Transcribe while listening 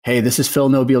Hey, this is Phil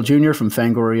Nobile Jr. from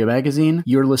Fangoria Magazine.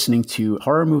 You're listening to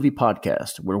Horror Movie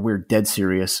Podcast, where we're dead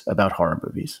serious about horror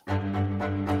movies.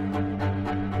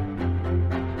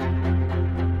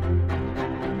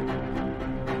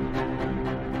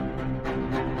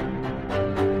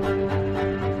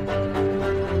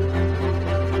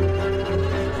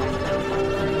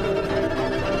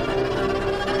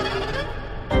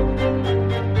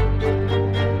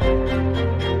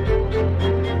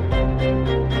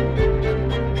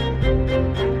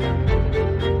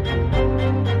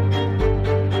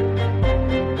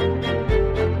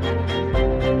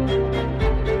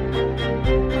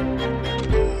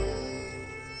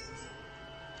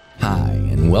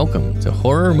 Welcome to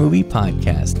Horror Movie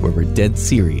Podcast, where we're dead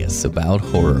serious about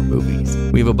horror movies.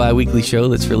 We have a bi-weekly show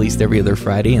that's released every other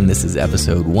Friday, and this is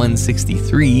episode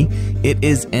 163. It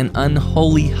is an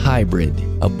unholy hybrid,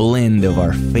 a blend of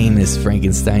our famous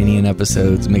Frankensteinian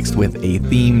episodes mixed with a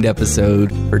themed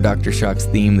episode. For Dr. Shock's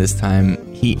theme this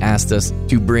time, he asked us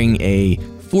to bring a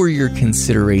For Your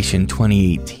Consideration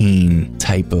 2018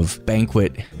 type of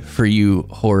banquet for you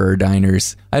horror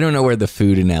diners. I don't know where the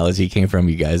food analogy came from,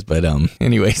 you guys, but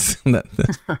anyways,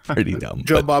 that's pretty dumb.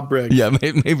 Joe Bob Briggs. Yeah,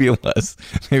 maybe it was.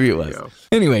 Maybe it was.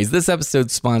 Anyways, this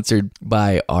episode's sponsored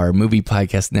by our Movie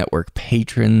Podcast Network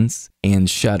patrons and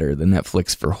Shudder, the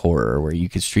Netflix for horror, where you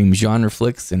could stream genre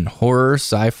flicks in horror,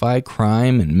 sci-fi,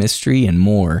 crime, and mystery, and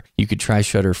more. You could try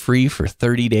Shudder free for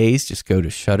 30 days. Just go to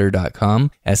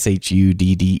shudder.com,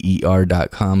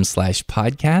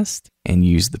 shudder.com/podcast, and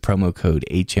use the promo code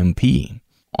HMP.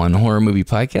 On Horror Movie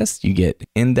Podcast, you get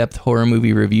in-depth horror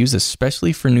movie reviews,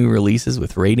 especially for new releases,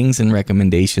 with ratings and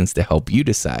recommendations to help you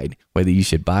decide whether you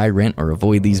should buy, rent, or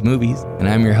avoid these movies. And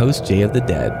I'm your host, Jay of the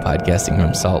Dead, podcasting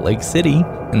from Salt Lake City.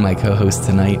 And my co-hosts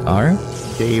tonight are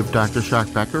Dave, Dr.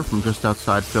 Shock Becker from just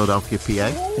outside Philadelphia,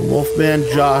 PA. Wolfman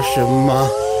Josh of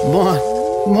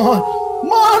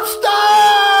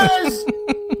Monsters!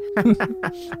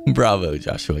 Bravo,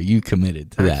 Joshua. You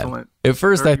committed to Excellent. that. At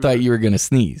first, I thought you were going to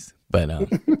sneeze. But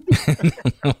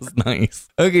that was nice.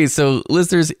 Okay, so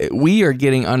listeners, we are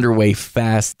getting underway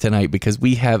fast tonight because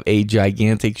we have a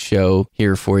gigantic show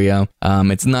here for you.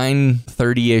 It's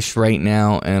 9:30-ish right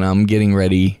now, and I'm getting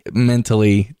ready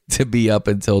mentally to be up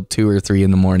until 2 or 3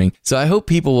 in the morning. So I hope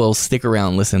people will stick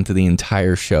around and listen to the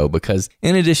entire show, because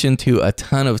in addition to a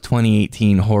ton of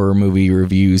 2018 horror movie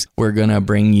reviews, we're going to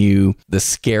bring you the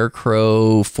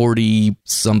Scarecrow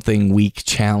 40-something week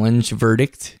challenge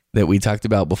verdict that we talked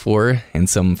about before, and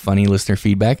some funny listener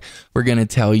feedback. We're going to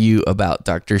tell you about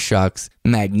Dr. Shock's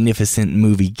magnificent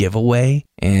movie giveaway,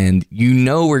 and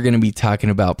we're going to be talking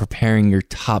about preparing your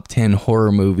top 10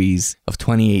 horror movies of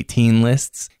 2018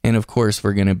 lists, and of course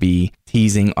we're going to be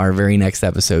teasing our very next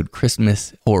episode,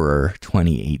 Christmas Horror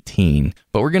 2018.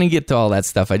 But we're going to get to all that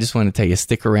stuff. I just want to tell you,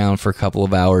 stick around for a couple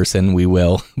of hours and we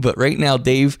will. But right now,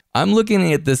 Dave, I'm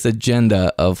looking at this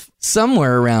agenda of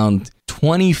somewhere around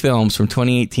 20 films from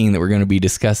 2018 that we're going to be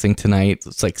discussing tonight.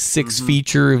 It's like 6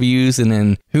 feature reviews, and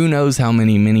then who knows how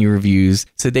many mini reviews.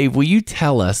 So Dave, will you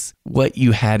tell us what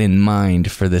you had in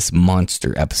mind for this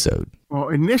monster episode? Well,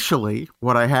 initially,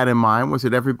 what I had in mind was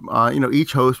that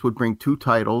each host would bring 2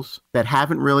 titles that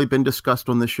haven't really been discussed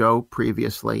on the show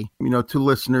previously, to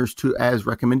listeners as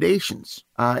recommendations.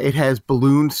 It has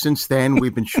ballooned since then.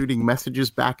 We've been shooting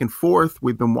messages back and forth.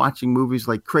 We've been watching movies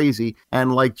like crazy.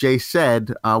 And like Jay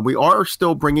said, we are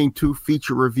still bringing 2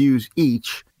 feature reviews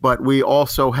each, but we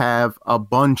also have a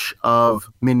bunch of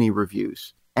mini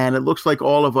reviews. And it looks like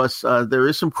all of us, there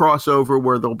is some crossover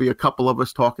where there'll be a couple of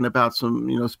us talking about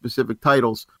some, specific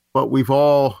titles. But we've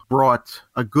all brought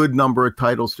a good number of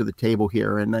titles to the table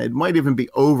here. And it might even be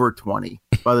over 20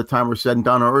 by the time we're said and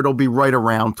done, or it'll be right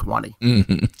around 20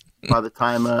 by the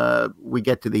time we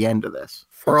get to the end of this.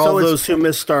 For all those who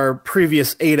missed our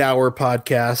previous 8-hour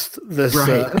podcast, this...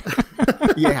 Right.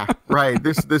 Yeah, right.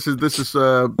 This is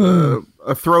a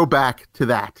throwback to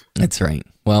that. That's right.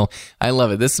 Well, I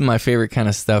love it. This is my favorite kind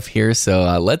of stuff here.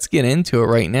 So let's get into it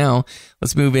right now.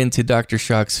 Let's move into Dr.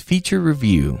 Shock's feature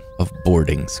review of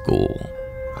Boarding School.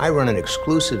 I run an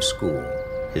exclusive school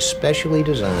especially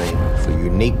designed for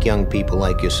unique young people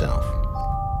like yourself.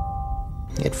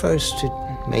 At first, it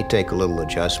may take a little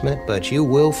adjustment, but you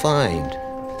will find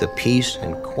the peace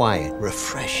and quiet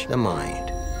refresh the mind,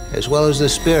 as well as the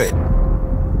spirit.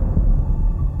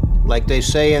 Like they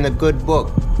say in a good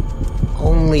book,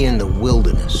 only in the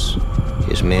wilderness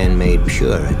is man made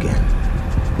pure again.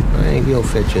 I think you'll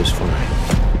fit just fine.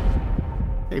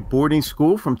 A Boarding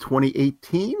School from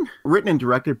 2018, written and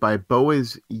directed by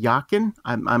Boaz Yakin.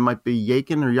 I might be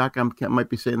Yakin or Yakin. I might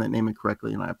be saying that name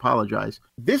incorrectly, and I apologize.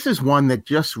 This is one that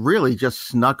just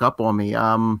snuck up on me.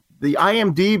 The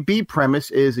IMDb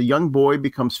premise is a young boy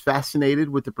becomes fascinated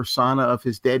with the persona of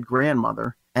his dead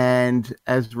grandmother, and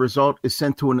as a result is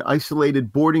sent to an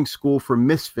isolated boarding school for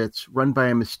misfits run by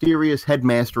a mysterious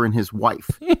headmaster and his wife.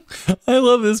 I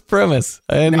love this premise.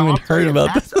 I hadn't even heard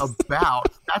about this.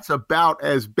 That's about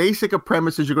as basic a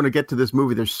premise as you're going to get to this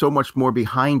movie. There's so much more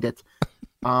behind it.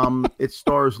 It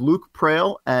stars Luke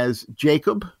Prale as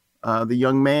Jacob, the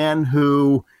young man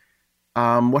who,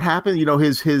 what happened? You know,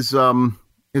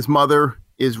 his mother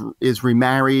is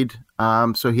remarried,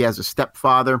 so he has a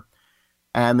stepfather,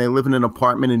 and they live in an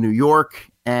apartment in New York.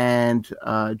 And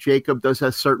Jacob does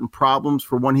have certain problems.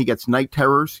 For one, he gets night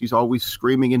terrors. He's always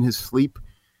screaming in his sleep,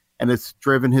 and it's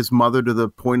driven his mother to the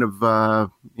point of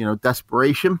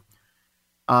desperation.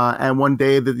 And one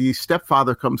day the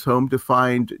stepfather comes home to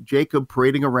find Jacob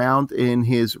parading around in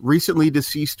his recently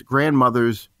deceased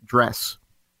grandmother's dress,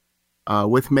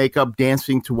 with makeup,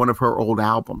 dancing to one of her old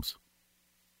albums.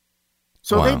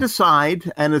 So They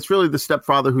decide, and it's really the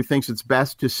stepfather who thinks it's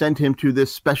best to send him to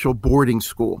this special boarding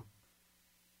school.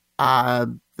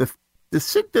 The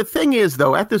thing is,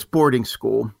 though, at this boarding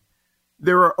school,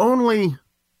 there are only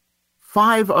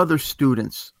 5 other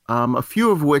students, a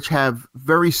few of which have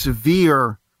very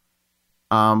severe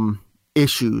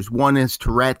issues. One is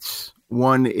Tourette's.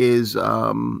 One is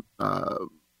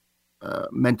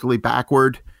mentally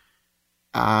backward.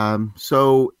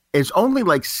 So it's only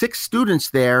like 6 students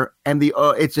there, and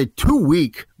it's a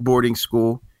 2-week boarding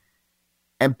school.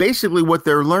 And basically what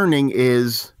they're learning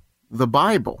is the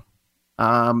Bible.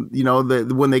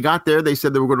 When they got there, they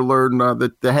said they were going to learn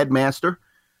the headmaster,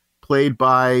 played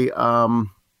by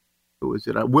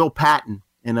Will Patton,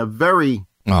 in a very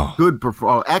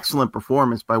excellent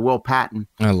performance by Will Patton.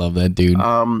 I love that dude.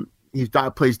 He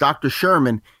plays Dr.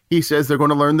 Sherman. He says they're going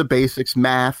to learn the basics: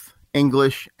 math,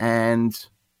 English, and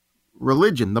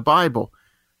religion, the Bible.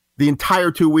 The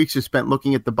entire 2 weeks is spent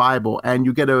looking at the Bible, and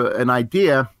you get an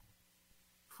idea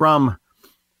from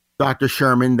Dr.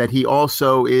 Sherman that he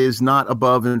also is not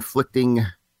above inflicting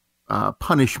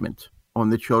punishment on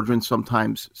the children,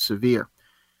 sometimes severe.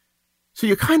 So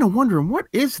you're kind of wondering, what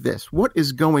is this? What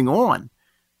is going on?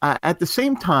 At the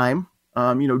same time,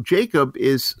 Jacob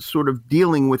is sort of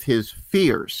dealing with his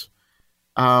fears.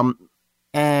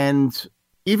 And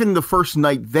even the first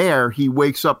night there, he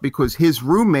wakes up because his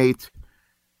roommate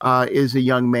is a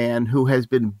young man who has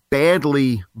been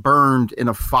badly burned in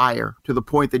a fire, to the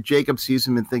point that Jacob sees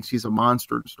him and thinks he's a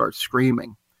monster and starts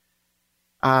screaming.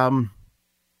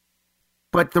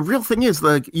 But the real thing is,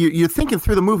 like, you're thinking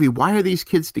through the movie, why are these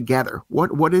kids together?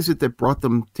 What is it that brought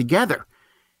them together?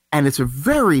 And it's a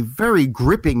very, very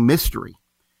gripping mystery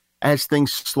as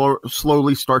things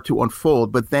slowly start to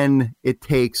unfold. But then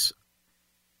this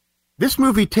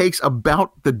movie takes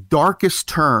about the darkest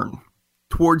turn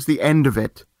towards the end of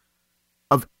it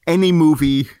of any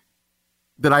movie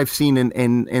that I've seen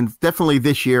in definitely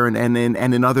this year and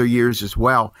in other years as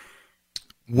well.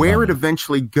 Where it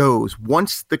eventually goes,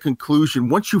 once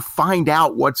you find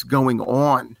out what's going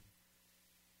on,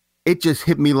 it just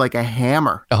hit me like a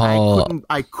hammer.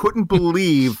 I couldn't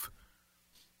believe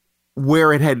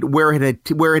where it had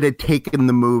taken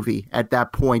the movie at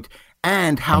that point,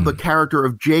 and how the character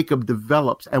of Jacob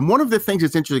develops. And one of the things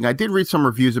that's interesting, I did read some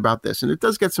reviews about this, and it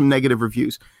does get some negative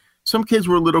reviews. Some kids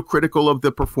were a little critical of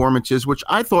the performances, which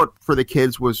I thought for the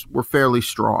kids were fairly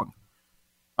strong.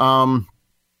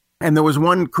 And there was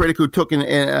one critic who took an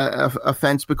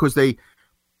offense because they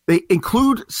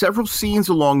include several scenes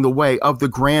along the way of the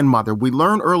grandmother. We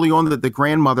learn early on that the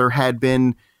grandmother had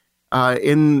been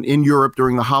in Europe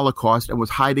during the Holocaust and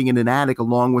was hiding in an attic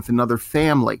along with another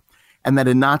family, and that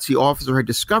a Nazi officer had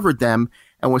discovered them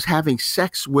and was having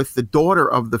sex with the daughter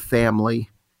of the family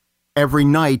every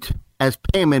night as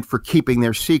payment for keeping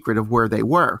their secret of where they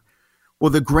were.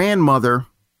 Well, the grandmother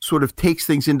sort of takes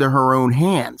things into her own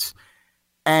hands.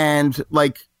 And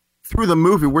like through the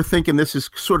movie, we're thinking this is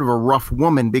sort of a rough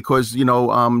woman because,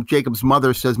 Jacob's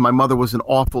mother says, my mother was an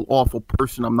awful, awful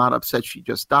person. I'm not upset she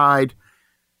just died.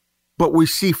 But we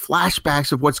see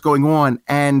flashbacks of what's going on.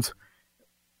 And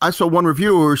I saw one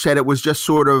reviewer who said it was just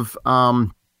sort of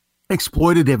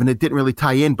exploitative and it didn't really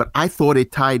tie in. But I thought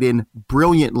it tied in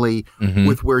brilliantly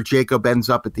with where Jacob ends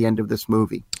up at the end of this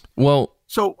movie. Well,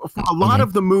 so for a lot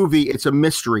of the movie, it's a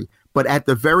mystery. But at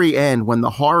the very end, when the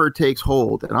horror takes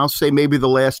hold, and I'll say maybe the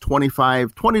last 20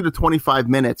 to 25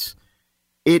 minutes,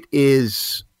 it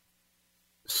is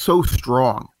so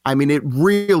strong. I mean, it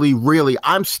really, really,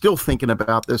 I'm still thinking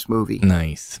about this movie.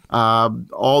 Nice.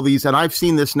 All these, and I've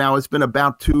seen this now. It's been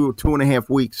about two and a half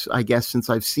weeks, I guess, since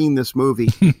I've seen this movie,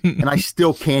 and I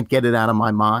still can't get it out of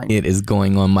my mind. It is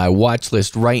going on my watch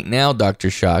list right now, Dr.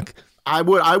 Shock. I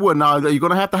would. Now you're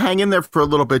going to have to hang in there for a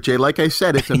little bit, Jay. Like I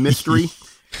said, it's a mystery.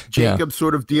 Jacob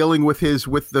sort of dealing with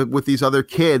these other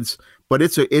kids, but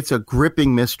it's a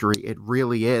gripping mystery. It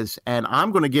really is. And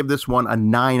I'm going to give this one a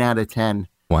 9 out of 10.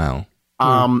 Wow.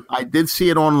 I did see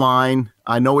it online.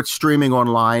 I know it's streaming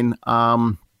online.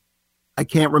 I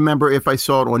can't remember if I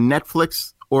saw it on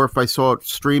Netflix or if I saw it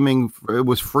streaming. It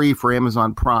was free for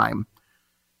Amazon Prime.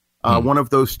 One of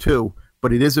those two.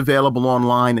 But it is available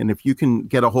online, and if you can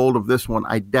get a hold of this one,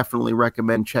 I definitely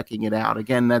recommend checking it out.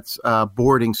 Again, that's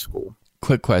Boarding School.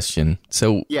 Quick question.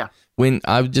 So yeah, when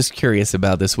I was just curious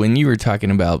about this, when you were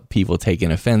talking about people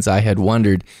taking offense, I had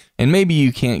wondered, and maybe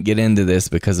you can't get into this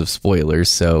because of spoilers,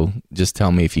 so just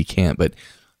tell me if you can't, but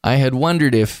I had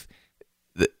wondered if,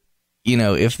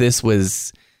 if this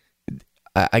was,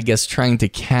 I guess, trying to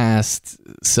cast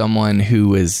someone who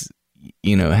was,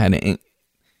 had an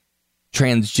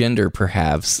transgender,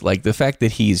 perhaps, like the fact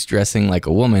that he's dressing like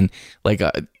a woman, like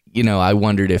I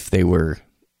wondered if they were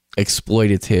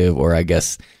exploitative or I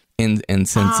guess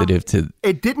insensitive to.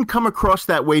 It didn't come across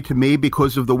that way to me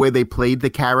because of the way they played the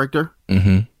character.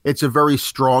 It's a very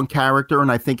strong character, and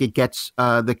I think it gets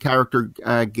the character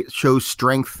shows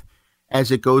strength as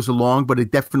it goes along, but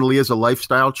it definitely is a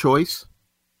lifestyle choice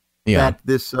that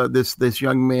this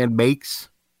young man makes.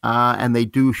 And they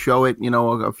do show it,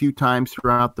 a few times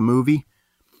throughout the movie.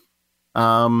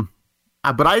 But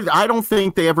I don't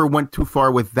think they ever went too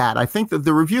far with that. I think that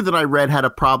the review that I read had a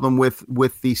problem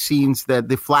with the scenes, the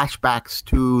flashbacks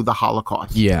to the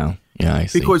Holocaust. Yeah, I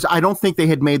see. Because I don't think they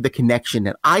had made the connection.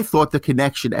 And I thought the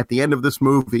connection at the end of this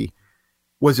movie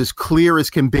was as clear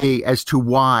as can be as to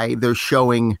why they're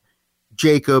showing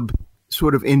Jacob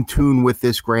sort of in tune with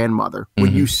this grandmother.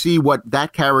 When you see what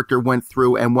that character went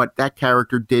through and what that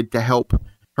character did to help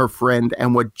her friend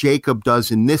and what Jacob does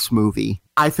in this movie,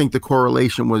 I think the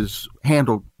correlation was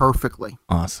handled perfectly.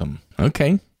 Awesome.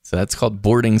 Okay. So that's called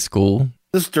Boarding School.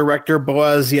 This director,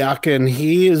 Boaz Yakin,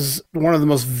 he is one of the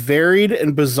most varied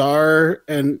and bizarre,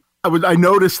 and I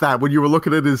noticed that when you were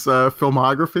looking at his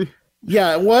filmography.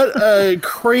 Yeah, what a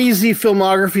crazy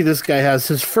filmography this guy has.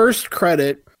 His first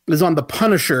credit is on The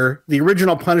Punisher, the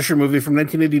original Punisher movie from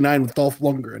 1989 with Dolph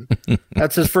Lundgren.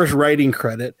 That's his first writing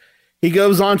credit. He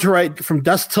goes on to write From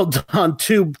Dusk Till Dawn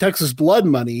 2, Texas Blood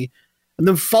Money, and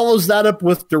then follows that up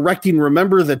with directing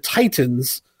Remember the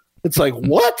Titans. It's like,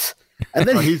 what? And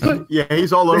then he's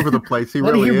all over the place. He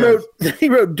really is. He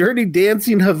wrote Dirty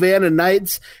Dancing, Havana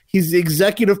Nights. He's the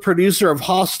executive producer of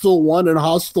Hostel 1 and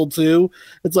Hostel 2.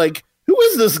 It's like, who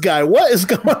is this guy? What is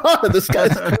going on in this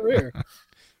guy's career?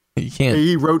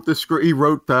 He wrote the script. He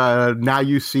wrote Now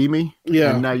You See Me.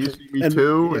 Yeah. And Now You See Me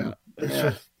Too.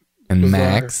 Yeah. And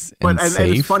Max. And and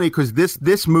it's funny because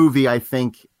this movie, I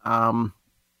think, and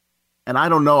I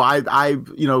don't know, I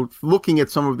looking at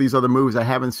some of these other movies, I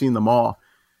haven't seen them all.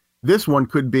 This one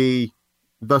could be,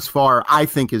 thus far, I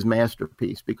think, his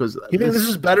masterpiece. Because you think this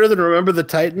is better than Remember the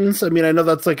Titans? I mean, I know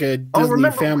that's like a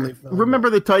Disney family film. Remember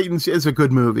the Titans is a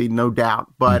good movie, no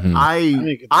doubt. But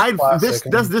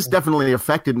this definitely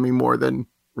affected me more than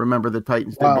Remember the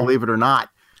Titans did, believe it or not.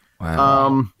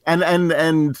 Wow.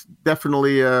 And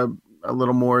definitely a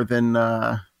little more than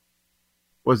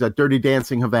was that Dirty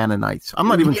Dancing Havana Nights. I'm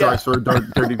not even sure I saw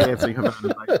Dirty Dancing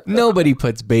Havana Nights. Nobody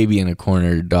puts baby in a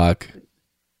corner, Doc.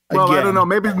 Well, again. I don't know.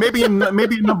 Maybe in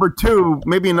number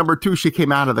two, she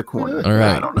came out of the corner. All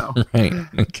right. I don't know. Right.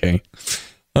 Okay.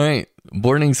 All right.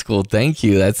 Boarding School. Thank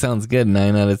you. That sounds good.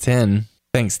 9 out of 10.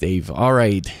 Thanks, Dave. All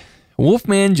right.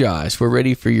 Wolfman Josh, we're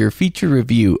ready for your feature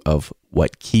review of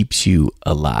What Keeps You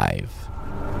Alive.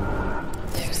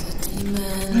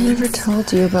 I never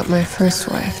told you about my first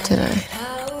wife, did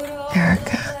I?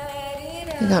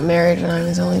 Erica. We got married when I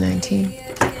was only 19.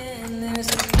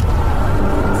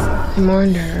 I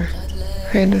mourned her,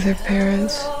 prayed with her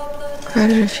parents, cried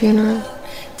at her funeral.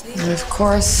 And of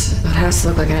course, it has to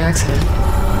look like an accident.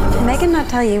 Did Megan not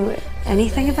tell you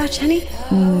anything about Jenny?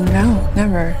 No,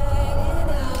 never.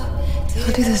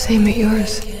 I'll do the same at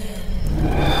yours.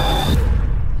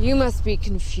 You must be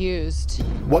confused.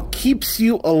 What Keeps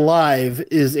You Alive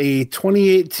is a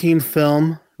 2018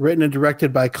 film written and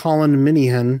directed by Colin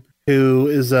Minihan, who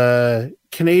is a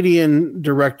Canadian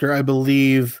director, I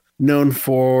believe, known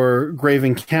for Grave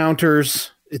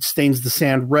Encounters, It Stains the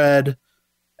Sand Red,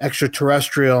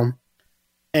 Extraterrestrial.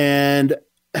 And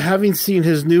having seen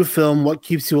his new film, What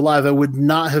Keeps You Alive, I would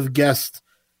not have guessed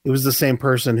it was the same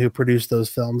person who produced those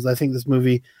films. I think this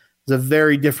movie is a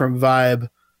very different vibe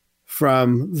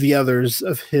from the others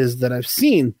of his that I've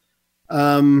seen.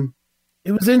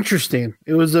 It was interesting.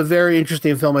 It was a very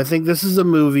interesting film. I think this is a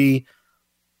movie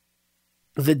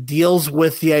that deals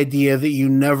with the idea that you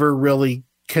never really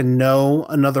can know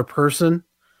another person.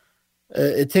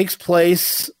 It takes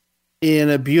place in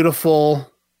a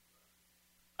beautiful,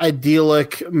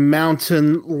 idyllic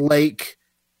mountain lake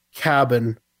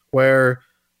cabin where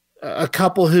a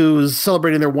couple who's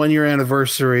celebrating their 1-year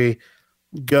anniversary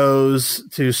goes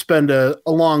to spend a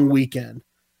long weekend.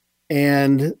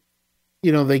 And,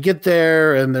 they get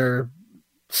there and they're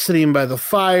sitting by the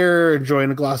fire, enjoying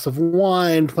a glass of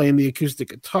wine, playing the acoustic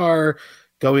guitar,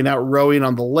 going out rowing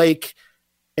on the lake.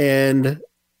 And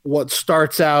what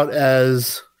starts out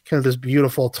as kind of this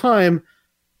beautiful time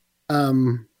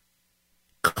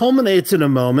culminates in a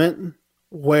moment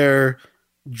where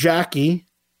Jackie,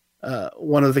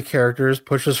 one of the characters,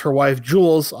 pushes her wife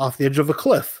Jules off the edge of a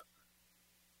cliff.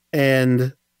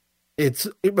 And it's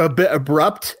a bit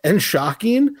abrupt and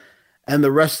shocking. And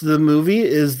the rest of the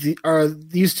movie are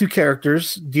these two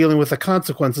characters dealing with the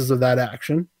consequences of that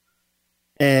action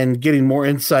and getting more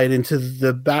insight into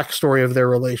the backstory of their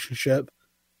relationship.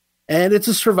 And it's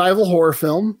a survival horror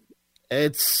film.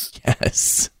 It's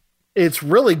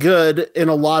really good in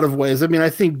a lot of ways. I mean, I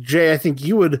think, Jay,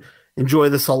 you would enjoy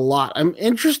this a lot. I'm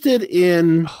interested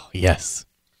in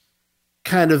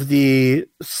kind of the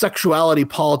sexuality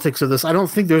politics of this. I don't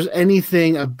think there's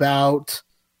anything about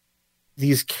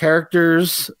these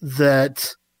characters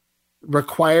that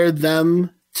required them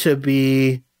to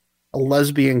be a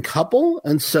lesbian couple.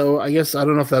 And so I guess, I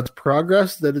don't know if that's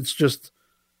progress, that it's just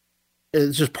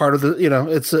part of the,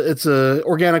 it's a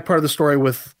organic part of the story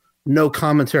with no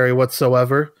commentary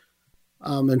whatsoever,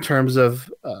 in terms of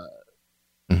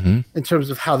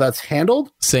how that's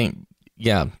handled. Same.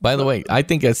 Yeah. By the way, I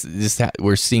think it's just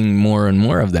we're seeing more and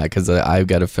more of that because I've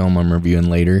got a film I'm reviewing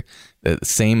later. The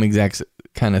same exact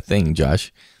kind of thing,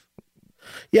 Josh.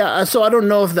 Yeah. So I don't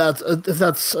know if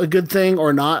that's a good thing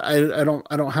or not. I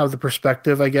don't have the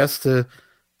perspective, I guess, to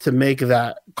make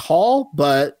that call.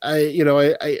 But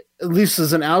I at least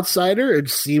as an outsider, it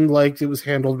seemed like it was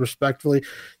handled respectfully.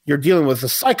 You're dealing with a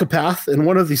psychopath in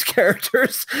one of these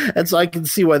characters, and so I can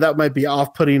see why that might be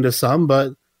off-putting to some.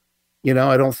 But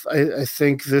I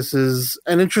think this is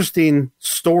an interesting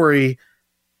story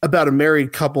about a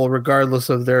married couple, regardless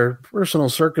of their personal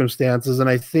circumstances. And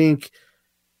I think,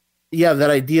 that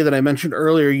idea that I mentioned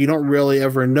earlier, you don't really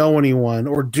ever know anyone,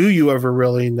 or do you ever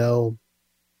really know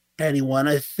anyone,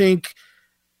 I think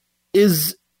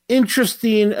is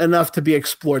interesting enough to be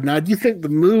explored. Now, do you think the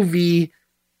movie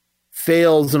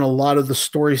fails in a lot of the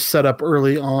story set up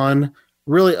early on,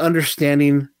 really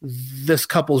understanding this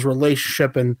couple's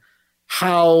relationship and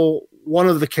how one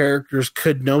of the characters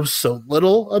could know so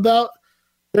little about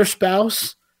their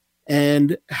spouse,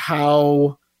 and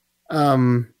how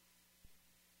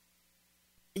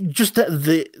just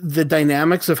the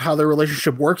dynamics of how their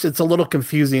relationship works? It's a little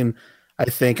confusing, I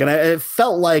think. And it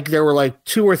felt like there were like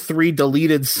 2 or 3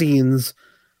 deleted scenes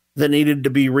that needed to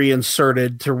be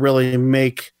reinserted to really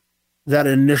make that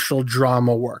initial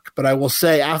drama work. But I will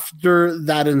say, after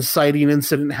that inciting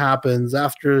incident happens,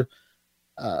 after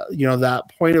that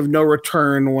point of no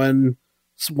return when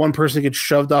one person gets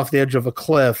shoved off the edge of a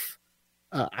cliff,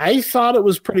 I thought it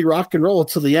was pretty rock and roll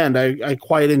to the end. I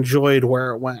quite enjoyed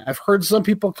where it went. I've heard some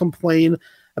people complain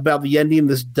about the ending.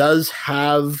 This does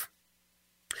have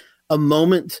a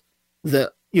moment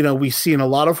that, we see in a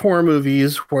lot of horror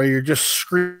movies where you're just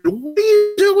screaming, what are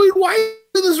you doing? Why are you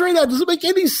doing this right now? Does it make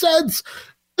any sense?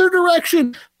 Their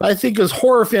direction. But I think as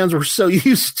horror fans, we're so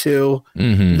used to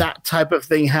that type of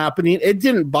thing happening. It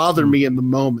didn't bother me in the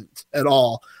moment at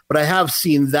all, but I have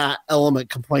seen that element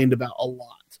complained about a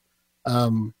lot.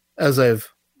 As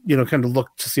I've, kind of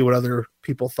looked to see what other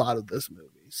people thought of this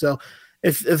movie. So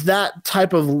if that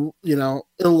type of,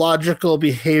 illogical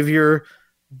behavior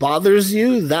bothers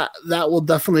you, that will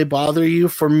definitely bother you.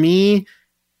 For me,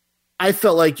 I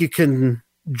felt like you can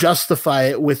justify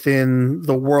it within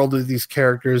the world of these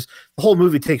characters. The whole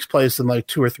movie takes place in like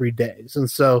 2 or 3 days. And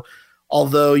so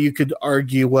although you could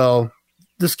argue, well,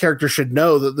 this character should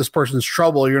know that this person's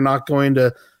trouble, you're not going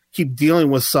to keep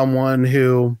dealing with someone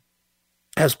who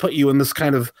has put you in this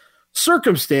kind of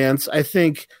circumstance. I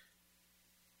think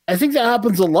that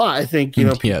happens a lot. I think,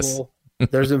 people,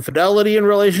 there's infidelity in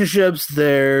relationships.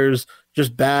 There's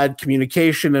just bad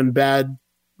communication and bad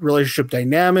relationship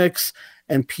dynamics,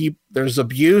 and there's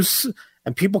abuse,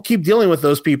 and people keep dealing with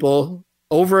those people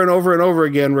over and over and over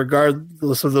again,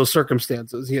 regardless of those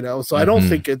circumstances, So I don't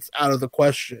think it's out of the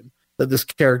question that this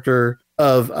character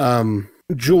of,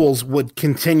 Jules would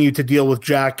continue to deal with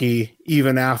Jackie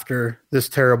even after this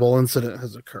terrible incident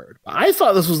has occurred. I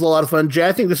thought this was a lot of fun. Jay,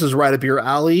 I think this is right up your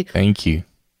alley. Thank you.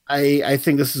 I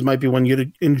think this might be one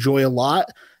you'd enjoy a lot.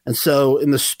 And so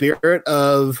in the spirit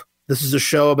of This is a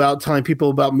show about telling people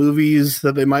about movies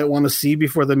that they might want to see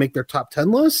before they make their top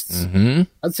 10 lists. Mm-hmm.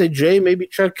 I'd say, Jay, maybe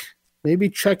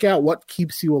check out What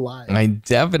Keeps You Alive. I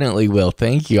definitely will.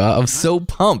 Thank you. I'm so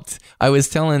pumped. I was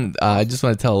telling, I just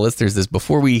want to tell listeners this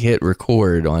before we hit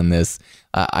record on this.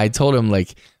 I told him,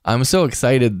 like, I'm so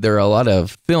excited. There are a lot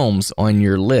of films on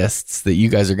your lists that you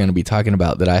guys are going to be talking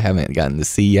about that I haven't gotten to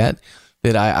see yet.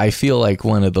 That I feel like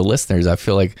one of the listeners. I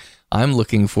feel like I'm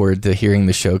looking forward to hearing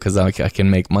the show because I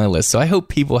can make my list. So I hope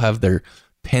people have their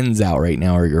pens out right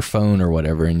now or your phone or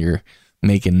whatever, and you're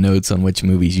making notes on which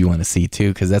movies you want to see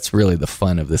too, because that's really the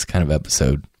fun of this kind of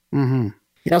episode. Mm-hmm.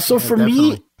 Yeah, so for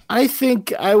me, I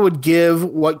think I would give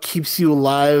What Keeps You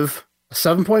Alive a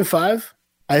 7.5.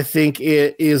 I think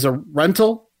it is a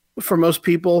rental for most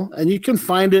people, and you can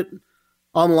find it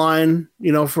online,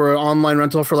 for an online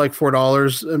rental for like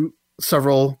 $4 in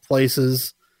several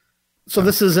places. So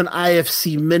this is an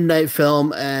IFC midnight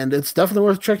film, and it's definitely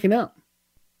worth checking out.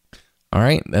 All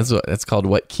right, that's called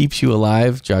What Keeps You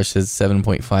Alive. Josh says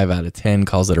 7.5 out of 10,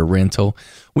 calls it a rental.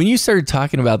 When you started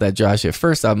talking about that, Josh, at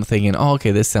first I'm thinking, oh,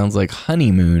 okay, this sounds like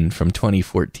Honeymoon from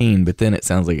 2014, but then it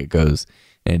sounds like it goes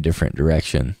in a different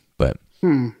direction. But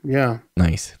yeah,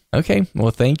 nice. Okay,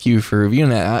 well, thank you for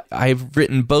reviewing that. I've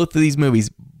written both of these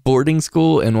movies, Boarding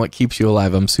School and What Keeps You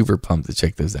Alive. I'm super pumped to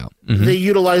check those out. Mm-hmm. They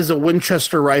utilize a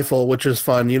Winchester rifle, which is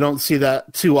fun. You don't see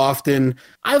that too often.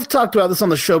 I've talked about this on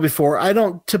the show before. I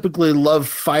don't typically love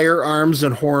firearms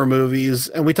in horror movies,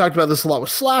 and we talked about this a lot with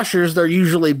slashers. They're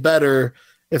usually better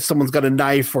if someone's got a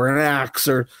knife or an axe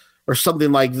or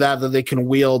something like that they can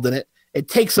wield, and it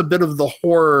takes a bit of the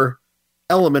horror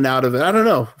element out of it. I don't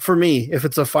know, for me, if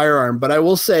it's a firearm, but I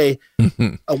will say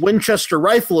a Winchester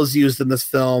rifle is used in this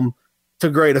film to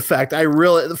great effect.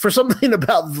 For something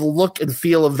about the look and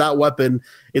feel of that weapon,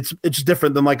 it's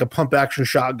different than like a pump action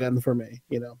shotgun for me,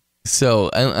 So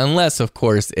unless, of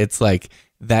course, it's like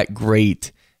that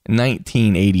great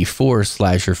 1984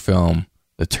 slasher film,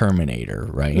 The Terminator,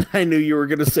 right? I knew you were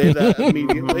going to say that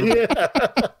immediately.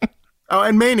 Oh,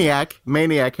 and Maniac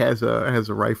has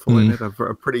a rifle in it,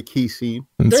 a pretty key scene.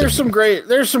 There's some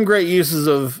great uses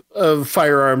of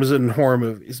firearms in horror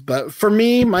movies, but for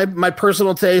me, my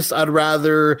personal taste, I'd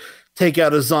rather take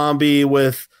out a zombie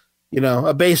with,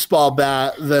 a baseball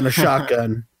bat than a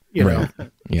shotgun. Right.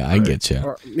 Yeah, I get you.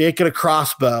 Or make it a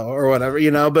crossbow or whatever,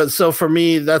 But so for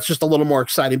me, that's just a little more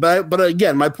exciting. But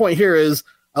again, my point here is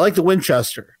I like the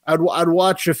Winchester. I'd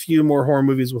watch a few more horror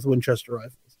movies with Winchester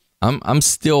rifles. I'm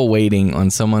still waiting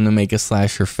on someone to make a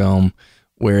slasher film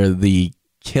where the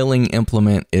killing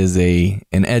implement is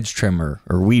an edge trimmer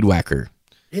or weed whacker.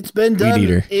 It's been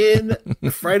done in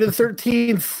Friday the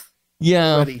 13th.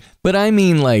 Yeah, already. But I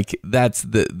mean, like, that's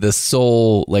the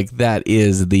soul, like, that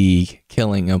is the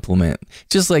killing implement.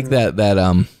 Just like that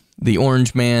the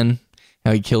Orange Man,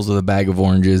 how he kills with a bag of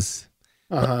oranges,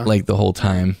 like, the whole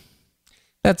time.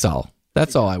 That's all.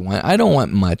 That's all I want. I don't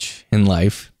want much in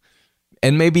life.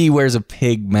 And maybe he wears a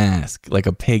pig mask, like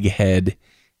a pig head,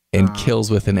 and kills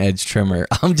with an edge trimmer.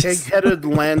 I'm just pig-headed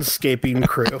landscaping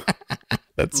crew.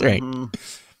 That's right. Mm-hmm.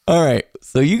 All right.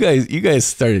 So you guys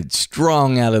started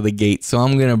strong out of the gate. So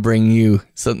I'm gonna bring you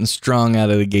something strong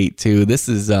out of the gate too. This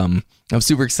is I'm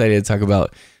super excited to talk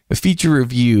about a feature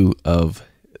review of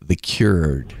The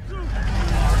Cured.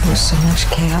 There was so much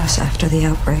chaos after the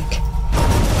outbreak.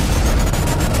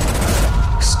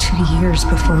 It was 2 years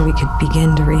before we could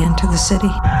begin to re-enter the city.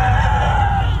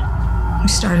 We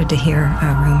started to hear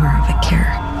a rumor of a cure.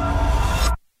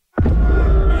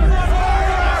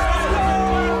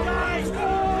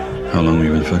 How long were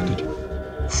you infected?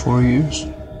 4 years.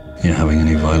 You having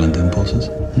any violent impulses?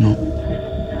 No.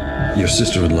 Your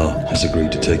sister-in-law has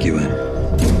agreed to take you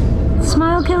in.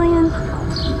 Smile, Killian.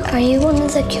 Are you one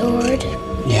of the cured?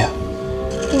 Yeah.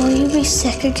 Will you be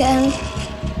sick again?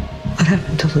 What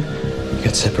happened to Luke? You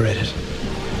got separated.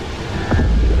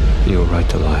 You were right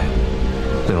to lie.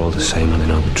 They're all the same and they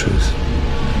know the truth.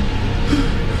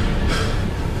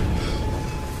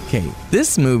 Okay,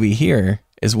 this movie here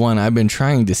is one I've been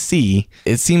trying to see.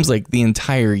 It seems like the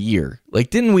entire year.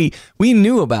 Like, didn't we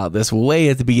knew about this way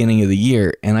at the beginning of the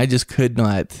year, and I just could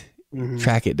not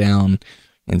track it down.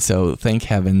 And so, thank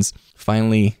heavens,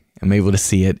 finally I'm able to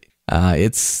see it.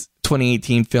 It's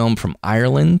 2018 film from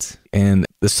Ireland, and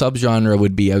the subgenre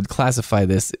would be, I would classify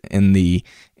this in the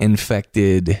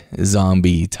infected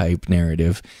zombie type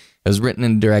narrative. It was written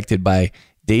and directed by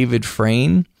David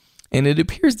Frayne, and it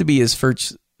appears to be his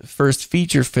first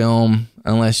feature film,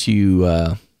 unless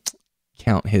you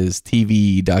count his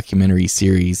TV documentary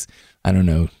series. I don't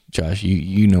know, Josh,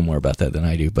 you know more about that than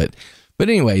I do. But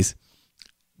anyways,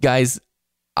 guys,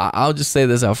 I'll just say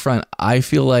this out front. I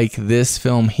feel like this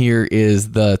film here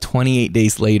is the 28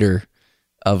 Days Later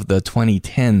of the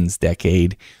 2010s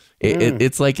decade.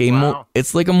 It's like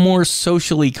a more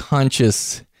socially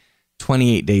conscious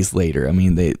 28 Days Later. I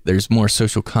mean, there's more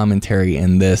social commentary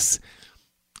in this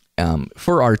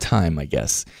for our time, I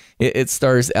guess. It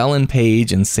stars Ellen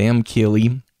Page and Sam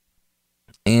Keeley.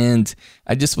 And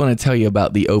I just want to tell you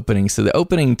about the opening. So the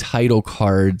opening title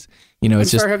card,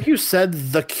 have you said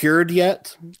The Cured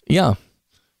yet? Yeah.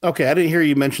 Okay, I didn't hear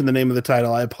you mention the name of the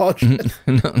title. I apologize.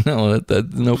 No,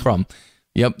 that's no problem.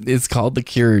 Yep, it's called The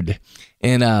Cured.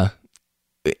 And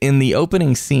in the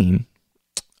opening scene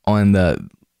on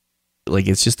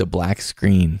it's just a black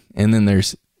screen. And then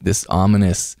there's this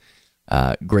ominous,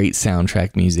 great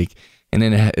soundtrack music. And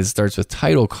then it starts with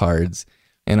title cards.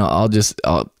 And I'll just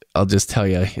tell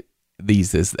you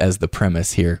these as the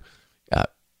premise here.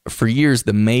 For years,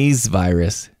 the Maze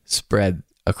virus spread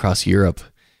across Europe,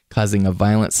 causing a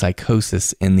violent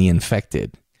psychosis in the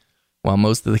infected. While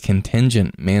most of the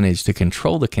contingent managed to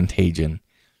control the contagion,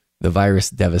 the virus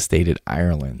devastated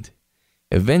Ireland.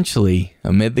 Eventually,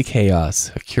 amid the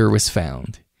chaos, a cure was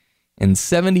found. In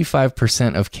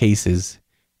 75% of cases,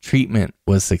 treatment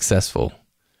was successful.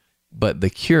 But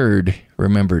the cured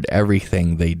remembered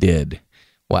everything they did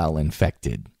while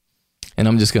infected. And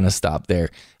I'm just going to stop there.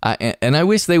 And I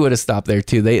wish they would have stopped there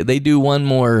too. They do one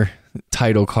more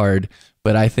title card,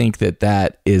 but I think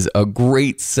that is a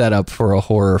great setup for a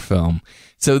horror film.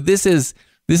 So this is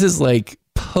like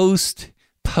post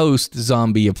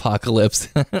zombie apocalypse.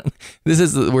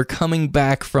 We're coming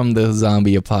back from the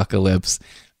zombie apocalypse,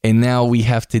 and now we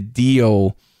have to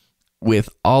deal with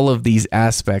all of these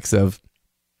aspects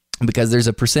because there's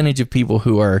a percentage of people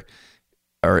who are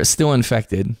still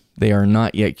infected. They are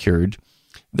not yet cured.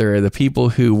 There are the people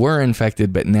who were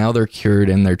infected, but now they're cured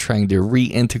and they're trying to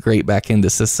reintegrate back into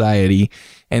society.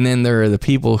 And then there are the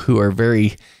people who are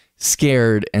very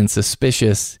scared and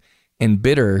suspicious and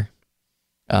bitter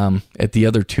at the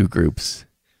other two groups.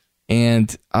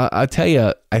 And I'll tell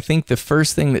you, I think the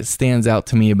first thing that stands out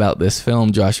to me about this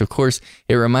film, Josh, of course,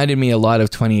 it reminded me a lot of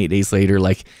 28 Days Later.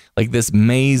 Like this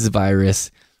Maze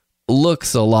virus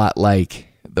looks a lot like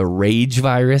the Rage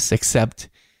virus, except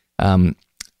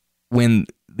when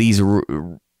these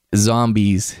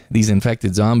zombies, these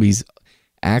infected zombies,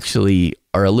 actually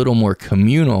are a little more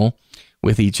communal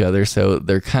with each other. So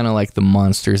they're kind of like the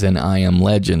monsters in I Am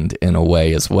Legend in a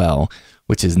way as well,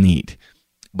 which is neat.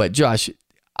 But Josh,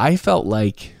 I felt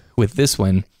like with this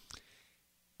one,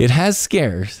 it has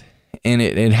scares and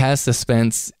it has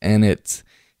suspense and it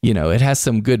has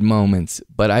some good moments,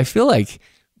 but I feel like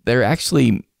they're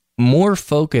actually more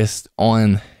focused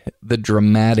on the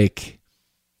dramatic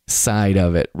side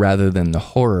of it rather than the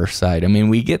horror side. I mean,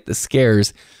 we get the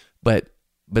scares, but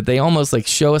they almost like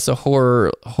show us a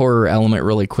horror element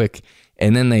really quick,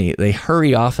 and then they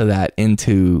hurry off of that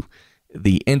into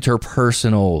the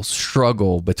interpersonal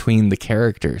struggle between the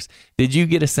characters. Did you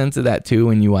get a sense of that too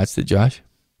when you watched it, Josh?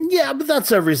 Yeah, but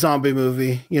that's every zombie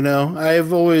movie,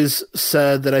 I've always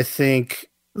said that I think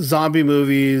zombie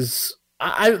movies,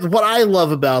 what I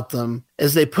love about them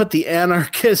is they put the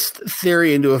anarchist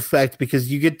theory into effect,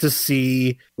 because you get to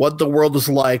see what the world is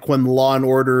like when law and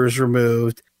order is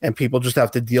removed and people just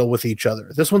have to deal with each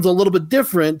other. This one's a little bit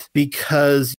different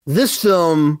because this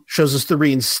film shows us the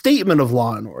reinstatement of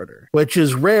law and order, which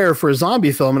is rare for a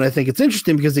zombie film. And I think it's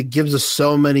interesting because it gives us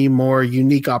so many more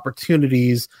unique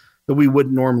opportunities that we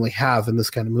wouldn't normally have in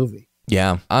this kind of movie.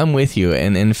 Yeah, I'm with you.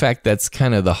 And in fact, that's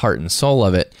kind of the heart and soul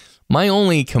of it. My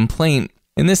only complaint,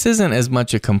 and this isn't as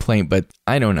much a complaint, but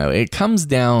I don't know, it comes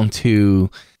down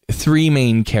to three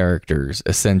main characters,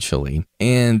 essentially.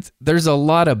 And there's a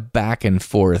lot of back and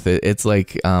forth. It's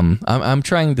like, I'm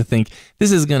trying to think,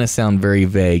 this is going to sound very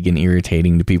vague and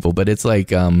irritating to people, but it's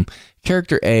like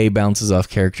character A bounces off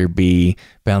character B,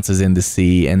 bounces into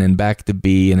C, and then back to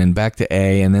B, and then back to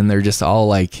A, and then they're just all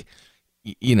like,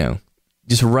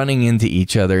 just running into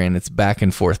each other, and it's back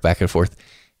and forth.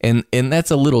 And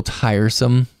that's a little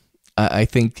tiresome, I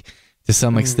think, to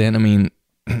some extent. I mean,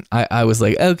 I was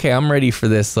like, okay, I'm ready for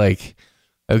this. Like,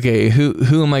 okay,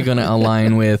 who am I going to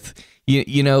align with?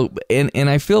 And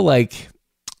I feel like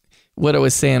what I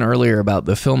was saying earlier about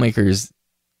the filmmakers,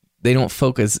 they don't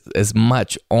focus as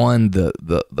much on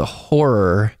the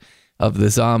horror of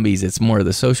the zombies. It's more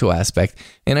the social aspect.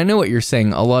 And I know what you're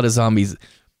saying. A lot of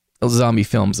zombie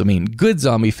films, I mean, good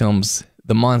zombie films,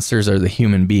 the monsters are the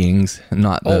human beings,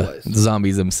 not the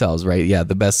zombies themselves, right? Yeah,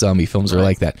 the best zombie films are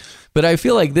like that. But I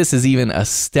feel like this is even a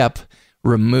step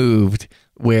removed,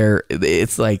 where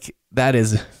it's like that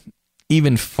is,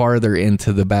 even farther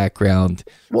into the background.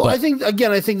 Well, I think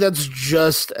that's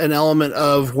just an element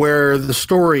of where the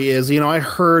story is. I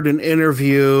heard an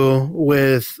interview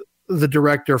with the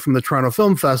director from the Toronto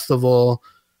Film Festival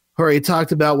where he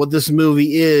talked about what this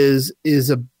movie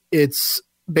it's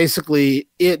basically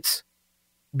it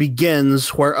begins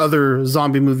where other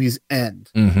zombie movies end.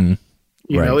 Mm-hmm.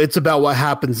 It's about what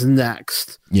happens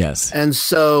next. Yes. And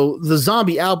so the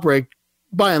zombie outbreak,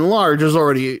 by and large, is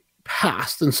already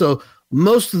past. And so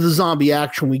most of the zombie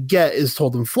action we get is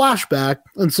told in flashback.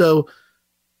 And so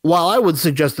while I would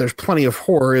suggest there's plenty of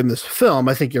horror in this film,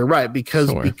 I think you're right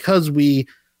because we,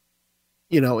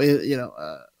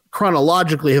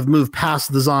 chronologically have moved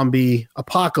past the zombie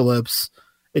apocalypse.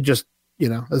 It just,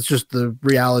 it's just the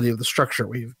reality of the structure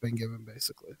we've been given,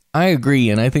 basically. I agree.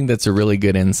 And I think that's a really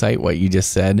good insight, what you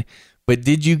just said. But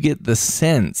did you get the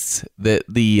sense that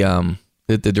the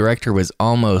director was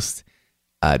almost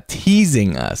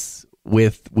teasing us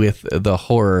with the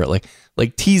horror,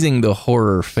 like teasing the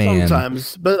horror fan?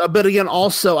 Sometimes, but again,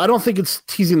 also, I don't think it's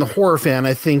teasing the horror fan.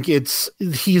 I think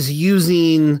he's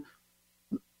using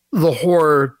the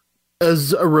horror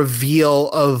as a reveal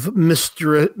of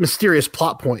mysterious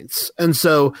plot points, and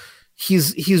so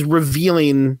he's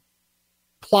revealing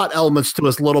plot elements to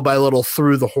us little by little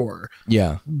through the horror.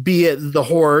 Yeah, be it the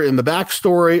horror in the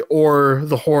backstory or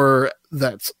the horror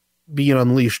that's being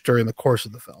unleashed during the course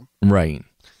of the film. Right.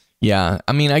 Yeah.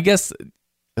 I mean, I guess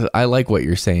I like what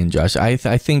you're saying, Josh. I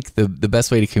think the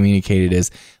best way to communicate it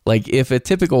is like if a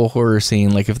typical horror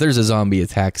scene, like if there's a zombie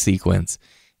attack sequence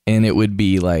and it would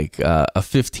be like a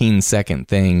 15-second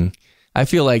thing, I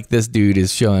feel like this dude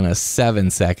is showing us 7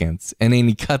 seconds and then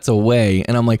he cuts away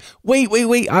and I'm like, wait.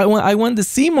 I wanted to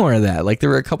see more of that. Like there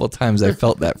were a couple times I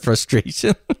felt that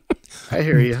frustration. I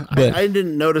hear you. But I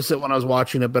didn't notice it when I was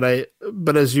watching it, but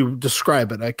as you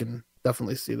describe it, I can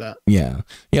definitely see that. Yeah.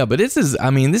 But this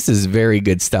is very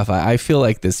good stuff. I feel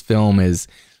like this film is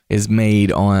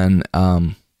made on,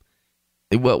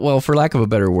 well, for lack of a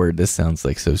better word, this sounds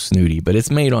like so snooty, but it's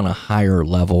made on a higher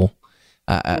level.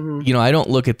 I don't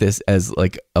look at this as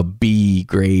like a B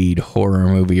grade horror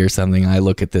movie or something. I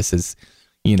look at this as,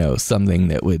 something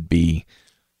that would be,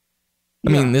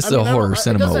 this is a horror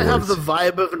cinema. It doesn't have the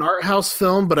vibe of an art house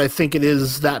film, but I think it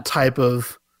is that type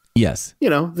of, yes.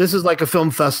 This is like a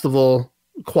film festival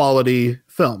quality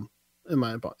film, in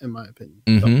my opinion.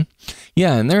 Mm-hmm. So,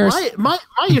 yeah, and there's my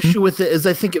issue with it is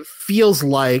I think it feels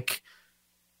like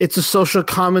it's a social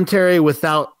commentary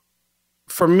without,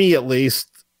 for me at least,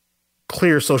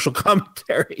 clear social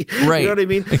commentary. Right. You know what I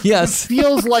mean? Yes. It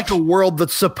feels like a world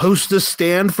that's supposed to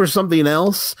stand for something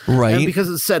else. Right. And because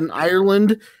it's set in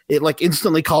Ireland, it like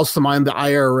instantly calls to mind the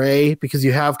IRA because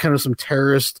you have kind of some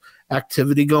terrorist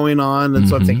activity going on. And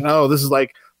so I'm thinking, this is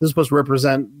supposed to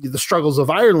represent the struggles of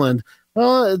Ireland.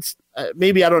 Well, it's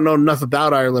maybe I don't know enough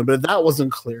about Ireland, but that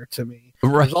wasn't clear to me.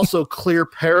 Right. There's also clear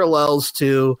parallels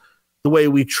to the way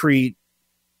we treat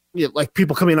like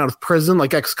people coming out of prison,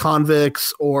 like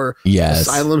ex-convicts or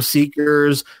asylum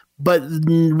seekers, but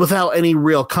without any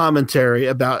real commentary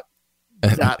about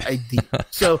that idea.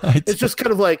 So it's just kind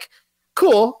of like,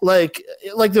 cool. Like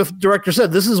the director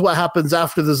said, this is what happens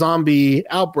after the zombie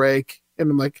outbreak. And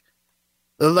I'm like,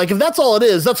 if that's all it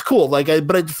is, that's cool.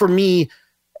 For me,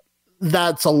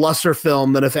 that's a lesser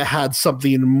film than if it had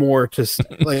something more to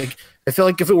like. I feel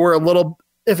like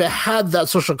if it had that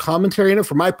social commentary in it,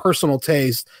 for my personal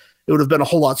taste, it would have been a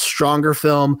whole lot stronger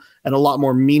film and a lot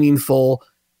more meaningful.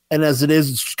 And as it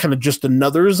is, it's kind of just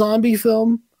another zombie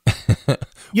film.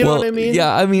 You know what I mean?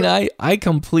 Yeah, I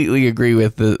completely agree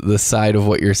with the side of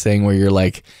what you're saying where you're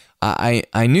like,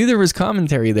 I knew there was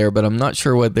commentary there, but I'm not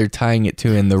sure what they're tying it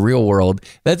to in the real world.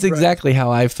 That's exactly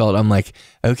how I felt. I'm like,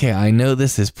 okay, I know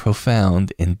this is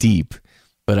profound and deep,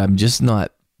 but I'm just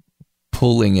not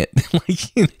pulling it.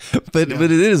 But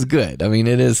it is good.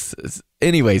 It is.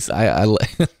 Anyways, I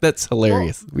that's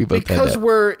hilarious. We both because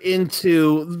we're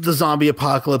into the zombie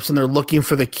apocalypse and they're looking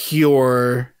for the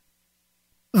cure.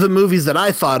 The movies that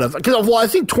I thought of, I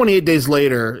think 28 Days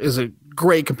Later is a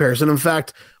great comparison. In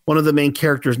fact, one of the main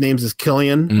characters' names is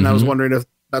Killian, and I was wondering if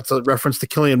that's a reference to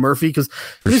Cillian Murphy, because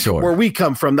where we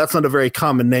come from, that's not a very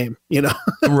common name,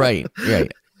 Right.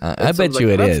 I bet you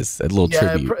it is a little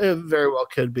tribute. It very well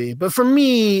could be. But for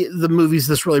me, the movies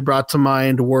this really brought to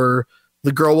mind were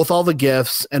The Girl with All the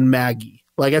Gifts and Maggie.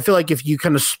 Like, I feel like if you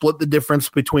kind of split the difference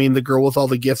between The Girl with All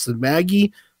the Gifts and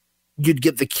Maggie, you'd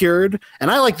get The Cured.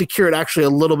 And I like The Cured actually a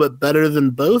little bit better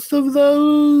than both of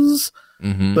those,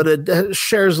 but it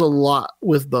shares a lot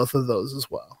with both of those as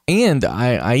well. And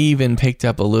I even picked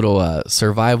up a little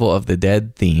Survival of the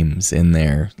Dead themes in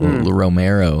there,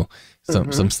 Romero,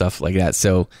 some stuff like that.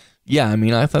 So Yeah, I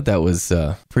mean, I thought that was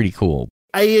pretty cool.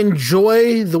 I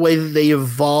enjoy the way that they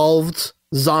evolved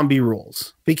zombie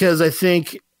rules because I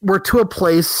think we're to a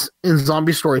place in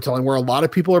zombie storytelling where a lot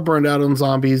of people are burned out on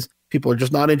zombies. People are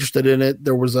just not interested in it.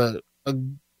 There was a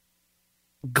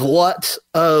glut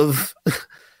of,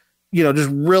 just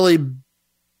really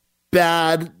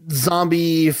bad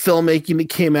zombie filmmaking that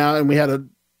came out, and we had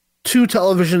 2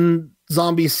 television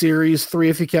zombie series, 3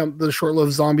 if you count the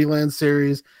short-lived Zombieland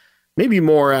series, maybe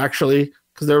more actually,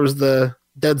 because there was the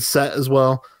Dead Set as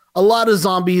well. A lot of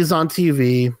zombies on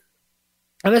TV,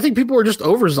 and I think people were just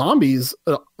over zombies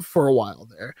for a while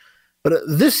there. But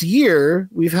this year,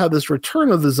 we've had this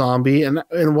return of the zombie and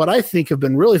what I think have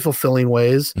been really fulfilling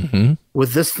ways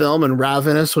with this film and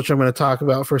Ravenous, which I'm going to talk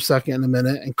about for a second in a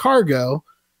minute, and Cargo.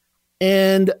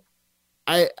 And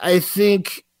I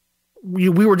think we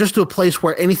were just to a place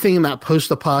where anything in that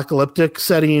post-apocalyptic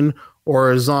setting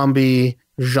or a zombie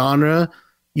genre,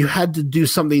 you had to do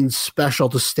something special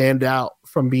to stand out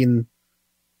from being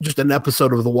just an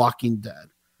episode of The Walking Dead.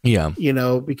 Yeah.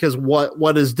 Because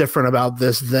what is different about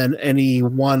this than any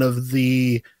one of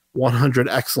the 100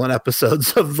 excellent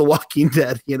episodes of The Walking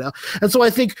Dead, And so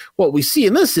I think what we see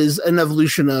in this is an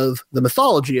evolution of the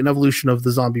mythology, an evolution of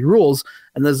the zombie rules.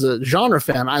 And as a genre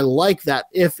fan, I like that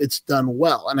if it's done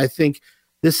well. And I think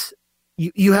this,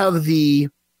 you have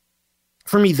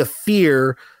for me, the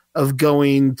fear of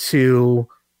going to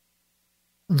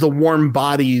the warm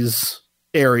bodies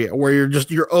area where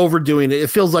you're overdoing it. It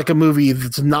feels like a movie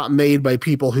that's not made by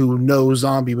people who know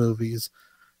zombie movies,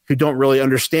 who don't really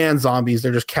understand zombies.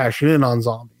 They're just cashing in on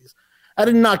zombies. I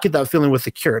did not get that feeling with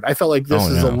The Cured. I felt like this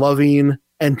is a loving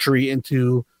entry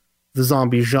into the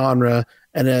zombie genre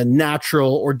and a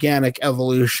natural, organic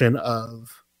evolution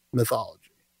of mythology.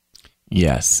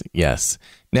 Yes.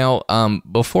 Now,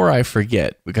 before I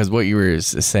forget, because what you were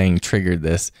saying triggered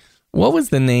this, what was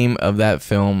the name of that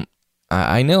film?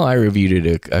 I know I reviewed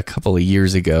it a couple of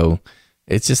years ago.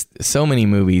 It's just so many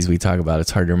movies we talk about,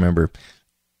 it's hard to remember.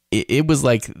 It was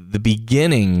like the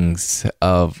beginnings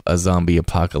of a zombie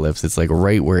apocalypse. It's like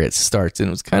right where it starts. And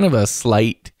it was kind of a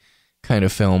slight kind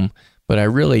of film, but I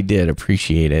really did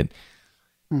appreciate it.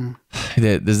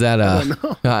 Does that,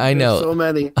 I know. There's so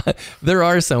many. There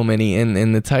are so many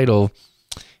in the title.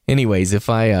 Anyways, it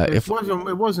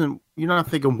wasn't, you're not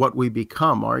thinking What We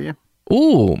Become, are you?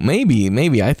 Ooh,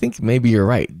 maybe. I think maybe you're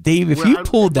right. Dave, if you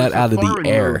pulled that out of the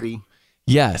air. Movie.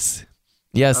 Yes.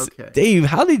 Okay. Dave,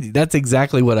 that's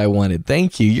exactly what I wanted.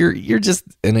 Thank you. You're just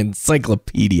an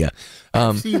encyclopedia.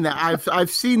 I've seen that.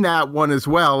 I've seen that one as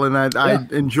well, and I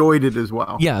enjoyed it as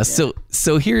well. Yeah. So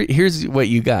here's what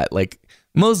you got. Like,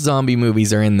 most zombie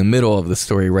movies are in the middle of the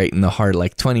story, right in the heart,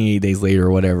 like 28 Days Later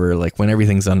or whatever, like when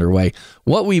everything's underway.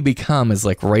 What We Become is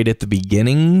like right at the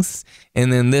beginnings.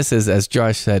 And then this is, as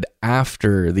Josh said,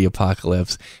 after the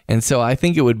apocalypse. And so I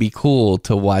think it would be cool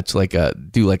to watch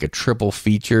do a triple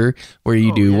feature where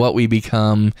you do What We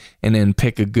Become and then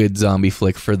pick a good zombie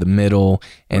flick for the middle.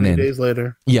 And 28 Days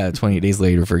Later. Yeah, 28 Days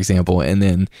Later, for example. And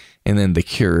then The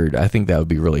Cured. I think that would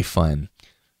be really fun.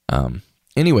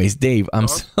 Anyways, Dave, I'm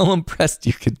so impressed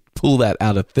you could pull that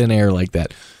out of thin air like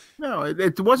that. No,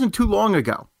 it wasn't too long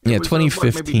ago. Yeah,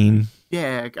 2015.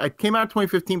 It came out in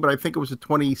 2015, but I think it was a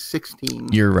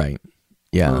 2016. You're right.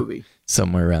 Yeah, movie.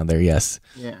 Somewhere around there, yes.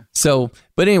 Yeah. So,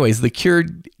 but anyways, The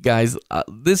Cured, guys,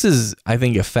 this is, I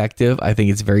think, effective. I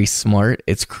think it's very smart.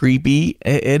 It's creepy.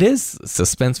 It is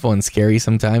suspenseful and scary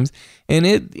sometimes, and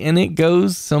it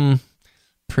goes some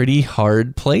pretty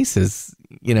hard places,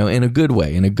 in a good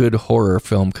way, in a good horror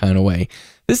film kind of way.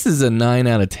 This is a 9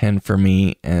 out of 10 for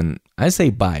me, and I say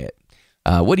buy it.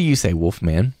 What do you say,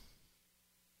 Wolfman?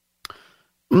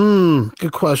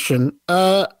 Good question.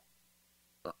 I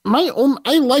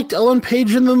liked Ellen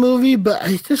Page in the movie, but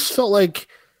I just felt like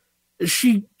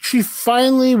she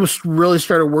finally was really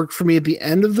started to work for me at the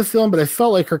end of the film, but I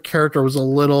felt like her character was a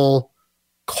little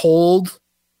cold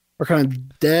or kind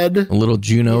of dead. A little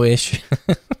Juno-ish.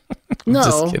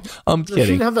 No, I'm kidding.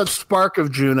 She didn't have that spark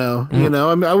of Juno, I mean,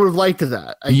 I would have liked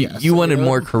that. I guess. You wanted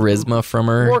more charisma from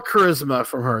her? More charisma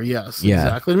from her, yes. Yeah.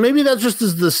 Exactly. And maybe that's just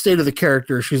the state of the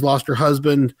character. She's lost her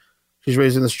husband. She's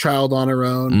raising this child on her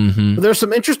own. Mm-hmm. But there's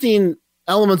some interesting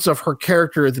elements of her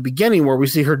character at the beginning where we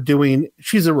see her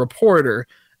she's a reporter.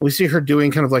 We see her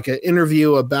doing kind of like an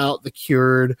interview about The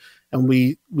Cured. And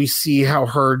we see how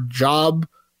her job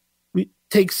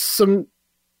takes some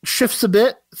shifts a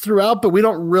bit throughout, but we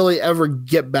don't really ever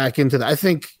get back into that. I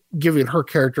think giving her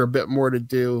character a bit more to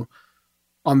do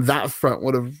on that front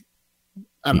would have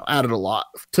added a lot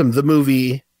to the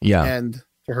movie and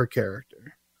to her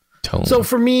character. Totally. So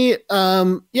for me,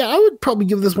 I would probably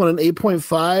give this one an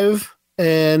 8.5.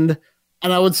 And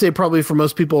And I would say probably for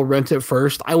most people, rent it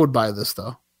first. I would buy this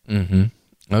though.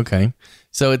 Okay.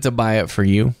 So it's a buy it for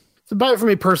you? It's a buy it for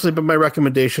me personally, but my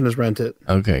recommendation is rent it.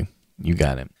 Okay. You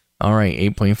got it. All right.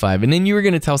 8.5. And then you were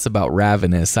going to tell us about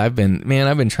Ravenous. I've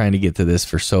been trying to get to this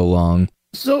for so long.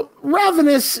 So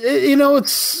Ravenous,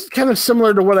 it's kind of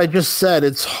similar to what I just said.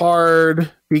 It's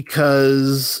hard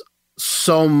because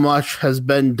so much has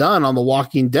been done on The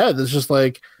Walking Dead. It's just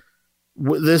like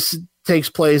this takes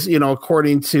place,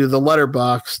 according to the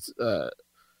Letterboxd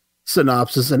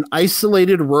synopsis, an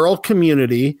isolated rural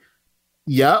community.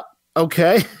 Yep.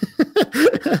 Okay.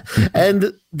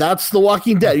 And that's The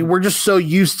Walking Dead. We're just so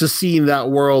used to seeing that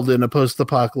world in a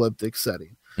post-apocalyptic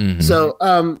setting.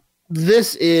 So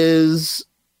this is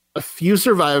a few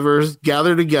survivors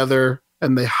gather together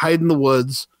and they hide in the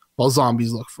woods while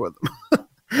zombies look for them.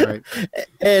 Right.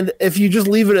 And if you just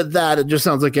leave it at that, it just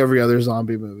sounds like every other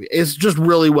zombie movie. It's just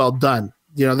really well done.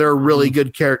 There are really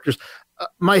good characters.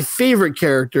 My favorite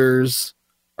characters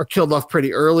are killed off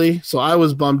pretty early, so I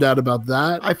was bummed out about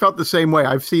that. I felt the same way.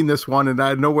 I've seen this one, and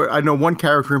I know one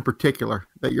character in particular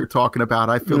that you're talking about.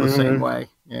 I feel the same way.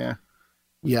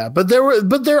 Yeah, but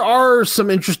there are some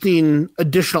interesting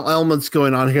additional elements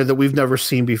going on here that we've never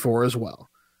seen before as well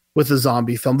with the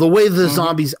zombie film. The way the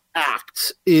zombies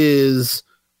act is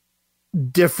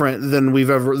different than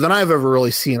I've ever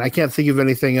really seen. I can't think of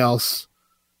anything else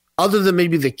other than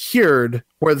maybe The Cured,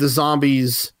 where the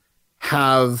zombies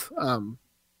have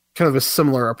kind of a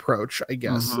similar approach, I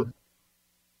guess.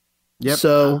 Yep.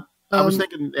 So I was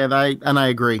thinking, and I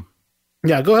agree.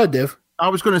 Yeah, go ahead, Dave. I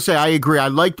was going to say I agree. I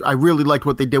really liked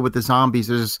what they did with the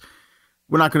zombies.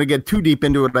 We're not going to get too deep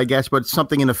into it, I guess, but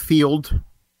something in a field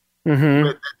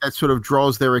that sort of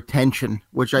draws their attention,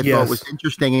 which I thought was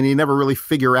interesting. And you never really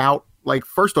figure out, like,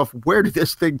 first off, where did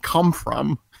this thing come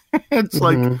from? It's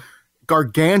like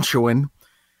gargantuan,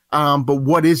 but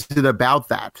what is it about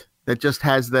that just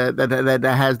has that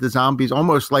has the zombies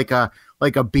almost like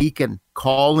a beacon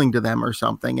calling to them or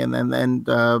something, and then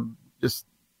just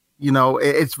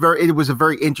it was a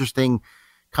very interesting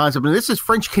concept. And this is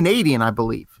French Canadian, I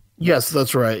believe. Yes,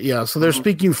 that's right. Yeah, so they're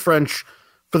speaking French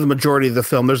for the majority of the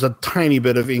film. There's a tiny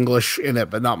bit of English in it,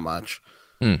 but not much.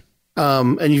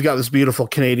 And you've got this beautiful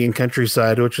Canadian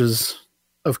countryside, which is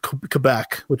of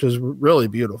Quebec, which is really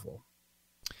beautiful.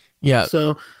 Yeah.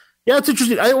 So, yeah, it's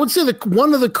interesting. I would say that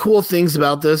one of the cool things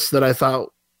about this that I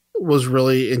thought was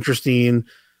really interesting,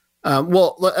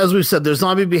 well, as we've said, their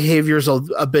zombie behavior is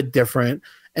a bit different.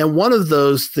 And one of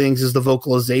those things is the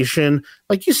vocalization.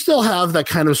 Like, you still have that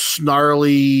kind of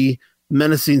snarly,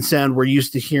 menacing sound we're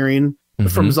used to hearing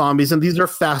from zombies. And these are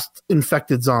fast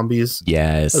infected zombies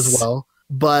as well.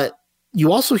 But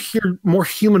you also hear more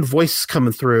human voices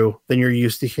coming through than you're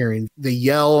used to hearing. They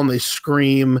yell and they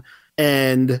scream.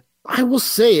 And I will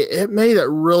say it made it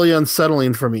really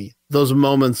unsettling for me. Those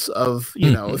moments of,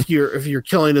 if you're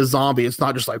killing a zombie, it's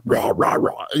not just like rah, rah,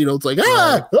 rah. It's like,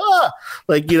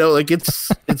 like,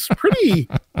 it's pretty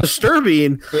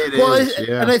disturbing.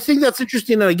 And I think that's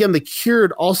interesting. And again, The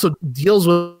Cured also deals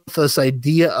with this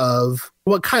idea of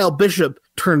what Kyle Bishop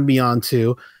turned me on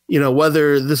to,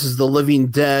 whether this is The Living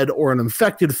Dead or an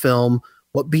infected film,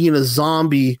 what being a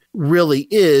zombie really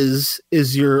is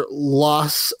your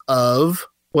loss of,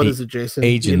 what is it, Jason?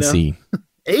 Agency.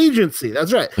 Agency.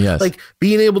 That's right. Yes. Like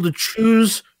being able to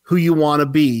choose who you want to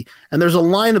be. And there's a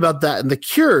line about that in The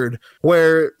Cured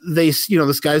where this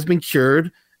guy's been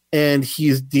cured and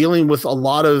he's dealing with a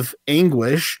lot of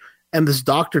anguish. And this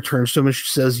doctor turns to him and she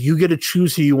says, you get to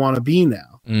choose who you want to be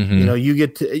now. You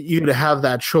get to have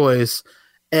that choice.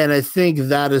 And I think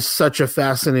that is such a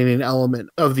fascinating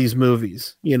element of these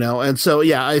movies, And so,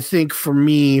 yeah, I think for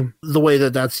me, the way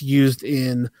that that's used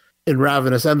in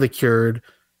Ravenous and The Cured,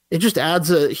 it just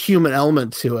adds a human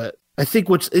element to it. I think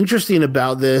what's interesting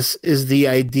about this is the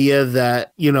idea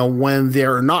that, when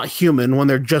they're not human, when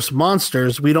they're just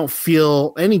monsters, we don't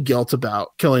feel any guilt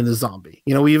about killing a zombie.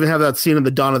 We even have that scene in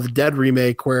the Dawn of the Dead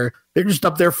remake where they're just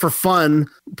up there for fun,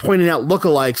 pointing out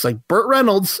lookalikes like Burt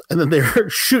Reynolds, and then they're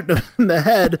shooting him in the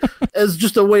head as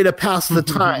just a way to pass the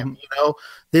time.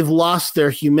 They've lost their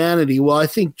humanity. Well, I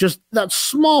think just that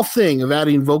small thing of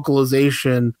adding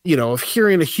vocalization, of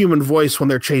hearing a human voice when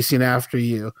they're chasing after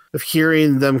you, of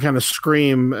hearing them kind of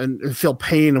scream and feel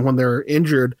pain when they're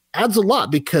injured, adds a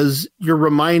lot because you're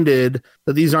reminded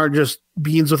that these aren't just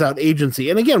beings without agency.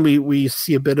 And again, we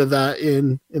see a bit of that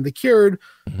in The Cured.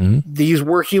 These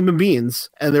were human beings,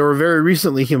 and they were very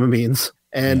recently human beings.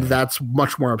 And that's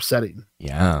much more upsetting.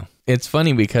 Yeah. It's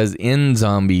funny because in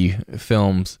zombie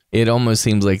films, it almost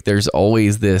seems like there's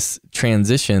always this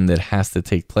transition that has to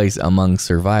take place among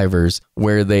survivors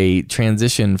where they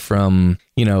transition from,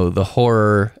 the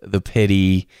horror, the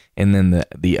pity, and then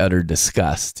the utter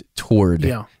disgust toward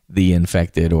the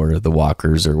infected or the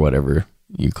walkers or whatever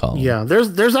you call them. Yeah,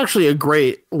 there's actually a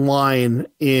great line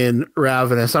in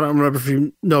Ravenous. I don't remember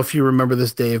if you remember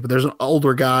this, Dave, but there's an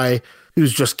older guy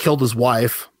who's just killed his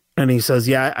wife. And he says,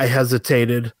 yeah, I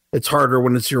hesitated. It's harder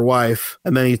when it's your wife.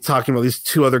 And then he's talking about these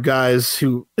two other guys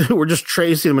who were just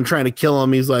tracing him and trying to kill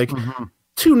him. He's like,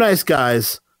 two nice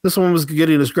guys. This one was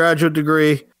getting his graduate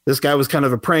degree. This guy was kind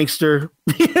of a prankster.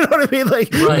 You know what I mean?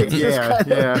 Like, right.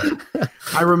 Yeah.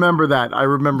 I remember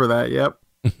that. Yep.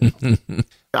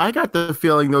 I got the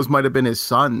feeling those might have been his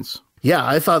sons. Yeah,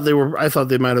 I thought they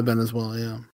might have been as well.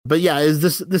 Yeah. But yeah,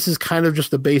 this is kind of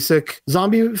just a basic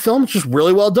zombie film. It's just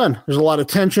really well done. There's a lot of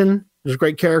tension. There's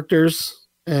great characters.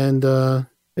 And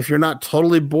if you're not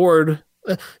totally bored,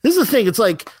 this is the thing. It's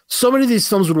like so many of these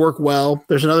films would work well.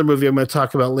 There's another movie I'm going to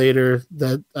talk about later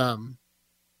that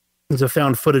is a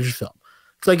found footage film.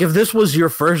 It's like if this was your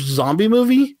first zombie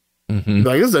movie,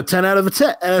 like this is a 10 out of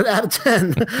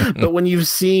 10. But when you've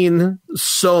seen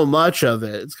so much of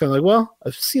it, it's kind of like, well,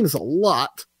 I've seen this a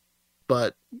lot,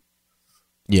 but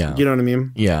yeah, you know what I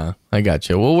mean? Yeah, I got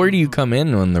you. Well, where do you come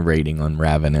in on the rating on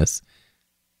Ravenous?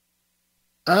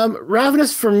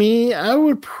 Ravenous for me, I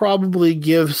would probably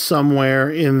give somewhere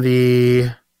in the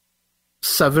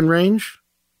 7 range.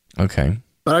 Okay.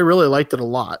 But I really liked it a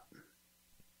lot.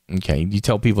 Okay. Do you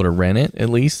tell people to rent it at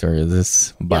least, or is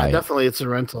this buy it? Definitely it's a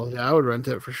rental. Yeah, I would rent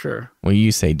it for sure. What do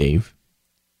you say, Dave?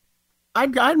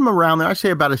 I'd guide him around there. I'd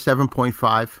say about a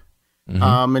 7.5.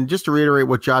 And just to reiterate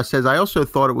what Josh says, I also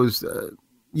thought it was,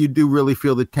 you do really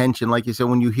feel the tension, like you said,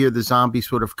 when you hear the zombie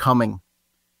sort of coming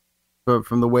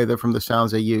from the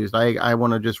sounds they used. I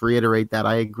want to just reiterate that.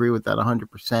 I agree with that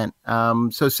 100%.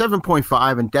 So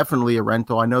 7.5 and definitely a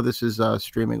rental. I know this is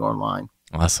streaming online.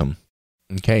 Awesome.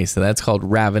 Okay, so that's called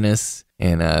Ravenous,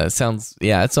 and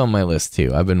it's on my list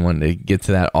too. I've been wanting to get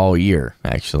to that all year,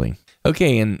 actually.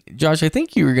 Okay, and Josh, I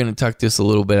think you were going to talk to us a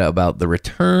little bit about the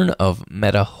return of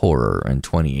meta horror in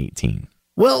 2018.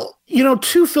 Well,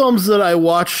 2 films that I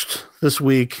watched this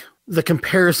week, the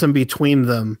comparison between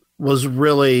them was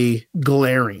really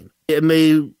glaring. It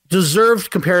may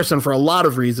deserved comparison for a lot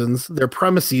of reasons. Their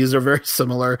premises are very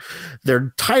similar.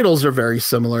 Their titles are very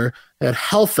similar. They had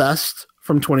Hellfest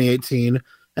from 2018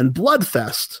 and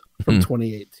Bloodfest from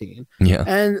 2018. Yeah.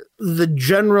 And the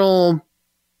general,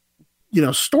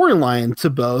 storyline to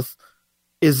both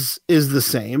is the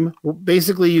same.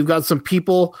 Basically, you've got some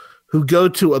people who go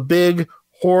to a big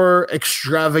horror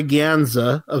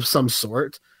extravaganza of some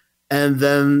sort, and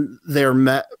then they're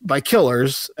met by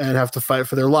killers and have to fight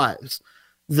for their lives.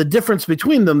 The difference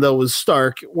between them, though, was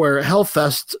stark, where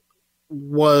Hellfest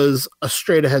was a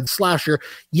straight-ahead slasher.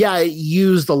 Yeah, it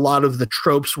used a lot of the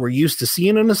tropes we're used to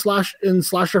seeing in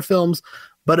slasher films,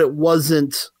 but it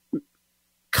wasn't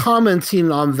commenting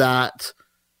on that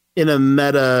in a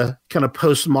meta kind of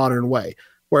postmodern way.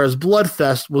 Whereas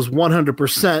Bloodfest was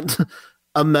 100%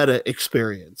 a meta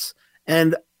experience.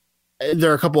 And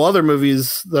there are a couple other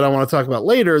movies that I want to talk about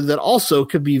later that also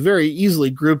could be very easily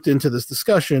grouped into this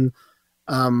discussion.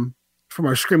 From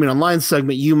our Screaming Online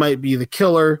segment, You Might Be the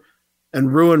Killer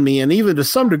and Ruin Me, and even to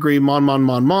some degree, Mon Mon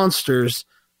Mon Monsters.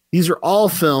 These are all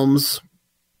films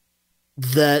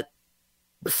that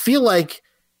feel like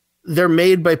they're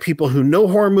made by people who know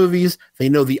horror movies. They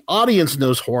know the audience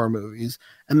knows horror movies,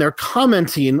 and they're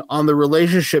commenting on the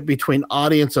relationship between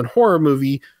audience and horror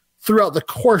movie throughout the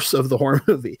course of the horror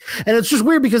movie. And it's just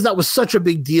weird because that was such a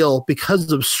big deal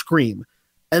because of Scream.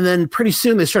 And then pretty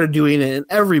soon they started doing it in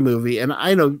every movie. And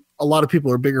I know a lot of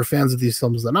people are bigger fans of these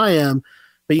films than I am,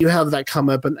 but you have that come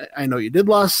up, and I Know You Did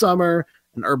Last Summer,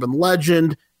 and Urban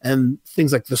Legend, and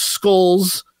things like The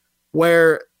Skulls,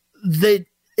 where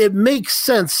it makes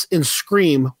sense in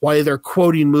Scream why they're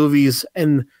quoting movies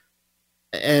and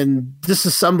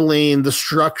disassembling the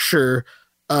structure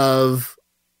of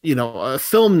a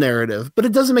film narrative, but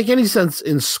it doesn't make any sense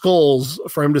in Skulls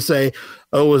for him to say,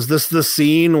 oh, is this the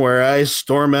scene where I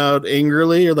storm out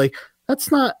angrily? Or like,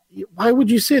 that's not, why would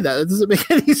you say that? It doesn't make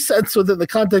any sense within the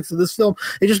context of this film.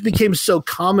 It just became so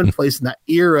commonplace in that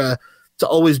era to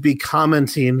always be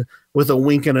commenting with a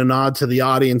wink and a nod to the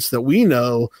audience that we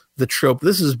know the trope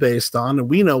this is based on, and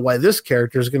we know why this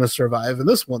character is going to survive and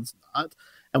this one's not.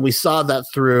 And we saw that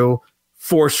through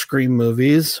 4 Scream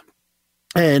movies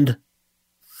and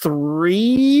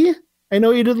 3 I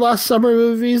Know You Did Last Summer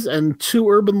movies and 2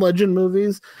 Urban Legend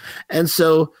movies. And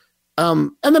so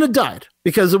And then it died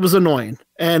because it was annoying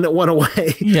and it went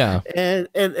away. Yeah. And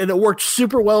it worked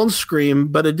super well in Scream,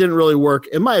 but it didn't really work,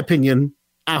 in my opinion,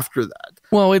 after that.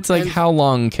 Well, it's like, how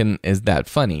long is that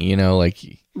funny? You know, like,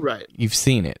 right. You've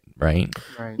seen it, right?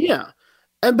 Right. Yeah.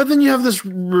 But then you have this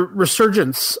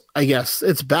resurgence, I guess.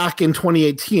 It's back in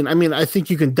 2018. I mean, I think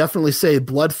you can definitely say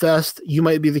Bloodfest, You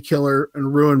Might Be the Killer,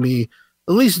 and Ruin Me.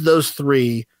 At least those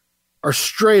three are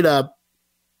straight up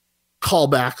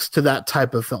callbacks to that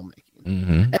type of filmmaking.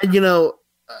 Mm-hmm.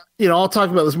 And I'll talk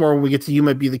about this more when we get to You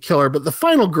Might Be the Killer, but the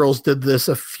Final Girls did this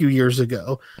a few years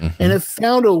ago, and it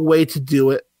found a way to do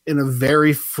it in a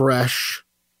very fresh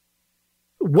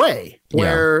way,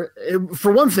 where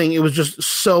for one thing, it was just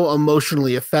so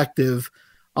emotionally effective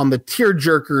on the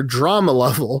tearjerker drama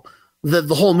level that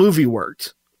the whole movie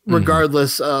worked,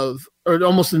 regardless of, or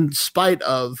almost in spite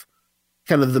of,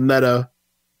 kind of the meta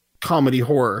comedy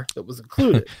horror that was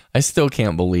included. I still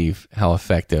can't believe how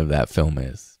effective that film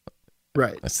is.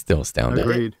 Right. It's still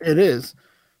astounding. It is.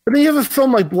 But then you have a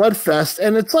film like Bloodfest,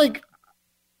 and it's like,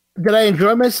 did I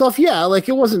enjoy myself? Yeah, like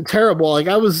it wasn't terrible. Like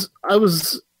I was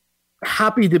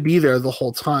happy to be there the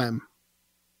whole time.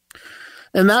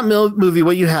 And that movie,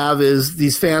 what you have is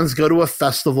these fans go to a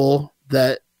festival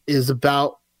that is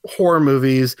about horror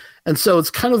movies, and so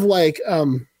it's kind of like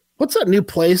what's that new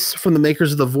place from the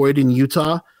makers of The Void in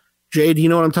Utah? Jay, do you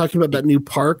know what I'm talking about? That new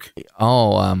park?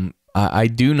 Oh, I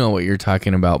do know what you're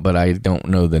talking about, but I don't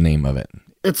know the name of it.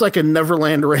 It's like a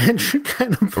Neverland Ranch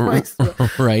kind of place.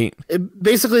 Right.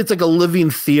 Basically, it's like a living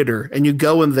theater, and you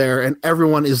go in there, and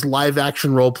everyone is live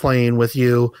action role playing with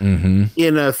you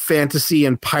in a fantasy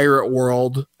and pirate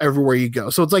world everywhere you go.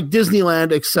 So it's like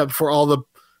Disneyland, except for all the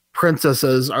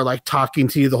princesses are like talking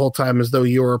to you the whole time as though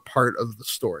you're a part of the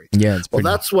story. Yeah,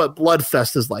 that's what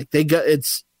Bloodfest is like.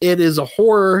 It is a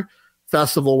horror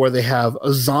festival where they have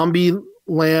a zombie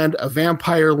land, a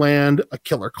vampire land, a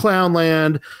killer clown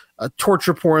land, a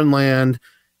torture porn land,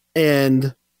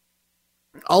 and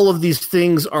all of these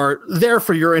things are there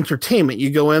for your entertainment. You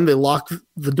go in, they lock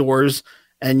the doors,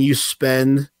 and you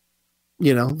spend,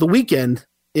 the weekend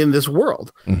in this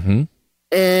world.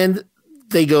 And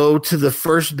they go to the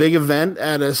first big event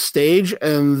at a stage,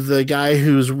 and the guy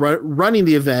who's running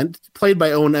the event, played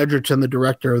by Owen Edgerton, the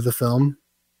director of the film,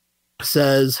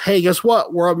 says, "Hey, guess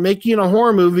what? We're making a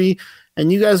horror movie,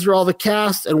 and you guys are all the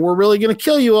cast, and we're really going to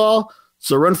kill you all.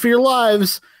 So run for your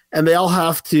lives." And they all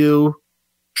have to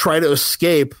try to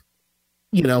escape,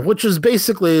 which is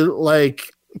basically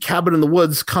like Cabin in the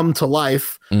Woods come to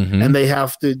life, and they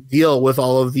have to deal with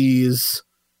all of these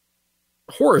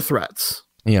horror threats,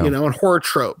 and horror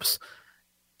tropes.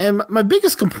 And my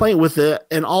biggest complaint with it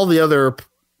and all the other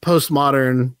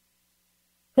postmodern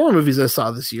horror movies I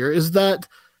saw this year is that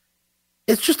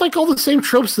it's just like all the same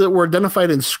tropes that were identified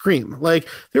in Scream. Like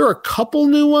there are a couple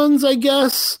new ones, I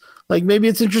guess. Like maybe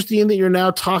it's interesting that you're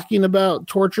now talking about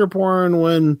torture porn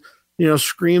when,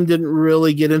 Scream didn't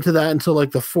really get into that until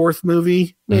like the fourth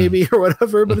movie, maybe, or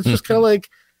whatever. But it's just kind of like,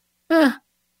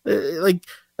 like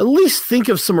at least think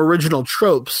of some original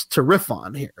tropes to riff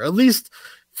on here. At least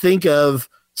think of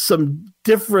some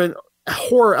different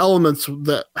horror elements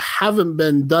that haven't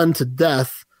been done to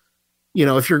death.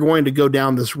 If you're going to go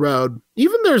down this road.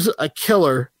 Even there's a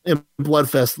killer in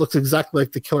Bloodfest looks exactly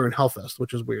like the killer in Hellfest,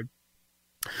 which is weird.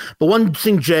 But one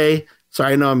thing, Jay,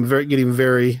 sorry, I know I'm getting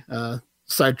very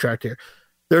sidetracked here.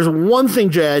 There's one thing,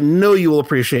 Jay, I know you will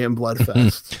appreciate in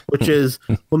Bloodfest, which is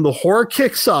when the horror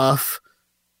kicks off,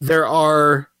 there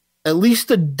are at least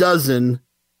a dozen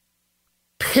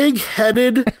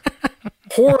pig-headed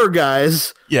horror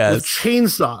guys with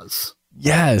chainsaws.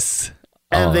 Yes.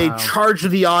 And they charge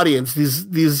the audience.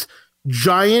 These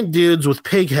giant dudes with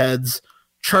pig heads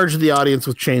charge the audience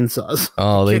with chainsaws.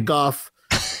 Kick off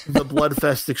the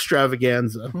Bloodfest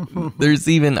extravaganza. There's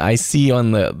even, I see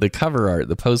on the cover art,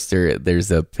 the poster,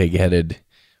 there's a pig-headed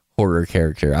horror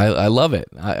character. I love it.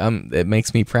 It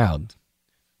makes me proud.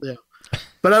 Yeah.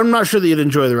 But I'm not sure that you'd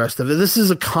enjoy the rest of it. This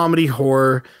is a comedy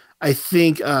horror. I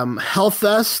think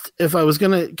Hellfest, if I was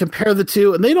going to compare the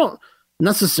two, and they don't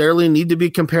necessarily need to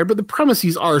be compared, but the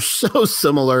premises are so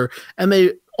similar and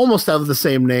they almost have the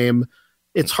same name.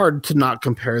 It's hard to not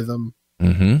compare them.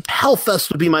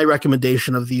 Hellfest would be my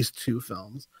recommendation of these two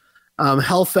films.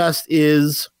 Hellfest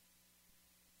is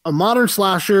a modern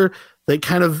slasher that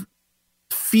kind of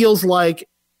feels like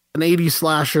an 80s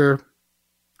slasher.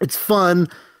 It's fun.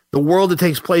 The world it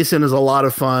takes place in is a lot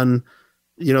of fun.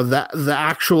 That the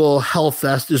actual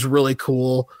Hellfest is really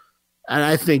cool. And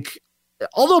I think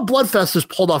although Bloodfest is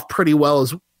pulled off pretty well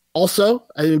as also,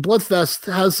 I mean,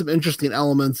 Bloodfest has some interesting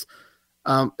elements.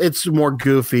 It's more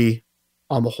goofy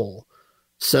on the whole.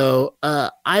 So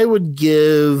I would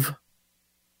give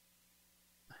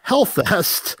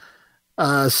Hellfest,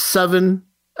 7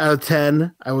 out of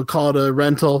 10. I would call it a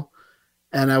rental.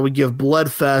 And I would give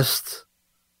Bloodfest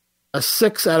a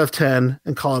 6 out of 10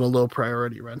 and call it a low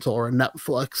priority rental, or a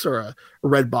Netflix or a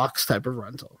Redbox type of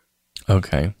rental.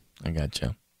 Okay, I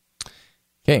gotcha.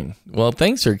 Okay, well,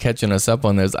 thanks for catching us up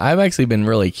on those. I've actually been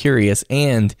really curious,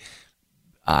 and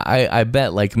I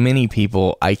bet, like many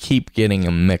people, I keep getting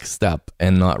them mixed up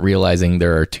and not realizing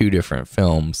there are two different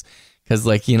films. Because,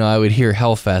 like, you know, I would hear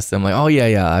Hellfest, I'm like, oh,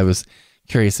 yeah, I was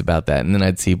curious about that. And then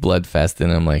I'd see Bloodfest,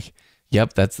 and I'm like,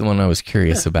 yep, that's the one I was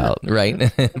curious about,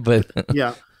 right? But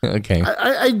yeah. Okay.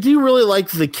 I do really like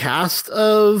the cast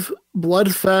of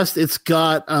Bloodfest. It's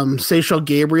got Seychelle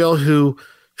Gabriel, who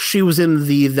she was in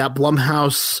that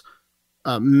Blumhouse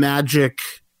magic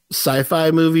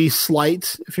sci-fi movie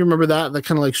Slight, if you remember that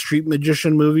kind of like street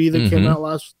magician movie that came out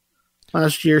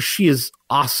last year. She is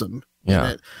awesome in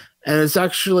it. And it's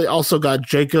actually also got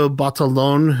Jacob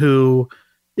Batalon, who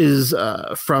is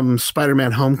from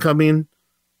Spider-Man Homecoming,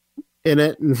 in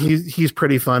it, and he's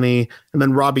pretty funny. And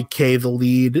then Robbie Kay, the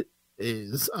lead,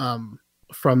 is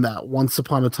from that Once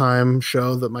Upon a Time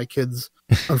show that my kids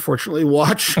unfortunately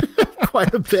watch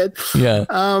quite a bit. Yeah.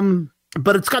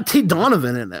 But it's got Tate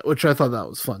Donovan in it, which I thought that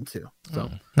was fun too. So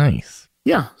nice.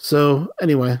 Yeah. So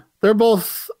anyway, they're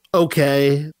both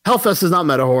okay. Hellfest is not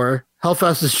meta horror.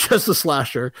 Hellfest is just a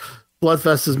slasher.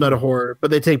 Bloodfest is meta horror,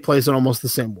 but they take place in almost the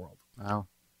same world. Wow.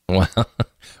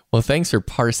 Well, thanks for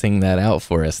parsing that out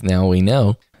for us. Now we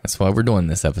know. That's why we're doing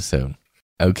this episode.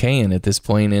 Okay, and at this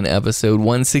point in episode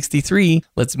 163,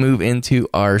 let's move into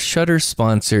our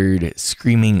Shudder-sponsored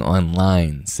Screaming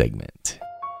Online segment.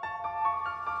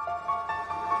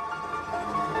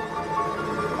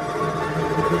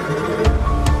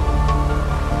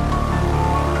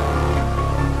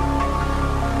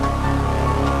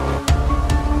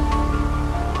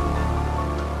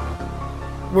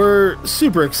 We're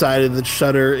super excited that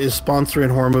Shudder is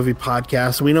sponsoring Horror Movie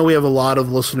Podcast. We know we have a lot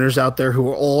of listeners out there who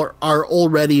are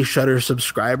already Shudder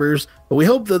subscribers, but we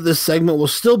hope that this segment will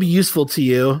still be useful to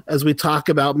you as we talk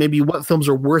about maybe what films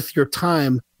are worth your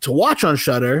time to watch on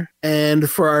Shudder. And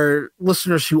for our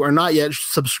listeners who are not yet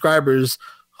subscribers,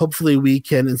 hopefully we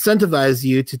can incentivize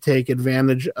you to take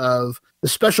advantage of the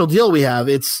special deal we have.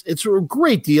 It's a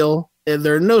great deal.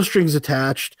 There are no strings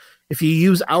attached. If you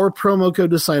use our promo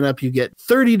code to sign up, you get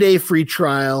 30-day free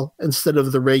trial instead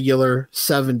of the regular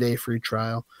 7-day free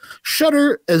trial.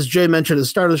 Shudder, as Jay mentioned at the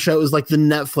start of the show, is like the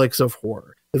Netflix of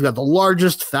horror. They've got the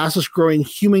largest, fastest growing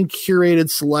human curated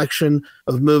selection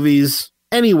of movies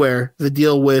anywhere that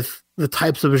deal with the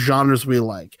types of genres we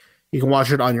like. You can watch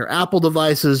it on your Apple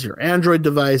devices, your Android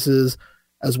devices,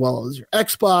 as well as your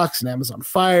Xbox and Amazon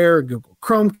Fire, Google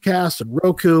Chromecast, and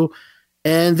Roku.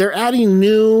 And they're adding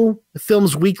new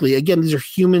films weekly. Again, these are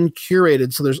human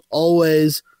curated, so there's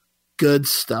always good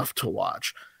stuff to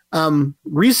watch.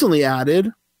 Recently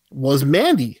added was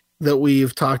Mandy, that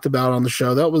we've talked about on the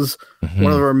show. That was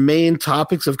one of our main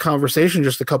topics of conversation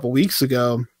just a couple weeks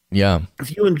ago. Yeah.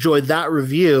 If you enjoyed that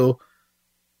review,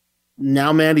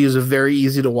 now Mandy is very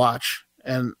easy to watch,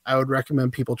 and I would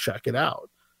recommend people check it out.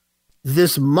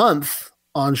 This month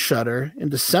on Shudder in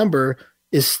December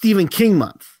is Stephen King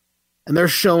month. And they're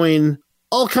showing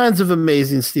all kinds of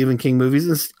amazing Stephen King movies,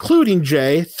 including,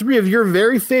 Jay, 3 of your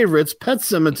very favorites, Pet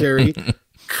Sematary,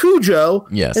 Cujo,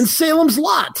 and Salem's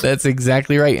Lot. That's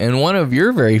exactly right. And one of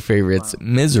your very favorites,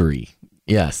 Misery.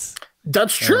 Yes.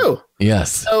 That's true.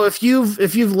 Yes. So if you've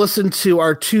listened to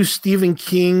our 2 Stephen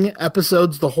King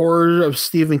episodes, The Horror of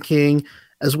Stephen King,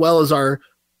 as well as our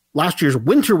last year's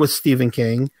Winter with Stephen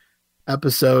King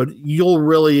episode, you'll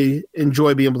really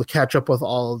enjoy being able to catch up with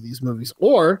all of these movies.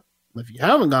 Or if you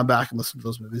haven't gone back and listened to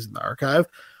those movies in the archive,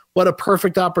 what a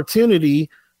perfect opportunity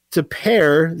to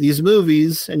pair these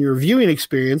movies and your viewing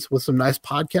experience with some nice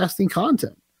podcasting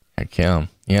content. Heck yeah.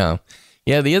 Yeah.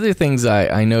 Yeah. The other things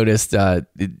I noticed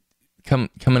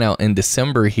coming out in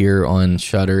December here on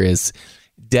Shudder is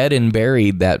Dead and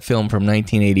Buried, that film from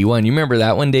 1981. You remember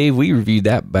that one, Dave? We reviewed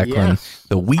that back on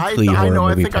the weekly horror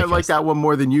movie I think podcast. I like that one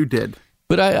more than you did.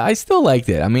 But I still liked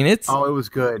it. I mean, it was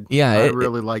good. Yeah. I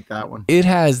really like that one. It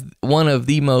has one of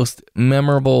the most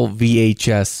memorable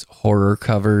VHS horror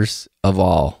covers of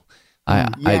all.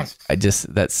 Yes. I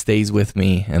just, that stays with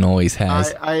me and always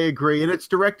has. I agree. And it's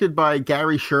directed by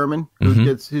Gary Sherman,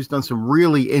 who's done some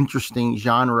really interesting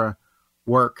genre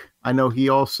work. I know he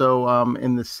also,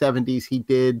 in the 70s, he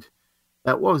did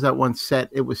that. What was that one set?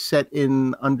 It was set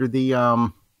in under the,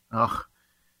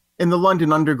 in the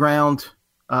London Underground.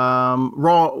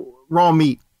 Raw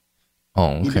Meat. Oh,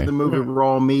 okay. He did the movie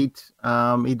Raw Meat.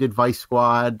 He did Vice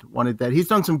Squad. Wanted that. He's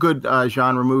done some good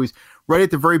genre movies. right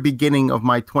at the very beginning of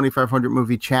my 2,500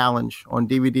 movie challenge on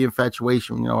DVD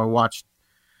Infatuation. I watched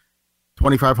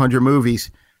 2,500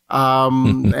 movies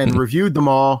and reviewed them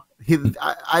all.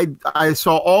 I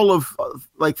saw all of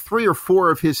like 3 or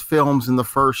 4 of his films in the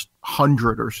first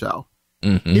 100 or so.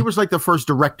 Mm-hmm. He was like the first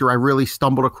director I really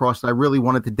stumbled across. I really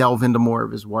wanted to delve into more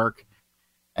of his work.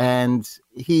 And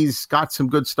he's got some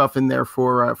good stuff in there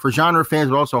for genre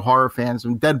fans, but also horror fans.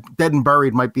 And Dead and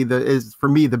Buried might be is for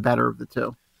me the better of the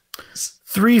two.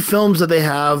 3 films that they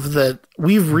have that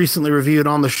we've recently reviewed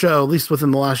on the show, at least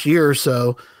within the last year or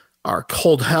so, are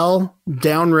Cold Hell,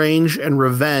 Downrange, and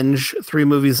Revenge. 3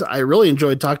 movies I really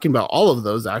enjoyed talking about all of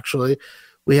those, actually.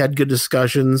 We had good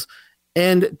discussions.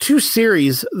 And 2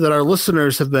 series that our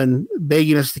listeners have been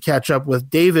begging us to catch up with.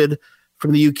 David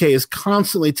from the UK is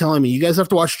constantly telling me, you guys have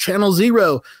to watch Channel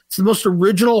Zero. It's the most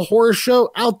original horror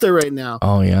show out there right now.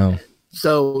 Oh, yeah.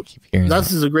 So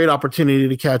this is a great opportunity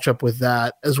to catch up with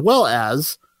that, as well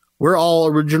as we're all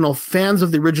original fans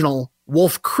of the original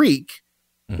Wolf Creek.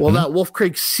 Mm-hmm. Well, that Wolf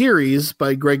Creek series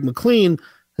by Greg McLean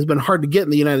has been hard to get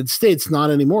in the United States. Not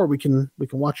anymore. We can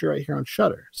watch it right here on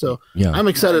Shudder. So I'm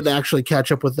excited to actually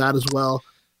catch up with that as well.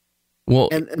 Well,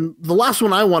 and the last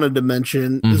one I wanted to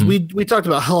mention is we talked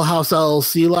about Hell House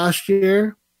LLC last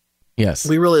year. Yes.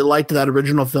 We really liked that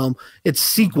original film. Its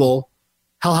sequel,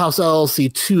 Hell House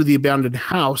LLC 2, The Abandoned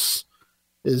House,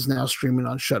 is now streaming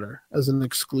on Shudder as an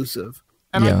exclusive.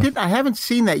 And I haven't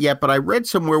seen that yet, but I read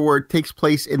somewhere where it takes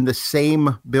place in the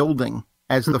same building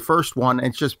as the first one. And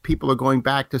it's just people are going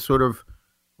back to sort of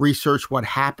research what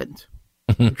happened.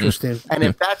 Interesting. And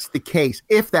if that's the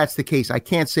case, I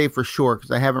can't say for sure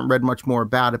because I haven't read much more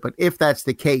about it. But if that's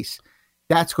the case,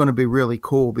 that's going to be really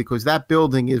cool because that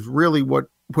building is really what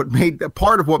made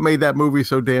part of what made that movie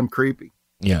so damn creepy.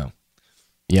 Yeah.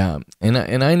 Yeah. And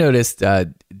I noticed,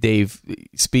 Dave,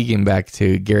 speaking back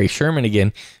to Gary Sherman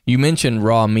again, you mentioned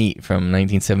Raw Meat from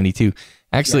 1972.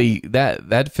 Actually,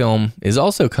 that film is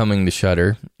also coming to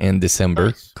Shudder in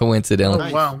December, coincidentally.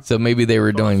 Oh, wow. So maybe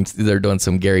they're doing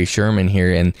some Gary Sherman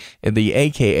here, and the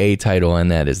AKA title on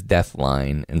that is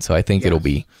Deathline, and so I think it'll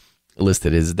be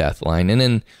listed as Deathline. And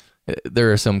then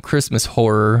there are some Christmas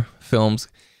horror films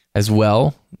as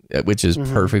well, which is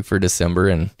perfect for December,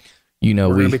 and we're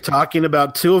going to be talking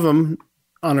about 2 of them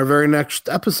on our very next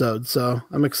episode, so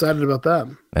I'm excited about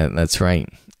that. That's right.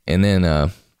 And then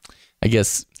I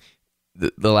guess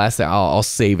the last thing, I'll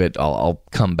save it. I'll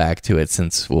come back to it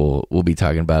since we'll be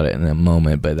talking about it in a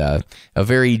moment. But a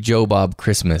very Joe Bob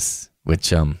Christmas,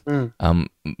 which I'm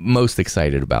most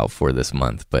excited about for this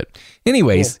month. But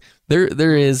anyways,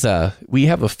 there is we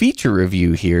have a feature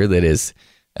review here that is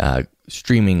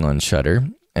streaming on Shudder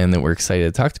and that we're excited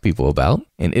to talk to people about.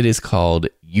 And it is called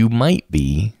You Might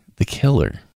Be the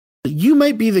Killer. You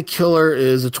Might Be the Killer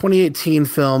is a 2018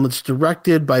 film. It's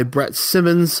directed by Brett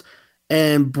Simmons.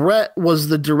 And Brett was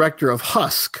the director of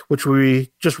Husk, which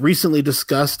we just recently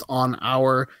discussed on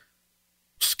our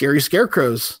Scary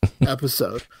Scarecrows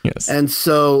episode. Yes. And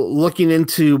so looking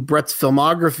into Brett's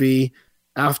filmography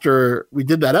after we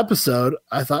did that episode,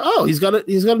 I thought, oh, he's got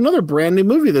another brand new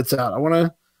movie that's out. I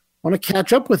want to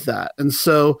catch up with that. And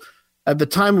so at the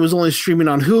time it was only streaming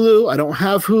on Hulu. I don't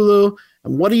have Hulu.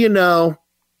 And what do you know?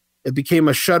 It became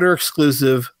a Shudder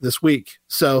exclusive this week.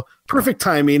 So perfect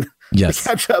timing. Yes. To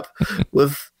catch up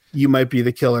with You Might Be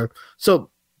the Killer. So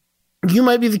You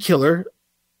Might Be the Killer,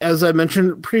 as I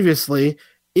mentioned previously,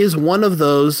 is one of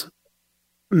those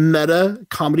meta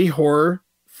comedy horror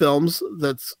films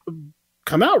that's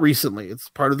come out recently. It's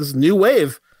part of this new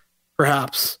wave,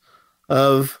 perhaps,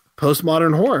 of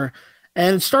postmodern horror.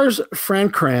 And it stars Fran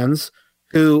Kranz,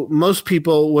 who most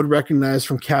people would recognize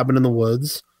from Cabin in the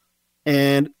Woods,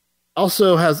 and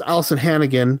also has Allison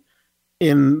Hannigan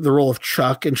in the role of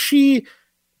Chuck, and she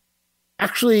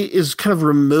actually is kind of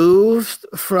removed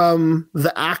from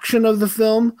the action of the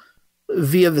film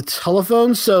via the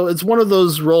telephone. So it's one of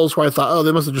those roles where I thought, oh,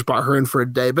 they must have just brought her in for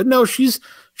a day. But no, she's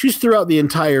throughout the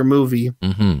entire movie.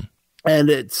 Mm-hmm. And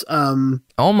it's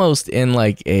almost in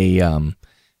like a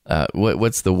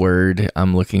what's the word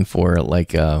I'm looking for?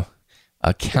 Like a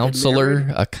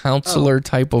counselor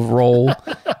type of role.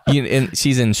 And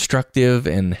she's instructive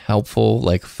and helpful,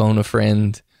 like phone a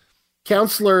friend.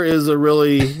 Counselor is a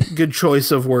really good choice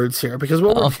of words here because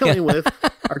what we're dealing with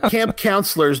are camp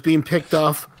counselors being picked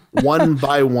off one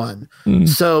by one.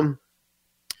 So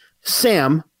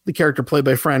Sam, the character played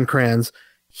by Fran Kranz,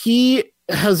 he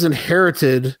has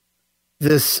inherited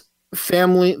this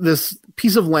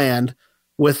piece of land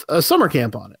with a summer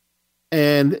camp on it.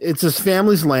 And it's his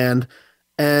family's land.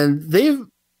 And they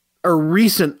are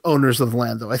recent owners of the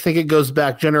land, though. I think it goes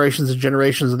back generations and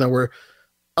generations, and there were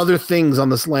other things on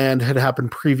this land had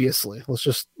happened previously. Let's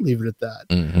just leave it at that.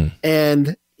 Mm-hmm.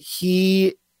 And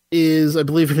he is, I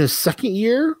believe, in his second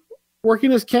year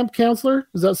working as camp counselor.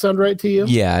 Does that sound right to you?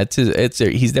 Yeah,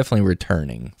 he's definitely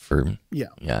returning for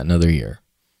another year.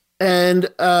 And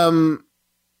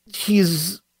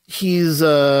he's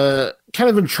kind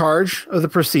of in charge of the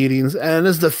proceedings. And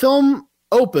as the film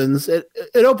opens, it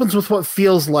opens with what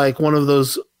feels like one of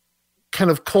those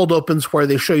kind of cold opens where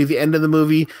they show you the end of the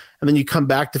movie and then you come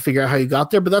back to figure out how you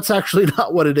got there. But that's actually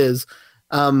not what it is.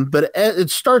 But it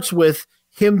starts with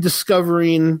him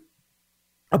discovering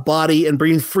a body and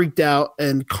being freaked out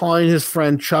and calling his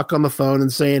friend Chuck on the phone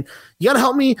and saying, "You got to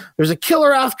help me. There's a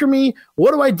killer after me.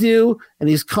 What do I do?" And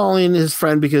he's calling his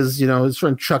friend because, his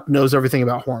friend Chuck knows everything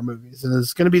about horror movies and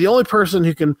is going to be the only person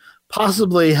who can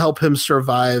possibly help him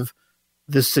survive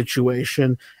this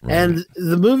situation. Right. And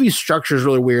the movie structure is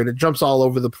really weird. It jumps all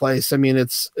over the place. I mean,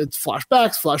 it's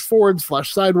flashbacks, flash forwards,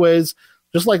 flash sideways,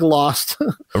 just like Lost.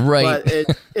 Right.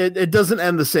 But it doesn't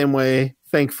end the same way,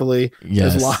 thankfully,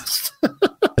 as Lost.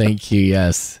 Thank you.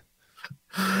 Yes.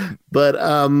 But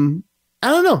I don't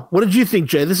know. What did you think,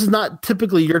 Jay? This is not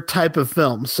typically your type of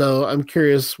film, so I'm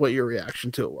curious what your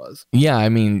reaction to it was. Yeah, I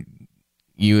mean,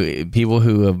 people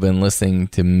who have been listening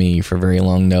to me for very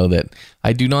long know that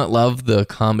I do not love the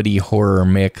comedy horror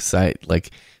mix. I like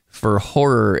for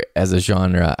horror as a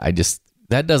genre,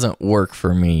 that doesn't work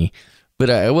for me.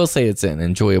 But I will say it's an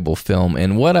enjoyable film,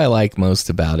 and what I like most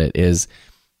about it is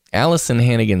Allison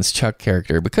Hannigan's Chuck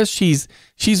character, because she's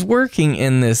working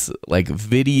in this like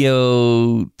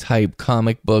video type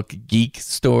comic book geek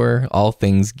store, all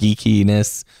things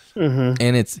geekiness. Mm-hmm.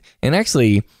 And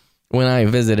actually when I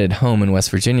visited home in West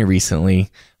Virginia recently,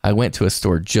 I went to a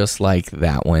store just like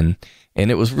that one, and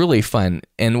it was really fun.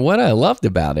 And what I loved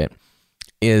about it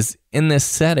is in this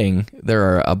setting, there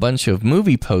are a bunch of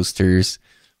movie posters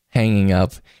hanging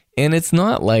up, and it's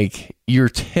not like your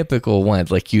typical one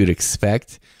like you'd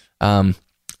expect.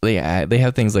 They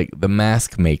have things like The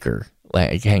Mask Maker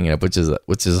like hanging up, which is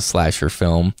a slasher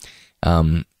film.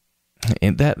 And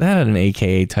that had an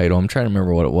AKA title. I'm trying to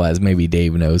remember what it was. Maybe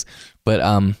Dave knows. But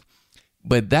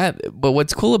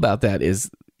what's cool about that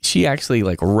is she actually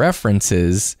like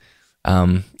references.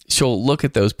 She'll look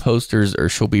at those posters, or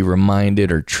she'll be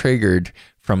reminded or triggered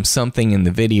from something in the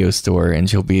video store, and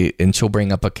she'll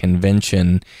bring up a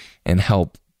convention and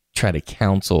help try to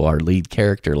counsel our lead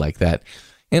character like that.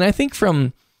 And I think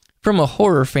from a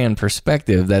horror fan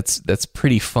perspective, that's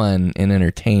pretty fun and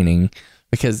entertaining,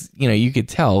 because you could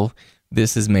tell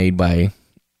this is made by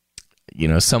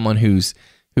someone who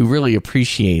really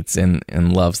appreciates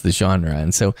and loves the genre.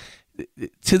 And so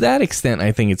to that extent,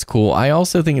 I think it's cool. I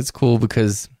also think it's cool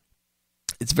because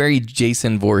it's very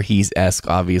Jason Voorhees-esque,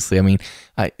 obviously. I mean,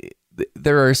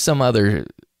 there are some other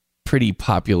pretty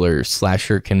popular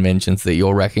slasher conventions that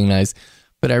you'll recognize,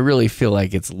 but I really feel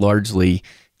like it's largely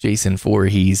Jason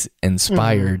Voorhees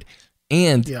inspired.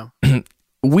 Mm-hmm. And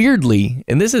weirdly,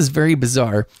 and this is very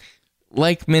bizarre,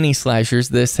 like many slashers,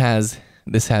 this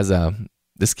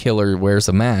killer wears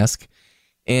a mask,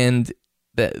 and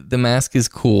the mask is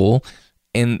cool.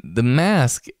 And the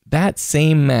mask, that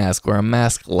same mask or a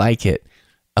mask like it,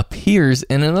 appears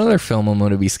in another film I'm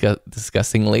going to be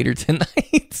discussing later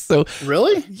tonight. So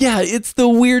really? Yeah, it's the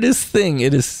weirdest thing.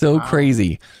 It is so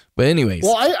crazy. But anyways.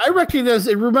 Well, I recognize,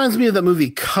 it reminds me of that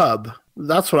movie Cub.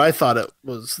 That's what I thought it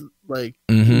was like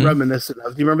reminiscent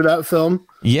of. Do you remember that film?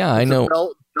 Yeah, I know.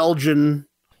 Belgian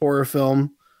horror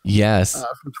film. Yes.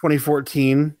 From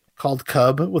 2014 called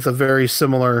Cub, with a very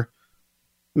similar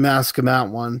mask in that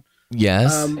one.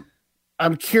 Yes.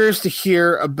 I'm curious to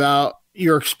hear about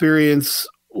your experience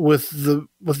with the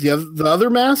other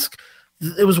mask.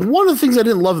 It was one of the things I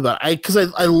didn't love about it. Because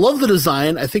I love the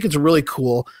design. I think it's really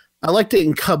cool. I liked it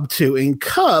in Cub too. In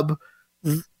Cub,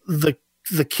 the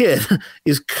kid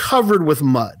is covered with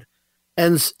mud,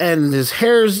 and his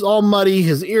hair's all muddy,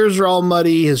 his ears are all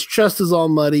muddy, his chest is all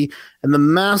muddy, and the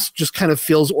mask just kind of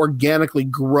feels organically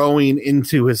growing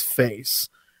into his face.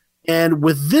 And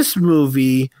with this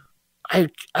movie,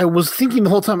 I was thinking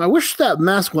the whole time, I wish that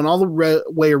mask went all the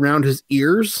way around his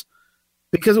ears,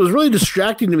 because it was really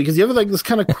distracting to me, because you have like this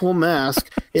kind of cool mask.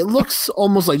 It looks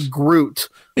almost like Groot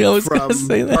from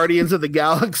Guardians of the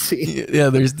Galaxy. Yeah,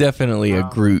 there's definitely a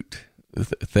Groot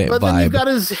vibe. But then you've got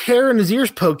his hair and his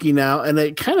ears poking out, and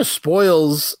it kind of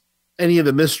spoils any of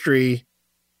the mystery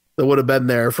that would have been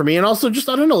there for me. And also just,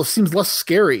 I don't know, it seems less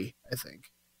scary, I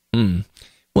think.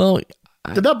 Well,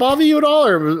 did that bother you at all,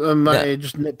 or am I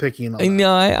just nitpicking on that?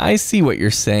 No, I see what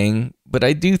you're saying, but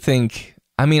I do think,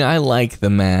 I like the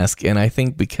mask, and I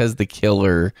think because the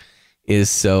killer is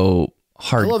so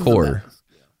hardcore.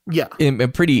 Yeah.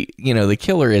 And pretty, the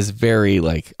killer is very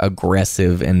like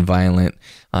aggressive and violent.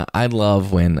 I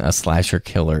love when a slasher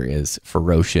killer is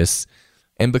ferocious.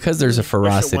 And because there's a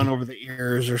ferocity. Went over the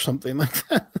ears or something like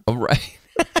that. Oh, right.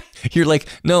 You're like,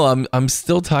 no, I'm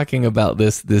still talking about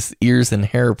this ears and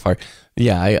hair part.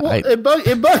 Yeah, it bugged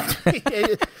me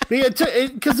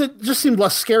because it just seemed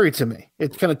less scary to me.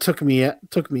 It kind of took me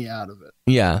out of it.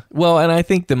 Yeah, well, and I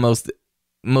think the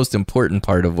most important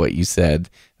part of what you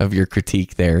said of your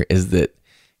critique there is that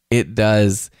it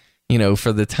does,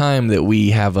 for the time that we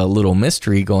have a little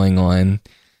mystery going on,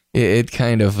 it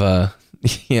kind of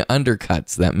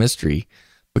undercuts that mystery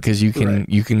because you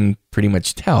can pretty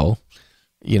much tell.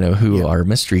 Who our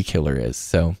mystery killer is.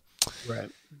 So, right.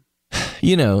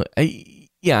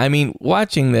 I mean,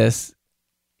 watching this,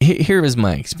 here was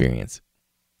my experience.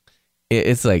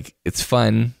 It's like, it's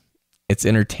fun, it's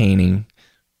entertaining,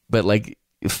 but like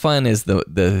fun is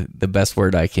the best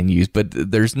word I can use, but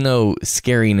there's no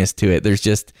scariness to it. There's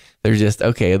just,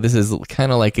 okay, this is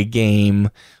kind of like a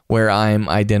game where I'm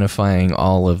identifying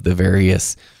all of the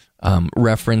various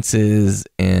references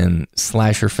and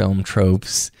slasher film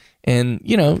tropes. And,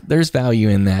 there's value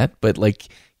in that. But like,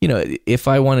 if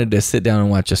I wanted to sit down and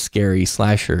watch a scary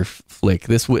slasher flick,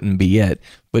 this wouldn't be it.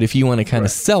 But if you want to kind of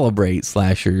celebrate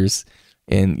slashers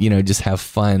and, just have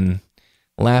fun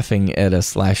laughing at a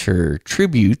slasher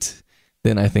tribute,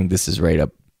 then I think this is right up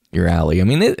your alley. I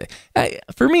mean,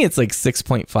 for me, it's like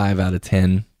 6.5 out of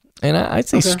 10. And I'd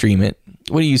say stream it.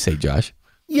 What do you say, Josh?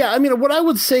 Yeah, I mean, what I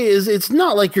would say is it's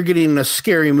not like you're getting a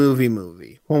scary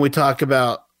movie when we talk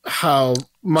about how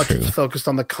much it's focused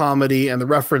on the comedy and the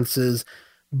references,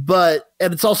 and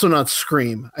it's also not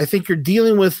Scream. I think you're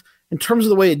dealing with, in terms of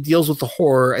the way it deals with the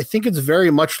horror, I think it's very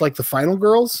much like the Final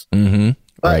Girls,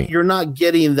 but you're not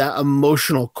getting that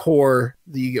emotional core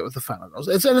that you get with the Final Girls.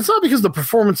 And it's not because the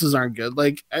performances aren't good.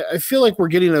 Like, I feel like we're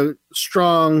getting a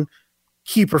strong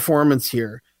key performance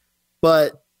here,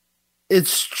 but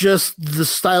it's just the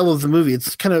style of the movie.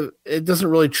 It doesn't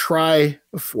really try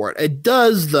for it. It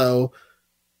does, though,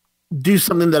 do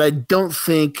something that I don't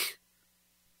think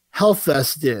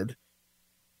Hellfest did,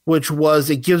 which was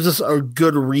it gives us a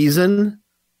good reason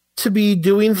to be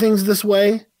doing things this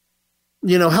way.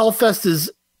 Hellfest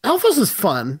is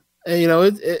fun.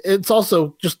 And, it's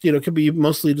also just, could be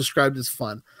mostly described as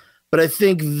fun. But I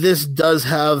think this does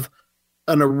have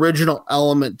an original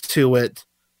element to it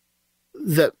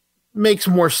that makes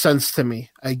more sense to me,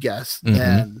 I guess,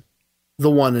 than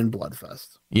the one in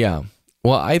Bloodfest. Yeah.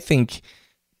 Well, I think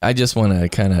I just want to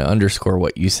kind of underscore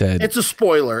what you said. It's a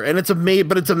spoiler, and it's a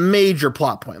major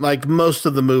plot point. Like, most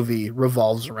of the movie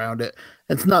revolves around it.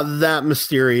 It's not that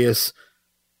mysterious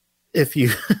if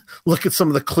you look at some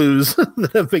of the clues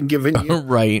that have been given you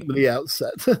right at the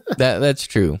outset. That's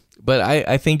true. But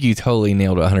I think you totally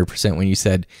nailed it 100% when you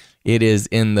said it is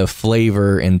in the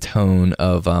flavor and tone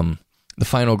of the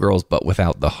Final Girls, but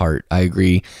without the heart. I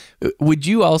agree. Would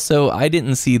you also, I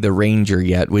didn't see The Ranger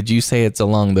yet. Would you say it's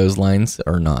along those lines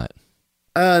or not?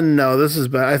 No,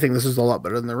 I think this is a lot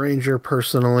better than The Ranger,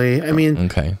 personally. I mean,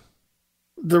 okay.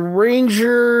 The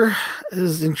Ranger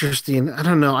is interesting. I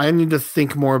don't know. I need to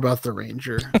think more about The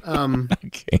Ranger.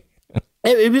 Okay.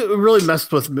 It really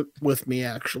messed with me,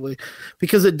 actually,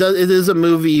 because it is a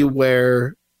movie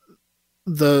where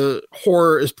the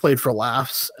horror is played for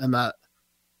laughs, and that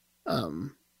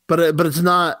but it's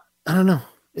not, I don't know,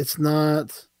 it's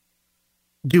not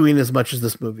doing as much as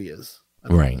this movie is.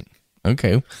 Right.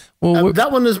 Okay. Well,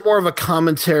 that one is more of a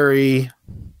commentary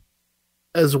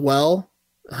as well.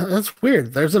 That's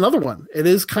weird. There's another one. It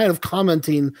is kind of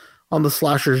commenting on the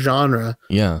slasher genre.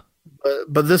 Yeah.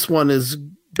 But this one is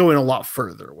going a lot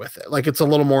further with it. Like, it's a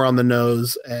little more on the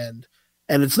nose, and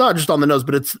it's not just on the nose,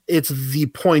 but it's the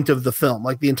point of the film.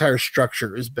 Like, the entire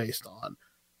structure is based on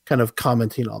kind of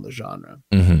commenting on the genre.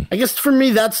 I guess for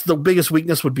me, that's the biggest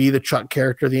weakness would be the Chuck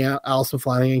character, the Allison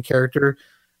Flanagan character.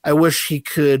 I wish he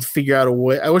could figure out a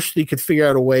way. I wish he could figure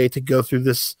out a way to go through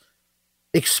this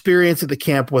experience at the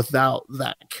camp without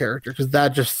that character, because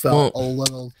that just felt a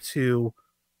little too.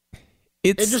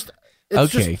 It's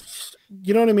okay. Just,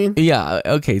 you know what I mean? Yeah.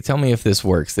 Okay. Tell me if this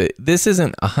works. This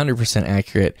isn't 100%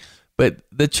 accurate, but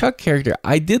the Chuck character,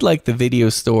 I did like the video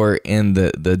store and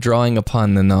the drawing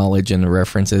upon the knowledge and the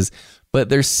references, but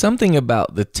there's something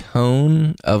about the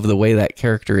tone of the way that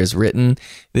character is written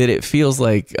that it feels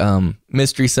like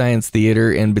Mystery Science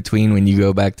Theater in between when you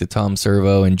go back to Tom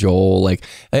Servo and Joel. Like,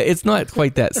 it's not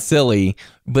quite that silly,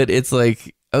 but it's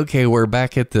like, okay, we're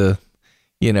back at the,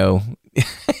 do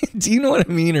you know what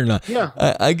I mean or not? Yeah.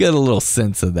 I get a little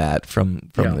sense of that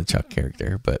from the Chuck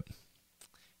character, but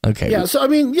Okay. Yeah. So I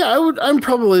mean, yeah, I'm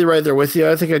probably right there with you.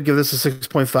 I think I'd give this a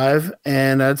 6.5,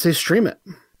 and I'd say stream it.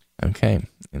 Okay.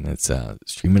 And it's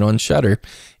streaming on Shudder.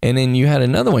 And then you had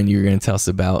another one you were going to tell us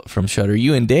about from Shudder.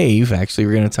 You and Dave actually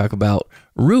were going to talk about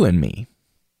Ruin Me.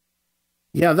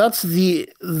 Yeah, that's the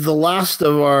last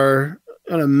of our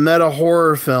kind of meta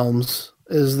horror films.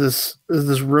 Is this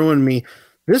Ruin Me?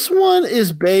 This one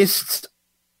is based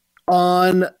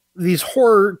on these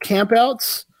horror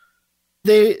campouts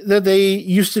that they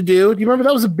used to do. Do you remember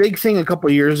that was a big thing a couple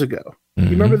of years ago? Do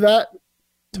you remember that?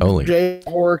 Totally. J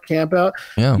horror campout.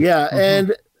 Yeah. Yeah.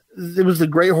 And it was the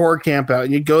Great Horror Campout,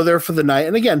 and you go there for the night.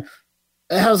 And again,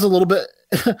 it has a little bit,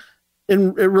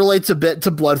 and it relates a bit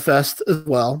to Bloodfest as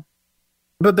well.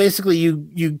 But basically,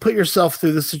 you put yourself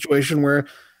through the situation where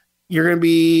you're going to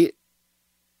be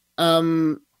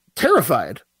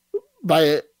terrified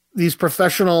by these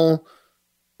professional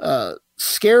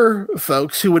scare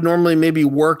folks who would normally maybe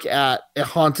work at a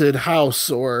haunted house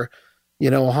or,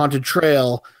 a haunted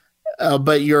trail.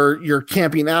 But you're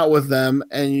camping out with them,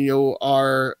 and you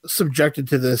are subjected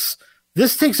to this.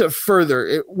 This takes it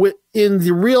further. In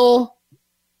the real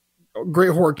Great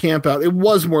Horror Campout, it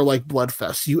was more like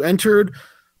Bloodfest. You entered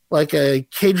like a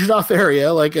caged off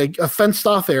area, like a fenced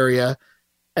off area,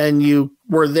 and you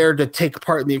were there to take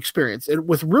part in the experience. And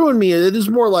with Ruin Me, it is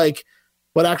more like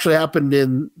what actually happened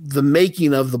in the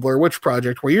making of the Blair Witch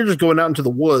Project, where you're just going out into the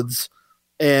woods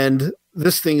and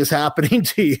this thing is happening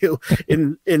to you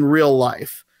in real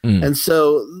life. And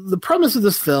so the premise of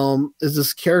this film is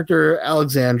this character,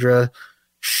 Alexandra,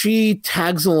 she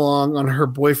tags along on her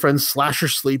boyfriend's slasher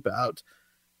sleep out.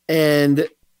 And,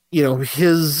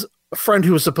 his friend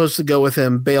who was supposed to go with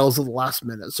him bails at the last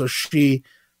minute. So she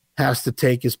has to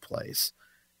take his place.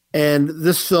 And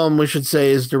this film, we should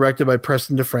say, is directed by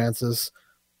Preston DeFrancis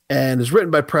and is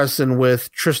written by Preston with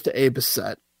Trista A.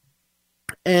 Bissett.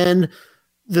 And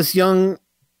this young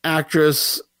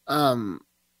actress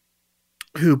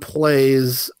who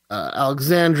plays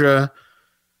Alexandra,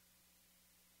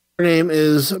 her name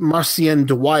is Marcienne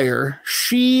Dwyer.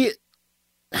 She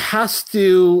has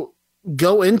to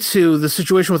go into the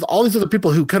situation with all these other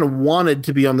people who kind of wanted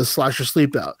to be on the slasher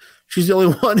sleep out. She's the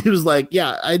only one who's like,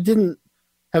 yeah, I didn't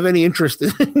have any interest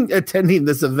in attending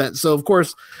this event. So, of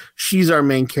course, she's our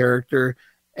main character.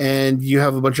 And you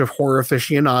have a bunch of horror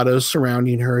aficionados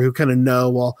surrounding her who kind of know,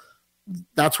 well,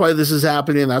 that's why this is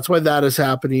happening. That's why that is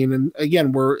happening. And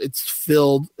again,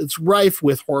 it's rife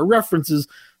with horror references.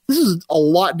 This is a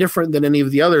lot different than any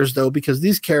of the others, though, because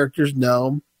these characters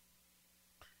know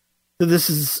that this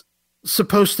is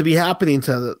supposed to be happening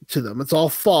to them. It's all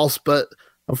false, but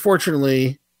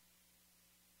unfortunately,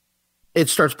 it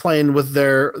starts playing with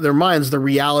their minds, the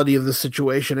reality of the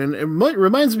situation. And it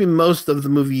reminds me most of the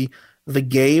movie The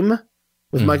Game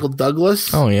with Michael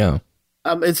Douglas. Oh, yeah.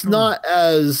 It's not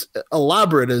as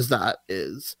elaborate as that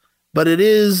is, but it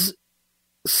is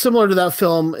similar to that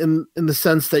film in the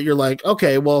sense that you're like,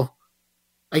 okay, well,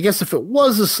 I guess if it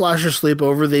was a slasher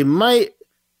sleepover, they might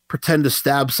pretend to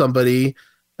stab somebody,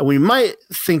 and we might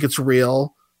think it's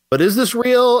real, but is this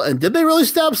real? And did they really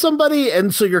stab somebody?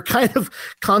 And so you're kind of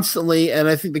constantly, and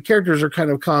I think the characters are kind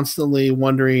of constantly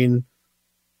wondering,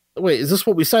 wait, is this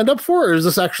what we signed up for, or is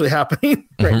this actually happening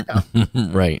right now?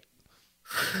 Right.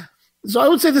 So I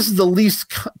would say this is the least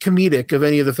comedic of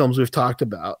any of the films we've talked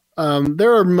about.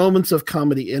 There are moments of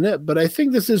comedy in it, but I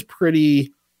think this is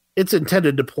it's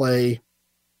intended to play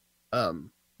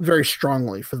very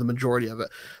strongly for the majority of it.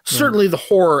 Certainly the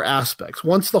horror aspects.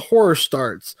 Once the horror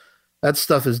starts, that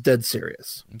stuff is dead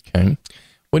serious. Okay.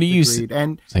 What do you say,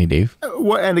 Dave?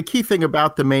 And the key thing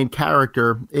about the main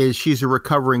character is she's a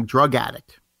recovering drug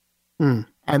addict. And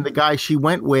the guy she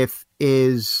went with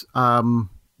is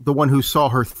the one who saw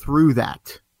her through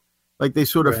that. Like they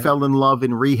sort of fell in love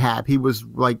in rehab. He was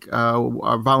like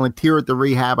a volunteer at the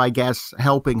rehab, I guess,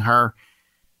 helping her.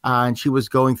 And she was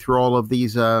going through all of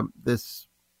these, this,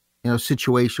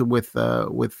 situation with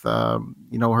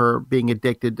her being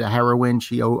addicted to heroin.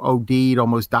 She OD'd,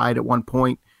 almost died at one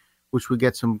point, which we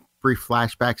get some brief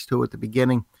flashbacks to at the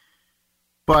beginning.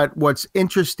 But what's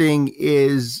interesting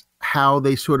is how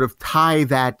they sort of tie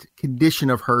that condition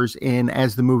of hers in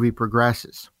as the movie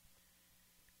progresses.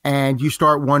 And you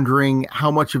start wondering how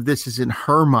much of this is in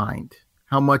her mind,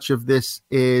 how much of this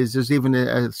there's even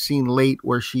a scene late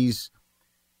where she's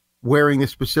wearing a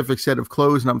specific set of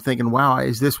clothes. And I'm thinking, wow,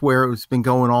 is this where it's been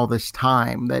going all this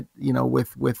time, that,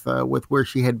 with where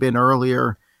she had been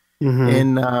earlier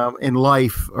in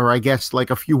life, or I guess like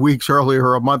a few weeks earlier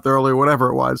or a month earlier, whatever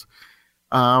it was.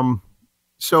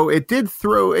 So it did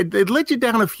it led you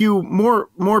down a few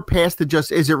more past the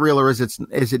just is it real or is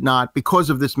it not,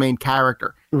 because of this main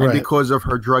character and because of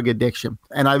her drug addiction.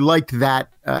 And I liked that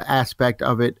aspect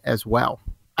of it as well.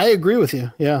 I agree with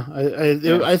you. Yeah.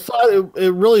 I thought it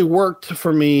really worked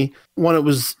for me when it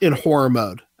was in horror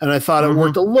mode. And I thought it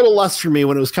worked a little less for me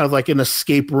when it was kind of like an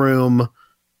escape room,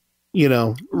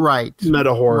 meta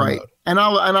horror mode. And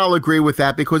I'll agree with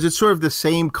that, because it's sort of the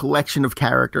same collection of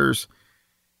characters.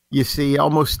 You see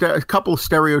almost a couple of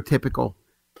stereotypical,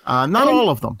 not all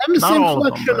of them. And the same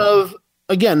collection of,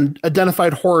 again,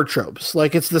 identified horror tropes.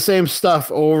 Like it's the same stuff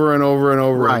over and over and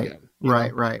over again.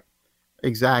 Right.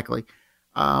 Exactly.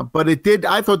 But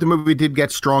I thought the movie did get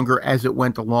stronger as it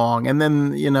went along. And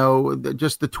then,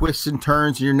 just the twists and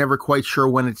turns, and you're never quite sure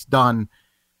when it's done.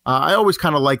 I always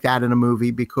kind of like that in a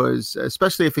movie, because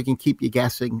especially if it can keep you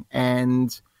guessing,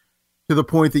 and to the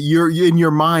point that you're in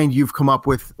your mind, you've come up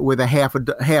with a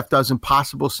half dozen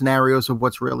possible scenarios of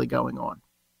what's really going on.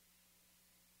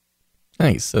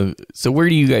 Nice. So where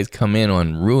do you guys come in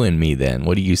on Ruin Me then?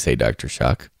 What do you say, Dr.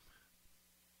 Shock?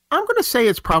 I'm going to say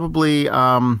it's probably,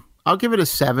 I'll give it a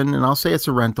 7, and I'll say it's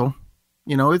a rental.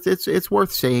 It's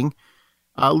worth seeing.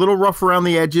 A little rough around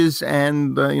the edges,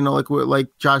 and like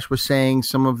Josh was saying,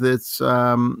 some of this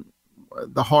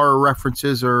the horror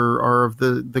references are of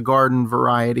the garden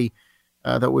variety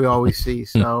that we always see.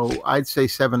 So I'd say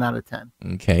 7 out of 10.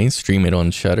 Okay, stream it on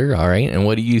Shudder. All right, and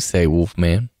what do you say,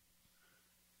 Wolfman?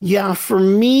 Yeah, for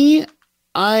me,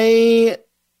 I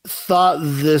thought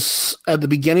this at the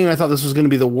beginning. I thought this was going to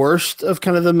be the worst of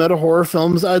kind of the meta horror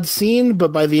films I'd seen,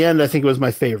 but by the end, I think it was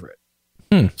my favorite.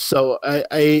 So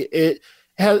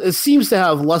it seems to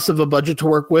have less of a budget to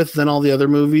work with than all the other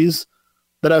movies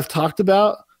that I've talked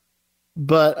about,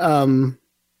 but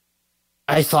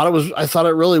I thought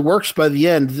it really works by the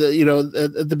end.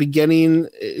 At the beginning,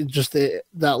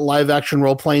 that live action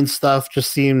role playing stuff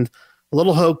just seemed a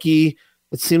little hokey.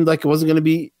 It seemed like it wasn't going to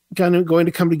be going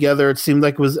to come together. It seemed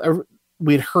like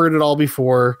we'd heard it all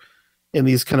before in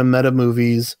these kind of meta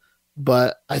movies,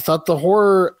 but I thought the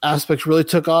horror aspects really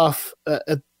took off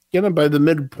by the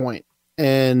midpoint,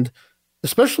 and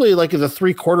especially like at the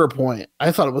 3/4 point,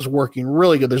 I thought it was working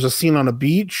really good. There's a scene on a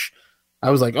beach. I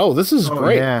was like, oh, this is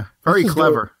great. Yeah. Very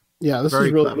clever. This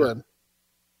is really good.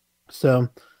 So,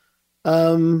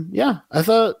 I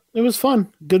thought it was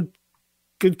fun. Good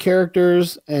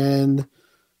characters and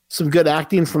some good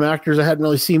acting from actors I hadn't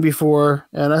really seen before,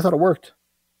 and I thought it worked.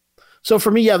 So for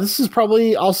me, this is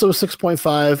probably also a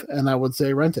 6.5, and I would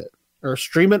say rent it or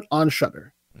stream it on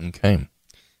Shudder. Okay.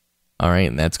 All right,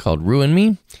 and that's called Ruin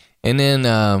Me. And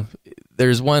then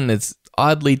there's one that's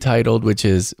oddly titled, which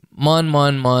is Mon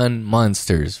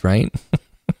Monsters, right?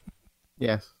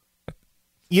 Yes.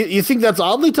 You think that's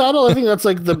oddly titled? I think that's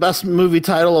like the best movie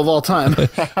title of all time.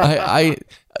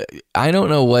 I don't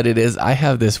know what it is. I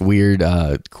have this weird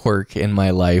quirk in my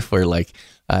life where like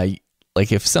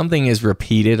if something is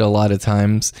repeated a lot of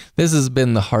times, this has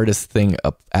been the hardest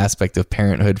aspect of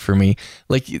parenthood for me.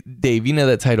 Like Dave, you know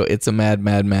that title, It's a Mad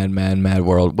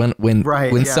World.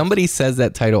 When somebody says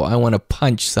that title, I want to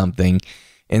punch something.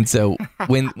 And so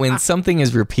when something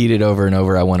is repeated over and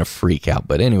over, I want to freak out.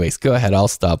 But anyways, go ahead. I'll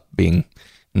stop being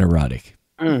neurotic.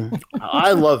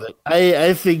 I love it.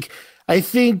 I think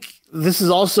this is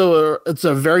also it's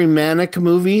a very manic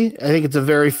movie. I think it's a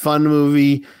very fun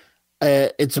movie.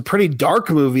 It's a pretty dark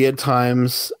movie at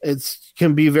times. It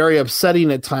can be very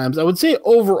upsetting at times. I would say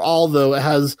overall, though, it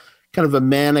has kind of a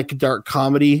manic dark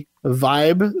comedy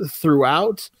vibe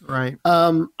throughout. Right.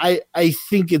 I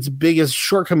think its biggest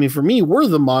shortcoming for me were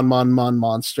the Mon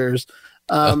Monsters.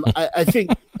 I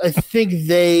think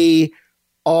they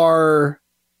are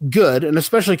good, and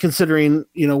especially considering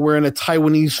we're in a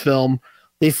Taiwanese film,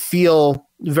 they feel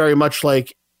very much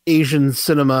like Asian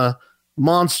cinema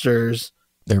monsters.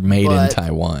 They're made in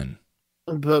Taiwan.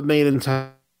 But made in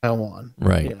Taiwan.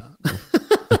 Right. Yeah.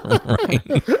 Right.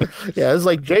 Yeah, it's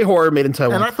like J-horror made in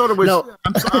Taiwan. And I thought it was... No.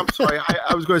 I'm sorry.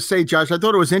 I was going to say, Josh, I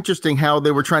thought it was interesting how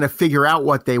they were trying to figure out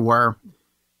what they were.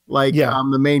 Like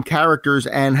the main characters,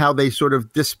 and how they sort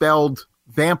of dispelled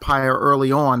vampire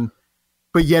early on,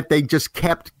 but yet they just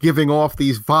kept giving off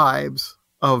these vibes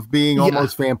of being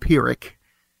almost vampiric.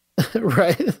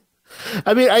 Right.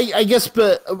 I mean, I guess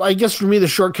for me, the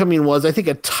shortcoming was, I think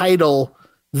a title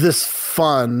this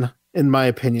fun, in my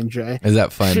opinion, Jay. Is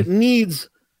that fun? It needs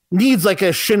like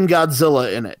a Shin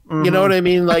Godzilla in it. Mm-hmm. You know what I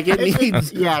mean? Like it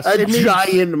needs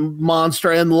giant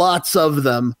monster and lots of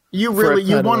them. You want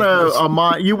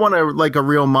like a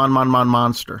real mon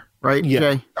monster. right? Yeah.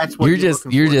 Jay? That's what you're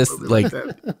just like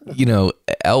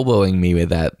elbowing me with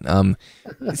that.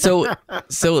 So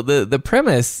the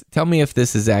premise, tell me if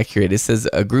this is accurate. It says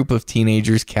a group of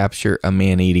teenagers capture a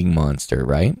man-eating monster,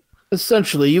 right?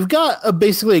 Essentially, you've got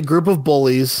basically a group of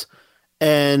bullies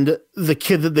and the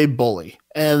kid that they bully,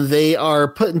 and they are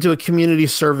put into a community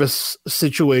service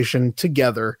situation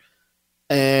together,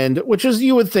 and which is,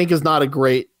 you would think, is not a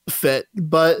great fit,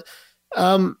 but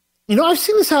I've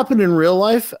seen this happen in real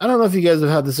life. I don't know if you guys have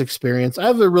had this experience. I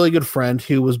have a really good friend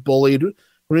who was bullied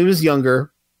when he was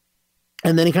younger,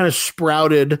 and then he kind of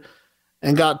sprouted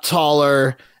and got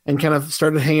taller and kind of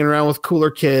started hanging around with cooler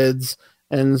kids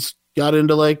and got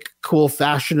into like cool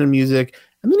fashion and music.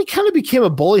 And then he kind of became a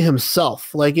bully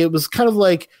himself. Like, it was kind of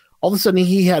like all of a sudden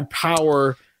he had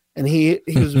power, and he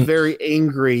was very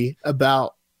angry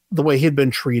about the way he'd been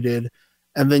treated.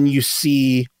 And then you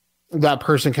see that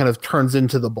person kind of turns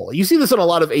into the bully. You see this in a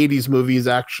lot of 80s movies,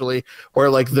 actually,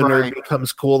 where like the nerd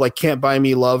becomes cool, like Can't Buy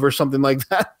Me Love or something like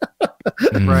that.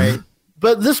 Right.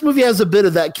 But this movie has a bit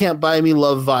of that Can't Buy Me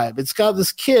Love vibe. It's got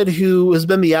this kid who has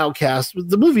been the outcast.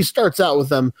 The movie starts out with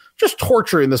them just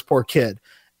torturing this poor kid.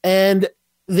 And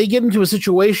they get into a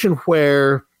situation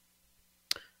where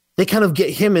they kind of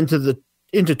get him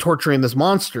into torturing this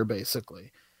monster,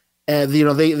 basically. And,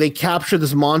 they capture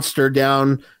this monster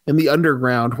down in the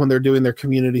underground when they're doing their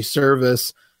community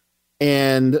service.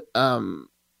 And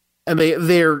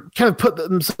they're kind of put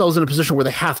themselves in a position where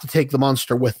they have to take the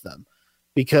monster with them,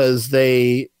 because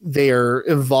they are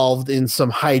involved in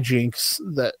some hijinks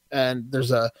and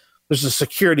there's a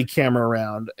security camera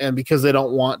around, and because they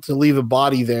don't want to leave a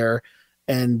body there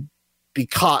and be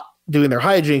caught doing their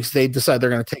hijinks, they decide they're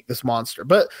going to take this monster.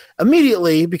 But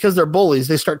immediately, because they're bullies,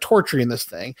 they start torturing this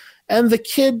thing. And the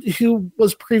kid who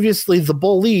was previously the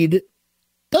bullied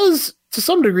does, to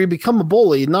some degree, become a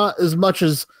bully, not as much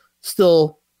as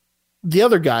still the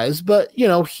other guys, but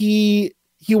he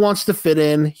wants to fit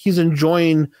in. He's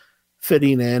enjoying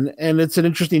fitting in, and it's an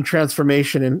interesting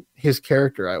transformation in his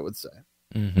character, I would say.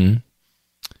 Mm-hmm.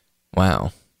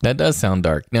 Wow, that does sound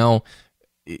dark. Now,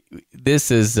 this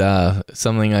is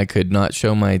something I could not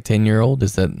show my 10-year-old.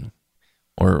 Is that,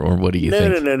 or what do you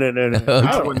think? No. Okay.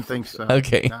 I wouldn't think so.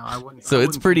 Okay, no, I wouldn't. So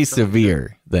it's pretty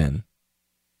severe then.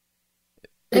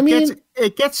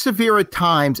 It gets severe at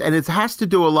times, and it has to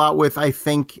do a lot with, I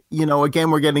think, again,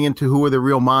 we're getting into who are the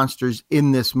real monsters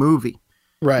in this movie.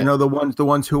 Right. The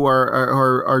ones who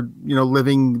are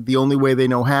living the only way they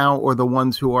know how, or the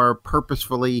ones who are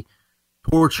purposefully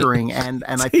torturing, and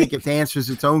I think it answers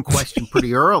its own question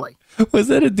pretty early. Was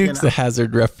that a Dukes of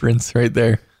Hazzard reference right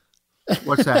there?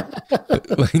 What's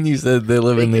that? When you said they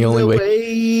live in the only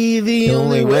way. The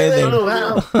only way they know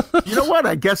how. You know what?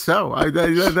 I guess so.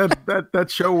 That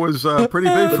show was pretty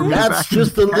big for me. That's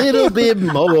just a little bit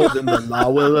more than the law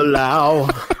will allow.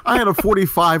 I had a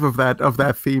 45 of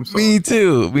that theme song. Me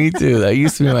too. That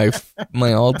used to be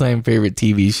my all-time favorite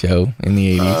TV show in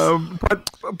the 80s.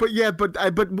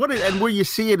 But where you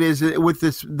see it is with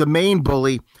the main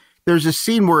bully. There's a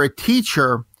scene where a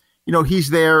teacher, he's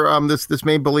there. This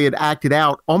main bully had acted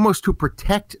out almost to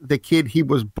protect the kid he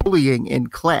was bullying in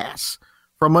class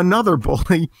from another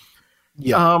bully.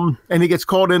 Yeah. And he gets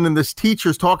called in, and this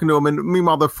teacher's talking to him, and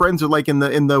meanwhile the friends are like in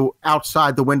the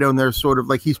outside the window, and they're sort of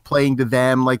like he's playing to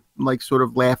them, like sort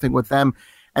of laughing with them.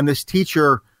 And this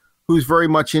teacher, who's very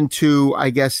much into, I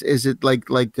guess, is it like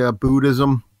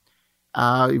Buddhism,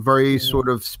 very sort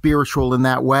of spiritual in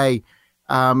that way.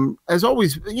 Has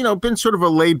always, been sort of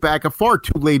a far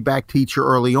too laid back teacher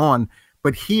early on,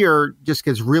 but here just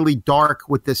gets really dark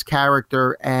with this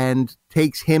character and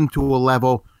takes him to a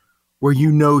level where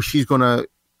she's going to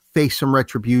face some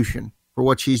retribution for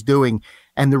what she's doing.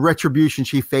 And the retribution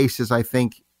she faces, I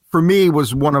think, for me,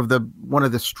 was one of the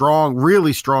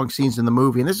really strong scenes in the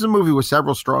movie. And this is a movie with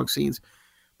several strong scenes,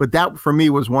 but that for me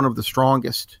was one of the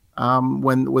strongest,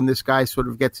 when this guy sort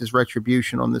of gets his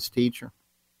retribution on this teacher.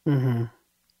 Mm-hmm.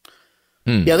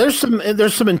 Yeah, there's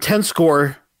some intense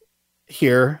gore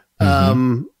here.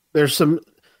 Mm-hmm.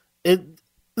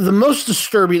 The most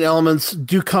disturbing elements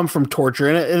do come from torture,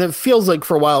 and it feels like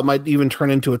for a while it might even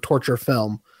turn into a torture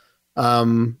film,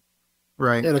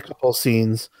 right? In a couple of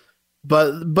scenes,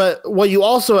 but what you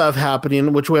also have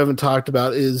happening, which we haven't talked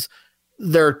about, is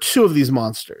there are two of these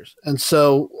monsters, and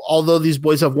so although these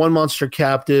boys have one monster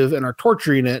captive and are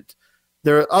torturing it,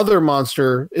 their other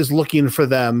monster is looking for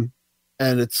them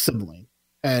and its sibling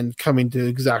and coming to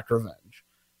exact revenge.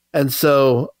 And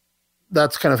so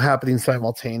that's kind of happening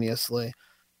simultaneously.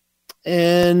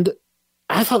 And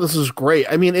I thought this was great.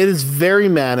 I mean, it is very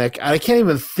manic. I can't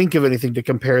even think of anything to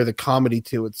compare the comedy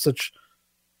to. It's such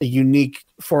a unique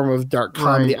form of dark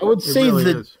comedy. Right. I would say really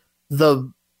that is.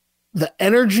 the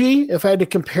energy, if I had to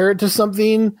compare it to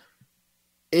something,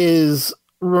 is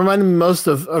reminding me most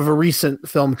of a recent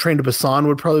film. Train to Busan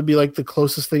would probably be like the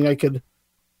closest thing I could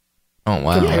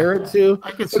compare it to.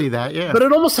 I could see that, yeah. But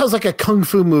it almost has like a kung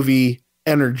fu movie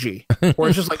energy, where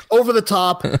it's just like over the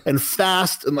top and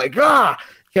fast and like kind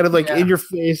of like in your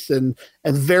face and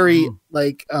very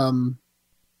like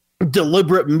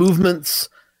deliberate movements.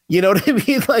 You know what I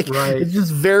mean? Like it's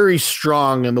just very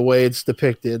strong in the way it's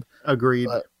depicted. Agreed.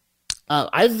 But,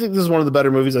 I think this is one of the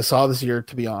better movies I saw this year,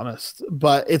 to be honest.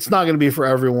 But it's not going to be for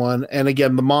everyone. And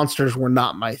again, the monsters were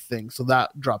not my thing, so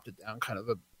that dropped it down kind of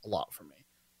a lot for me.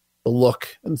 The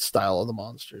look and style of the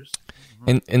monsters.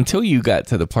 And until you got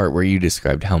to the part where you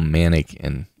described how manic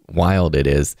and wild it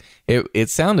is, it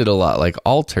sounded a lot like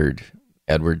Altered,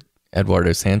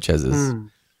 Eduardo Sanchez's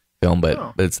film,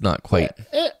 but it's not quite.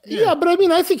 Yeah, but I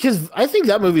mean, I think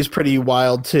that movie is pretty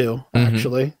wild too,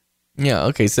 actually. Yeah.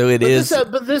 Okay. So it is.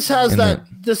 This has that.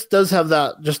 This does have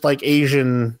that, just like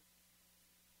Asian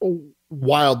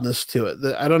wildness to it.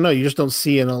 That I don't know. You just don't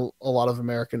see in a lot of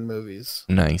American movies.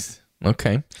 Nice.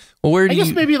 Okay. Well, where do you? I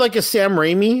guess maybe like a Sam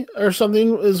Raimi or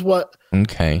something is what.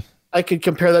 Okay. I could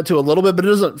compare that to a little bit, but it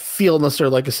doesn't feel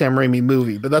necessarily like a Sam Raimi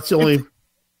movie. But that's the only.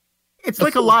 It's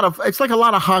like a lot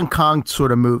of Hong Kong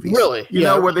sort of movies, really, you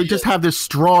know, where they just have this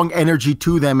strong energy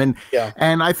to them, and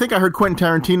I think I heard Quentin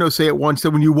Tarantino say it once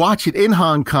that when you watch it in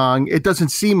Hong Kong, it doesn't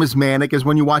seem as manic as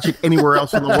when you watch it anywhere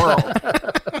else in the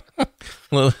world.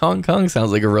 Well, Hong Kong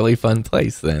sounds like a really fun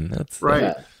place. Then that's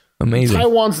right. Amazing.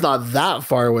 Taiwan's not that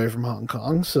far away from Hong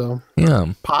Kong, so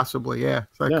possibly, yeah.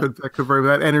 So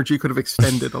that energy could have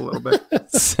extended a little bit.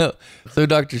 So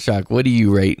Dr. Shock, what do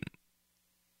you rate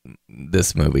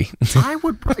this movie? I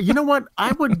would, you know what?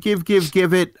 I would give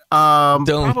it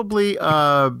probably.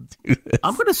 I'm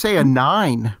going to say a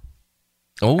 9.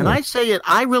 Oh, and I say it.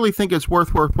 I really think it's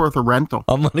worth a rental.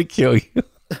 I'm going to kill you.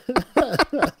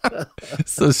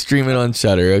 So stream it on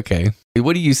Shudder. Okay.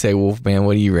 What do you say, Wolfman?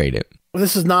 What do you rate it?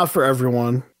 This is not for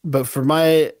everyone, but for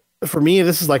me,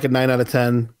 this is like a 9 out of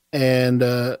 10, and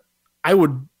I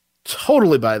would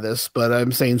totally buy this. But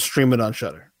I'm saying stream it on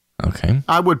Shudder. Okay.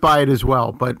 I would buy it as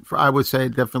well, but I would say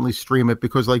definitely stream it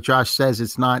because, like Josh says,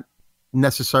 it's not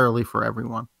necessarily for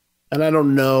everyone. And I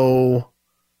don't know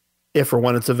if or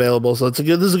when it's available, so this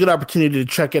is a good opportunity to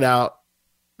check it out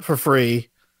for free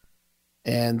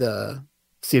and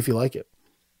see if you like it.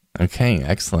 Okay,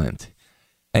 excellent.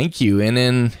 Thank you. And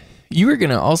then you were going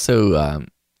to also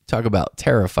talk about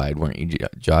Terrified, weren't you,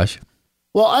 Josh?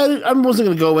 Well, I wasn't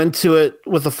going to go into it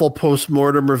with a full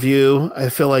post-mortem review. I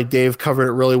feel like Dave covered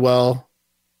it really well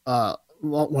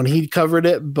when he covered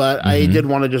it, but I did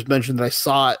want to just mention that I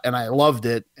saw it and I loved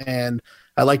it, and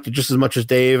I liked it just as much as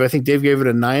Dave. I think Dave gave it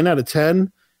a 9 out of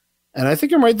 10, and I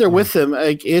think I'm right there with him.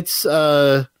 Like, it's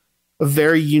a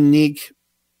very unique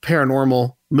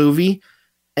paranormal movie,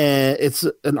 and it's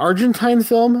an Argentine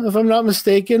film, if I'm not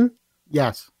mistaken.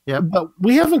 Yes. Yeah, but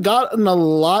we haven't gotten a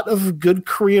lot of good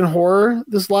Korean horror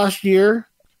this last year.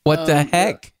 What the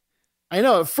heck? I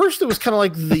know. At first, it was kind of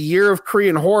like the year of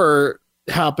Korean horror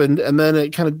happened, and then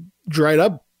it kind of dried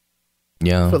up.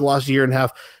 Yeah, for the last year and a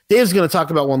half. Dave's going to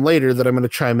talk about one later that I'm going to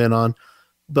chime in on,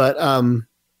 but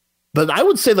I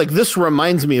would say like this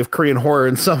reminds me of Korean horror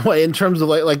in some way in terms of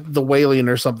like The Wailing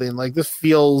or something. Like this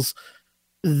feels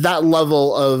that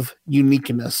level of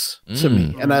uniqueness to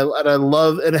me, and I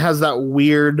love it. Has that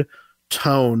weird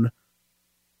tone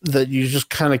that you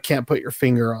just kind of can't put your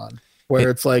finger on,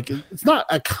 where it's like it's not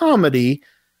a comedy,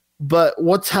 but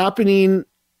what's happening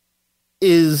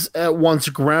is at once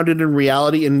grounded in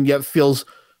reality and yet feels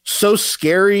so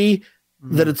scary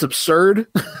that it's absurd.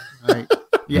 Right?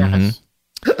 Yes,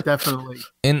 definitely.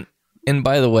 And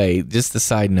by the way, just a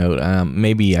side note,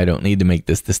 maybe I don't need to make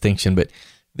this distinction, but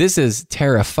this is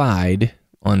Terrified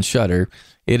on Shudder.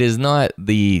 It is not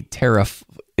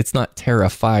it's not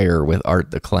Terrifier with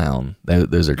Art the Clown.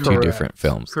 Those are two different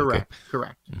films. Correct.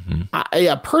 Okay.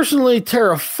 Correct. Personally,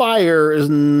 Terrifier is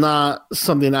not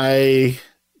something I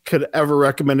could ever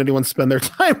recommend anyone spend their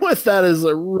time with. That is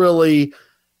a really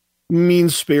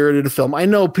mean-spirited film. I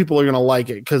know people are going to like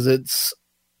it because it's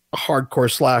a hardcore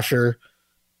slasher.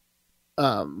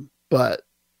 But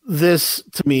this,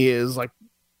 to me, is like,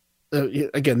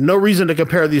 again, no reason to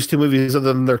compare these two movies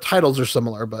other than their titles are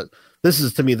similar, but this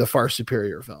is to me the far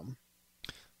superior film.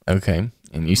 Okay.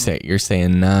 And you're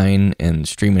saying 9 and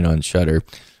streaming on Shudder.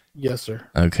 Yes, sir.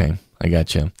 Okay. I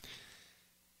got you.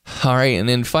 All right. And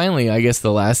then finally, I guess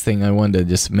the last thing I wanted to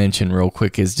just mention real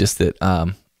quick is just that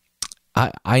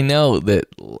I know that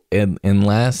in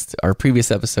our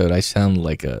previous episode, I sound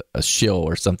like a shill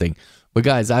or something, but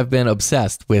guys, I've been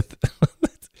obsessed with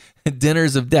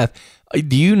Dinners of Death.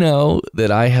 Do you know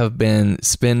that I have been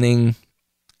spending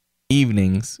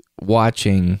evenings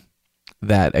watching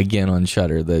that again on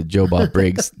Shudder, the Joe Bob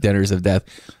Briggs Dinners of Death?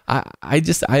 I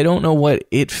don't know what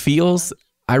it feels.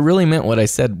 I really meant what I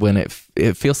said when it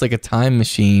feels like a time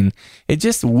machine. It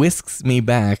just whisks me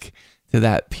back to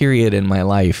that period in my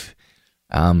life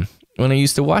when I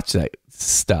used to watch that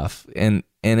stuff, and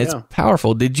it's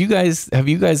powerful. Have you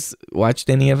guys watched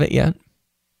any of it yet?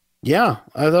 Yeah,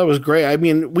 I thought it was great. I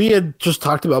mean, we had just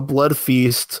talked about Blood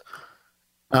Feast.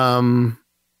 Was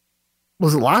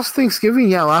it last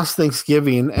Thanksgiving? Yeah, last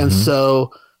Thanksgiving. And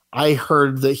so I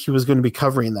heard that he was going to be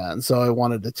covering that. And so I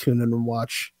wanted to tune in and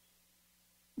watch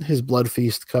his Blood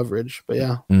Feast coverage. But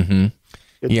yeah. Good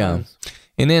times.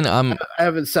 And then I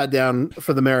haven't sat down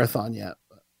for the marathon yet.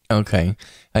 Okay.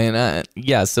 And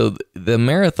so the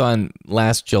marathon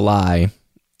last July,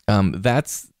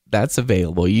 that's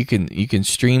available. You can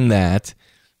stream that,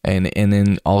 and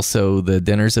then also the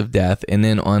Dinners of Death. And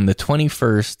then on the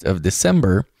 21st of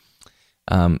December,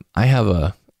 I have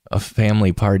a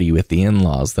family party with the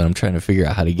in-laws that I'm trying to figure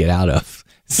out how to get out of.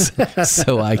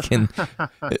 So I can,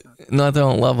 not that I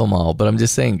don't love them all, but I'm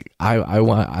just saying I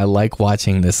like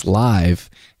watching this live,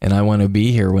 and I want to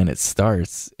be here when it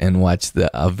starts and watch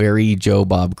a very Joe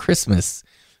Bob Christmas,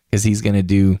 because he's going to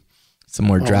do some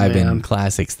more drive-in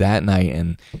classics that night,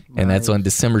 and that's on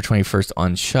December 21st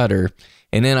on Shudder.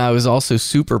 And then I was also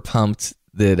super pumped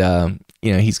that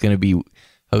he's going to be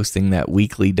hosting that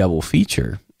weekly double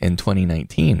feature in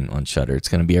 2019 on Shudder. It's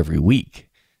going to be every week,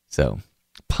 so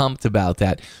pumped about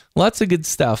that. Lots of good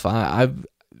stuff. I've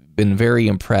been very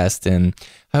impressed, and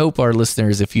I hope our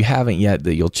listeners, if you haven't yet,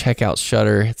 that you'll check out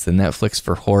Shudder. It's the Netflix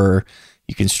for horror.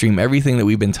 You can stream everything that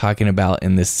we've been talking about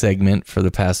in this segment for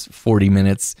the past 40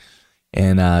 minutes.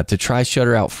 And to try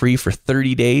Shudder out free for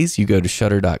 30 days, you go to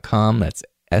shudder.com. That's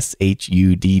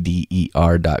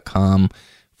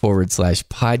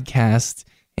shudder.com/podcast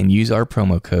and use our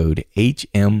promo code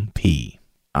HMP.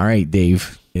 All right,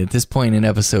 Dave, at this point in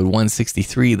episode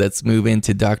 163, let's move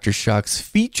into Dr. Shock's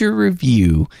feature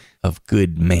review of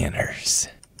Good Manners.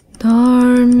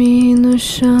 Dorme no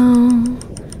chão,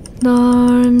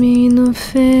 dorme no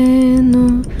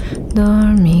feno,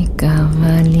 dorme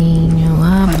cavalinho,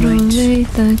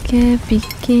 aproveita que é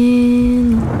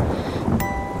pequeno.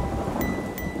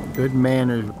 Good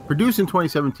Manners, produced in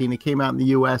 2017. It came out in the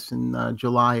U.S. in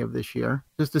July of this year.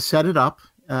 Just to set it up,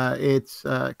 it's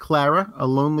Clara, a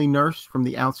lonely nurse from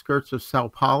the outskirts of Sao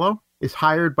Paulo, is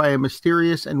hired by a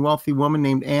mysterious and wealthy woman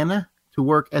named Anna to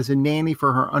work as a nanny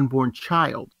for her unborn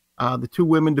child. The two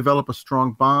women develop a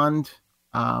strong bond,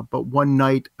 but one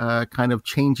night kind of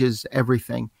changes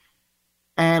everything.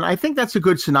 And I think that's a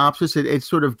good synopsis. It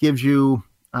sort of gives you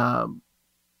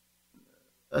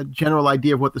a general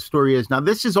idea of what the story is. Now,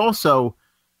 this is also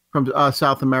from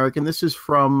South America. This is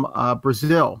from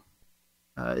Brazil,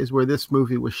 is where this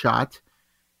movie was shot.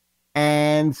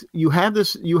 And you have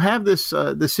this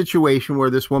situation where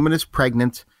this woman is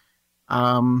pregnant,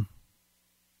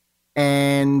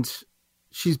 and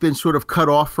she's been sort of cut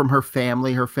off from her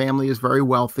family. Her family is very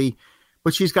wealthy,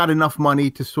 but she's got enough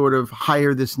money to sort of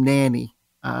hire this nanny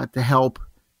to help,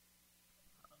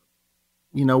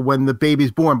 when the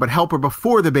baby's born, but help her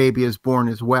before the baby is born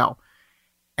as well.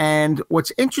 And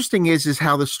what's interesting is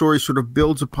how the story sort of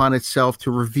builds upon itself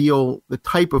to reveal the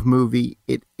type of movie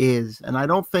it is. And I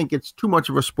don't think it's too much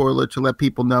of a spoiler to let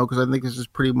people know, because I think this is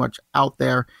pretty much out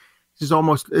there. This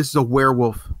is a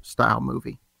werewolf style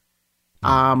movie.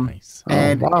 Nice.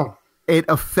 And it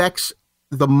affects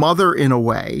the mother in a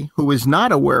way who is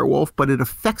not a werewolf, but it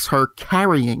affects her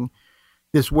carrying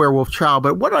this werewolf child.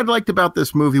 But what I liked about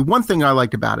this movie, one thing I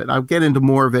liked about it, I'll get into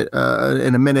more of it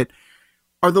in a minute,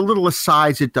 are the little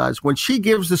asides it does. When she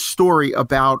gives the story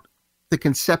about the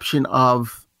conception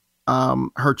of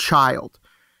her child,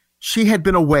 she had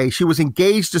been away. She was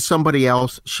engaged to somebody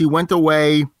else. She went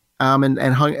away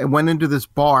and went into this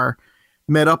bar,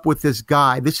 met up with this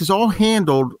guy. This is all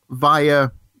handled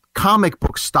via comic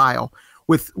book style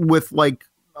with like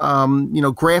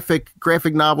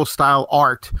graphic novel style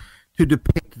art to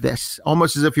depict this,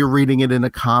 almost as if you're reading it in a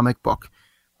comic book.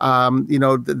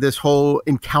 This whole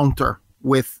encounter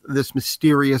with this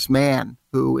mysterious man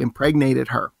who impregnated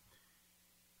her.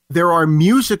 There are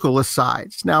musical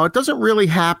asides. Now, it doesn't really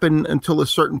happen until a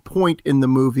certain point in the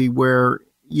movie where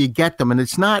you get them, and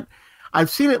it's not. I've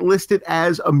seen it listed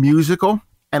as a musical,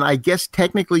 and I guess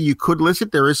technically you could list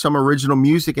it. There is some original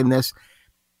music in this,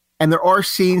 and there are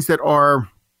scenes that are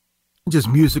just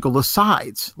musical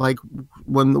asides, like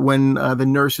when the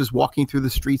nurse is walking through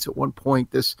the streets at one point.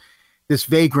 This this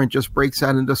vagrant just breaks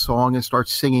out into song and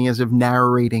starts singing as if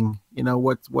narrating,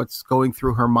 what's going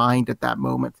through her mind at that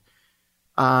moment,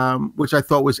 which I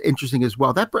thought was interesting as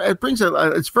well. It brings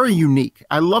it's very unique.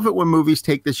 I love it when movies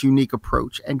take this unique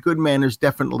approach, and Good Manners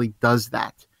definitely does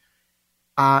that.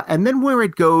 And then where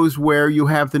it goes, where you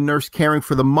have the nurse caring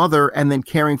for the mother and then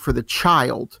caring for the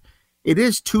child. It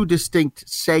is two distinct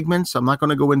segments. I'm not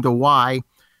going to go into why,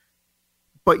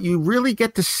 but you really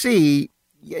get to see,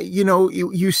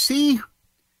 you see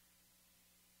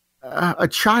a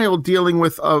child dealing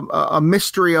with a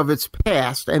mystery of its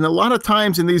past. And a lot of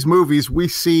times in these movies, we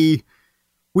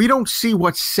don't see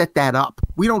what set that up.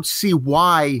 We don't see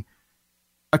why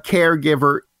a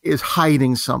caregiver is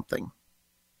hiding something.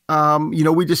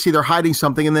 We just see they're hiding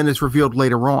something and then it's revealed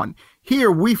later on.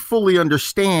 Here, we fully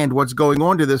understand what's going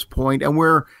on to this point,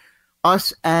 and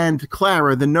us and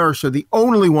Clara, the nurse, are the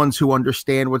only ones who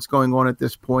understand what's going on at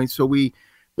this point. So the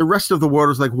rest of the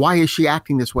world is like, why is she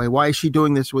acting this way? Why is she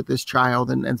doing this with this child?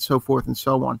 And so forth and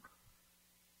so on.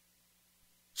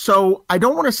 So I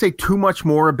don't want to say too much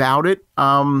more about it.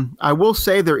 I will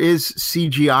say there is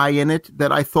CGI in it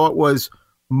that I thought was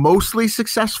mostly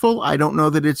successful. I don't know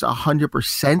that it's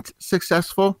 100%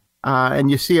 successful. And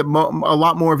you see a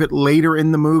lot more of it later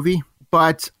in the movie.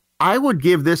 But I would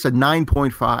give this a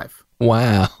 9.5.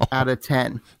 Wow. Out of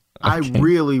 10. Okay. I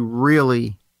really,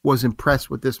 really was impressed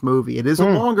with this movie. It is a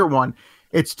longer one.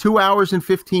 It's 2 hours and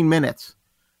 15 minutes.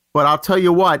 But I'll tell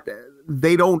you what,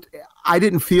 I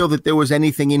didn't feel that there was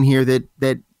anything in here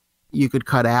that you could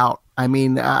cut out. I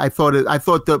mean, I thought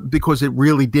that because it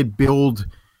really did build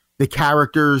the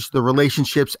characters, the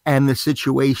relationships, and the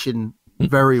situation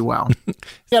very well.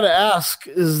 Gotta ask,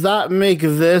 does that make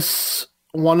this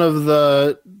one of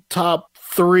the top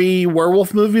 3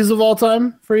 werewolf movies of all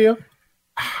time for you?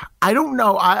 I don't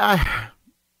know.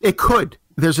 It could.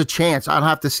 There's a chance. I'll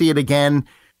have to see it again.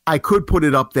 I could put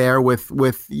it up there with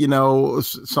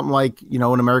something like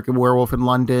An American Werewolf in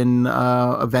London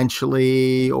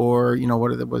eventually, or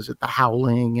what was it, The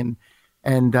Howling,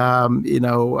 and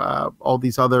all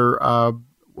these other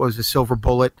was a Silver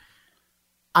Bullet.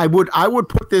 I would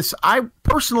put this. I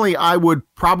would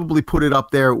probably put it up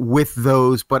there with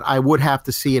those, but I would have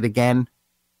to see it again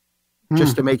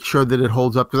just to make sure that it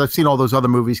holds up, because I've seen all those other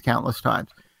movies countless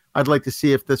times. I'd like to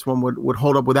see if this one would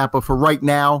hold up with that, but for right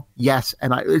now, yes.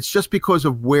 And it's just because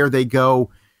of where they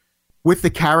go with the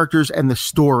characters and the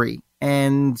story,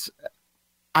 and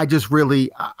I really,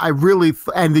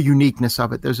 and the uniqueness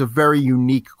of it. There's a very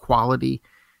unique quality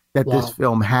that this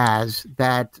film has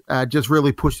that just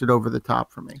really pushed it over the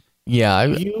top for me. Yeah.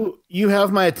 You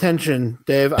have my attention,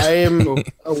 Dave. I am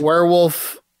a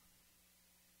werewolf.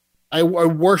 I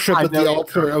worship at the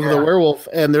altar of the werewolf,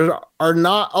 and there are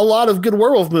not a lot of good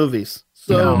werewolf movies.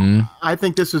 So I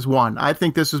think this is one. I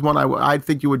think I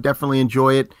think you would definitely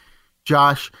enjoy it,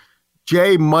 Josh.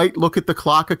 Jay might look at the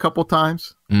clock a couple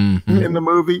times in the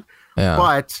movie,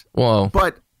 but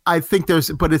I think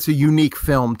but it's a unique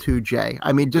film too, Jay.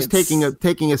 I mean, just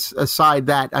taking aside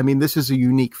that, I mean, this is a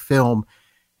unique film,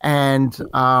 and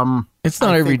it's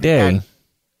not every day.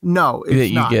 No,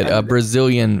 it's not. You get a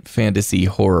Brazilian fantasy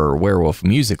horror werewolf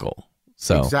musical.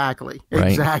 So exactly,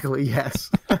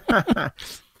 yes.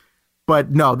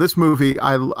 But no, this movie,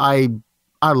 I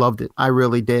loved it. I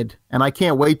really did, and I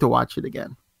can't wait to watch it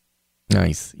again.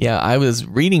 Nice. Yeah, I was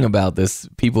reading about this.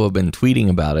 People have been tweeting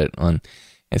about it and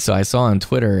so I saw on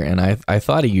Twitter, and I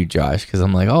thought of you, Josh, because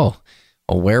I'm like, oh,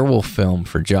 a werewolf film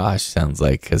for Josh sounds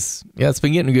like, because it's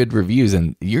been getting good reviews,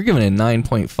 and you're giving it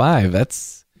 9.5.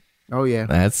 That's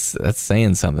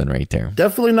saying something right there.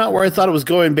 Definitely not where I thought it was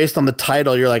going based on the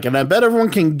title. You're like, and I bet everyone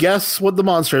can guess what the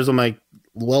monster is. I'm like,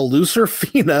 well,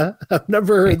 Lucerfina. I've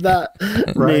never heard that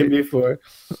name before.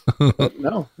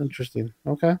 No, interesting.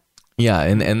 Okay. Yeah,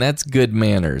 and that's Good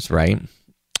Manners, right?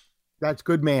 That's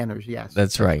Good Manners, yes.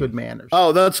 That's right. Good Manners.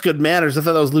 Oh, that's Good Manners. I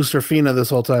thought that was Lucerfina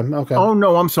this whole time. Okay. Oh,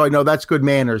 no, I'm sorry. No, that's Good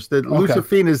Manners.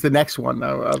 Lucerfina is the next one.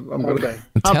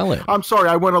 Tell it. I'm sorry.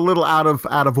 I went a little out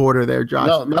of order there, Josh.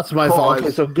 No, that's my fault. Okay,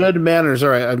 so Good Manners.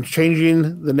 All right. I'm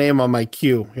changing the name on my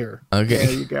queue here. Okay.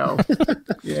 There you go.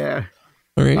 Yeah.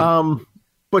 All right.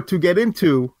 But to get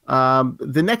into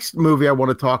the next movie I want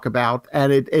to talk about,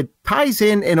 and it ties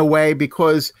in a way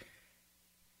because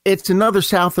it's another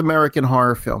South American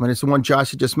horror film, and it's the one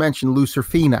Josh had just mentioned,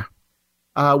 Lucerfina,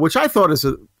 which I thought is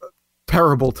a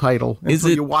terrible title until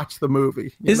you watch the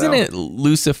movie. Isn't it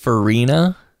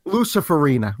Luciferina?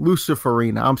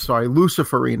 Luciferina. I'm sorry,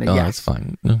 Luciferina. Oh, yes, that's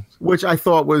fine. Which I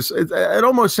thought was it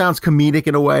almost sounds comedic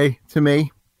in a way to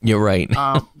me. You're right.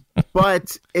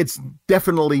 But it's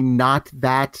definitely not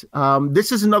that.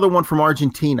 This is another one from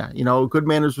Argentina. Good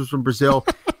Manners was from Brazil.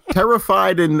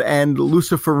 Terrified and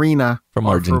Luciferina from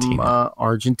Argentina.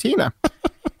 Argentina.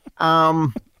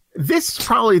 This is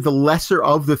probably the lesser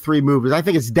of the three movies. I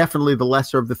think it's definitely the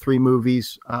lesser of the three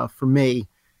movies for me.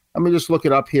 Let me just look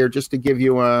it up here just to give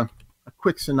you a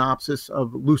quick synopsis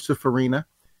of Luciferina.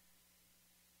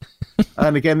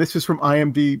 And again, this is from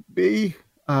IMDb.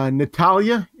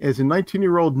 Natalia is a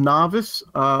 19-year-old novice.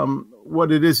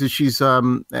 What it is she's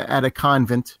at a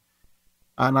convent.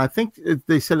 And I think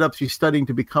they set it up, she's studying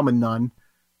to become a nun,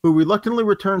 who reluctantly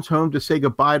returns home to say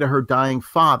goodbye to her dying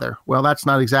father. Well, that's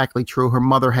not exactly true. Her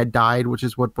mother had died, which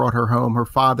is what brought her home. Her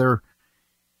father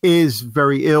is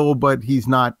very ill, but he's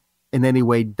not in any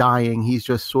way dying. He's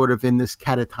just sort of in this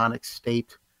catatonic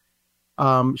state.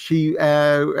 She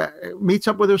meets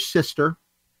up with her sister,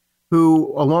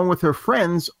 who, along with her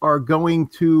friends, are going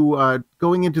into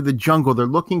the jungle. They're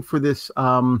looking for this.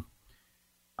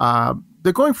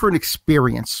 They're going for an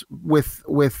experience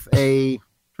with a.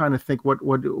 Trying to think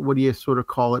what do you sort of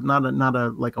call it? Not a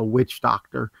like a witch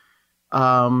doctor.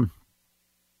 Can't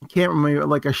remember,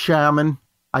 like a shaman,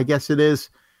 I guess it is,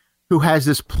 who has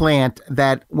this plant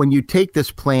that when you take this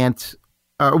plant,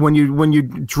 when you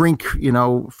drink,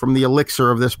 from the elixir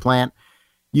of this plant,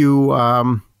 you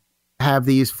have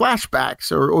these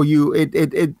flashbacks, or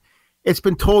it's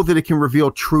been told that it can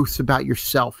reveal truths about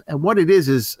yourself. And what it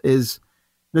is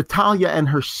Natalia and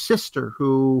her sister,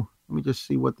 who, let me just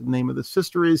see what the name of the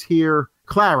sister is here.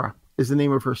 Clara is the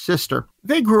name of her sister.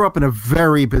 They grew up in a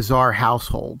very bizarre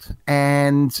household.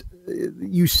 And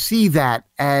you see that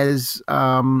as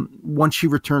once she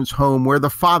returns home, where the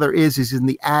father is in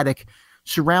the attic,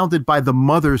 surrounded by the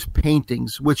mother's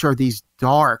paintings, which are these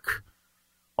dark,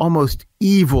 almost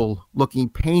evil looking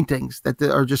paintings that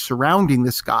are just surrounding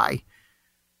this guy,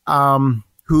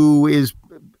 who is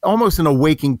almost in a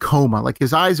waking coma. Like,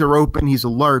 his eyes are open, he's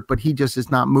alert, but he just is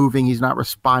not moving. He's not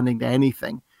responding to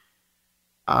anything.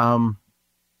 One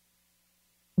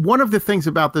of the things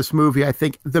about this movie, I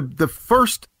think the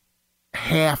first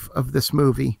half of this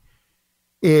movie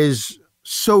is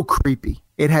so creepy.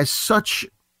 It has such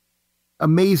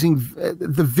amazing,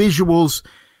 the visuals,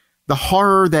 the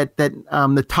horror that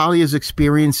Natalia is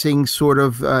experiencing sort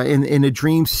of in a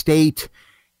dream state,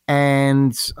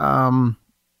 and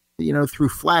through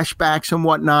flashbacks and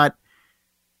whatnot,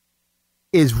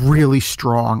 is really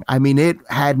strong. I mean, it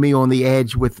had me on the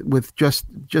edge with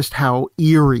just how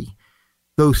eerie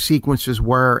those sequences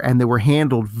were, and they were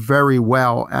handled very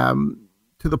well,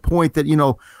 to the point that,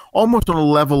 almost on a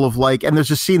level of like, and there's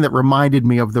a scene that reminded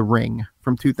me of The Ring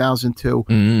from 2002,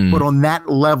 but on that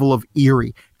level of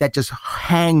eerie that just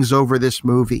hangs over this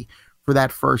movie for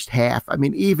that first half. I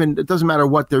mean, even, it doesn't matter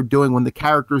what they're doing when the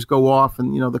characters go off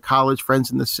and, the college friends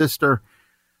and the sister,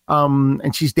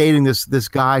 and she's dating this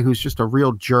guy who's just a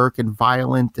real jerk and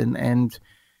violent. And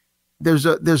there's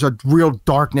a real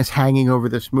darkness hanging over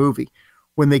this movie.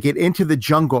 When they get into the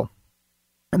jungle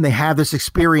and they have this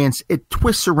experience, it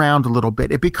twists around a little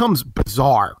bit. It becomes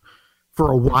bizarre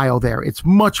for a while there. It's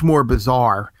much more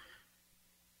bizarre.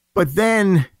 But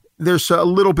then there's a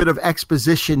little bit of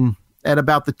exposition at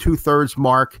about the 2/3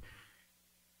 mark.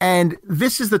 And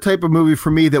this is the type of movie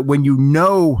for me that when you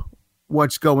know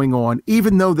what's going on,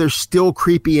 even though there's still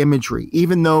creepy imagery,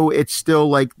 even though it's still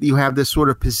like you have this sort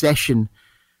of possession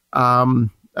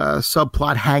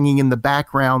subplot hanging in the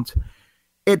background,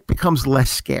 it becomes less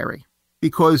scary,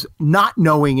 because not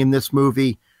knowing in this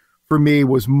movie for me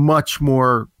was much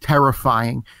more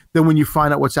terrifying than when you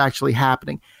find out what's actually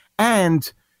happening.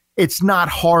 And it's not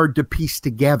hard to piece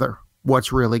together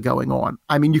what's really going on.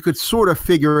 I mean, you could sort of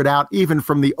figure it out even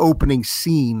from the opening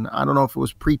scene. I don't know if it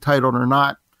was pre-titled or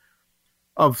not,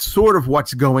 of sort of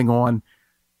what's going on,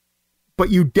 but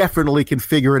you definitely can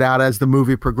figure it out as the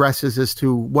movie progresses as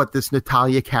to what this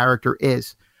Natalia character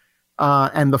is.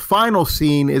 And the final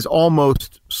scene is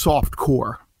almost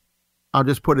softcore. I'll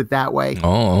just put it that way.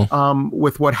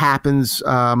 With what happens,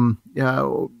 I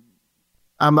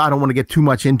don't want to get too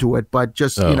much into it, but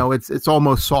just, it's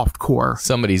almost softcore.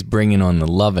 Somebody's bringing on the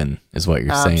lovin', is what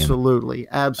you're saying.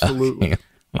 Absolutely.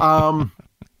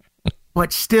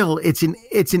 But still, it's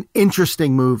an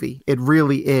interesting movie. It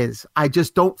really is. I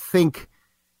just don't think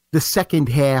the second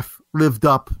half lived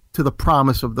up to the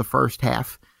promise of the first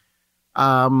half.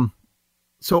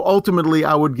 So ultimately,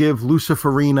 I would give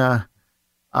Luciferina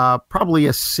probably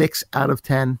a 6 out of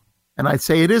 10, and I'd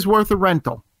say it is worth a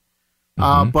rental.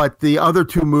 But the other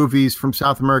two movies from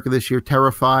South America this year,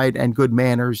 Terrified and Good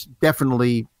Manners,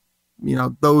 definitely,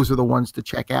 those are the ones to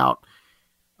check out.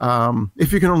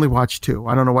 If you can only watch 2.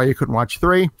 I don't know why you couldn't watch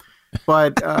 3,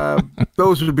 but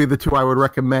those would be the 2 I would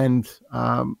recommend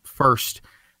first.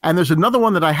 And there's another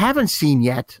one that I haven't seen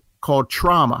yet called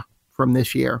Trauma from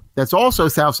this year. That's also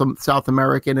South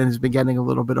American and has been getting a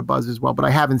little bit of buzz as well, but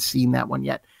I haven't seen that one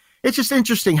yet. It's just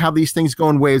interesting how these things go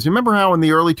in waves. Remember how in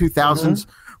the early 2000s,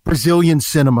 Brazilian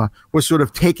cinema was sort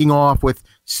of taking off with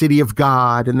City of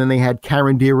God, and then they had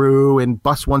Carandiru and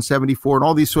Bus 174 and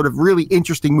all these sort of really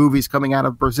interesting movies coming out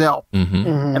of Brazil.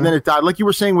 And then it died, like you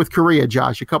were saying with Korea,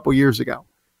 Josh, a couple years ago.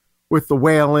 With The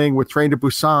Wailing, with Train to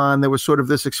Busan, there was sort of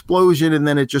this explosion, and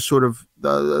then it just sort of,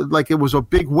 like it was a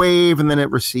big wave, and then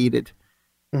it receded.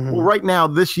 Well, right now,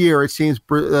 this year, it seems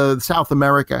South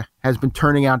America has been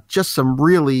turning out just some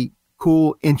really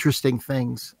cool, interesting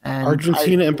things. And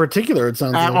Argentina in particular, it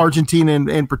sounds like. Argentina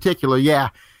in particular, yeah.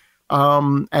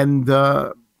 I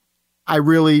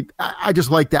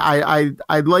just like that.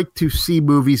 I'd like to see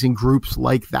movies in groups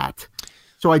like that.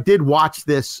 So I did watch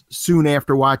this soon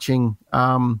after watching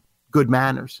Good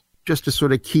Manners, just to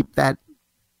sort of keep that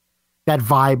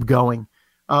vibe going.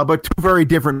 But two very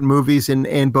different movies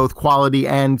in both quality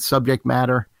and subject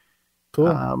matter.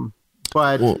 Cool.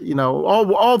 But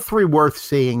all three worth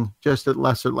seeing, just at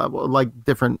lesser level, like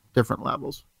different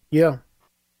levels. Yeah.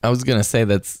 I was gonna say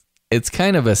it's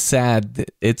kind of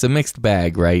it's a mixed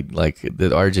bag, right? Like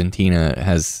that Argentina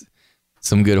has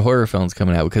some good horror films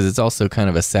coming out, because it's also kind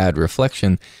of a sad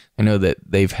reflection. I know that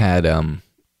they've had a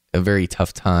very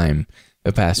tough time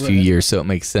the past few years, so it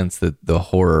makes sense that the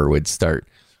horror would start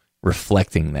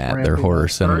reflecting that, their horror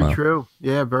cinema. Very true.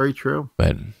 Yeah, very true.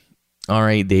 But all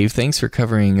right, Dave, thanks for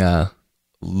covering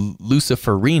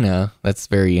Luciferina. That's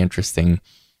very interesting.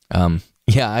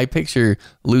 Yeah, I picture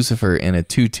Lucifer in a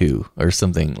tutu or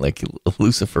something like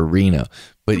Luciferina.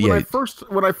 But when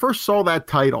I first saw that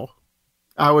title,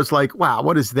 I was like, "Wow,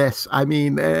 what is this?" I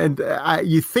mean, and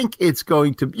you think it's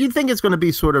going to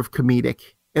be sort of comedic,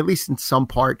 at least in some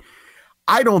part.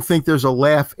 I don't think there's a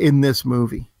laugh in this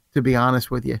movie, to be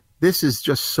honest with you. This is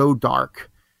just so dark.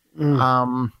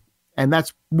 And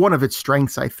that's one of its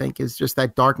strengths, I think, is just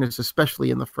that darkness, especially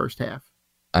in the first half.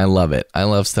 I love it. I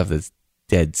love stuff that's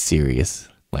dead serious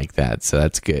like that. So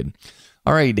that's good.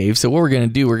 All right, Dave. So what we're going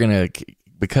to do,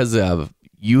 because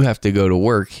you have to go to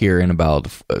work here in about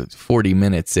 40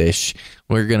 minutes ish,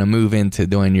 we're going to move into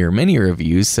doing your mini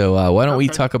reviews. So why don't we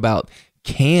talk about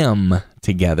Cam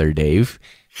together, Dave?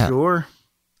 Sure.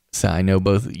 So I know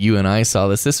both you and I saw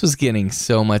this. This was getting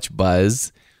so much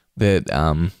buzz that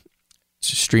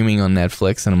streaming on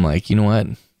Netflix, and I'm like, you know what?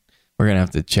 We're going to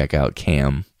have to check out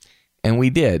Cam. And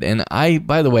we did. And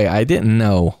by the way, I didn't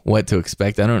know what to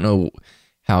expect. I don't know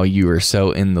how you were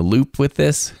so in the loop with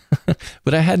this,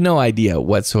 but I had no idea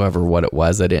whatsoever what it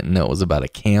was. I didn't know it was about a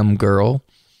cam girl,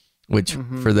 which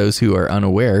for those who are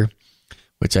unaware,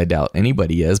 which I doubt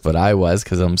anybody is, but I was,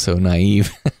 because I'm so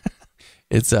naive.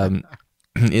 It's an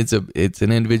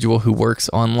individual who works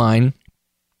online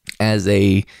as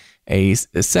a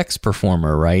sex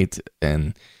performer, right?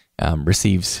 And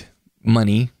receives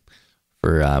money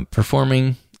for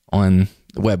performing on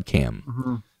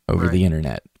webcam over the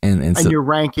internet. And so, your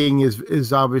ranking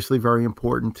is obviously very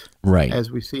important, right? As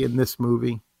we see in this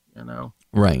movie,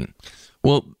 Right.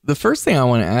 Well, the first thing I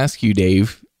want to ask you,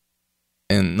 Dave,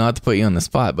 and not to put you on the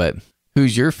spot, but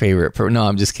who's your favorite? No,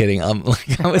 I'm just kidding. I've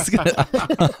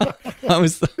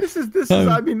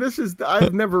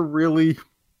never really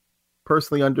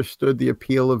personally understood the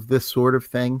appeal of this sort of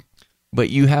thing. But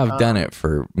you have done it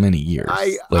for many years,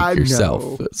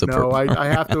 yourself. I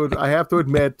have to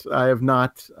admit, I have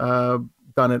not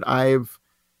done it. I'm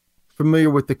familiar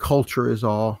with the culture is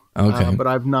all. Okay. But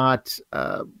I've not,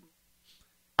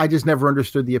 I just never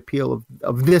understood the appeal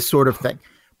of this sort of thing.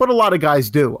 But a lot of guys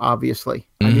do, obviously.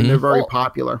 I mean, they're very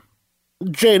popular.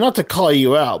 Jay, not to call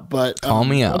you out, but call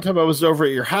me out. One time I was over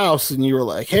at your house and you were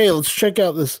like, "Hey, let's check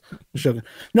out this."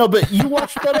 No, but you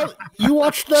watched that. You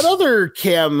watched that other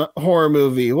Cam horror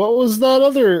movie. What was that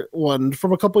other one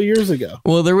from a couple years ago?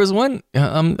 Well, there was one.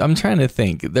 I'm trying to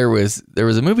think. There was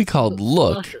a movie called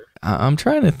Look. I'm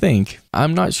trying to think.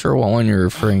 I'm not sure what one you're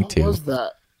referring to. What was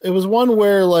that? It was one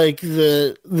where like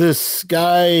this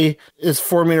guy is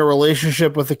forming a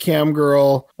relationship with a cam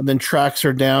girl and then tracks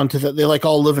her down to that. They like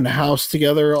all live in a house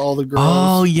together, all the girls.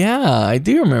 Oh yeah, I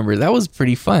do remember. That was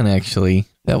pretty fun, actually.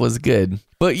 That was good.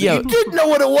 But yeah, you didn't know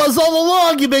what it was all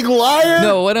along, you big liar.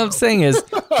 No, what I'm saying is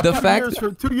the fact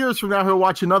 2 years from now he'll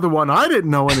watch another one. I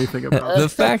didn't know anything about the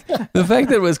fact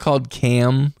that it was called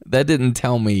Cam, that didn't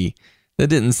tell me. That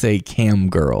didn't say Cam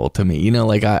girl to me. You know,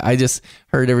 like I just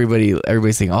heard everybody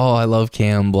saying, "Oh, I love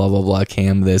Cam, blah blah blah,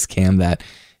 Cam this, Cam that,"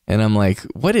 and I'm like,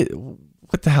 what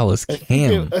the hell is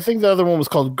Cam? I think the other one was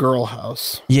called Girl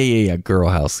House. Yeah, Girl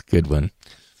House, good one.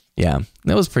 Yeah,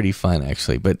 that was pretty fun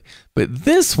actually. But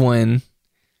this one,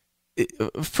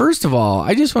 first of all,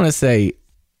 I just want to say,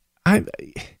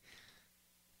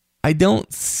 I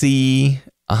don't see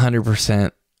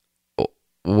 100%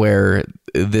 where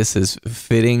this is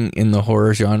fitting in the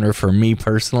horror genre for me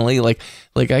personally.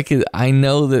 I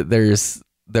know that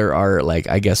there are like,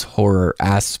 I guess, horror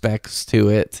aspects to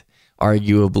it,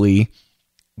 arguably,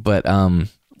 but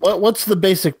what's the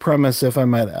basic premise, if I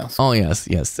might ask? Oh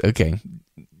yes, okay.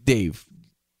 Dave,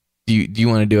 do you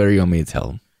want to do it, or you want me to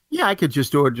tell him? Yeah, I could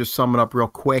just sum it up real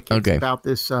quick. Okay. It's about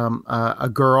this a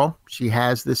girl. She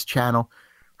has this channel.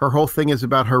 Her whole thing is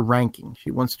about her ranking. She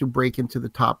wants to break into the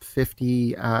top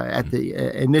 50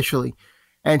 initially,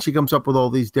 and she comes up with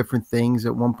all these different things.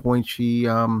 At one point, she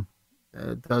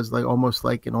does like almost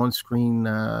like an on-screen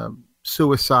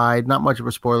suicide. Not much of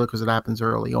a spoiler because it happens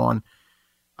early on.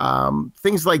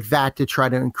 Things like that to try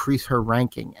to increase her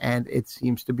ranking, and it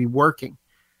seems to be working.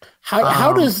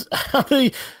 How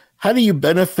do you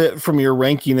benefit from your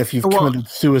ranking if you've committed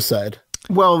suicide?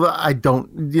 Well, I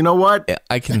don't. You know what?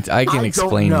 I can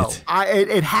explain it.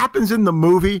 It happens in the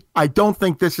movie. I don't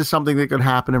think this is something that could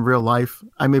happen in real life.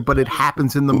 I mean, but it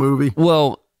happens in the movie.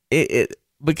 Well, it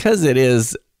because it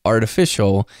is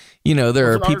artificial. You know,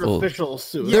 there are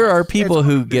people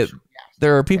who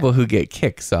get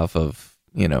kicks off of,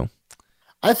 you know.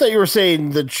 I thought you were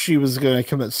saying that she was going to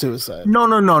commit suicide.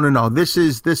 No. This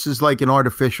is like an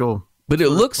artificial. But it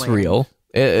looks plan. real.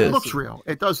 It looks real.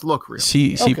 It does look real.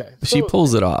 She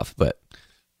pulls it off, but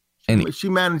she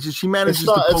manages to pull it's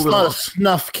it not off. a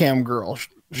snuff cam girl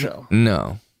show.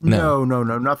 No,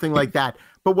 nothing like that.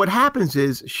 But what happens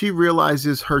is she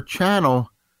realizes her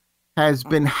channel has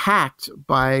been hacked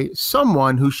by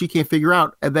someone who she can't figure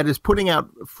out, and that is putting out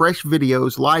fresh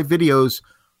videos, live videos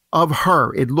of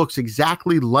her. It looks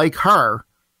exactly like her.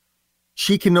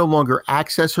 She can no longer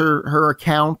access her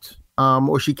account.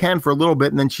 Or she can for a little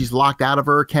bit, and then she's locked out of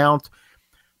her account.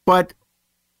 But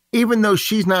even though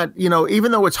she's not,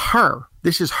 even though it's her,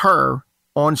 this is her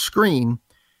on screen,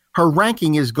 her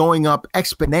ranking is going up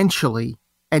exponentially,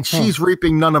 and she's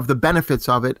reaping none of the benefits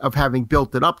of it, of having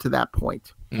built it up to that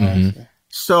point. Mm-hmm.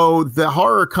 So the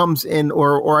horror comes in,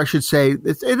 or I should say,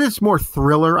 it is more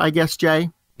thriller, I guess,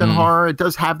 Jay, than horror. It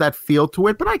does have that feel to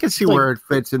it, but I can see where it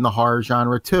fits in the horror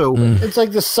genre too. It's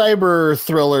like the cyber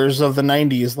thrillers of the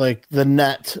 90s, like The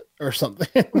Net or something.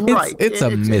 Right. It's a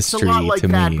mystery it's a lot like to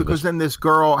that, me. because then this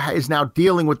girl is now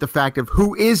dealing with the fact of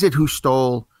who is it who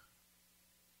stole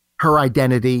her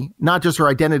identity, not just her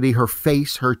identity, her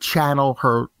face, her channel,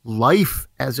 her life,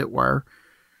 as it were,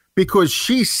 because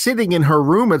she's sitting in her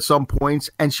room at some points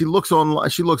and she looks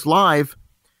live.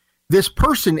 This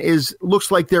person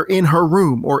looks like they're in her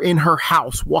room or in her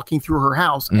house, walking through her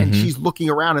house, and she's looking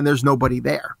around and there's nobody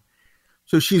there.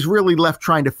 So she's really left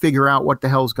trying to figure out what the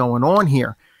hell's going on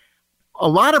here. A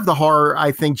lot of the horror,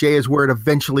 I think, Jay, is where it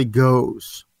eventually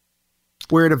goes,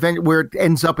 where it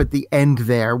ends up at the end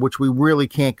there, which we really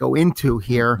can't go into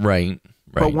here. Right.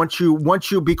 But once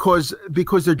you because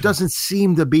there doesn't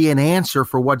seem to be an answer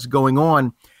for what's going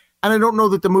on. And I don't know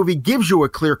that the movie gives you a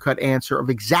clear-cut answer of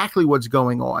exactly what's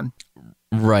going on.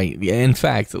 Right. In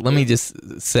fact, let me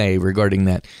just say regarding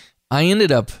that, I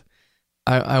ended up,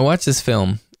 I watched this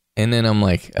film, and then I'm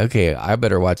like, okay, I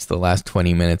better watch the last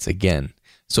 20 minutes again.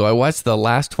 So I watched the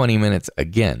last 20 minutes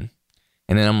again,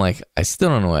 and then I'm like, I still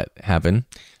don't know what happened.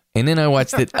 And then I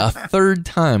watched it a third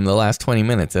time, the last 20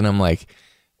 minutes, and I'm like,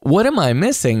 what am I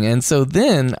missing? And so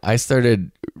then I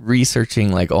started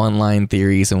researching like online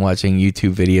theories and watching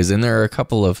YouTube videos, and there are a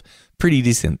couple of pretty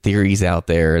decent theories out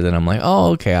there that I'm like,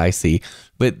 oh, okay, I see.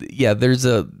 But yeah,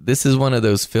 this is one of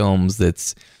those films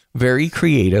that's very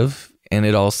creative, and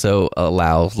it also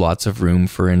allows lots of room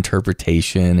for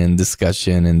interpretation and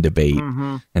discussion and debate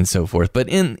and so forth. But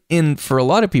in for a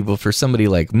lot of people, for somebody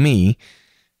like me,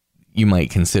 you might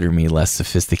consider me less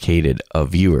sophisticated a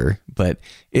viewer, but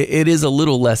it is a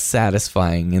little less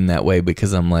satisfying in that way,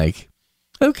 because I'm like,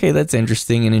 okay, that's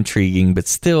interesting and intriguing, but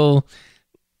still,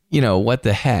 what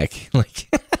the heck?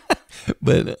 Like,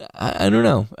 but I don't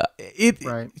know.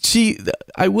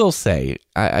 I will say,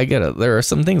 there are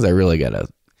some things I really gotta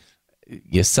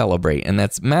celebrate, and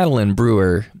that's Madeline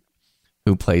Brewer,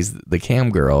 who plays the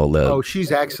cam girl.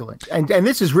 She's excellent. And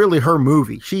this is really her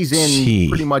movie. She's in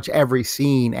pretty much every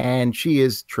scene, and she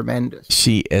is tremendous.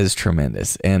 She is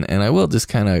tremendous. And I will just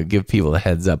kind of give people a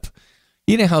heads up.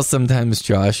 You know how sometimes,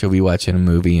 Josh, you'll be watching a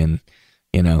movie and,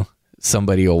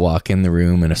 somebody will walk in the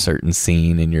room in a certain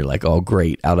scene and you're like, oh,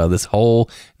 great. Out of this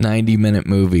whole 90-minute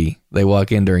movie, they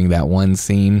walk in during that one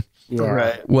scene. Yeah.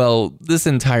 Right. Well, this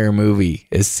entire movie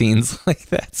is scenes like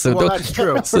that. So that's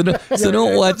true. So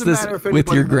don't watch this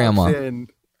with your grandma.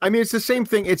 I mean, it's the same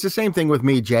thing. It's the same thing with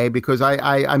me, Jay, because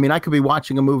I mean, I could be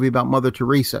watching a movie about Mother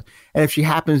Teresa, and if she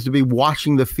happens to be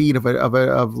watching the feed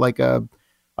of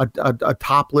a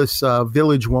topless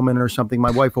village woman or something,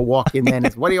 my wife will walk in then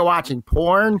and say, what are you watching,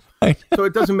 porn? So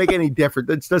it doesn't make any difference.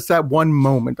 It's just that one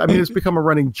moment. I mean, it's become a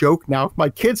running joke now. If my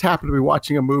kids happen to be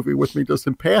watching a movie with me just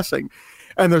in passing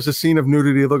and there's a scene of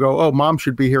nudity, they'll go, oh, mom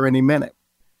should be here any minute.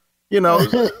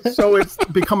 So it's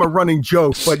become a running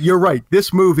joke. But you're right.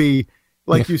 This movie,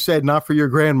 like you said, not for your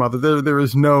grandmother. There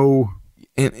is no...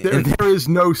 there is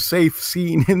no safe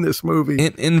scene in this movie.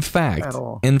 In fact,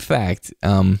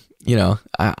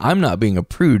 I'm not being a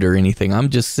prude or anything. I'm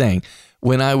just saying,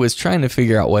 when I was trying to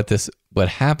figure out what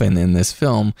happened in this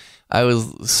film, I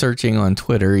was searching on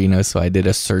Twitter, so I did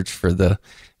a search for the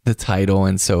title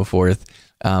and so forth.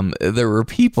 There were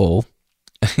people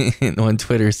on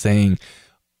Twitter saying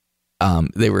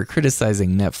they were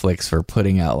criticizing Netflix for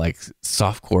putting out like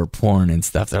softcore porn and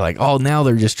stuff. They're like, oh, now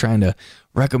they're just trying to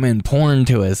recommend porn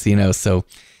to us, so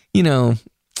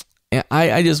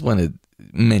I just want to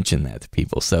mention that to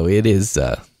people. So it is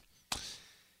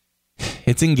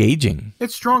it's engaging,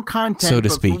 it's strong content, so to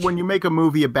speak. When you make a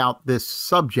movie about this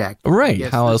subject, right,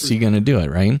 how else are you going to do it,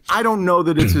 right? I don't know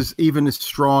that it's even as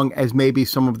strong as maybe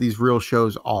some of these real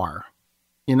shows are,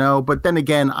 but then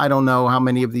again, I don't know how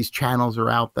many of these channels are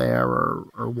out there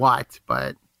or what,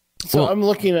 but so I'm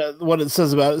looking at what it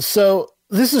says about it. So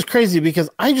this is crazy because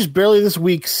I just barely this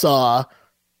week saw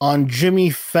on Jimmy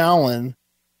Fallon,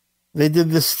 they did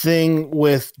this thing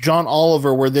with John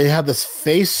Oliver where they had this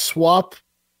face swap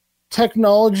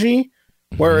technology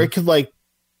where it could like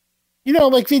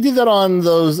they do that on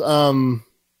those like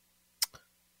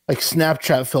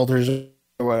Snapchat filters or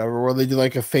whatever, where they do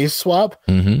like a face swap.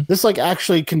 This like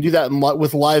actually can do that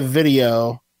with live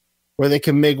video where they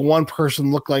can make one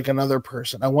person look like another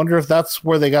person. I wonder if that's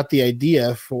where they got the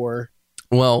idea for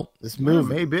this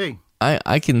movie. Maybe.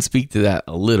 I can speak to that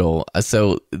a little.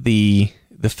 So the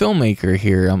filmmaker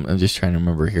here, I'm just trying to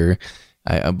remember here.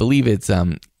 I believe it's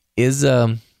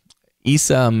Issa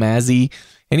Mazzy.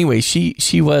 Anyway,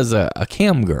 she was a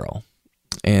cam girl,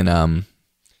 and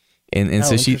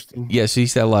so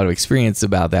she's had a lot of experience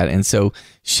about that, and so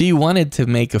she wanted to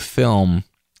make a film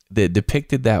that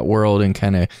depicted that world and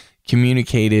kind of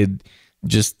communicated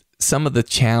just some of the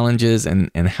challenges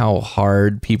and how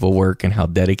hard people work and how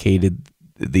dedicated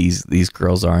these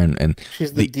girls are. And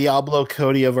she's the Diablo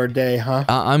Cody of our day, huh?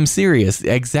 I'm serious.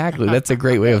 Exactly. That's a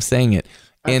great way of saying it.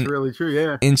 That's really true.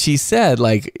 Yeah. And she said,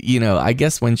 like, I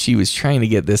guess when she was trying to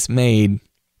get this made,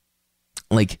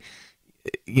 like,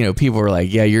 people were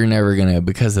like, yeah, you're never going to,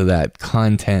 because of that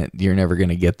content, you're never going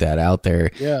to get that out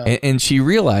there. Yeah. And she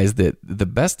realized that the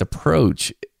best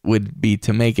approach would be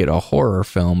to make it a horror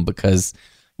film because,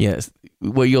 yes,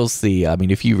 well, you'll see. I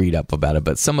mean, if you read up about it,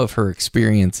 but some of her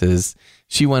experiences,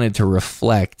 she wanted to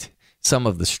reflect some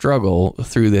of the struggle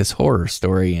through this horror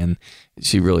story, and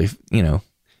she really,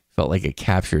 felt like it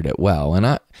captured it well. And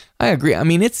I agree. I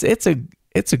mean, it's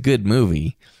a good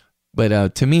movie,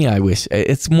 but to me, I wish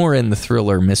it's more in the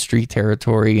thriller mystery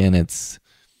territory, and it's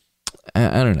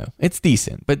I don't know, it's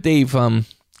decent. But Dave, I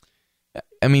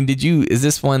mean, is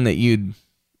this one that you'd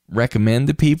recommend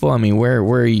to people? I mean, where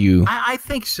are you? I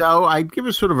think so. I'd give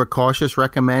it sort of a cautious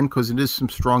recommend because it is some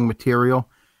strong material.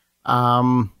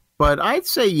 But I'd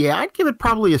say, I'd give it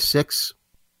probably a 6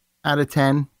 out of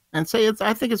 10 and say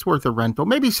I think it's worth a rental,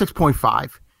 maybe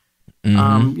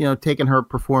 6.5. Taking her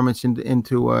performance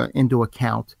into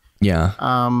account. Yeah.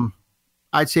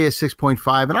 I'd say a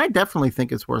 6.5, and I definitely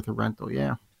think it's worth a rental.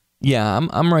 Yeah. Yeah,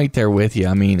 I'm right there with you.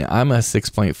 I mean, I'm a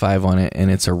 6.5 on it,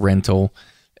 and it's a rental.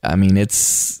 I mean,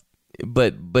 it's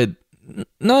but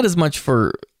not as much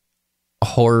for a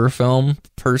horror film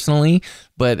personally,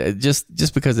 but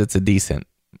just because it's a decent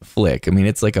flick. I mean,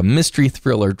 it's like a mystery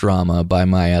thriller drama by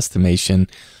my estimation,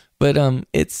 but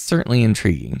it's certainly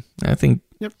intriguing. I think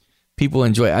people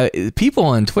enjoy. People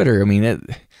on Twitter. I mean,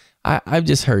 I've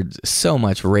just heard so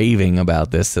much raving about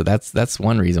this, so that's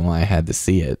one reason why I had to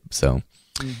see it. So,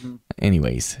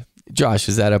 anyways, Josh,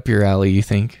 is that up your alley? You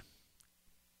think?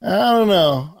 I don't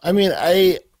know. I mean,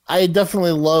 I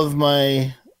definitely love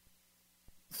my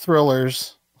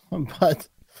thrillers, but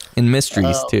and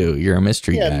mysteries too. You're a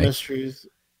mystery guy. Yeah, mysteries.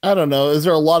 I don't know. Is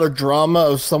there a lot of drama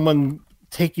of someone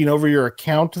taking over your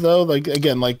account though? Like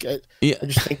again, I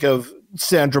just think of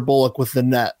Sandra Bullock with The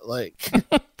Net. Like,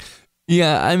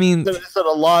 yeah, I mean, there's a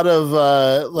lot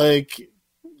of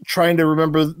trying to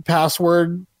remember the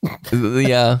password.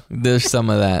 Yeah, there's some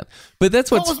of that, but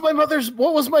that's what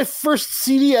was my first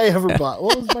CD I ever bought?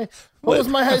 What was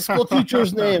my high school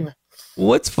teacher's name?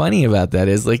 What's funny about that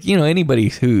is, like, anybody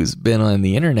who's been on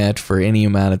the internet for any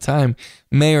amount of time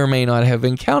may or may not have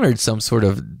encountered some sort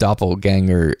of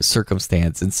doppelganger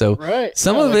circumstance, and so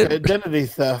some of it identity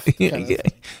theft.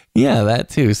 Yeah, that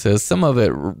too. So some of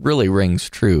it really rings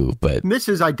true, but This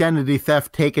is identity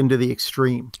theft taken to the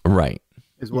extreme, right.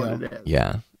 is what it is.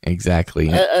 Yeah,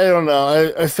 exactly. I don't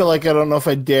know. I feel like I don't know if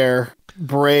I dare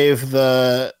brave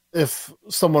if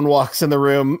someone walks in the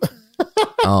room.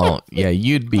 Oh, yeah,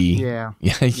 you'd be. Yeah,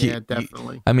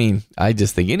 definitely. I mean, I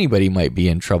just think anybody might be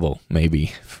in trouble maybe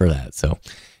for that. So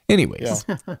anyways,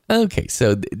 okay.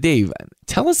 So Dave,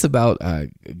 tell us about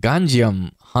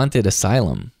Ganjiam Haunted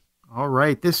Asylum. All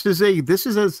right. This is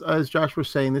as Josh was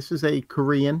saying, this is a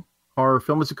Korean horror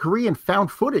film. It's a Korean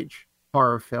found footage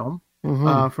horror film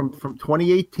from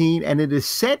 2018, and it is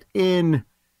set in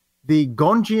the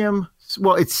Ganjiam.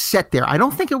 Well, it's set there. I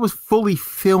don't think it was fully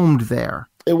filmed there.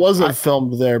 It wasn't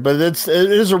filmed there, but it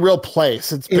is a real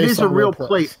place. It is a real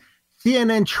place.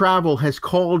 CNN Travel has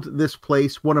called this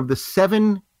place one of the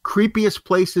 7 creepiest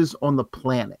places on the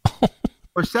planet.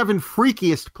 Or 7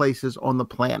 freakiest places on the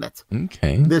planet.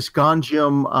 Okay. This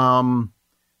Ganjiam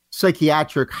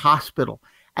psychiatric hospital.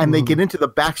 And they get into the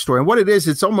backstory. And what it is,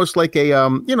 it's almost like a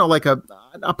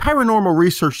paranormal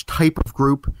research type of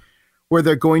group where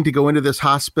they're going to go into this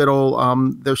hospital.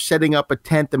 They're setting up a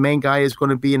tent. The main guy is going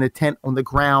to be in a tent on the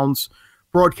grounds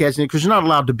broadcasting it because you're not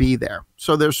allowed to be there.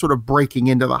 So they're sort of breaking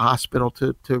into the hospital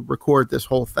to record this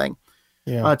whole thing.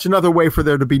 Yeah. It's another way for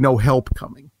there to be no help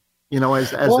coming,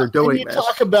 as they're doing this.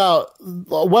 Talk about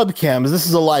webcams. This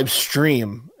is a live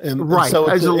stream. Right, so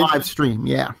as a live stream,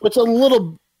 yeah. It's a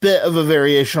little bit of a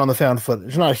variation on the found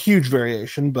footage. Not a huge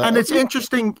variation, but... And it's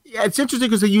interesting. It's interesting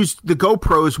because they use the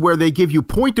GoPros where they give you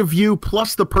point of view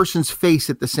plus the person's face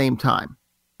at the same time.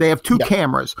 They have 2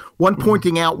 cameras, one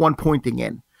pointing out, one pointing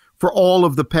in. For all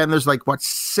of the there's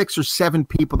 6 or 7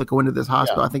 people that go into this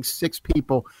hospital. I think 6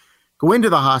 people go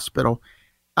into the hospital.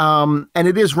 And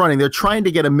it is running. They're trying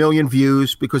to get 1 million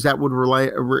views because that would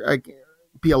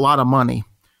be a lot of money.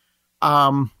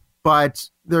 But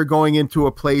they're going into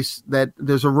a place that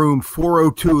there's a room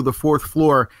 402, the 4th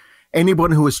floor.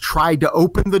 Anyone who has tried to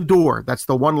open the door, that's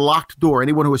the one locked door.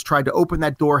 Anyone who has tried to open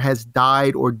that door has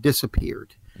died or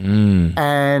disappeared.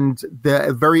 And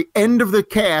the very end of the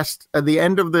cast, at the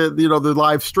end of the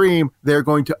live stream, they're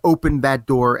going to open that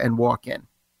door and walk in,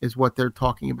 is what they're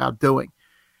talking about doing.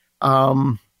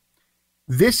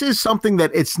 This is something that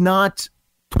it's not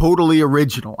totally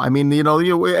original. I mean,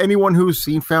 anyone who's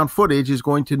seen found footage is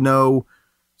going to know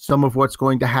some of what's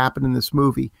going to happen in this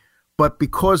movie. But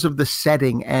because of the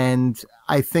setting and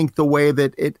I think the way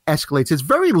that it escalates, it's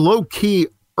very low key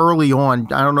early on.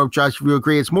 I don't know if Josh, if you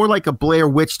agree, it's more like a Blair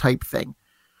Witch type thing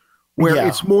where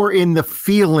it's more in the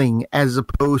feeling as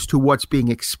opposed to what's being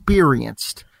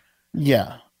experienced.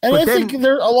 Yeah. And I think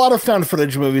there are a lot of found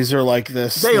footage movies are like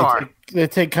this. They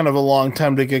take kind of a long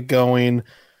time to get going.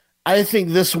 I think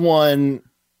this one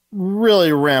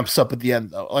really ramps up at the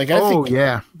end, though.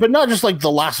 But not just like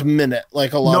the last minute,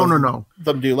 like a lot of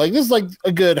them do. Like this is like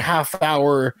a good half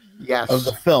hour of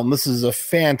the film. This is a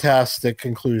fantastic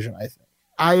conclusion, I think.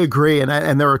 I agree,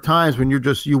 and there are times when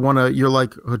you're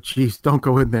like, oh geez, don't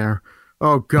go in there.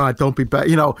 Oh God, don't be bad.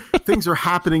 Things are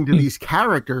happening to these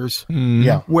characters,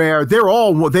 where they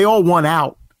all want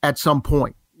out at some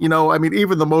point. I mean,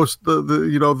 even the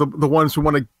ones who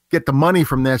want to get the money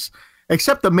from this,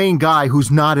 except the main guy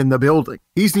who's not in the building.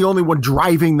 He's the only one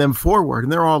driving them forward,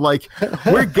 and they're all like,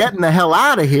 "We're getting the hell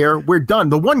out of here. We're done."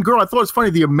 The one girl I thought was funny,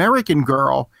 the American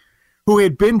girl, who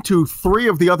had been to 3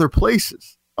 of the other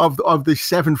places of the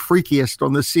 7 freakiest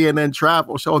on the CNN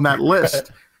Travel show on that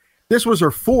list. This was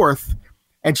her 4th,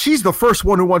 and she's the first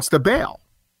one who wants to bail.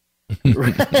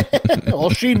 Well,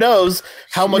 she knows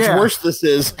how much worse this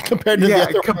is compared to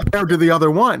the other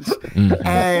ones.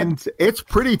 And it's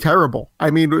pretty terrible.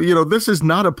 I mean, this is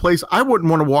not a place I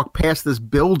wouldn't want to walk past this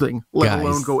building, let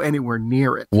alone go anywhere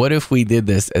near it. What if we did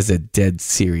this as a dead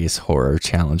serious horror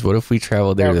challenge? What if we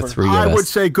traveled there, the 3 of us? I would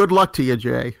say good luck to you,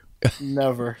 Jay.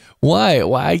 Never. Why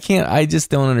I can't, I just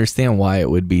don't understand why it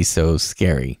would be so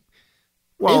scary.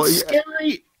 Well, it's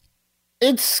scary.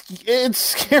 It's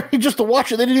scary just to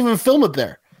watch it. They didn't even film it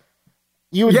there.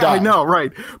 You would die. I know,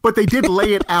 right? But they did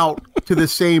lay it out to the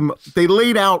same. They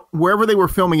laid out wherever they were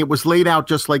filming. It was laid out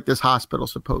just like this hospital,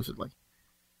 supposedly.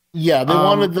 Yeah, they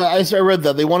wanted I read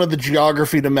that they wanted the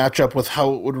geography to match up with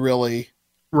how it would really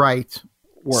work.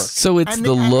 So it's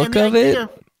the look of it.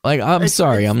 Like, I'm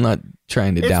sorry, I'm not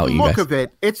trying to doubt you guys.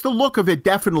 It's the look of it,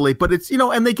 definitely. But it's,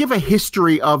 and they give a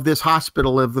history of this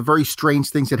hospital, of the very strange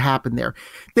things that happened there.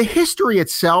 The history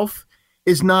itself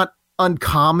is not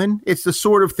uncommon. It's the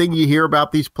sort of thing you hear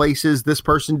about these places. This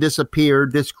person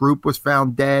disappeared. This group was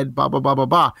found dead, blah, blah, blah, blah,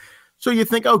 blah. So you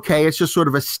think, okay, it's just sort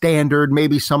of a standard.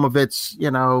 Maybe some of it's,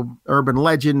 urban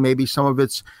legend. Maybe some of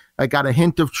it's got a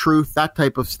hint of truth, that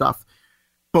type of stuff.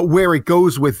 but where it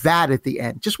goes with that at the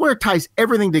end, just where it ties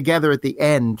everything together at the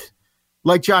end,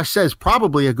 like Josh says,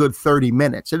 probably a good 30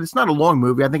 minutes. And it's not a long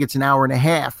movie. I think it's an hour and a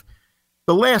half.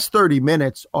 The last 30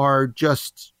 minutes are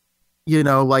just, you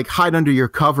know, like hide under your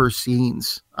cover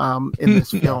scenes in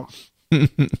this film.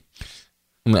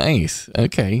 Nice.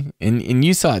 Okay. And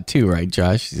you saw it too, right,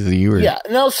 Josh? So you were... Yeah.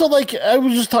 No, so like I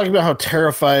was just talking about how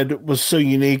Terrified was so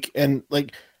unique, and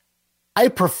like I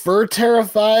prefer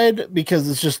Terrified because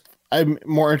it's just I'm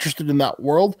more interested in that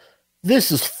world.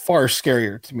 This is far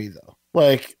scarier to me though.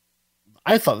 Like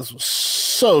I thought this was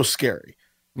so scary.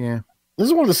 Yeah. This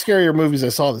is one of the scarier movies I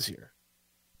saw this year.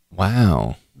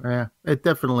 Wow. Yeah, it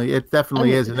definitely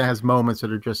is. And it has moments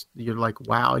that are just, you're like,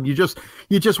 wow. And you just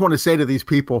want to say to these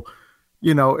people,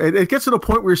 you know, it gets to the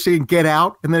point where you're saying get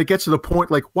out. And then it gets to the point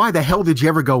like, why the hell did you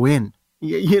ever go in?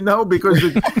 You know, because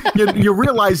you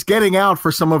realize getting out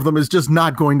for some of them is just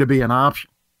not going to be an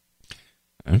option.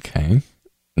 Okay.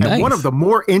 Nice. And one of the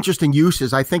more interesting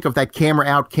uses, I think, of that camera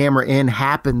out, camera in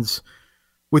happens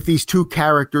with these two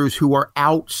characters who are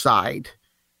outside.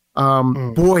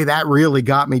 Boy, that really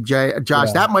got me, Josh. Yeah.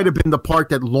 That might have been the part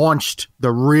that launched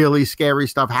the really scary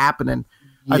stuff happening.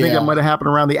 I think it might have happened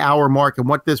around the hour mark. And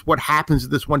what happens to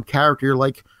this one character, you're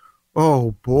like,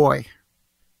 oh boy.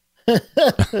 Okay.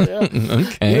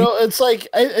 You know, it's like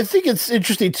I think it's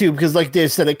interesting too, because like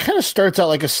Dave said, it kind of starts out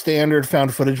like a standard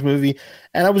found footage movie.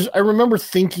 And I remember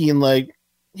thinking like,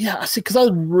 yeah, see, because I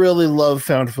really love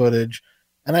found footage.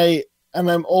 And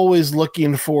I'm always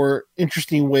looking for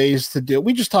interesting ways to do it.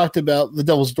 We just talked about The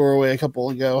Devil's Doorway a couple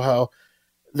ago, how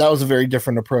that was a very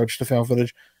different approach to found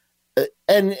footage.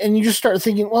 And you just start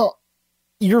thinking, well,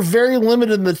 you're very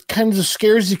limited in the kinds of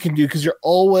scares you can do because you're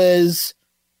always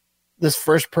this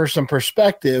first person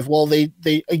perspective. Well, they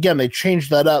changed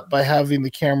that up by having the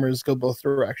cameras go both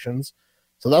directions.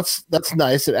 So that's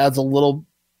nice. It adds a little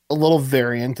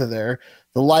variant to there.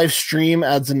 The live stream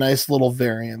adds a nice little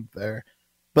variant there.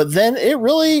 But then it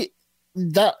really,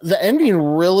 the ending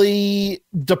really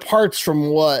departs from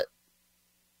what,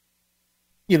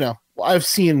 you know, I've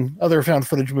seen other found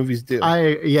footage movies do.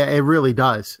 It really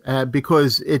does,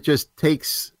 because it just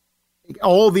takes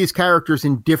all these characters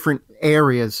in different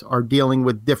areas are dealing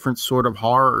with different sort of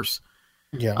horrors.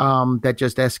 Yeah. That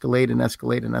just escalate and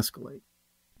escalate and escalate.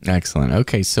 Excellent.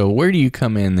 Okay, so where do you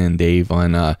come in then, Dave,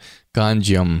 on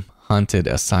Gonjiam Haunted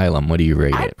Asylum? What do you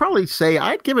rate it?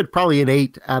 I'd give it probably an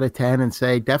 8 out of 10 and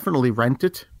say definitely rent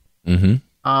it.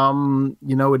 Mm-hmm.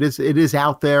 You know, it is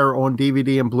out there on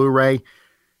DVD and Blu-ray.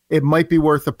 It might be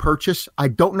worth a purchase. I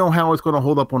don't know how it's going to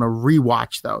hold up on a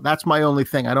rewatch though. That's my only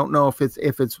thing. I don't know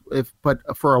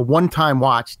but for a one-time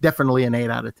watch, definitely an 8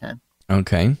 out of 10.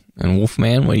 Okay. And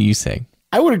Wolfman, what do you say?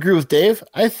 I would agree with Dave.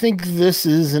 I think this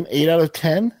is an 8 out of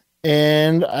 10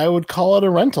 and I would call it a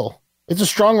rental. It's a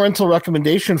strong rental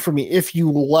recommendation for me if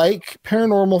you like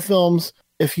paranormal films,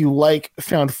 if you like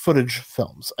found footage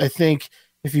films. I think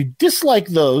if you dislike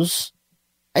those,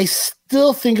 I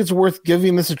still think it's worth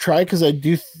giving this a try because I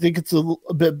do think it's a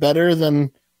bit better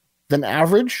than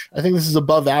average. I think this is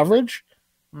above average.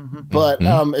 Mm-hmm. But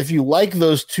if you like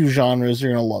those two genres,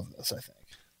 you're going to love this, I think.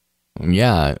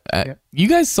 Yeah. You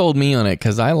guys sold me on it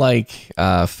because I like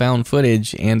found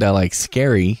footage and I like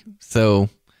scary. So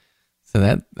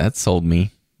that sold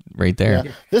me right there.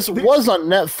 Yeah. This was on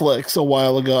Netflix a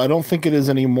while ago. I don't think it is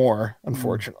anymore,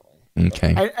 unfortunately.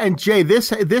 Okay. And Jay,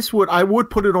 I would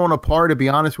put it on a par, to be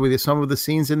honest with you, some of the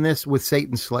scenes in this with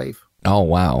Satan's Slave. Oh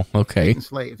wow. Okay. Satan's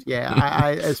Slave. Yeah.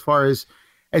 I as far as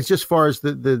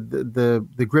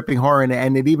the gripping horror,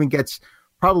 and it even gets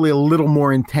probably a little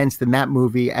more intense than that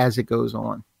movie as it goes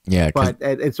on. Yeah. But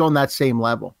it's on that same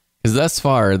level. Because thus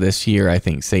far this year, I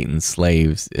think Satan's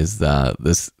Slaves is the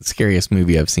scariest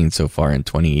movie I've seen so far in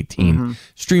 2018.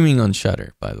 Streaming on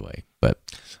Shudder, by the way. But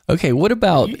okay, what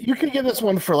about you can get this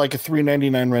one for like a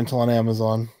 $3.99 rental on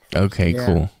Amazon. Okay,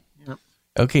 cool. Yep.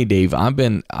 Okay, Dave, I've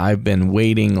been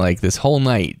waiting like this whole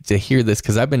night to hear this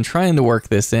because I've been trying to work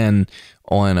this in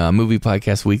on Movie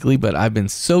Podcast Weekly, but I've been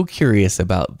so curious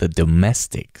about The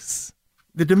Domestics.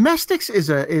 The Domestics is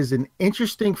an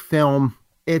interesting film.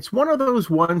 It's one of those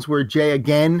ones where, Jay,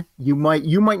 again, you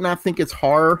might not think it's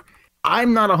horror.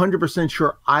 I'm not 100%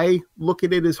 sure I look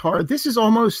at it as horror. This is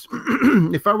almost,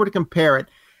 if I were to compare it,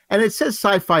 and it says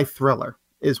sci-fi thriller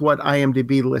is what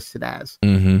IMDb listed as.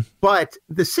 Mm-hmm. But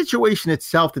the situation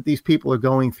itself that these people are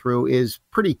going through is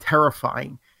pretty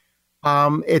terrifying.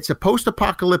 It's a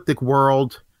post-apocalyptic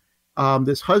world.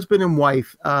 This husband and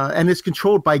wife, and it's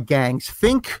controlled by gangs.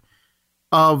 Think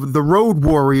of the Road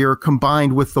Warrior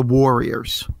combined with the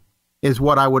Warriors is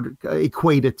what I would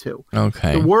equate it to.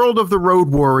 Okay. The world of the Road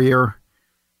Warrior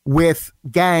with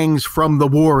gangs from the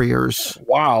Warriors.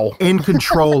 Wow. In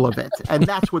control of it. And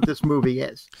that's what this movie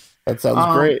is. That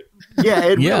sounds great. Yeah,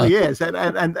 it really is.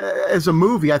 And as a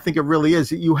movie, I think it really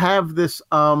is. You have this,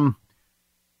 and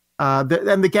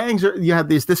the gangs you have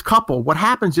this couple. What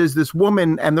happens is this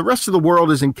woman and the rest of the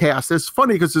world is in chaos. It's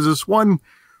funny because there's this one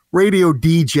radio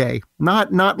DJ,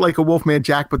 not like a Wolfman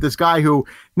Jack, but this guy who,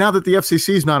 now that the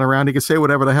FCC is not around, he can say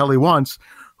whatever the hell he wants,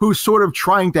 who's sort of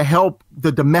trying to help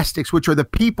the domestics, which are the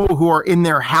people who are in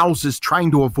their houses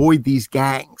trying to avoid these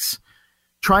gangs,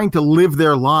 trying to live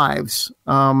their lives.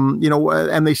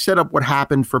 And they set up what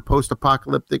happened for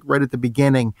post-apocalyptic right at the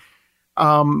beginning.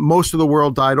 Most of the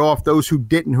world died off. Those who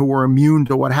didn't, who were immune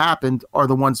to what happened, are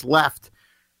the ones left.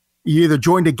 You either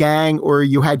joined a gang or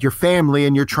you had your family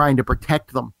and you're trying to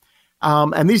protect them.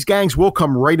 And these gangs will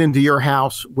come right into your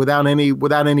house without any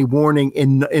warning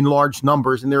in large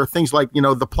numbers. And there are things like,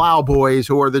 the plowboys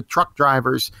who are the truck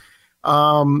drivers.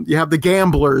 You have the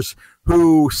gamblers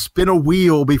who spin a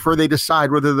wheel before they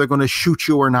decide whether they're going to shoot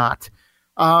you or not.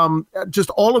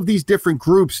 Just all of these different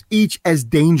groups, each as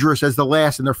dangerous as the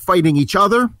last, and they're fighting each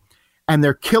other and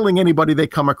they're killing anybody they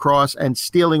come across and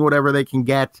stealing whatever they can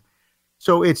get.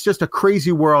 So it's just a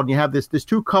crazy world. And you have this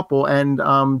two couple, and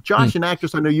Josh, an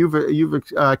actress I know you've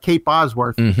Kate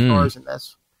Bosworth stars in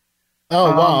this. Oh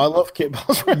wow, I love Kate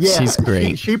Bosworth. Yeah, she's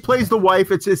great. She plays the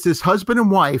wife. It's this husband and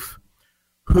wife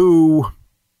who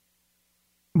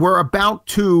were about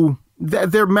to.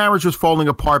 Their marriage was falling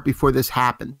apart before this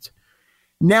happened.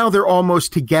 Now they're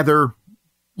almost together.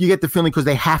 You get the feeling because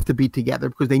they have to be together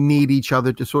because they need each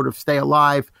other to sort of stay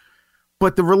alive.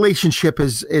 But the relationship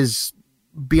is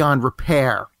beyond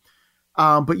repair.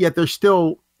 But yet there's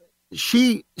still,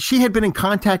 she had been in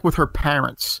contact with her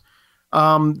parents.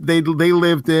 They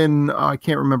lived in, I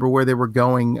can't remember where they were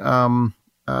going.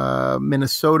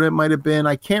 Minnesota, it might've been,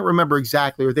 I can't remember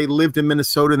exactly, or they lived in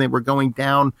Minnesota and they were going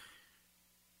down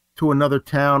to another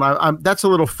town. That's a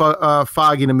little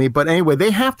foggy to me, but anyway,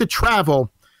 they have to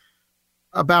travel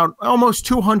about almost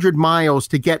 200 miles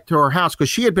to get to her house because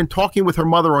she had been talking with her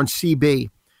mother on CB.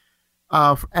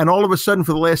 And all of a sudden,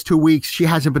 for the last 2 weeks, she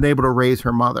hasn't been able to raise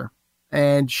her mother,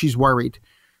 and she's worried.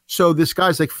 So this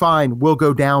guy's like, fine, we'll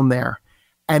go down there.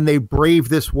 And they brave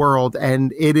this world,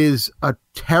 and it is a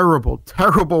terrible,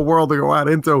 terrible world to go out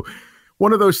into.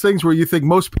 One of those things where you think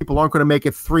most people aren't going to make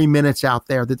it 3 minutes out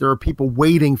there, that there are people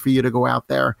waiting for you to go out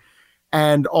there.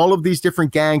 And all of these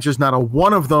different gangs, there's not a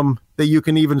one of them that you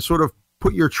can even sort of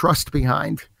put your trust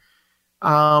behind.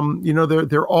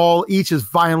 They're all each as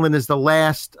violent as the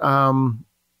last. And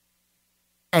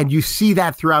you see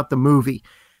that throughout the movie.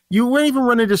 You will even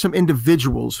run into some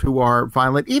individuals who are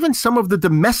violent. Even some of the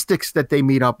domestics that they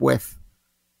meet up with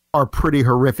are pretty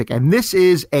horrific. And this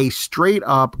is a straight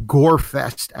up gore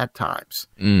fest at times.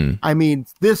 I mean,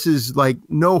 this is like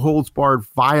no holds barred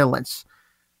violence.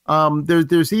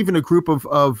 There's even a group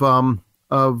of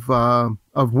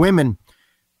women.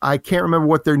 I can't remember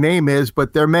what their name is,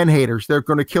 but they're men haters. They're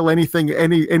going to kill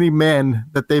any man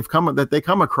that they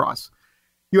come across.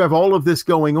 You have all of this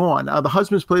going on. The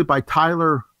husband's played by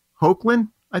Tyler Hoechlin,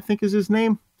 I think is his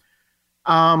name.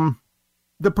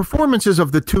 The performances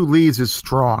of the two leads is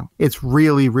strong. It's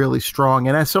really, really strong.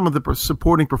 And as some of the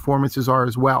supporting performances are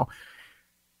as well.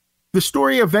 The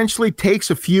story eventually takes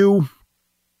a few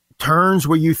turns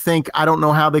where you think, I don't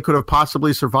know how they could have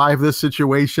possibly survived this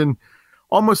situation.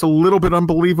 Almost a little bit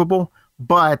unbelievable,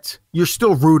 but you're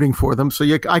still rooting for them. So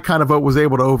I kind of was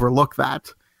able to overlook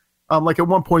that. Like at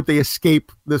one point they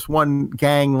escape this one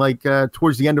gang, like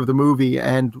towards the end of the movie,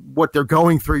 and what they're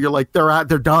going through, you're like, they're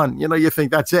done. You think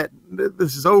that's it.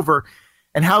 This is over.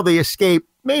 And how they escape,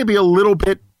 maybe a little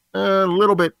bit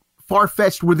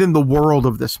far-fetched within the world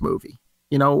of this movie,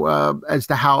 as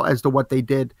to what they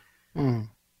did.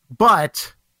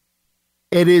 But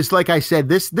it is, like I said,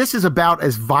 this is about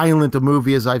as violent a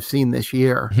movie as I've seen this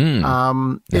year.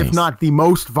 Nice. If not the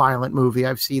most violent movie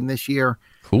I've seen this year.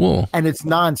 Cool. And it's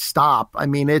nonstop. I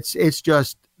mean, it's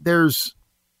just, there's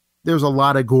a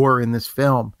lot of gore in this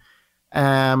film.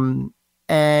 And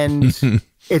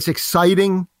it's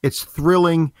exciting, it's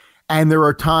thrilling, and there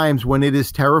are times when it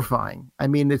is terrifying. I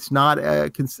mean, it's not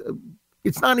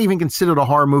even considered a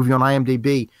horror movie on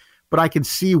IMDb, but I can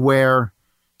see where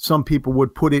some people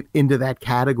would put it into that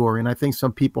category, and I think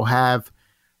some people have.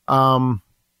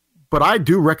 But I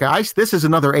do recognize this is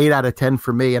another 8 out of 10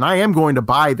 for me, and I am going to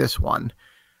buy this one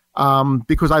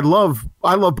because I love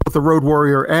both the Road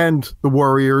Warrior and the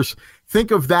Warriors.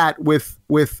 Think of that with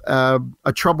a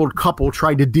troubled couple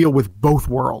trying to deal with both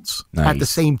worlds at the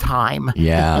same time.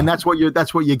 Yeah, and that's what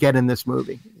you get in this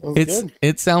movie.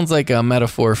 It sounds like a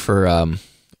metaphor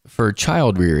for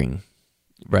child rearing.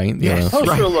 right? Yeah,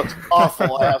 poster looks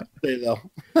awful. I have to say though.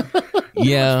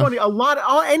 Yeah, it's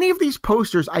funny. Any of these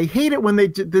posters, I hate it when they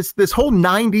did this whole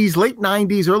 '90s, late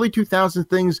 '90s, early 2000s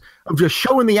things of just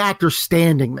showing the actor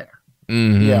standing there.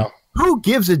 Mm-hmm. Yeah, who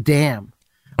gives a damn?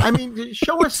 I mean,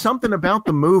 show us something about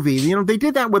the movie. You know, they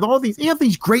did that with all these. You have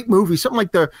these great movies. Something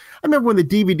like I remember when the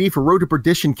DVD for Road to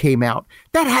Perdition came out.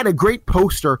 That had a great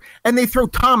poster, and they throw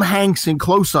Tom Hanks in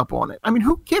close up on it. I mean,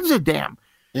 who gives a damn?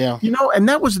 Yeah, you know, and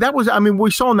that was. I mean,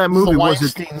 we saw in that movie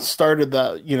Weinstein started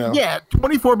that. You know, yeah,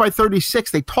 24 by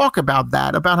 36. They talk about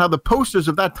that, about how the posters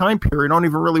of that time period aren't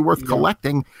even really worth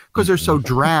collecting because they're so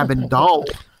drab and dull.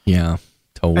 Yeah,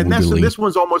 totally. And this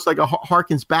one's almost like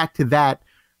harkens back to that.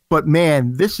 But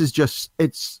man, this is just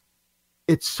it's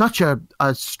such a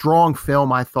strong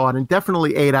film, I thought, and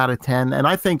definitely 8 out of 10. And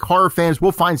I think horror fans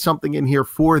will find something in here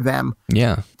for them.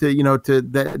 Yeah.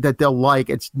 That they'll like.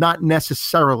 It's not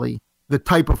necessarily the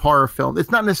type of horror film. It's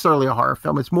not necessarily a horror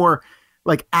film. It's more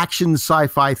like action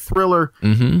sci-fi thriller.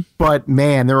 Mm-hmm. But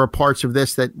man, there are parts of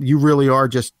this that you really are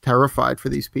just terrified for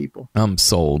these people. I'm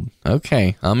sold.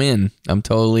 Okay, I'm in. I'm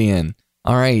totally in.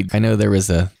 All right. I know there was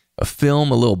a film,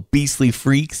 a little Beastly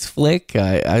Freaks flick.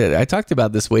 I talked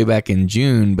about this way back in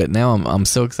June, but now I'm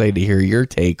so excited to hear your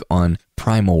take on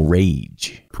Primal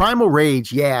Rage. Primal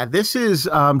Rage, yeah. This is,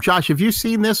 Josh, have you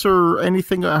seen this or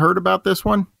anything heard about this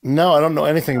one? No, I don't know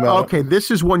anything about it. Okay, this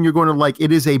is one you're going to like.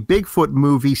 It is a Bigfoot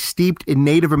movie steeped in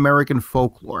Native American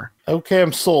folklore. Okay,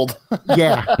 I'm sold.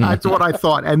 Yeah, that's what I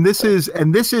thought. And this is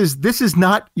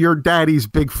not your daddy's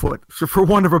Bigfoot, for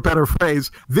want of a better phrase.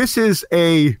 This is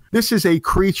a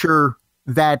creature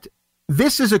that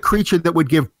would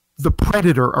give the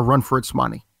Predator a run for its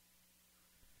money.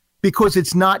 Because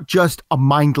it's not just a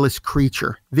mindless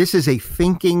creature. This is a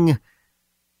thinking,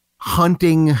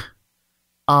 hunting,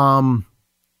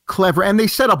 clever, and they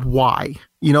set up why.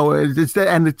 You know, it's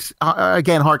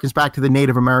again harkens back to the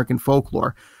Native American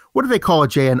folklore. What do they call it,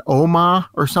 Jay? An Oma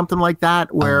or something like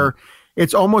that, where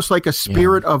it's almost like a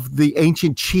spirit of the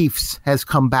ancient chiefs has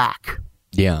come back.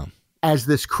 Yeah, as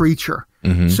this creature.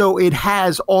 Mm-hmm. So it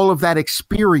has all of that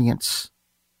experience,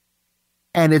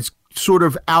 and it's sort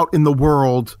of out in the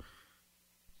world.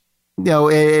 You know,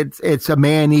 it's a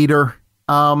man eater,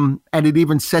 and it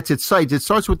even sets its sights. It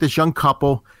starts with this young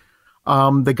couple.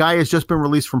 The guy has just been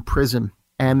released from prison,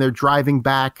 and they're driving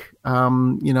back,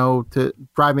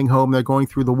 driving home. They're going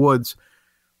through the woods,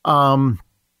 and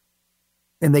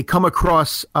they come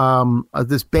across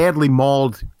this badly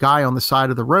mauled guy on the side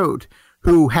of the road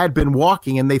who had been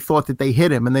walking, and they thought that they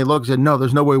hit him, and they looked and said, "No,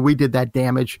 there's no way we did that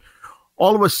damage."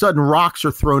 All of a sudden, rocks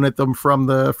are thrown at them from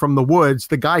the woods.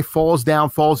 The guy falls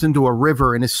into a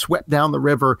river and is swept down the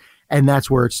river, and that's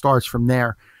where it starts from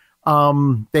there.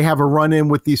 They have a run-in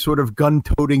with these sort of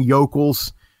gun-toting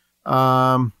yokels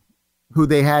who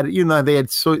they had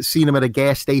seen them at a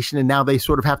gas station, and now they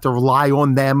sort of have to rely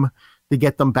on them to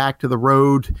get them back to the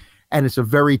road. And it's a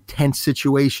very tense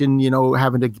situation,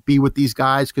 having to be with these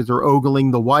guys because they're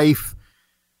ogling the wife.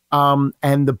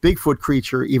 And the Bigfoot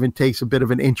creature even takes a bit of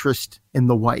an interest in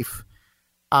the wife.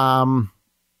 And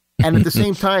at the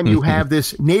same time, you have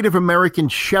this Native American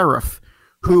sheriff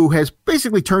who has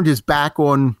basically turned his back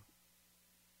on,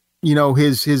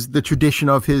 the tradition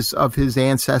of his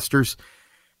ancestors,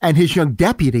 and his young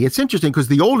deputy. It's interesting because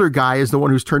the older guy is the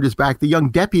one who's turned his back. The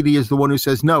young deputy is the one who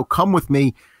says, "No, come with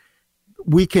me.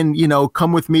 We can,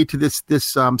 come with me to this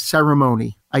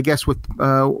ceremony." I guess with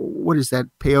what is that,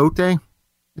 peyote?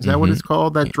 Is that what it's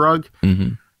called, that drug?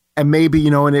 Mm-hmm. And maybe,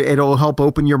 and it'll help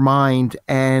open your mind.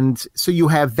 And so you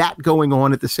have that going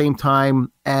on at the same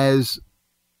time as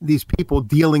these people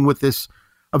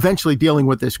eventually dealing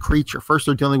with this creature. First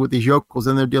they're dealing with these yokels,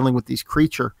 then they're dealing with this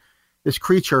creature.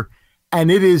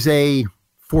 And it is a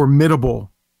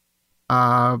formidable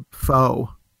foe.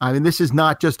 I mean, this is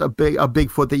not just a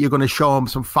Bigfoot that you're going to show him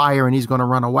some fire and he's going to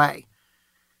run away.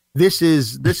 This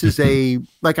is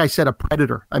like I said, a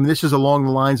predator. I mean, this is along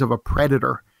the lines of a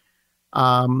predator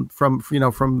from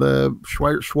the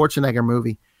Schwarzenegger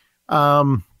movie.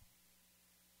 And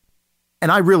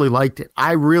I really liked it.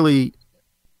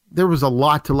 There was a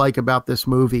lot to like about this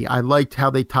movie. I liked how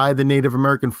they tie the Native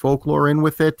American folklore in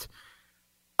with it.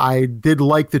 I did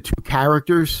like the two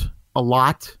characters a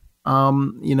lot,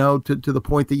 to the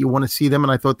point that you want to see them.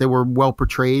 And I thought they were well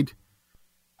portrayed.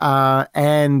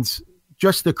 And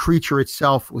just the creature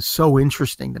itself was so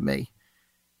interesting to me.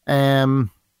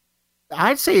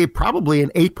 I'd say probably an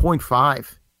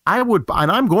 8.5.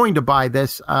 I'm going to buy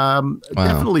this.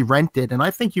 Definitely rent it. And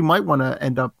I think you might want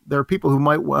to there are people who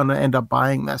might want to end up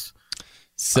buying this.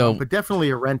 So, but definitely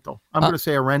a rental. I'm going to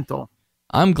say a rental.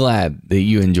 I'm glad that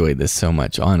you enjoyed this so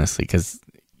much, honestly, because,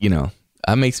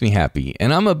 That makes me happy.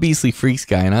 And I'm a Beastly Freaks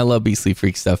guy, and I love Beastly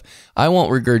Freaks stuff. I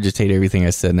won't regurgitate everything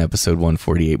I said in episode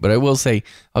 148, but I will say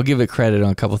I'll give it credit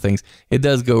on a couple things. It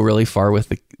does go really far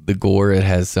with the gore. It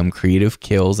has some creative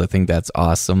kills. I think that's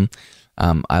awesome.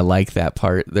 I like that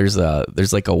part. There's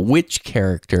like a witch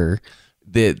character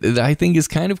that I think is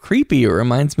kind of creepy. It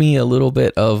reminds me a little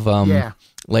bit of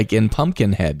like in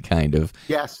Pumpkinhead, kind of.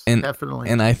 Yes, and, definitely.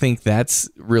 And I think that's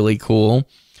really cool.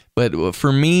 But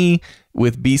for me,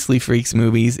 with Beastly Freaks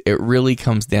movies, it really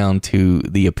comes down to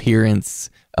the appearance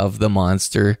of the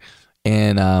monster.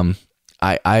 And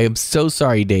I am so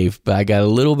sorry, Dave, but I got a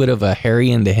little bit of a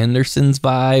Harry and the Hendersons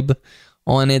vibe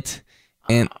on it.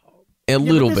 And a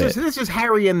little bit. This is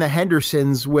Harry and the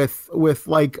Hendersons with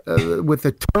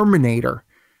the Terminator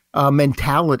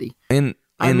mentality. And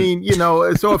I mean, you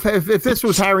know, so if this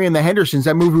was Harry and the Hendersons,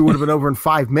 that movie would have been over in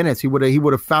 5 minutes. He would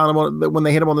have found them when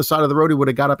they hit him on the side of the road. He would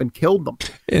have got up and killed them.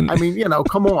 I mean, you know,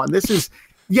 come on. This is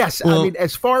yes. Well, I mean,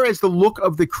 as far as the look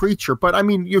of the creature, but I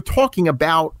mean, you're talking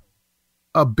about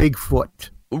a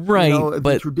Bigfoot, right? You know,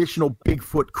 the traditional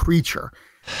Bigfoot creature.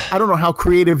 I don't know how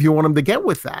creative you want them to get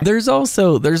with that. There's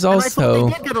also. I thought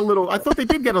they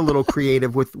did get a little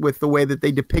creative with the way that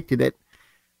they depicted it.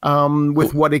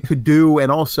 With what it could do,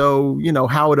 and also, you know,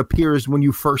 how it appears when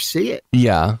you first see it.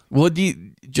 Yeah. Well,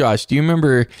 Josh, do you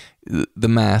remember the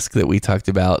mask that we talked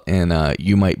about in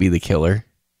You Might Be the Killer?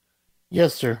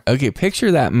 Yes, sir. Okay,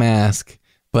 picture that mask,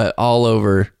 but all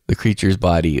over the creature's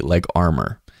body like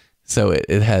armor. So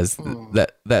it has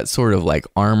that sort of like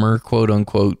armor, quote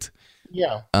unquote.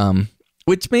 Yeah.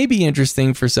 Which may be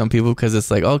interesting for some people because it's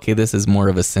like, okay, this is more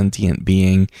of a sentient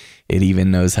being. It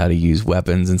even knows how to use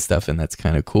weapons and stuff, and that's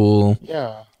kind of cool.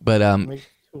 Yeah. But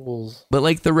tools. But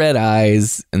like the red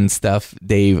eyes and stuff,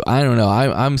 Dave, I don't know.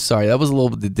 I'm sorry. That was a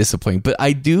little bit disappointing. But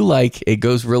I do like it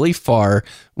goes really far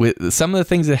with some of the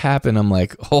things that happen. I'm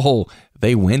like, oh,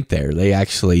 they went there. They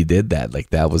actually did that. Like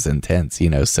that was intense, you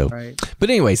know. So, right. But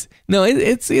anyways, no,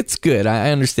 it's good. I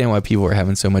understand why people are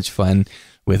having so much fun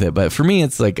with it, but for me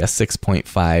it's like a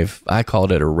 6.5. I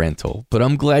called it a rental, but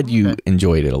I'm glad you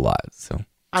enjoyed it a lot. So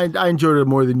I enjoyed it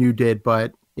more than you did,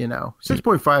 but you know,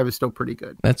 6.5 is still pretty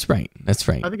good. That's right. I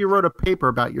think you wrote a paper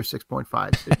about your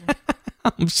 6.5.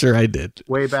 I'm sure I did.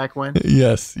 Way back when?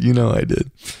 Yes, you know I did.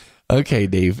 Okay,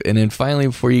 Dave, and then finally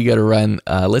before you got to run,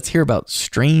 let's hear about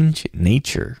Strange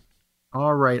Nature.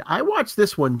 All right, I watched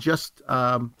this one just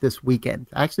this weekend,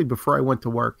 actually before I went to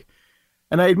work.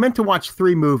 And I had meant to watch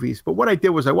 3 movies, but what I did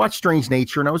was I watched Strange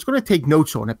Nature, and I was going to take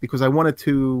notes on it because I wanted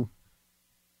to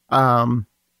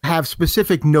have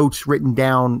specific notes written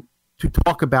down to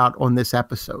talk about on this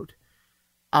episode.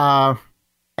 And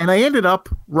I ended up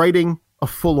writing a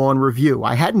full-on review.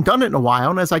 I hadn't done it in a while,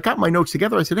 and as I got my notes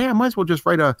together, I said, hey, I might as well just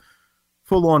write a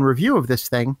full-on review of this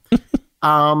thing.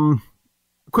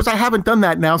 Because I haven't done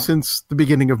that now since the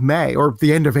beginning of May, or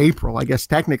the end of April, I guess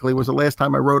technically was the last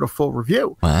time I wrote a full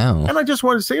review. Wow. And I just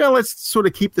wanted to say, let's sort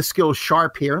of keep the skills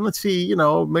sharp here. And let's see, you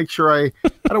know, make sure I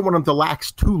don't want them to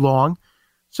lax too long.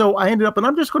 So I ended up, and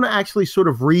I'm just going to actually sort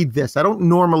of read this. I don't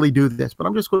normally do this, but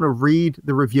I'm just going to read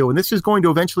the review. And this is going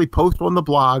to eventually post on the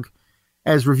blog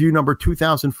as review number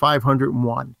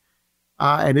 2501.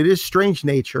 And it is Strange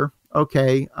Nature.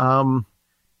 Okay.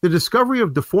 The discovery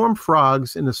of deformed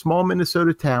frogs in a small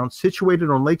Minnesota town situated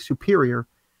on Lake Superior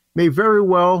may very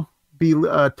well be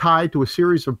tied to a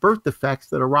series of birth defects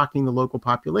that are rocking the local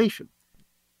population.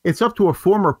 It's up to a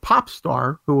former pop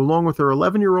star who, along with her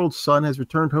 11-year-old son, has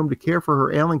returned home to care for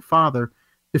her ailing father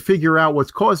to figure out what's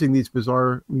causing these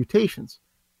bizarre mutations.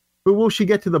 But will she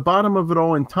get to the bottom of it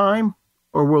all in time,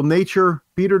 or will nature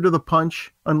beat her to the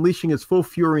punch, unleashing its full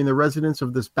fury in the residents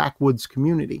of this backwoods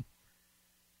community?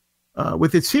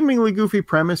 With its seemingly goofy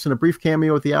premise and a brief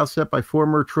cameo at the outset by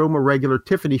former Troma regular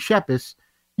Tiffany Shepis,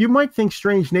 you might think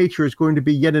Strange Nature is going to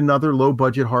be yet another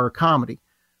low-budget horror comedy.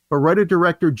 But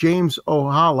writer-director James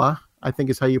Ohala, I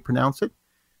think is how you pronounce it,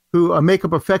 who a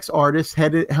makeup effects artist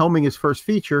helming his first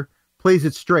feature, plays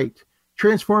it straight,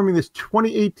 transforming this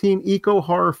 2018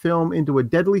 eco-horror film into a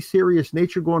deadly serious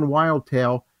nature-gone wild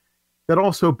tale that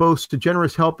also boasts a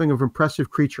generous helping of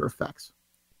impressive creature effects.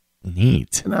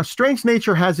 Neat. Now, Strange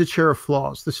Nature has its share of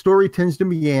flaws. The story tends to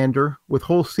meander, with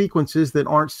whole sequences that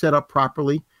aren't set up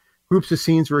properly. Groups of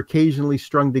scenes are occasionally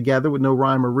strung together with no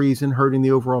rhyme or reason, hurting the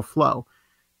overall flow.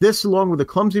 This, along with a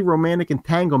clumsy romantic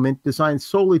entanglement designed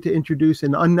solely to introduce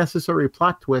an unnecessary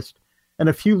plot twist and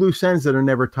a few loose ends that are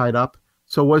never tied up,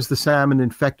 so was the salmon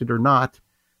infected or not,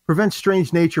 prevents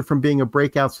Strange Nature from being a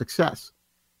breakout success.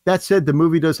 That said, the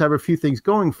movie does have a few things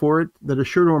going for it that are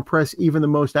sure to impress even the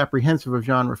most apprehensive of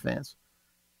genre fans.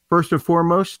 First and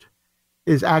foremost,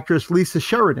 is actress Lisa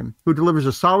Sheridan, who delivers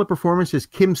a solid performance as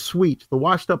Kim Sweet, the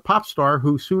washed-up pop star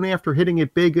who soon after hitting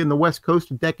it big in the West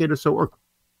Coast a decade or so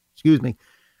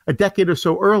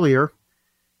earlier,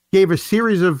 gave a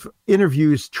series of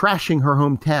interviews trashing her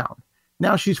hometown.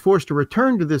 Now she's forced to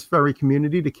return to this very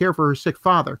community to care for her sick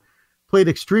father, played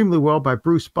extremely well by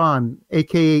Bruce Bond,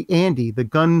 a.k.a. Andy, the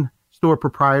gun store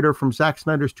proprietor from Zack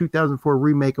Snyder's 2004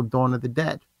 remake of Dawn of the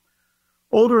Dead.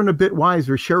 Older and a bit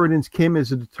wiser, Sheridan's Kim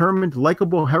is a determined,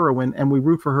 likable heroine, and we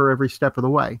root for her every step of the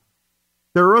way.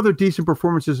 There are other decent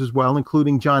performances as well,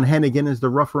 including John Hennigan as the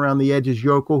rough-around-the-edges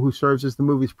yokel who serves as the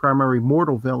movie's primary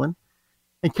mortal villain,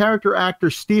 and character actor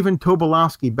Stephen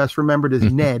Tobolowsky, best remembered as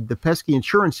Ned, the pesky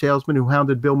insurance salesman who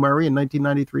hounded Bill Murray in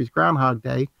 1993's Groundhog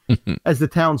Day, as the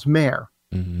town's mayor,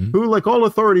 who, like all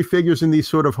authority figures in these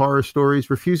sort of horror stories,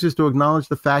 refuses to acknowledge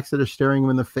the facts that are staring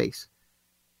him in the face.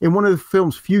 In one of the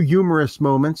film's few humorous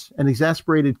moments, an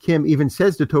exasperated Kim even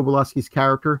says to Tobolowsky's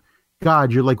character,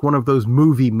 "God, you're like one of those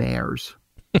movie mayors."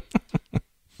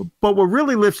 But what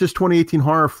really lifts this 2018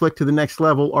 horror flick to the next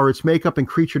level are its makeup and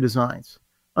creature designs.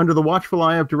 Under the watchful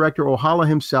eye of director Ohala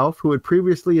himself, who had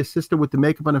previously assisted with the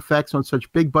makeup and effects on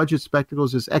such big-budget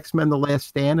spectacles as X-Men The Last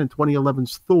Stand and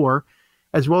 2011's Thor,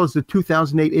 as well as the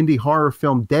 2008 indie horror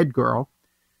film Dead Girl,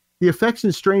 the effects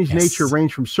and strange nature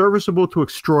range from serviceable to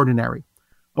extraordinary.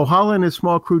 Ohala and his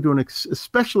small crew do an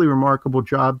especially remarkable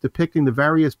job depicting the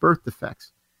various birth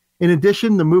defects. In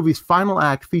addition, the movie's final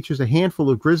act features a handful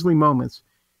of grisly moments,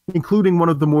 including one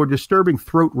of the more disturbing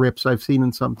throat rips I've seen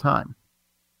in some time.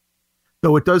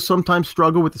 Though it does sometimes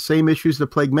struggle with the same issues that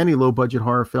plague many low-budget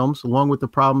horror films, along with the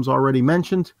problems already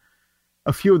mentioned,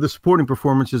 a few of the supporting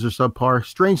performances are subpar.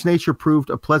 Strange Nature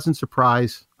proved a pleasant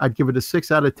surprise. I'd give it a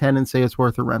 6 out of 10 and say it's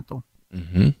worth a rental.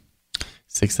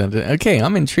 6 out of 10. Okay,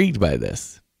 I'm intrigued by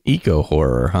this. Eco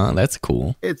horror, huh? That's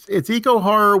cool. It's eco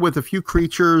horror with a few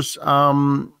creatures,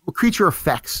 creature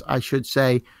effects, I should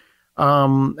say,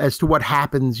 as to what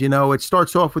happens. You know, it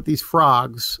starts off with these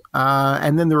frogs,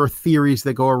 and then there are theories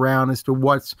that go around as to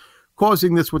what's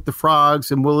causing this with the frogs,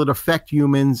 and will it affect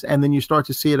humans? And then you start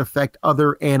to see it affect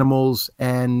other animals,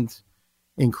 and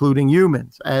including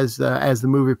humans, as the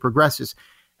movie progresses.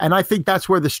 And I think that's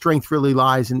where the strength really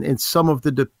lies in some of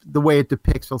the way it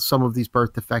depicts some of these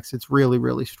birth defects. It's really,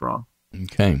 really strong.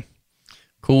 Okay.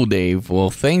 Cool, Dave.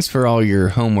 Well, thanks for all your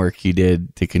homework you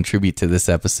did to contribute to this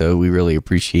episode. We really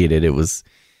appreciate it. It was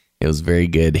very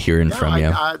good hearing from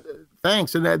you.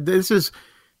 Thanks. And this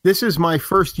is my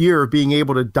first year of being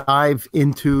able to dive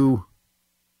into,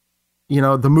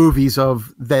 the movies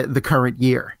of the current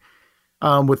year.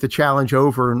 With the challenge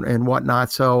over and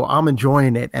whatnot. So I'm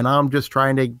enjoying it, and I'm just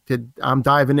trying I'm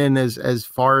diving in as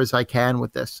far as I can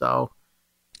with this. So,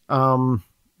 and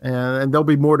there'll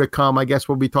be more to come. I guess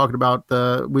we'll be talking about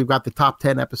we've got the top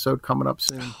 10 episode coming up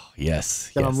soon.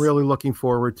 Yes. That I'm really looking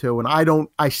forward to. And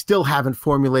I still haven't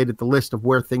formulated the list of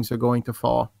where things are going to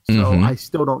fall. So I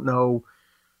still don't know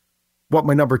what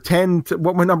my number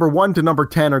 1 to number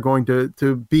 10 are going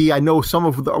to be. I know some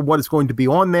of what is going to be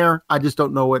on there. I just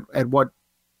don't know at what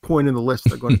point in the list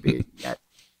they're going to be yet.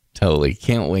 Totally.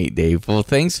 Can't wait, Dave. Well,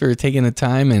 thanks for taking the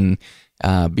time,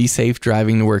 and be safe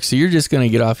driving to work. So you're just going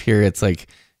to get off here. It's like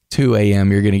 2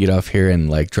 a.m. You're going to get off here and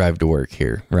drive to work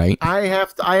here, right? I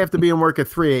have to be in work at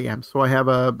 3 a.m. So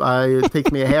it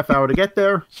takes me a half hour to get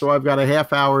there. So I've got a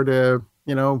half hour to,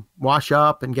 wash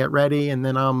up and get ready, and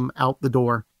then I'm out the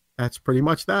door. That's pretty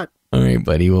much that. All right,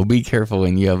 buddy. Well, be careful,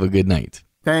 and you have a good night.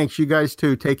 Thanks. You guys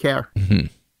too. Take care.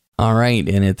 All right.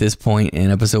 And at this point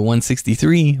in episode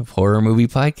 163 of Horror Movie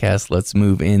Podcast, let's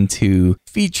move into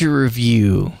feature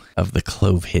review of The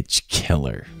Clove Hitch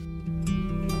Killer.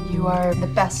 You are the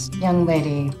best young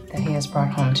lady that he has brought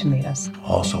home to meet us.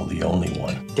 Also the only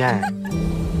one. Dad.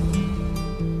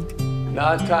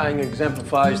 Knot tying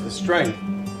exemplifies the strength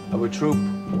of a troop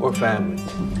or family.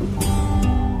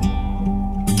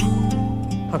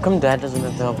 How come Dad doesn't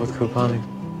have to help with couponing?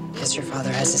 Because your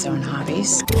father has his own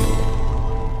hobbies.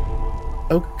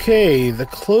 Okay, The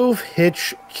Clove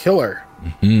Hitch Killer.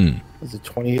 It's a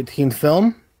 2018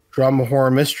 film, drama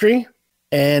horror mystery,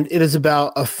 and it is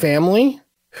about a family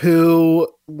who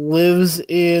lives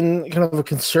in kind of a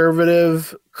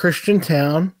conservative Christian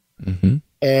town,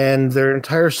 and their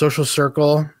entire social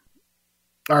circle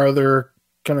are other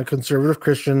kind of conservative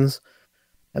Christians,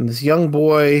 and this young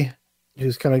boy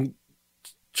who's kind of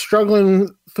struggling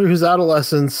through his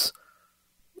adolescence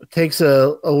takes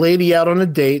a lady out on a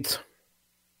date,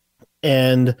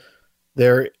 and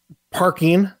they're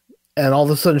parking, and all of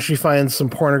a sudden she finds some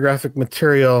pornographic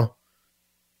material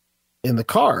in the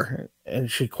car,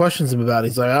 and she questions him about it.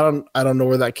 He's like, I don't know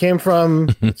where that came from.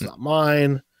 It's not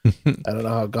mine. I don't know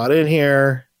how it got in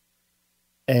here.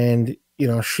 and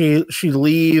she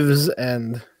leaves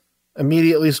and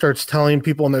immediately starts telling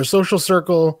people in their social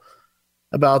circle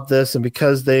about this, and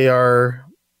because they are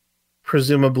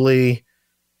presumably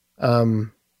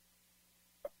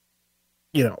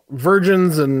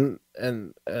virgins and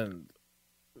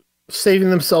saving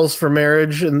themselves for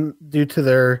marriage and due to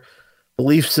their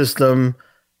belief system,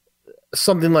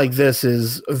 something like this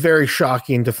is very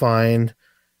shocking to find.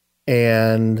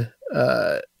 And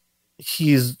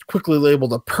he's quickly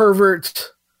labeled a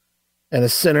pervert and a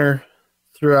sinner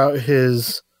throughout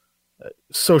his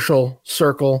social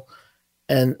circle.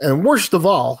 And worst of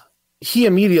all, he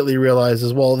immediately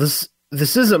realizes, well, this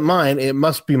isn't mine. It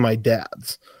must be my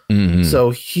dad's. Mm-hmm.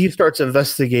 So he starts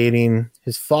investigating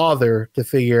his father to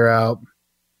figure out,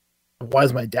 why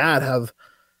does my dad have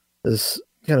this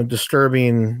kind of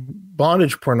disturbing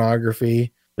bondage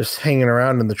pornography just hanging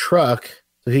around in the truck?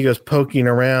 So he goes poking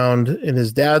around in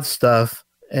his dad's stuff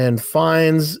and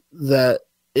finds that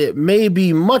it may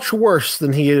be much worse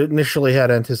than he initially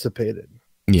had anticipated.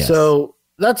 Yes. So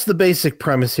that's the basic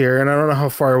premise here, and I don't know how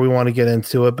far we want to get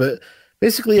into it, but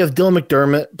basically you have Dylan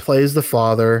McDermott plays the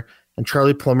father, and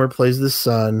Charlie Plummer plays the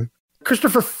son.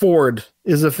 Christopher Ford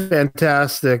is a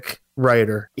fantastic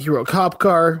writer. He wrote Cop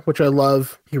Car, which I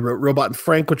love. He wrote Robot and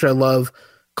Frank, which I love.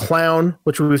 Clown,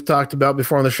 which we've talked about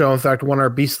before on the show. In fact, won our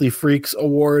Beastly Freaks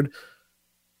award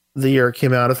the year it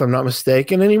came out, if I'm not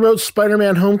mistaken. And he wrote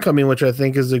Spider-Man Homecoming, which I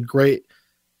think is a great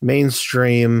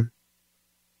mainstream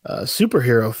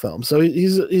superhero film. So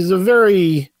he's a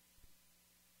very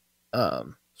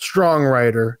strong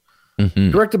writer.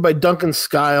 Mm-hmm. Directed by Duncan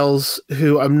Skiles,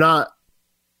 who I'm not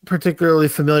particularly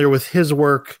familiar with his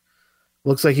work.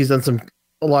 Looks like he's done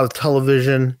a lot of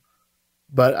television,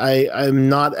 but I'm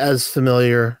not as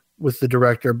familiar with the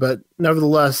director. But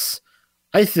nevertheless,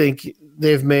 I think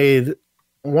they've made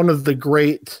one of the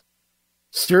great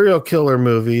serial killer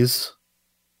movies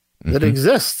that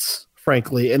exists,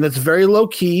 frankly. And it's very low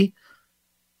key.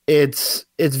 It's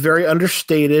very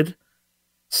understated.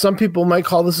 Some people might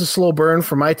call this a slow burn.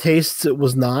 For my tastes, it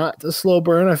was not a slow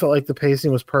burn. I felt like the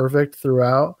pacing was perfect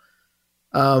throughout.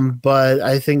 But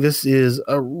I think this is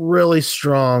a really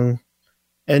strong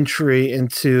entry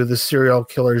into the serial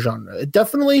killer genre. It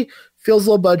definitely feels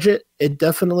low budget. It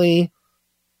definitely,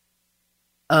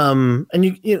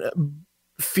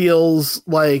 feels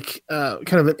like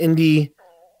kind of an indie,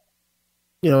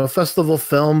 festival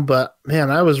film. But man,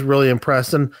 I was really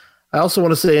impressed. And I also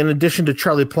want to say, in addition to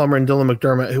Charlie Plummer and Dylan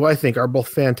McDermott, who I think are both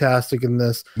fantastic in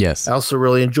this, yes, I also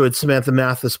really enjoyed Samantha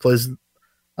Mathis plays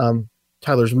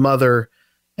Tyler's mother,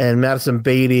 and Madison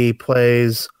Beatty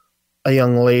plays a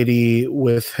young lady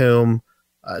with whom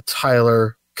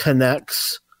Tyler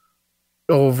connects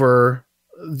over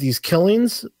these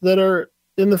killings that are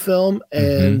in the film,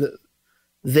 and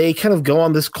they kind of go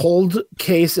on this cold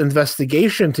case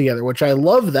investigation together, which I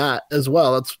love that as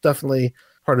well. That's definitely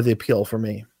part of the appeal for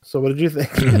me. So what did you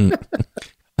think?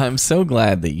 I'm so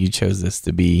glad that you chose this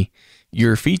to be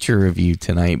your feature review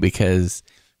tonight, because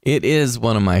it is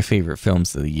one of my favorite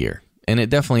films of the year, and it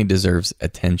definitely deserves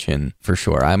attention for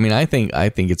sure. I mean, I think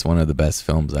it's one of the best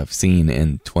films I've seen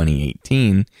in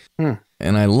 2018, and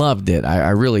I loved it. I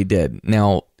really did.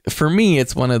 Now, for me,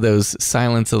 it's one of those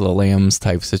Silence of the Lambs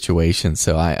type situations,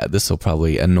 so this will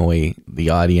probably annoy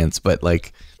the audience, but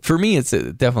like, for me, it's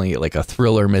definitely like a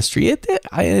thriller mystery.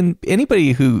 And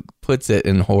anybody who puts it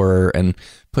in horror and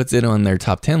puts it on their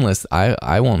top 10 list,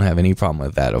 I won't have any problem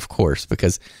with that, of course,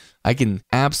 because I can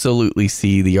absolutely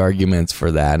see the arguments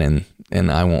for that, and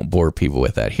I won't bore people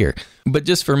with that here. But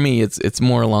just for me, it's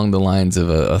more along the lines of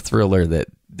a thriller that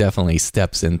definitely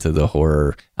steps into the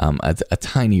horror a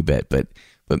tiny bit. But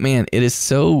man, it is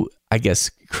so, I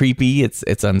guess, creepy.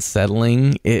 It's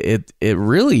unsettling. It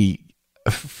really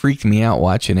freaked me out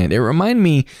watching it. It reminded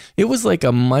me, it was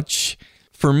a much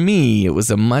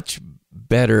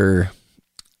better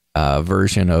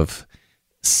version of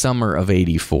Summer of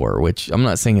 84, which I'm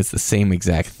not saying it's the same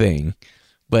exact thing,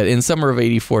 but in Summer of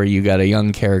 84, you got a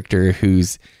young character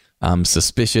who's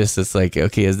suspicious. It's like,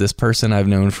 okay, is this person I've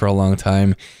known for a long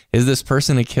time? Is this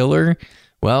person a killer?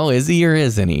 Well, is he or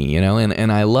isn't he?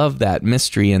 And I love that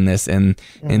mystery in this. And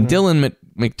Dylan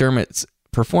McDermott's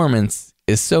performance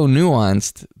is so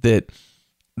nuanced that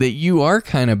you are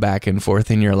kind of back and forth,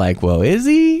 and you're like, well, is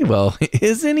he? Well,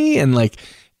 isn't he? And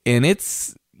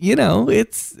it's,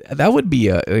 that would be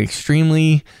an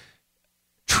extremely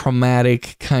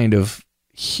traumatic kind of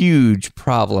huge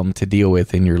problem to deal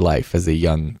with in your life as a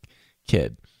young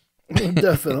kid.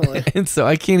 Definitely. And so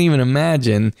I can't even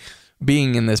imagine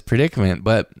being in this predicament,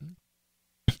 but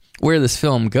where this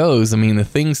film goes, I mean, the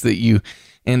things that you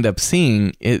end up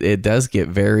seeing, it does get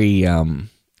very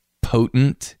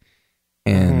potent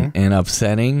and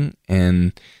upsetting,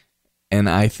 and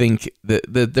I think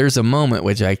that there's a moment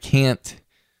which I can't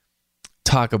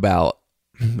talk about,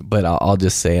 but I'll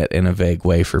just say it in a vague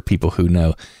way for people who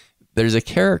know. There's a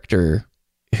character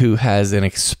who has an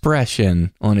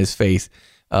expression on his face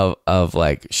of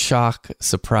like shock,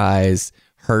 surprise,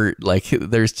 hurt. Like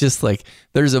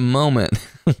there's a moment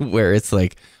where it's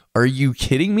like, are you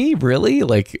kidding me? Really?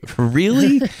 Like,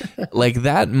 really? Like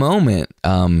that moment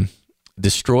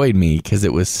destroyed me because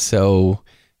it was so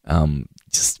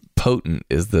just potent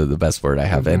is the best word I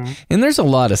have. And there's a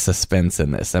lot of suspense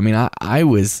in this. I mean, I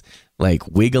was like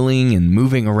wiggling and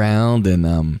moving around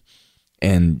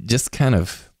and just kind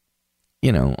of,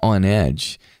 on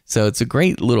edge. So it's a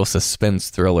great little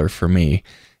suspense thriller for me.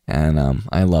 And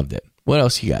I loved it. What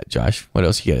else you got, Josh? What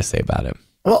else you got to say about it?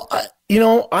 Well,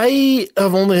 I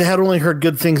have only heard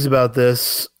good things about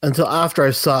this until after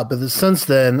I saw it. But since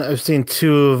then, I've seen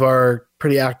two of our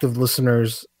pretty active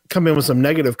listeners come in with some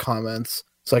negative comments.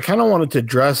 So I kind of wanted to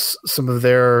address some of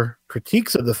their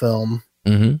critiques of the film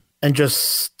and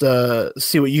just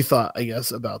see what you thought, I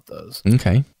guess, about those.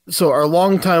 Okay. So our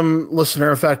longtime listener,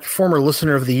 in fact, former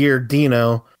listener of the year,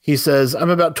 Dino, he says, I'm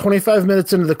about 25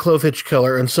 minutes into the Clove Hitch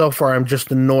Killer, and so far I'm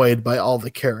just annoyed by all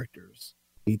the characters,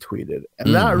 he tweeted.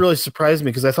 And that really surprised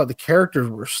me because I thought the characters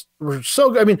were so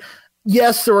good. I mean,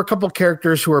 yes, there were a couple of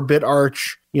characters who were a bit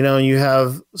arch, and you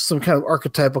have some kind of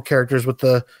archetypal characters with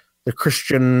the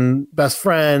Christian best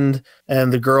friend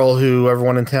and the girl who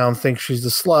everyone in town thinks she's a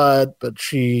slut, but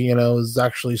she, is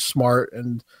actually smart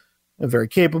and very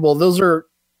capable. Those are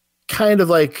kind of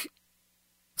like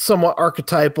somewhat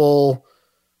archetypal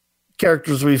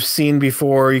characters we've seen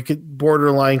before. You could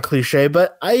borderline cliche,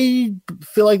 but I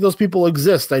feel like those people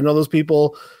exist. I know those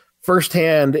people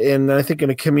firsthand, and I think in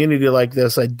a community like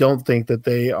this, I don't think that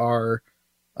they are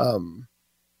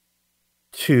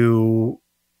too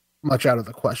much out of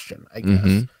the question, I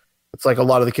guess. It's like a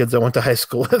lot of the kids I went to high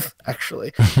school with,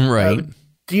 actually. Right.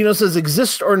 Dino says,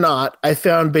 exist or not, I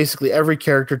found basically every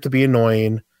character to be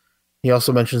annoying. He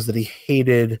also mentions that he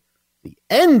hated the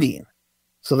ending.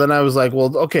 So then I was like,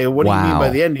 well, okay, what do you mean by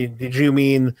the ending? Did you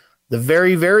mean the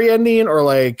very, very ending or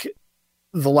like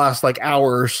the last like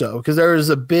hour or so? Because there is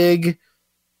a big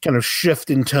kind of shift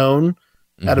in tone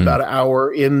at about an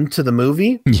hour into the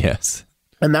movie. Yes.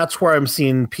 And that's where I'm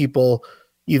seeing people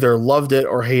either loved it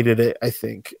or hated it, I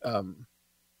think,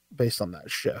 based on that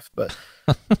shift. But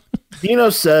Dino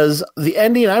says, the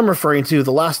ending I'm referring to,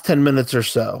 the last 10 minutes or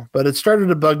so, but it started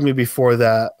to bug me before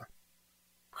that,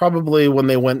 probably when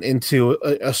they went into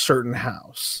a certain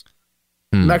house.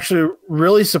 I'm actually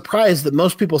really surprised that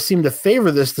most people seem to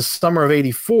favor this the summer of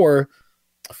 84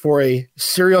 for a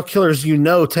serial killers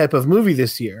type of movie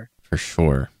this year. For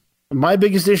sure. My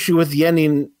biggest issue with the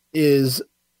ending is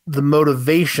the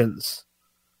motivations.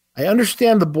 I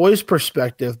understand the boy's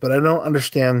perspective, but I don't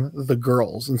understand the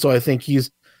girls. And so I think he's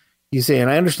saying,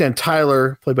 I understand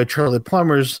Tyler, played by Charlie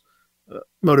Plummer's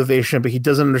motivation, but he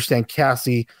doesn't understand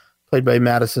Cassie, played by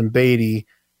Madison Beatty.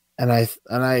 And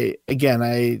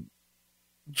I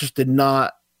just did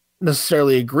not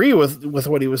necessarily agree with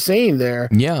what he was saying there.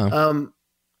 Yeah.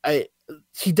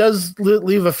 He does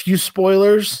leave a few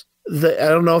spoilers that I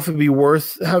don't know if it'd be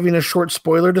worth having a short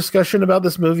spoiler discussion about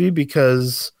this movie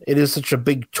because it is such a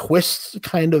big twist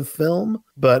kind of film,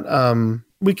 but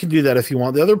we can do that if you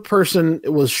want. The other person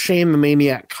was Shane the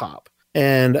Maniac Cop.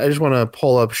 And I just want to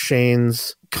pull up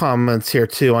Shane's comments here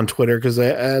too on Twitter because I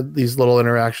had these little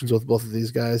interactions with both of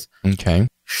these guys. Okay.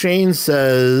 Shane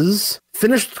says,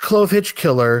 finished Clove Hitch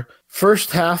Killer.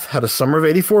 First half had a summer of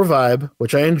 84 vibe,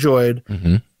 which I enjoyed.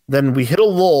 Then we hit a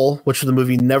lull, which the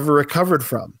movie never recovered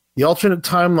from. The alternate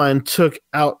timeline took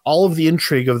out all of the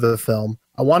intrigue of the film.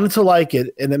 I wanted to like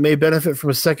it, and it may benefit from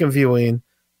a second viewing,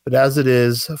 but as it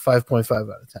is, 5.5 out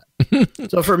of 10.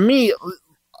 So for me,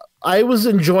 I was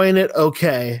enjoying it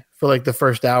okay for like the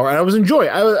first hour. And I was enjoying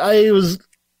it. I was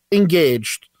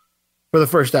engaged for the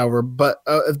first hour, but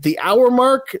at the hour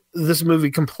mark, this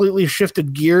movie completely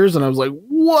shifted gears, and I was like,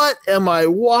 what am I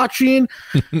watching?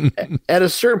 At a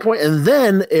certain point, and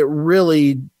then it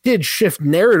really did shift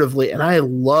narratively, and I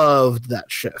loved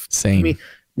that shift. Same.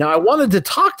 Now, I wanted to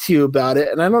talk to you about it,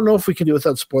 and I don't know if we can do it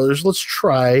without spoilers. Let's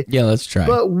try. Yeah, let's try.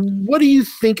 But what do you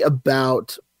think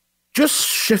about just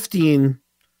shifting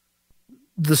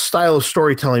the style of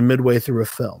storytelling midway through a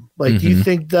film? Like, do you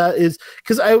think that is...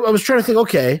 Because I was trying to think,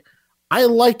 okay, I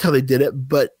liked how they did it,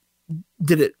 but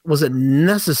was it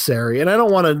necessary? And I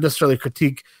don't want to necessarily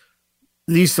critique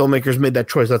these filmmakers made that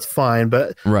choice. That's fine.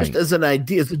 But just as an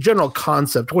idea, as a general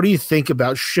concept, what do you think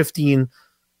about shifting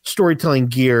storytelling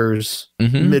gears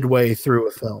midway through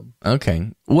a film. Okay.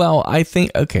 Well, I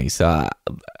think, so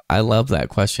I love that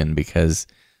question because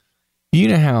you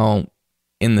know how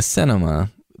in the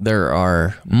cinema, there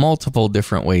are multiple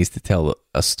different ways to tell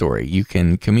a story. You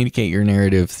can communicate your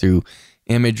narrative through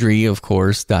imagery, of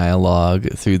course, dialogue,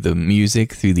 through the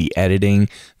music, through the editing.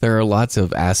 There are lots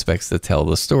of aspects to tell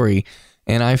the story.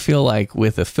 And I feel like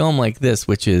with a film like this,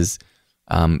 which is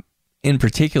in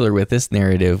particular with this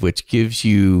narrative, which gives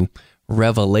you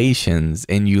revelations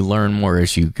and you learn more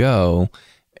as you go,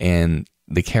 and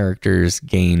the characters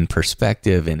gain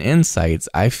perspective and insights,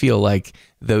 I feel like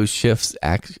those shifts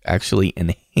actually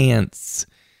enhance,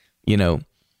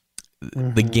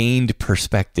 the gained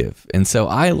perspective. And so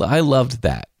I loved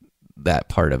that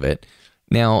part of it.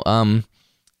 Now,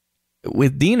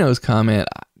 with Dino's comment,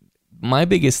 my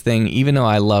biggest thing, even though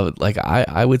I love, like,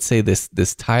 I would say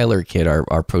this Tyler kid,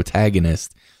 our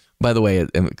protagonist, by the way,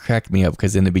 it cracked me up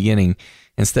because in the beginning,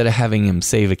 instead of having him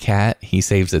save a cat, he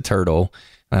saves a turtle.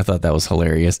 And I thought that was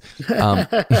hilarious.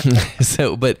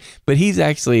 But he's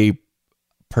actually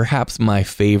perhaps my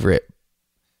favorite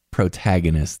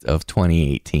protagonist of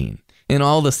 2018 in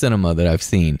all the cinema that I've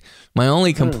seen. My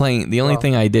only complaint, the only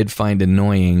thing I did find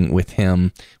annoying with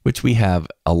him, which we have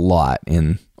a lot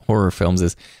in horror films,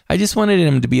 is I just wanted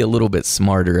him to be a little bit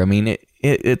smarter. I mean,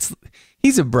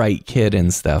 he's a bright kid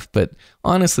and stuff, but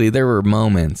honestly, there were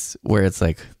moments where it's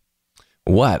like,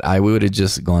 what? I would have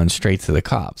just gone straight to the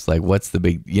cops. Like, what's the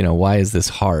big, why is this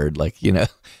hard? Like,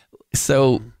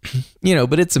 so,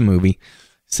 but it's a movie.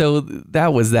 So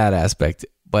that was that aspect.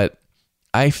 But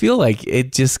I feel like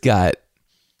it just got,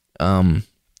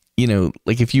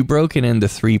 like if you broke it into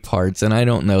 3 parts, and I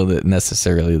don't know that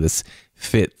necessarily this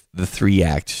fit the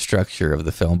 3-act structure of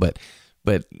the film, but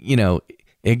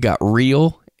it got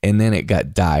real and then it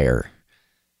got dire.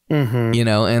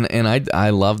 And I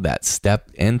love that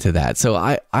step into that.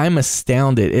 So I'm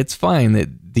astounded. It's fine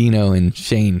that Dino and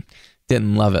Shane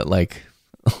didn't love it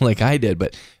like I did,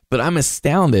 but I'm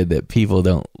astounded that people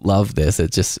don't love this.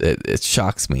 It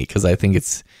shocks me because I think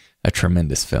it's a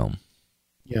tremendous film.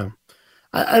 Yeah.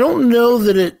 I don't know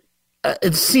that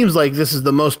it seems like this is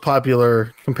the most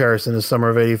popular comparison to Summer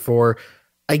of '84.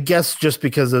 I guess just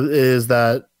because it is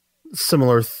that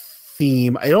similar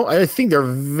theme. I think they're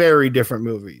very different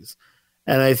movies.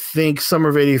 And I think Summer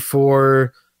of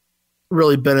 '84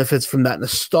 really benefits from that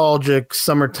nostalgic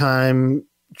summertime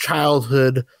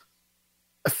childhood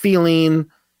feeling.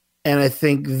 And I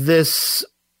think this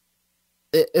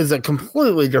is a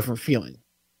completely different feeling,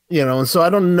 and so I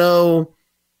don't know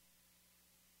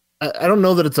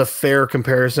that it's a fair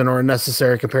comparison or a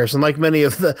necessary comparison, like many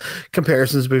of the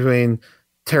comparisons between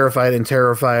Terrified and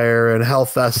Terrifier and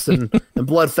Hellfest and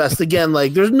Bloodfest. Again,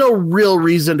 like there's no real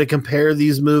reason to compare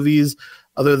these movies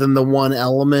other than the one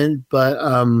element, but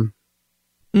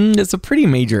it's a pretty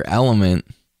major element.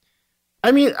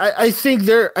 I mean, I think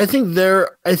there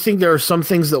are some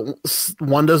things that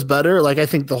one does better. Like I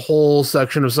think the whole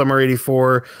section of Summer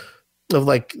 '84 of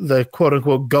like the quote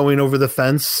unquote going over the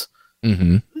fence,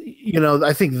 I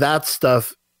think that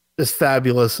stuff is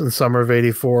fabulous in Summer of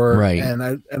 '84, right? And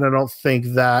I don't think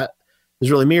that is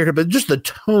really mirrored, but just the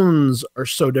tones are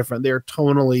so different. They are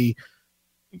tonally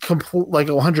like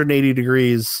 180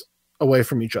 degrees away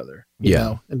from each other.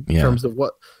 In terms of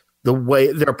what the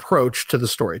way their approach to the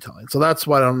storytelling. So that's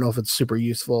why I don't know if it's super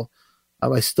useful.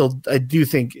 I do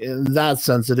think in that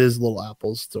sense it is little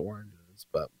apples to oranges,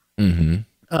 but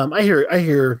I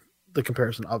hear the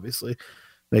comparison obviously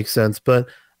makes sense, but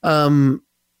the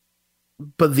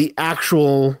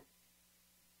actual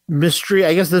mystery,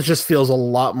 I guess this just feels a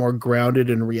lot more grounded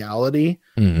in reality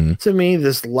to me.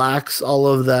 This lacks all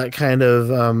of that kind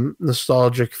of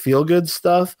nostalgic feel good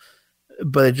stuff,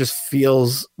 but it just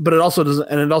feels, but it also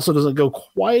doesn't go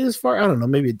quite as far. I don't know.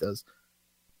 Maybe it does.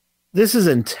 This is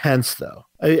intense though.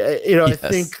 I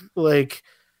think like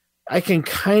I can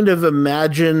kind of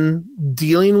imagine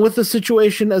dealing with the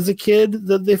situation as a kid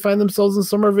that they find themselves in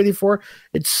Summer of '84.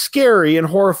 It's scary and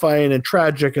horrifying and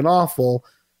tragic and awful,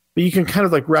 but you can kind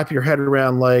of like wrap your head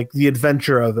around like the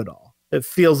adventure of it all. It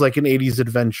feels like an 80s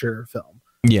adventure film.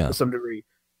 Yeah. To some degree.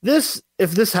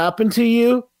 If this happened to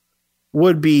you,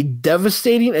 would be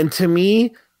devastating and to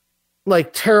me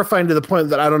like terrifying to the point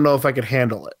that I don't know if I could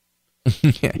handle it.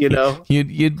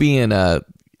 You'd be in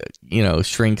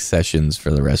shrink sessions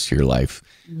for the rest of your life.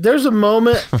 There's a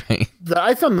moment that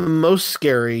I found the most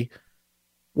scary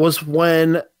was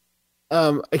when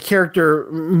a character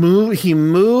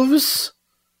moves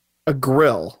a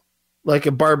grill, like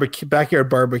a backyard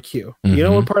barbecue. You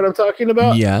know what part I'm talking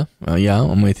about? Yeah.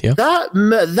 I'm with you.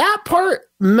 That part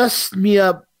messed me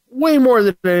up way more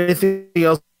than anything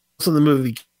else in the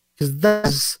movie because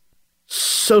that's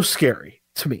so scary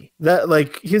to me. That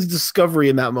like his discovery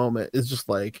in that moment is just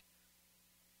like,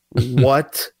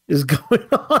 what is going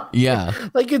on? Yeah.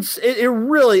 Like it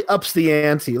really ups the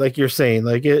ante, like you're saying.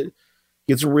 Like it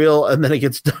gets real and then it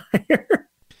gets dire.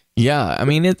 Yeah, I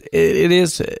mean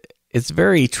it's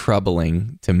very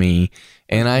troubling to me,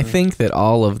 and I think that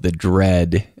all of the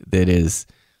dread that is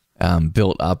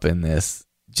built up in this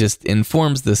just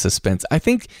informs the suspense. I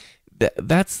think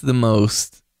that's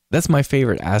my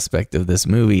favorite aspect of this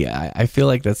movie. I feel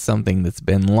like that's something that's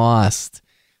been lost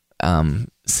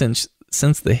since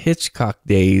the Hitchcock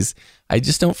days. I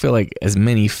just don't feel like as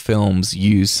many films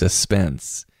use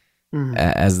suspense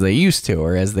as they used to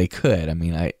or as they could. I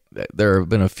mean, there have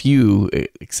been a few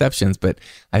exceptions, but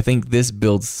I think this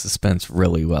builds suspense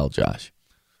really well, Josh.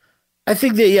 I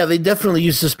think they definitely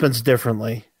use suspense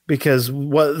differently, because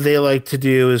what they like to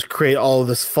do is create all of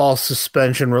this false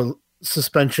suspension,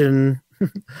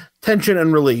 tension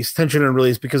and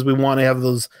release, because we want to have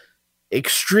those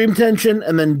extreme tension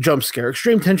and then jump scare,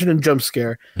 extreme tension and jump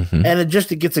scare. And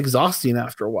it gets exhausting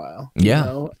after a while. Yeah. You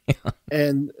know?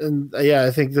 And I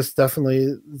think this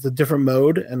definitely is a different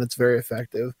mode, and it's very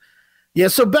effective. Yeah.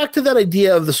 So back to that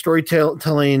idea of the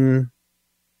storytelling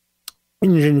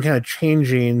engine kind of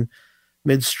changing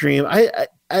midstream. I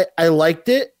liked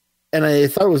it, and I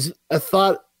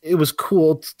thought it was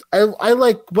cool. What I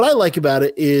like about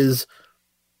it is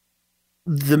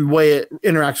the way it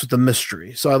interacts with the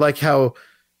mystery. So I like how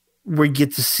we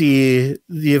get to see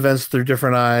the events through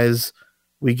different eyes.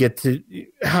 We get to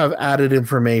have added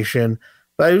information,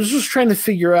 but I was just trying to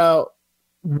figure out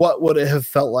what would it have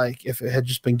felt like if it had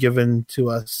just been given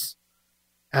to us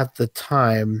at the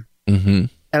time. And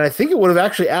I think it would have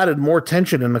actually added more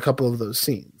tension in a couple of those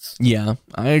scenes. Yeah,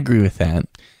 I agree with that.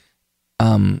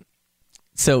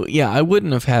 So yeah, I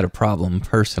wouldn't have had a problem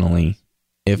personally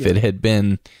if it had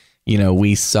been,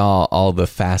 we saw all the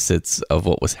facets of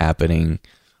what was happening,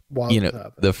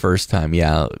 the first time.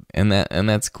 Yeah. And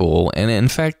that's cool. And in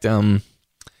fact,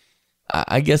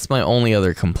 I guess my only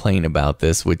other complaint about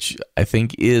this, which I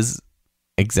think is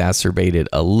exacerbated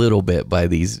a little bit by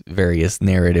these various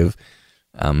narrative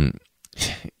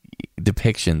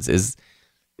depictions, is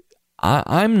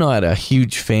I'm not a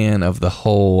huge fan of the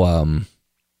whole,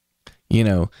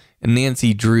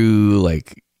 Nancy Drew,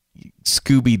 like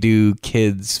Scooby-Doo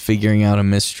kids figuring out a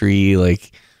mystery,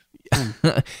 like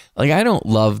I don't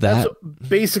love that. That's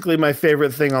basically my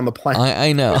favorite thing on the planet.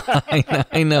 I know.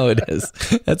 I know it is.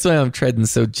 That's why I'm treading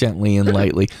so gently and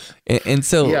lightly. And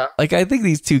so, I think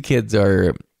these two kids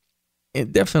are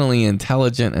definitely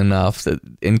intelligent enough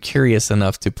and curious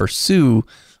enough to pursue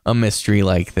a mystery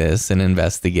like this and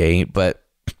investigate.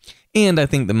 And I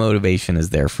think the motivation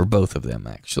is there for both of them,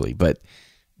 actually. But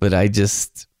I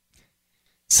just,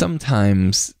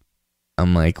 sometimes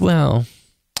I'm like, well,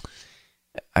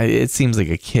 it seems like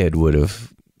a kid would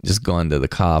have just gone to the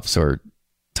cops or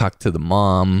talked to the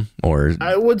mom, or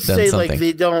I would say something. Like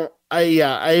they don't.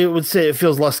 I would say it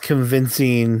feels less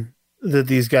convincing that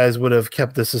these guys would have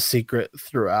kept this a secret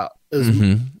throughout,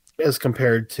 as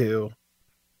compared to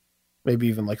maybe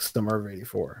even like Summer of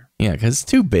 '84. Yeah, because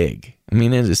it's too big. I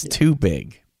mean, it is too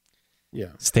big.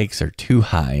 Yeah, stakes are too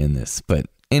high in this. But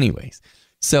anyways,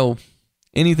 so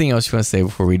anything else you want to say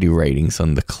before we do ratings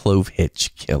on the Clove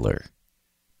Hitch Killer?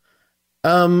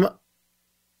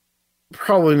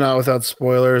 Probably not without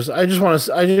spoilers. I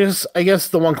guess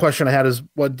the one question I had is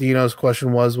what Dino's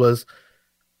question was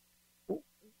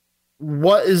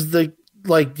what is the,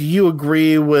 like, do you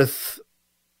agree with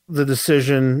the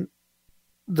decision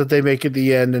that they make at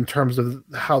the end in terms of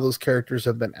how those characters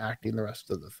have been acting the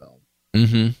rest of the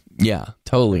film? Yeah,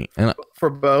 totally. And for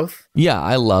both? Yeah,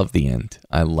 I love the end.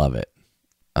 I love it.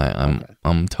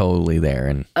 I'm totally there,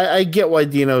 and I get why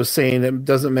Dino's saying it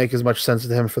doesn't make as much sense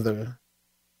to him for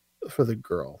the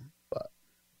girl, but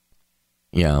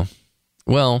yeah.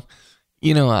 Well,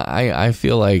 I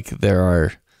feel like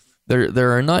there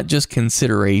are not just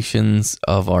considerations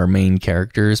of our main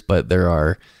characters, but there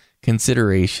are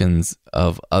considerations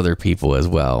of other people as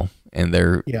well, and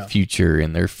their future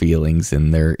and their feelings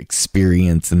and their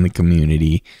experience in the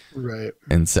community. Right.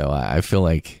 And so I feel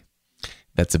like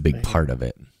that's a big part of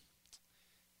it.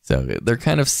 So they're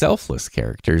kind of selfless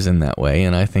characters in that way,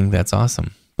 and I think that's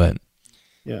awesome. But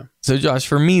yeah. So Josh,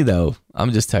 for me though,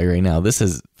 I'm just telling you right now, this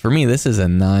is a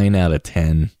 9 out of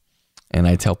 10, and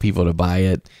I tell people to buy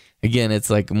it. Again, it's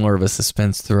like more of a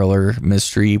suspense thriller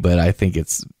mystery, but I think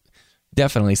it's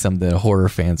definitely something that horror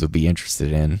fans would be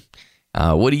interested in.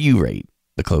 What do you rate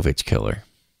the Clove Hitch Killer?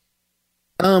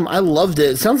 I loved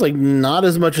it. It sounds like not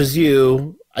as much as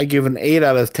you. I give an 8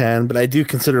 out of 10, but I do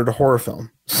consider it a horror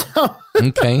film. So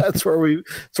Okay. that's where we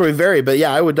vary. But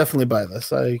yeah, I would definitely buy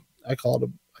this. I call it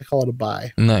a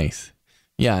buy. Nice.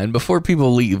 Yeah, and before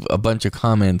people leave a bunch of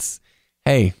comments,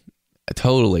 hey,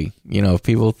 totally.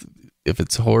 If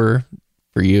it's horror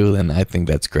for you, then I think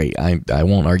that's great. I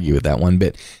won't argue with that one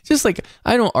bit. Just like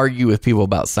I don't argue with people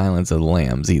about Silence of the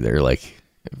Lambs either. Like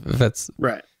if that's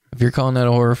right. If you're calling that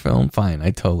a horror film, fine.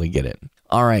 I totally get it.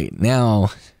 All right, now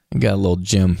I got a little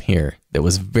gem here that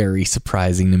was very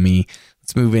surprising to me.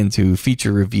 Let's move into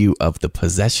feature review of The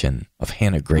Possession of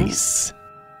Hannah Grace.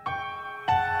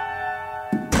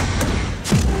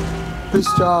 This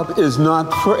job is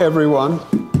not for everyone.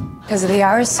 Because of the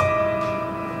hours?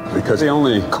 Because the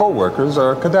only co-workers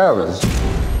are cadavers.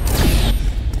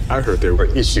 I heard there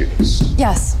were issues.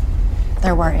 Yes,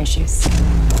 there were issues.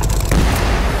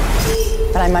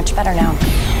 But I'm much better now.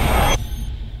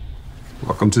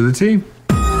 Welcome to the team.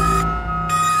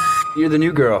 You're the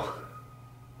new girl.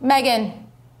 Megan.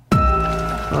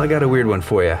 Well, I got a weird one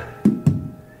for you.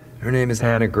 Her name is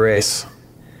Hannah Grace.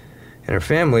 And her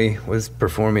family was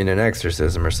performing an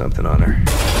exorcism or something on her.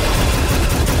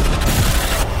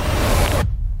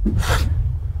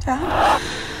 Dad?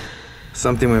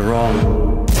 Something went wrong.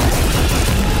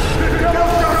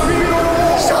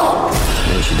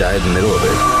 And she died in the middle of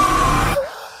it.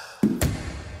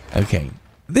 Okay.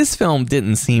 This film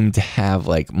didn't seem to have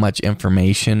like much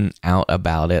information out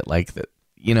about it. Like that,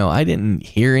 I didn't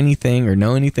hear anything or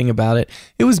know anything about it.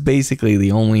 It was basically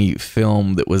the only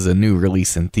film that was a new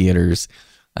release in theaters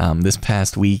this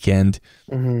past weekend.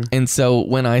 Mm-hmm. And so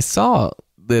when I saw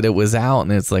that it was out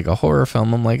and it's like a horror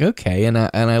film, I'm like, okay. And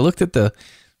I looked at the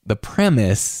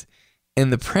premise,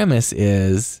 and the premise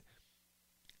is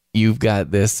you've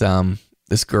got this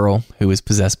girl who is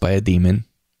possessed by a demon.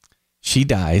 She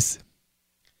dies.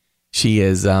 She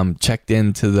is checked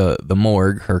into the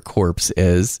morgue. Her corpse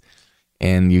is.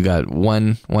 And you got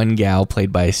one gal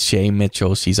played by Shay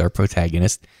Mitchell. She's our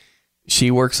protagonist.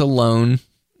 She works alone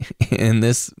in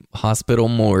this hospital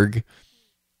morgue,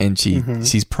 and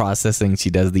she's processing.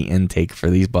 She does the intake for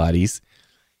these bodies,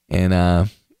 and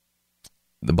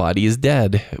the body is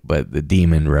dead, but the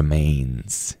demon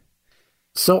remains.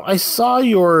 So I saw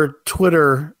your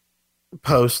Twitter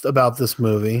post about this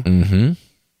movie,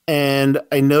 and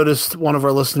I noticed one of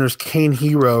our listeners, Kane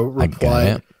Hero,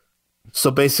 replied. So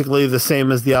basically the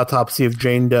same as The Autopsy of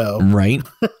Jane Doe. Right.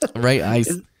 Right.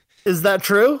 Is that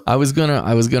true? I was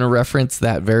gonna reference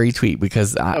that very tweet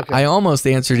because I almost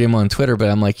answered him on Twitter, but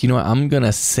I'm like, I'm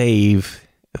gonna save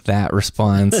that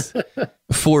response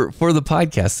for the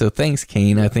podcast. So thanks,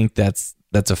 Kane. I think that's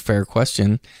a fair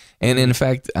question. And in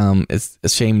fact, it's a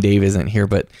shame Dave isn't here,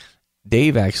 but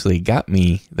Dave actually got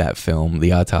me that film,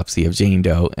 The Autopsy of Jane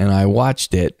Doe, and I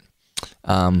watched it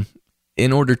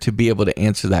in order to be able to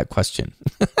answer that question.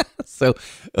 So,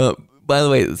 by the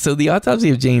way, so The Autopsy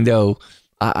of Jane Doe,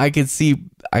 I could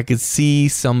see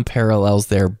some parallels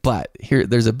there, but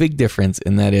there's a big difference,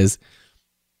 and that is,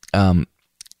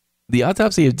 The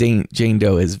Autopsy of Jane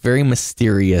Doe is very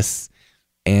mysterious,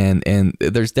 and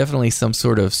there's definitely some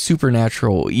sort of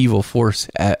supernatural evil force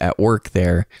at work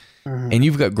there. And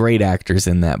you've got great actors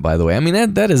in that, by the way. I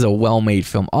mean, that is a well-made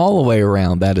film all the way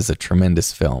around. That is a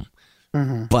tremendous film.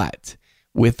 But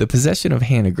with The Possession of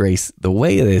Hannah Grace, the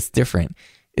way that it's different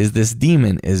is this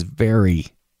demon is very,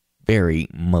 very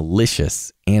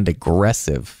malicious and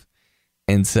aggressive.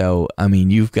 And so, I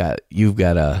mean, you've got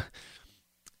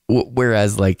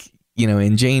whereas like,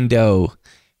 in Jane Doe,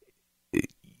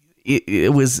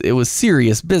 it was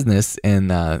serious business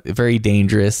and very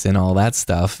dangerous and all that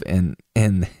stuff, and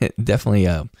definitely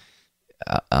a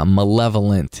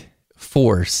malevolent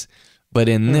force. But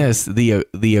in this,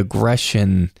 the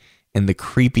aggression and the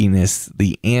creepiness,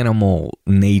 the animal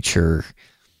nature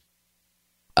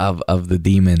of the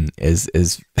demon is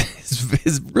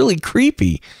really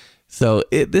creepy. So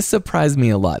this surprised me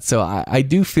a lot. So I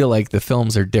do feel like the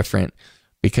films are different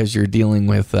because you're dealing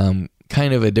with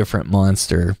kind of a different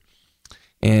monster,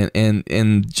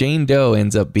 and Jane Doe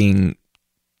ends up being,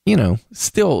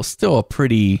 still a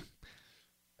pretty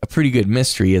good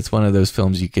mystery. It's one of those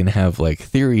films you can have like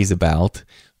theories about,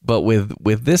 but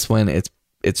with this one, it's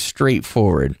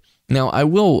straightforward. Now, I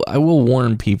will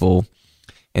warn people,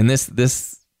 and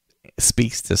this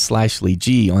speaks to Slashley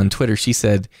G on Twitter. She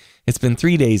said, "It's been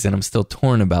 3 days and I'm still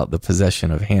torn about The Possession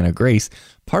of Hannah Grace.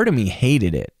 Part of me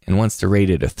hated it and wants to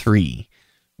rate it a 3,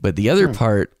 but the other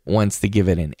part wants to give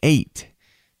it an 8.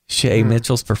 Shay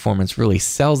Mitchell's performance really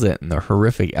sells it, and the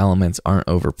horrific elements aren't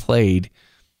overplayed.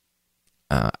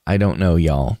 I don't know,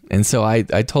 y'all." And so I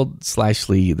told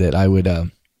Slashley that I would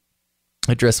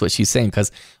address what she's saying,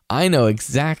 because I know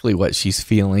exactly what she's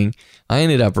feeling. I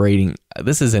ended up rating,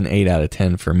 this is an 8 out of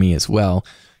 10 for me as well.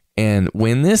 And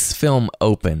when this film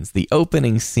opens, the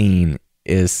opening scene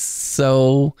is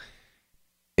such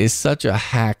a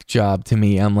hack job to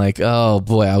me. I'm like, oh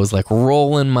boy, I was like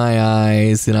rolling my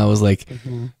eyes, and I was like,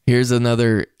 here's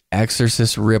another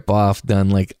Exorcist ripoff done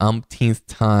like umpteenth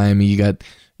time. You got,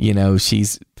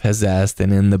 she's possessed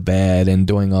and in the bed and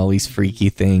doing all these freaky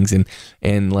things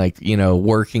and like,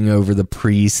 working over the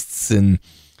priests and,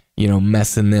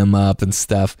 messing them up and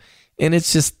stuff. And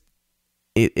it's just,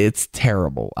 it's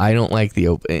terrible. I don't like the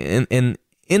open. And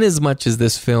in as much as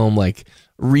this film like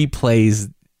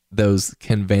replays those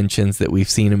conventions that we've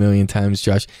seen a million times,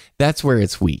 Josh, that's where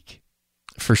it's weak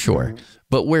for sure.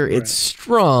 But where it's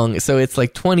strong, so it's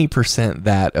like 20%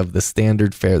 that of the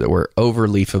standard fare that we're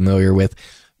overly familiar with.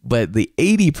 But the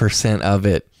 80% of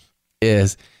it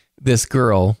is this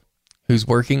girl who's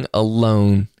working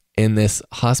alone in this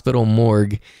hospital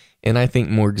morgue. And I think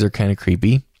morgues are kind of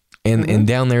creepy. And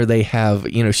down there they have,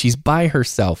 she's by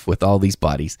herself with all these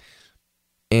bodies.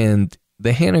 And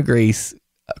the Hannah Grace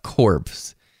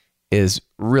corpse is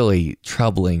really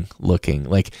troubling looking.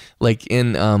 Like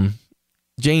in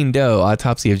Jane Doe,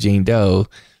 Autopsy of Jane Doe,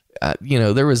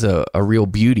 there was a real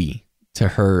beauty to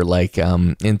her, like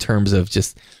in terms of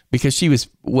just because she was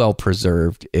well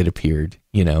preserved, it appeared,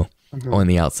 on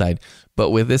the outside. But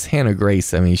with this Hannah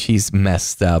Grace, I mean, she's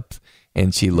messed up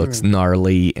and she looks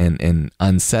gnarly and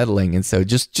unsettling. And so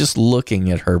just looking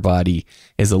at her body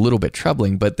is a little bit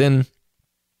troubling. But then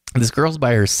this girl's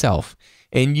by herself,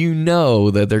 and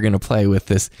that they're going to play with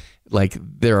this. Like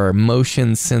there are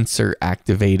motion sensor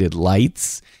activated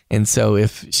lights. And so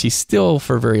if she's still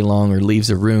for very long or leaves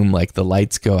a room, like the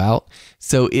lights go out.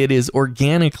 So it is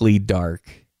organically dark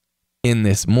in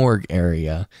this morgue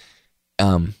area.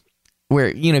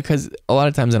 Where, because a lot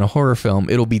of times in a horror film,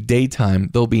 it'll be daytime,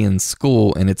 they'll be in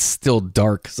school and it's still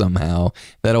dark somehow.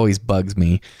 That always bugs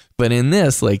me. But in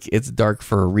this, like, it's dark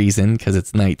for a reason because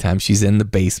it's nighttime. She's in the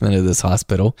basement of this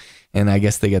hospital, and I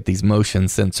guess they got these motion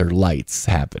sensor lights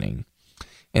happening.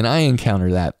 And I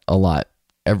encounter that a lot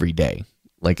every day.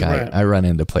 Like I run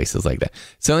into places like that.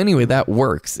 So anyway, that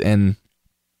works. And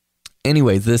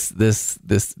anyways,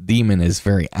 this demon is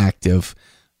very active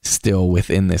still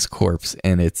within this corpse,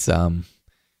 and it's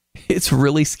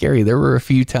really scary. There were a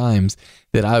few times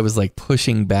that I was like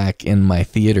pushing back in my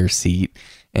theater seat,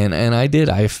 and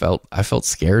I felt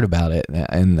scared about it,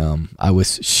 and I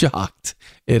was shocked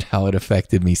at how it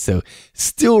affected me. So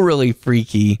still really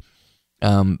freaky.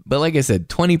 But like I said,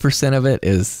 20% of it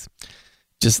is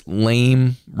just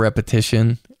lame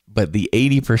repetition, but the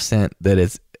 80% that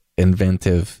is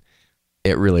inventive,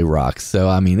 it really rocks. So,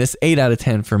 I mean, this 8 out of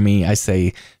 10 for me. I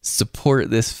say support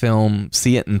this film,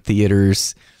 see it in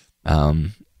theaters,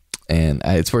 and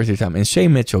it's worth your time. And Shay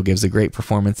Mitchell gives a great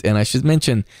performance. And I should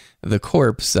mention the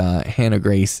corpse, Hannah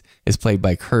Grace, is played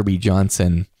by Kirby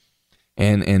Johnson.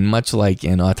 And much like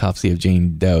in Autopsy of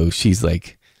Jane Doe, she's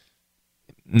like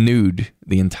nude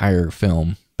the entire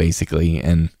film, basically.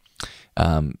 And,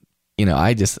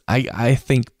 I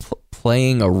think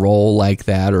playing a role like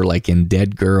that, or like in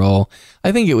Dead Girl,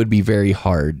 I think it would be very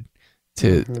hard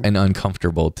to and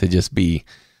uncomfortable to just be,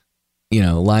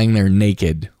 lying there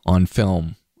naked on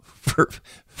film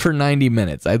for 90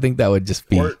 minutes. I think that would just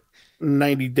be or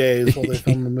 90 days while they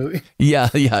film the movie. Yeah,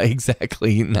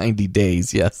 exactly. 90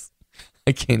 days. Yes.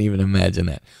 I can't even imagine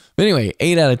that. But anyway,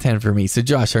 8 out of 10 for me. So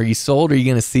Josh, are you sold? Are you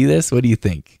going to see this? What do you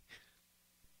think?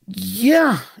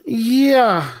 Yeah.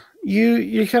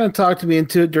 You kind of talked me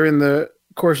into it during the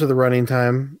course of the running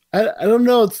time. I don't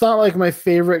know. It's not like my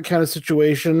favorite kind of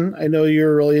situation. I know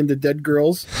you're really into Dead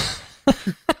Girls.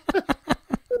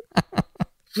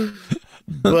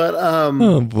 But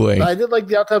oh boy, I did like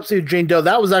the Autopsy of Jane Doe.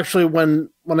 That was actually when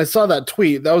I saw that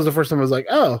tweet. That was the first time I was like,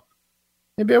 oh,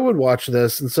 maybe I would watch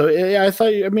this. And so yeah, I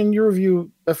thought. I mean, your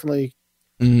review definitely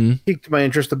piqued my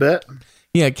interest a bit.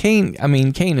 Yeah, Kane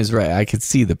is right. I could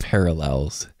see the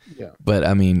parallels. Yeah. But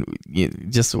I mean,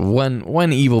 just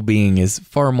one evil being is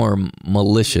far more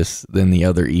malicious than the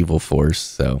other evil force.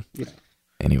 So,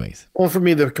 anyways. Well, for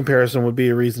me, the comparison would be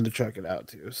a reason to check it out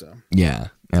too. So. Yeah,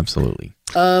 absolutely.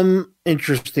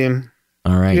 Interesting.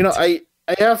 All right.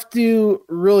 I have to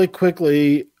really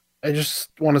quickly. I just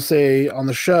want to say on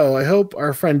the show, I hope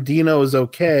our friend Dino is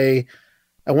okay.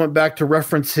 I went back to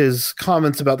reference his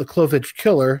comments about the Clovitch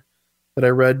Killer that I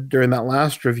read during that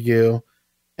last review.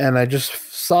 And I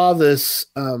just saw this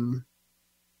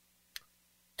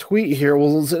tweet here.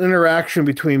 Well, it was an interaction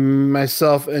between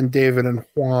myself and David and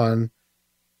Juan.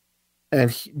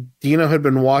 And Dino had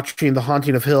been watching The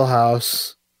Haunting of Hill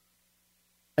House.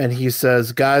 and he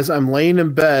says, "Guys, I'm laying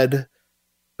in bed,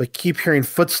 but keep hearing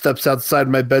footsteps outside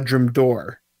my bedroom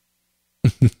door."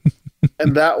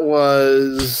 And that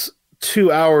was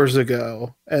 2 hours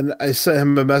ago. And I sent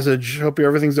him a message, "Hope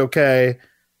everything's okay,"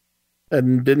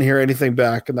 and didn't hear anything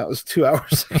back. And that was 2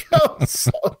 hours ago.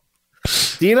 So,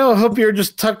 Dino, I hope you're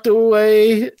just tucked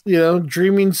away,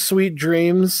 dreaming sweet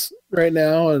dreams right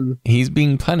now. And he's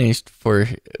being punished for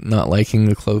not liking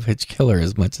the Clovehitch Killer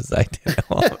as much as I did.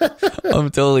 I'm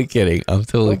totally kidding.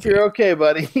 Hope you're okay,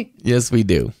 buddy. Yes, we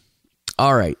do.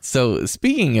 All right. So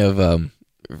speaking of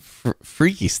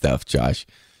freaky stuff, Josh,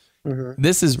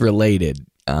 this is related.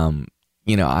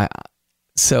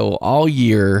 So all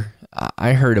year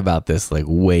I heard about this like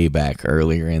way back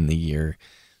earlier in the year.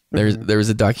 There was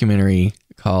a documentary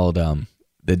called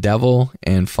 "The Devil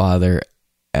and Father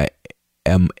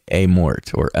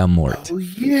Amort" or Amort. Oh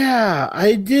yeah,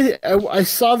 I did. I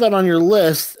saw that on your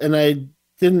list, and I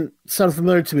didn't sound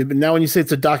familiar to me. But now when you say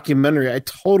it's a documentary, I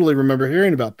totally remember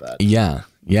hearing about that. Yeah,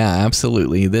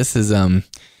 absolutely. This is a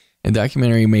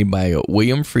documentary made by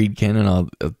William Friedkin, and I'll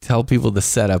tell people the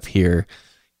setup here.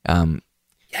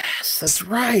 Yes, that's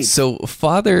right. So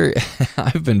Father,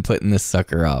 I've been putting this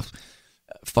sucker off.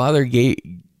 Father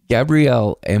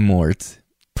Gabriel Amort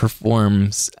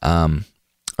performs,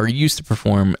 or used to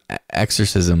perform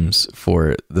exorcisms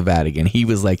for the Vatican. He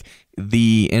was like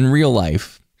in real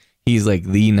life, he's like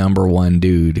the number one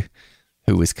dude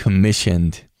who was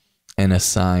commissioned and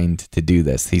assigned to do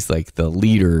this. He's like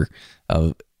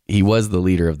he was the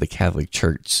leader of the Catholic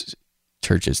Church's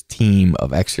team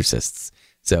of exorcists.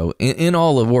 So in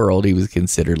all the world, he was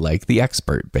considered like the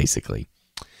expert, basically.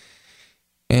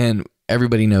 And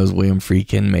everybody knows William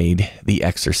Friedkin made The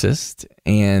Exorcist.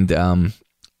 And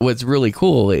what's really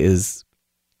cool is,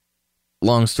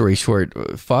 long story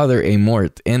short, Father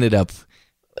Amort ended up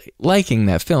liking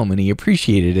that film, and he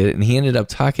appreciated it. And he ended up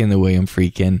talking to William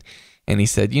Friedkin, and he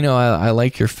said, I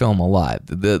like your film a lot.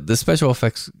 The special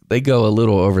effects, they go a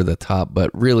little over the top,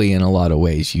 but really in a lot of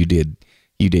ways you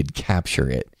did capture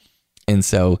it. And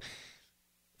so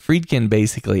Friedkin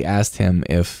basically asked him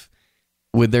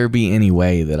would there be any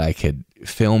way that I could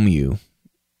film you,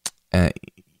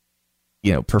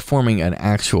 performing an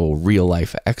actual real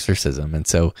life exorcism. And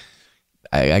so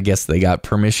I guess they got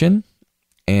permission,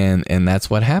 and that's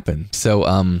what happened.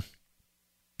 So,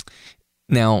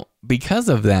 now because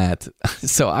of that,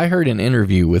 so I heard an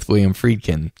interview with William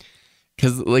Friedkin,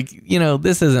 because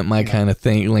this isn't my kind of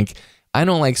thing. Like, I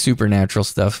don't like supernatural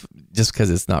stuff just because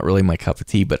it's not really my cup of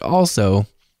tea, but also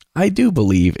I do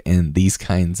believe in these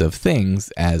kinds of things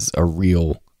as a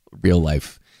real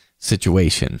life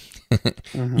situation,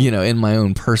 in my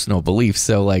own personal beliefs.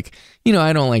 So I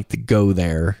don't like to go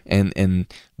there. And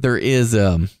there is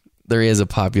a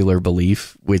popular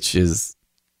belief, which is,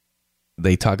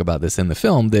 they talk about this in the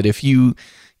film, that if you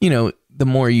the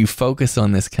more you focus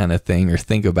on this kind of thing or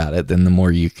think about it, then the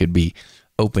more you could be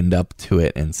opened up to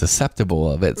it and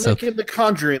susceptible of it. So like in The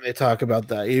Conjuring, they talk about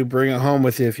that. You bring it home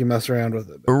with you if you mess around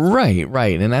with it.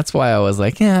 Right. And that's why I was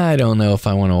like, I don't know if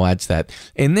I want to watch that.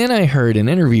 And then I heard an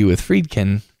interview with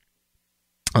Friedkin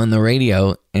on the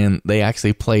radio, and they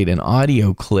actually played an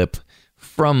audio clip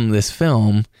from this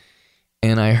film,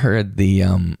 and I heard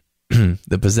the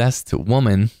the possessed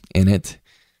woman in it.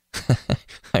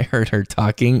 I heard her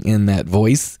talking in that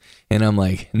voice, and I'm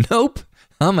like, nope.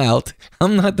 I'm out.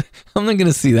 I'm not going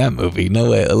to see that movie. No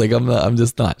way. I'm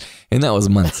just not. And that was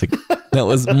months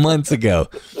ago.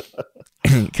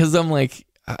 Cause I'm like,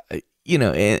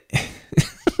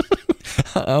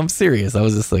 I'm serious. I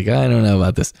was just like, I don't know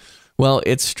about this. Well,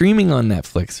 it's streaming on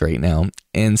Netflix right now.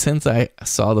 And since I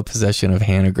saw The Possession of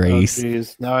Hannah Grace.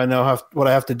 Now I know what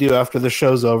I have to do after the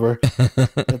show's over.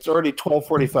 It's already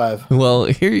 12:45. Well,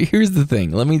 here's the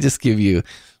thing. Let me just give you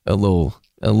a little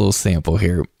sample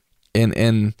here.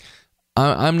 And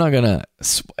I'm not gonna,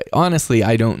 honestly,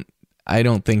 I don't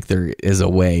think there is a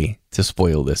way to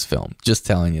spoil this film. Just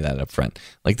telling you that up front.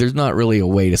 Like, there's not really a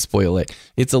way to spoil it.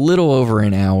 It's a little over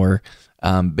an hour.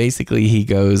 Basically, he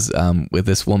goes with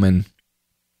this woman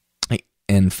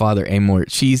and Father Amort.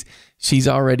 She's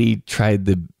already tried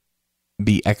to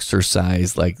be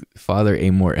exorcised. Like, Father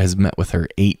Amort has met with her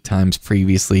 8 times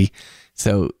previously.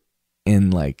 So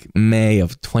in May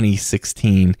of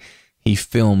 2016. He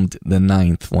filmed the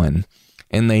 9th one,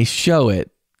 and they show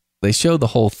the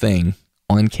whole thing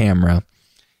on camera,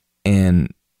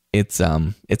 and it's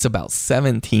about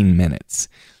 17 minutes.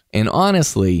 And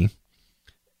honestly,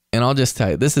 and I'll just tell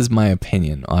you, this is my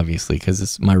opinion, obviously, because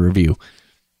it's my review.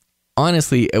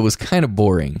 Honestly, it was kind of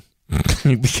boring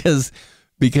because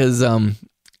he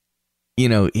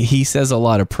says a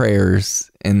lot of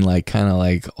prayers, and like kind of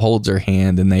like holds her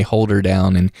hand, and they hold her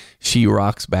down, and she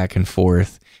rocks back and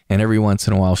forth, and every once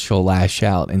in a while she'll lash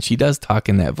out, and she does talk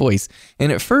in that voice.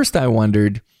 And at first I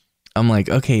wondered, I'm like,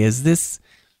 okay, is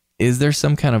there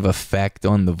some kind of effect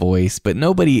on the voice? But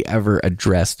nobody ever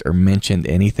addressed or mentioned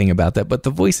anything about that. But the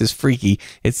voice is freaky.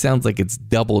 It sounds like it's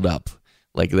doubled up.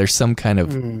 Like there's some kind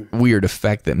of weird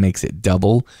effect that makes it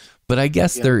double. But I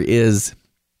guess there is,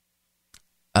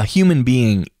 a human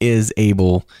being is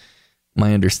able,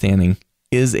 my understanding,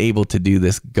 is able to do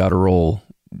this guttural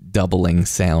doubling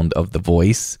sound of the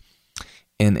voice.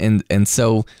 And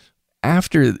so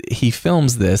after he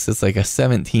films this, it's like a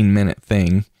 17-minute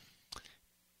thing.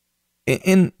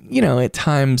 And, you know, at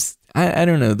times, I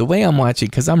don't know, the way I'm watching,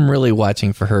 because I'm really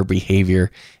watching for her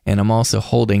behavior, and I'm also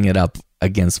holding it up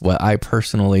against what I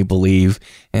personally believe.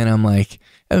 And I'm like,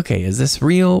 okay, is this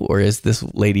real, or is this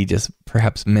lady just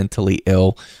perhaps mentally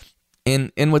ill?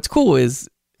 And what's cool is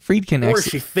Friedkin or is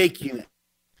she faking it?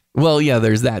 Well, yeah,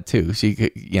 there's that too. She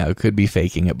could be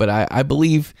faking it, but I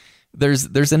believe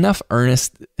there's enough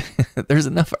there's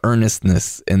enough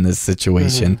earnestness in this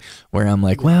situation where I'm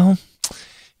like, well,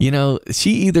 you know, it's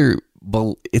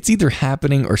either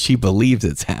happening or she believes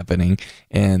it's happening.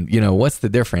 And, you know, what's the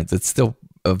difference? It's still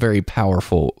a very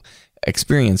powerful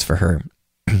experience for her.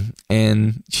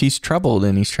 And she's troubled,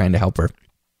 and he's trying to help her.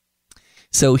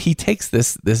 So he takes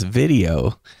this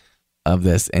video of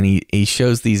this, and he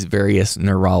shows these various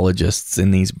neurologists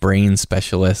and these brain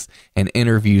specialists and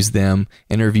interviews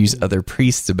other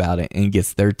priests about it and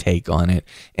gets their take on it.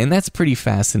 And that's pretty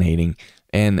fascinating.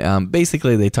 And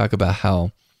basically they talk about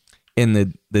how in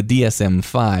the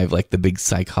DSM-5, like the big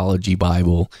psychology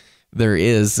Bible, there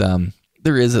is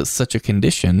such a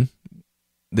condition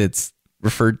that's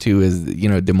referred to as, you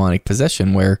know, demonic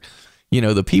possession, where, you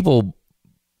know, the people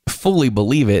fully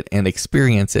believe it and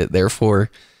experience it.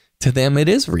 Therefore, to them, it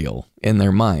is real in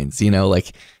their minds. You know,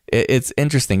 like it's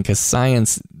interesting because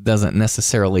science doesn't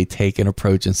necessarily take an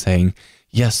approach and saying,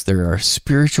 yes, there are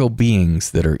spiritual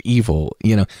beings that are evil,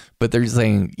 you know, but they're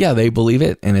saying, yeah, they believe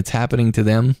it and it's happening to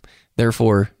them.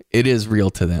 Therefore, it is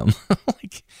real to them.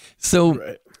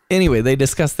 Anyway, they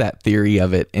discuss that theory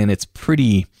of it, and it's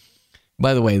pretty,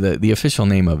 by the way, the official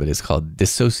name of it is called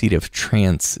dissociative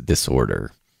trance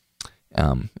disorder.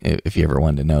 If you ever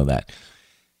wanted to know that.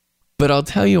 But I'll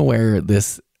tell you where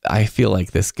I feel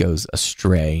like this goes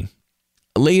astray.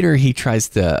 Later, he tries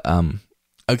to,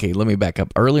 okay, let me back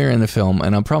up. Earlier in the film,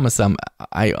 and I promise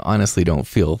I honestly don't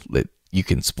feel that you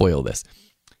can spoil this.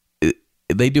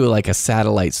 They do like a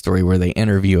satellite story where they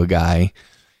interview a guy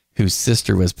whose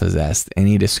sister was possessed, and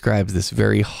he describes this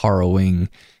very harrowing,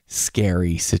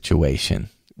 scary situation.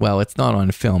 Well, it's not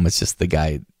on film. It's just the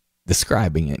guy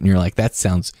describing it. And you're like, that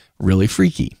sounds really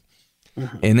freaky.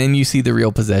 Mm-hmm. And then you see the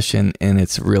real possession, and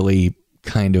it's really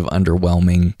kind of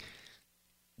underwhelming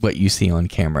what you see on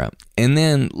camera. And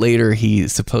then later he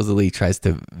supposedly tries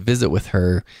to visit with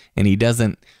her, and he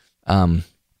doesn't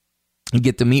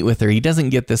get to meet with her. He doesn't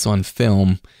get this on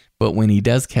film, but when he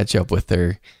does catch up with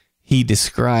her, he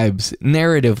describes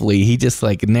narratively, he just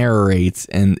like narrates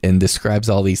and describes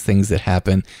all these things that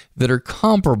happen that are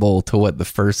comparable to what the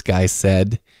first guy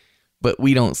said, but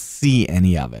we don't see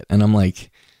any of it. And I'm like,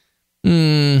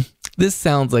 this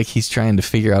sounds like he's trying to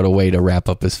figure out a way to wrap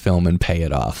up his film and pay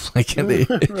it off. Like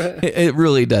it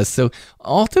really does. So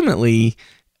ultimately,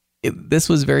 this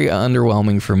was very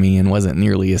underwhelming for me and wasn't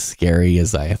nearly as scary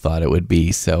as I thought it would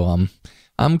be. So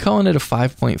I'm calling it a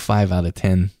 5.5 out of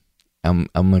 10. I'm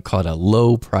going to call it a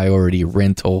low priority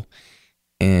rental,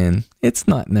 and it's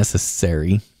not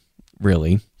necessary,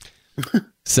 really.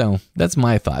 So that's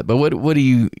my thought. But what are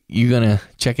you going to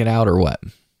check it out or what?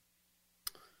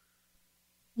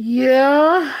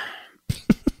 Yeah.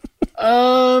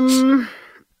 I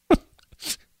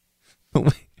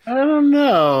don't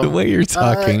know. The way you're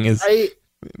talking is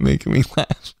making me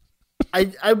laugh.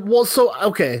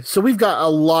 So we've got a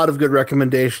lot of good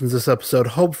recommendations this episode.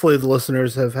 Hopefully the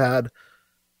listeners have had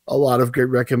a lot of good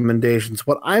recommendations.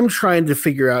 What I'm trying to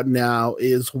figure out now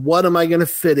is what am I going to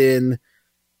fit in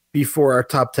before our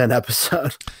top 10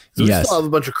 episode? We still have a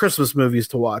bunch of Christmas movies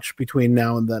to watch between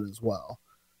now and then as well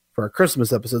for our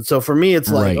Christmas episode. So for me, it's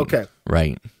like, okay,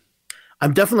 right.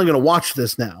 I'm definitely going to watch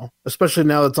this now, especially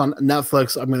now it's on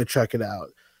Netflix. I'm going to check it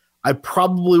out. I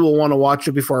probably will want to watch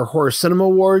it before our Horror Cinema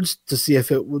Awards to see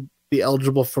if it would be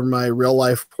eligible for my real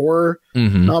life horror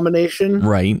nomination.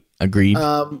 Right. Agreed.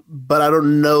 But I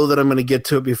don't know that I'm going to get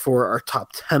to it before our top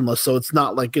 10 list. So it's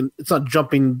not like it's not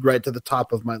jumping right to the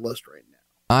top of my list right now.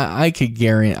 I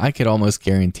could almost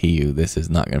guarantee you this is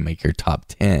not going to make your top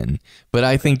 10, but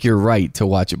I think you're right to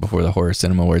watch it before the Horror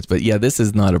Cinema Awards. But yeah, this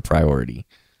is not a priority.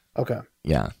 Okay.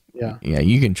 Yeah. Yeah. Yeah,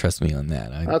 you can trust me on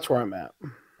that. That's where I'm at.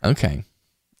 Okay.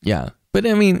 Yeah. But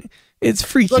I mean, it's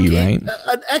freaky, Look, right?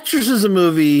 An exorcism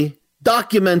movie,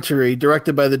 documentary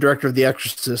directed by the director of The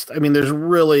Exorcist. I mean,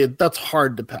 that's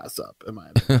hard to pass up, in my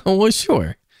opinion. Oh, well,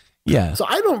 sure. Yeah. So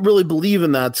I don't really believe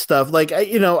in that stuff. Like,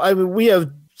 we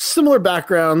have similar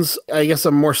backgrounds. I guess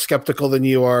I'm more skeptical than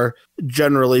you are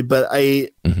generally, but I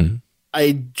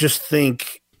just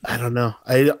think, I don't know.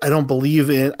 I don't believe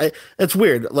in, it's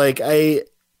weird. Like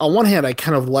on one hand, I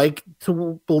kind of like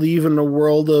to believe in a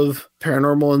world of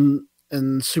paranormal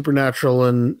and supernatural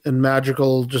and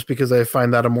magical, just because I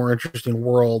find that a more interesting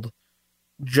world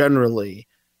generally.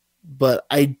 But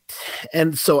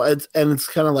it's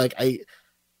kind of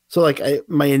like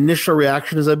my initial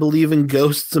reaction is I believe in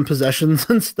ghosts and possessions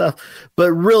and stuff,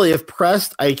 but really if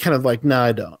pressed, I kind of like, no,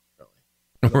 I don't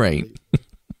really. Right.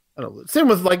 I don't. Same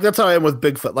with that's how I am with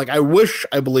Bigfoot. Like I wish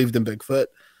I believed in Bigfoot,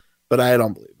 but I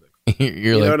don't believe Bigfoot.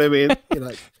 You know what I mean?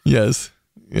 Yes.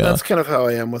 Yeah. That's kind of how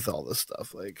I am with all this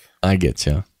stuff. Like, I get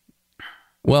you.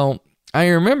 Well, I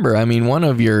remember, I mean, one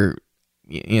of your,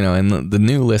 and the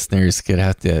new listeners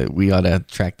we ought to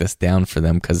track this down for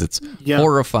them because it's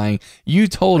horrifying. You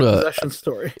told a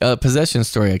possession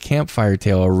story, a campfire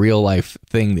tale, a real life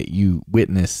thing that you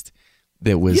witnessed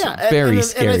that was very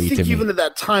scary and I think to me. Even at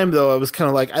that time, though, I was kind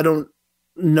of like, I don't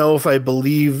know if I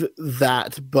believe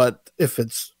that, but if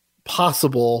it's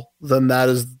possible, then that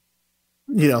is,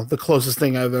 the closest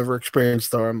thing I've ever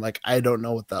experienced. Though I'm like, I don't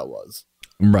know what that was.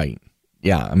 Right.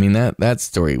 Yeah. I mean, that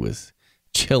story was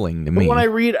chilling to me. But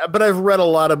I've read a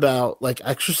lot about like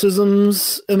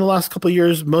exorcisms in the last couple of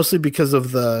years, mostly because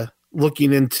of the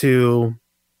looking into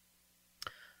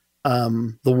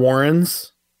the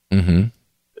Warrens,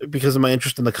 because of my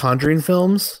interest in the Conjuring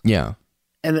films. Yeah.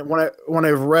 And when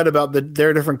I've read about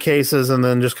their different cases and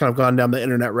then just kind of gone down the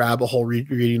internet rabbit hole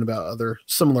reading about other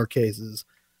similar cases,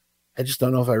 I just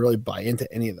don't know if I really buy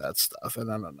into any of that stuff.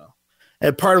 And I don't know.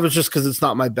 And part of it's just because it's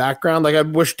not my background. Like I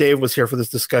wish Dave was here for this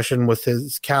discussion with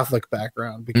his Catholic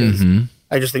background, because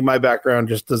I just think my background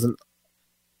just doesn't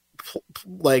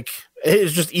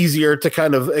it's just easier to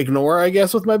kind of ignore, I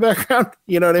guess, with my background.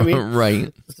 You know what I mean?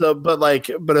 Right. So, but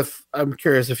if I'm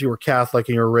curious if you were Catholic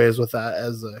and you were raised with that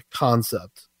as a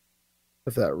concept,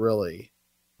 if that really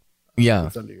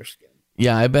gets under your skin.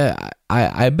 Yeah, I bet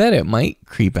it might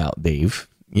creep out Dave,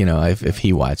 if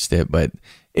he watched it, but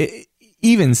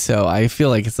even so, I feel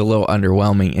like it's a little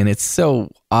underwhelming, and it's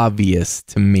so obvious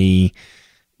to me,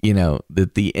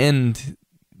 that the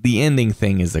ending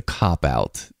thing is a cop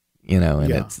out,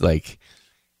 it's like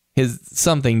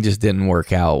something just didn't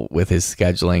work out with his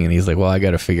scheduling, and he's like, well, I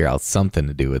got to figure out something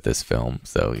to do with this film.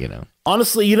 So,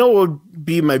 honestly, what would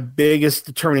be my biggest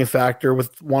determining factor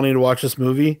with wanting to watch this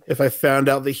movie? If I found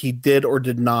out that he did or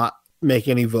did not make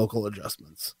any vocal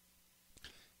adjustments.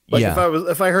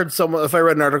 If I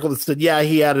read an article that said,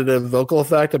 he added a vocal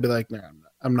effect, I'd be like, no,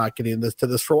 I'm not getting to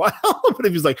this for a while. But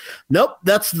if he's like, nope,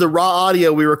 that's the raw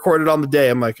audio we recorded on the day,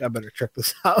 I'm like, I better check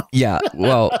this out. Yeah.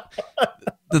 Well,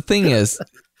 the thing is,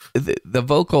 the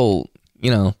vocal,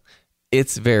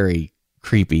 it's very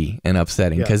creepy and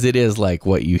upsetting because it is like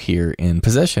what you hear in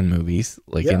possession movies,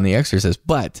 like in The Exorcist.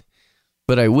 But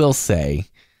I will say,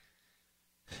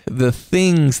 the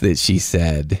things that she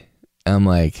said, I'm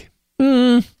like,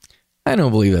 I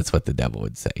don't believe that's what the devil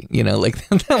would say.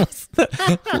 That was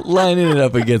lining it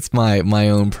up against my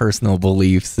own personal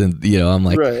beliefs. And, I'm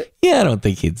like, I don't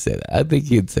think he'd say that. I think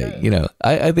he'd say,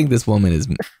 I think this woman is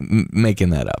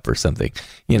making that up or something,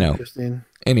 Interesting.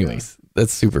 Anyways,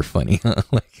 that's super funny.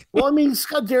 Well, I mean,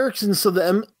 Scott Derrickson, so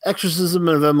the Exorcism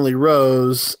of Emily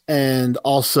Rose, and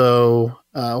also,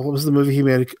 what was the movie he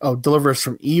made? Oh, Deliver Us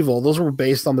from Evil. Those were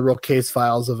based on the real case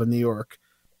files of a New York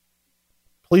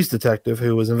police detective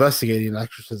who was investigating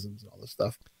exorcisms and all this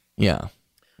stuff. Yeah.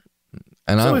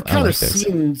 And so we've kind of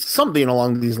seen something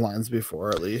along these lines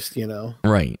before, at least,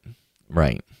 Right.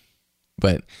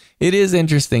 But it is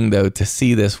interesting, though, to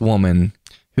see this woman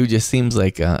who just seems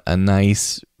like a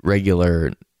nice,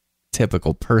 regular,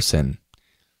 typical person.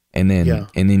 And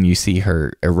then you see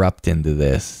her erupt into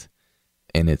this,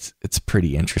 and it's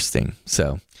pretty interesting.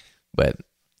 So, but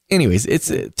anyways,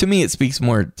 to me, it speaks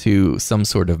more to some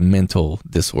sort of mental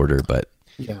disorder, but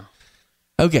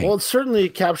okay. Well, it certainly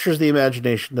captures the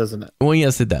imagination, doesn't it? Well,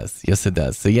 yes, it does.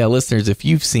 So yeah, listeners, if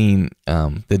you've seen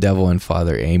The Devil and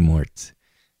Father Amort,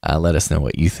 let us know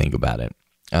what you think about it.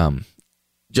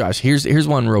 Josh, here's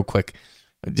one real quick.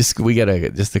 We got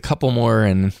just a couple more,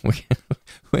 and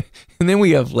then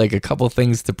we have like a couple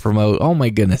things to promote. Oh my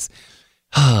goodness.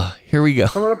 Here we go.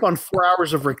 Coming up on 4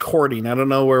 hours of recording. I don't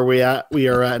know where we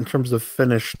are at in terms of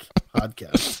finished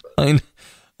podcasts.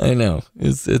 I know.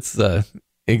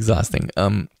 It exhausting.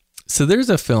 So there's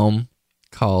a film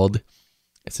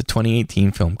it's a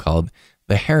 2018 film called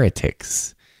The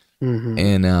Heretics. Mm-hmm.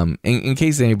 And in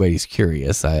case anybody's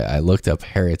curious, I looked up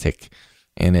heretic,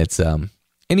 and it's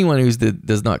anyone who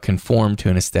does not conform to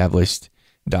an established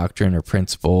doctrine or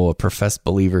principle, a professed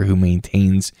believer who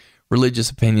maintains religious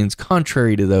opinions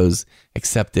contrary to those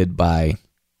accepted by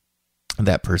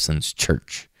that person's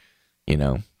church, you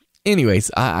know. Anyways,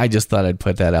 I just thought I'd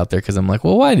put that out there because I'm like,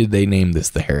 well, why did they name this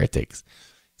The Heretics?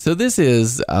 So this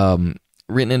is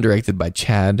written and directed by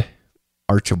Chad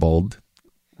Archibald,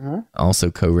 also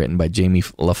co-written by Jamie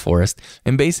LaForest.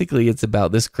 And basically it's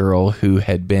about this girl who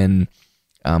had been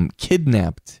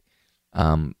kidnapped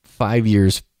 5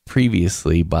 years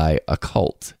previously by a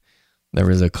cult. There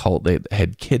was a cult that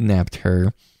had kidnapped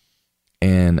her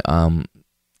and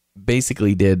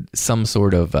basically did some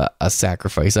sort of a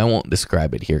sacrifice. I won't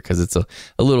describe it here because it's a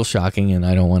little shocking and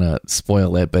I don't want to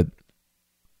spoil it. But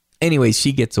anyway,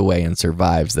 she gets away and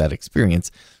survives that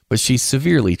experience, but she's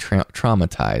severely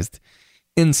traumatized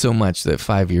in so much that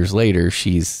 5 years later,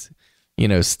 she's,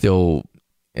 still,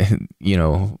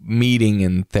 meeting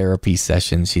in therapy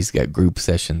sessions. She's got group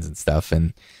sessions and stuff,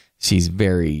 and she's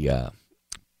very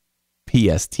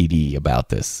PSTD about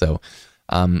this. So,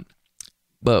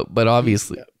 but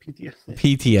obviously,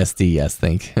 PTSD, yes,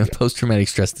 post-traumatic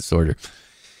stress disorder.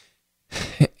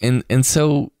 And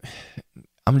so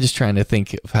I'm just trying to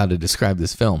think of how to describe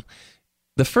this film.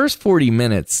 The first 40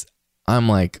 minutes, I'm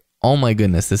like, oh my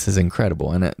goodness, this is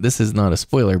incredible. And this is not a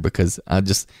spoiler because I'll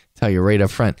just tell you right up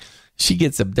front. She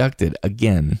gets abducted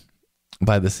again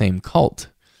by the same cult.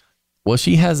 Well,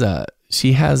 she has a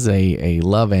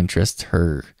love interest.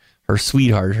 Her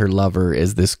sweetheart, her lover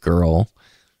is this girl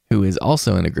who is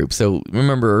also in a group. So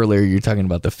remember earlier you're talking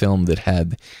about the film that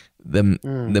had the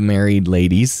married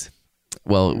ladies.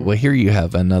 Well, here you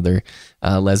have another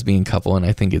lesbian couple, and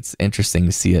I think it's interesting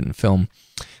to see it in film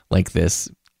like this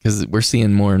because we're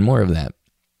seeing more and more of that.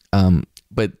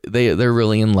 But they're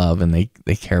really in love and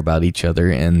they care about each other,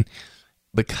 and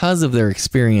because of their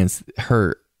experience,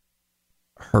 her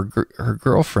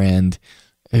girlfriend,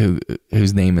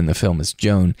 whose name in the film is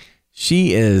Joan,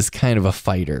 she is kind of a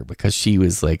fighter because she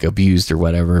was like abused or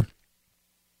whatever,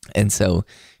 and so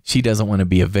she doesn't want to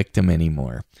be a victim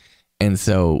anymore. And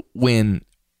so when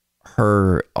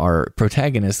our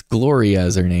protagonist, Gloria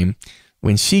is her name,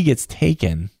 when she gets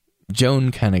taken,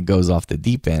 Joan kind of goes off the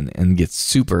deep end and gets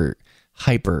super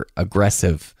hyper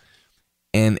aggressive.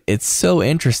 And it's so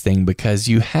interesting because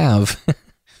you have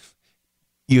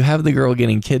the girl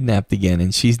getting kidnapped again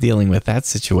and she's dealing with that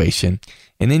situation.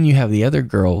 And then you have the other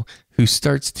girl who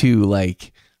starts to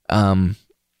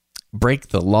break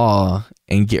the law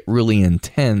and get really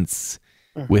intense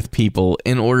with people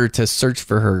in order to search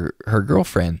for her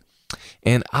girlfriend.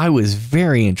 And I was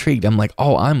very intrigued. I'm like,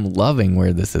 oh, I'm loving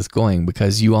where this is going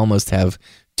because you almost have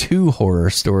two horror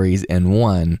stories in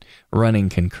one running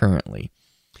concurrently.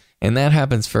 And that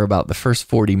happens for about the first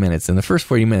 40 minutes. In the first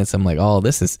 40 minutes, I'm like, oh,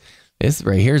 this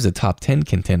right here's a top 10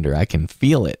 contender. I can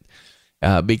feel it.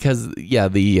 Because, yeah,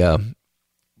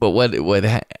 but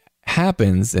what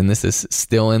happens, and this is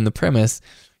still in the premise,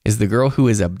 is the girl who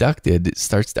is abducted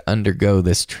starts to undergo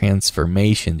this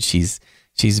transformation. She's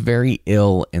very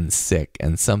ill and sick,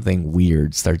 and something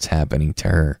weird starts happening to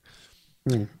her.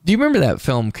 Do you remember that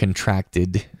film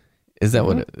Contracted? Is that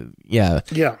what? Yeah.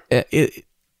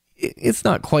 It's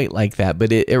not quite like that,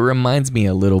 but it reminds me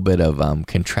a little bit of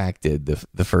Contracted,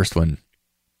 the first one.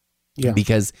 Yeah.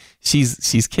 Because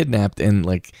she's kidnapped and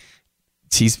like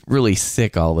she's really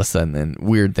sick all of a sudden, and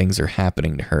weird things are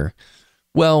happening to her.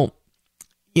 Well,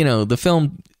 the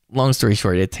film, long story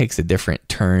short, it takes a different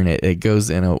turn. It goes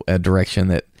in a direction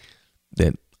that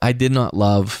I did not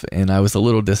love, and I was a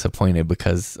little disappointed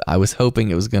because I was hoping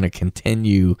it was going to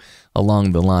continue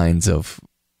along the lines of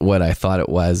what I thought it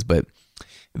was. But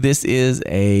this is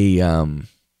a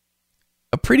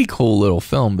pretty cool little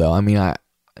film, though. I mean,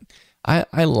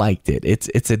 I liked it.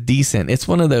 It's a decent. It's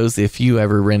one of those, if you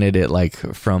ever rented it like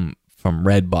from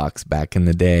Redbox back in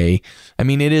the day. I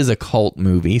mean, it is a cult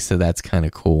movie, so that's kind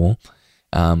of cool.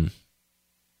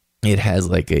 It has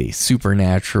like a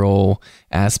supernatural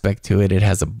aspect to it. It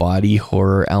has a body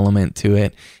horror element to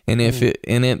it, and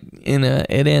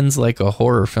it ends like a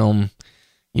horror film.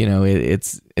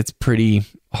 It's pretty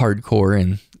hardcore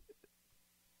and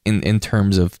in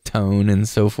terms of tone and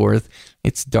so forth.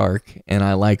 It's dark, and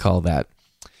I like all that,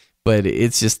 but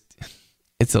it's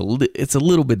a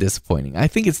little bit disappointing. I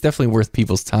think it's definitely worth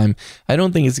people's time. I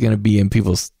don't think it's going to be in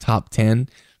people's top 10,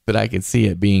 but I could see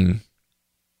it being,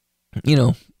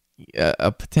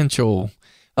 a potential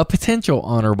a potential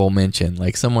honorable mention,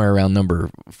 like somewhere around number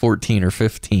 14 or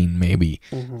 15, maybe.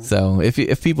 So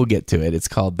if people get to it, it's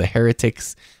called The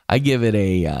Heretics. I give it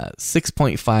a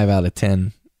 6.5 out of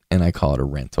 10, and I call it a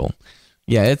rental.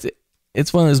 Yeah,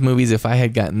 it's one of those movies. If I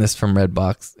had gotten this from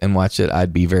Redbox and watched it,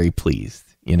 I'd be very pleased,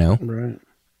 you know? Right.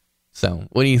 So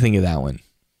what do you think of that one?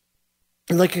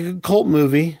 Like a cult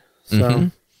movie.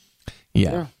 So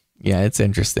Yeah, it's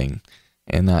interesting.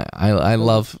 And I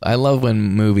love when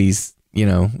movies, you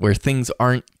know, where things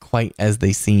aren't quite as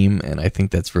they seem, and I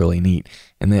think that's really neat.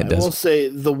 And that I will say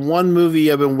the one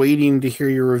movie I've been waiting to hear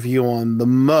your review on the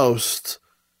most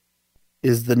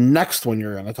is the next one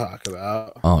you're going to talk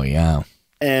about. Oh yeah.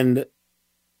 And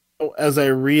as I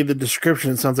read the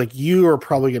description, it sounds like you are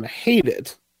probably going to hate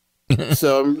it.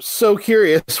 So I'm so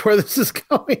curious where this is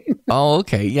going. Oh,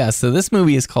 okay. Yeah. So this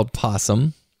movie is called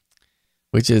Possum,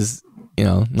 which is, you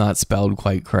know, not spelled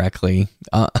quite correctly.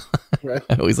 Right.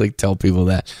 I always like to tell people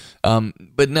that.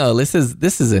 But no, this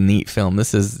is a neat film.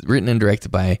 This is written and directed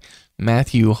by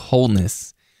Matthew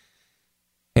Holness.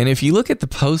 And if you look at the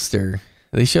poster,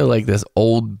 they show like this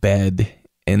old bed,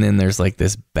 and then there's like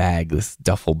this bag, this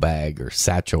duffel bag or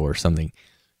satchel or something.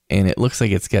 And it looks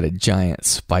like it's got a giant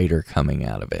spider coming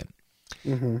out of it.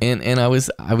 And I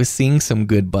was seeing some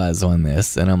good buzz on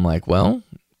this, and I'm like, well,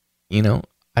 you know,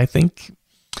 I think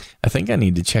I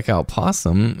need to check out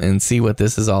Possum and see what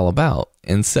this is all about.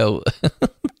 And so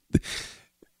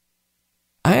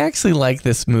I actually like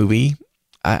this movie.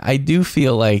 I do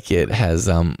feel like it has,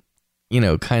 you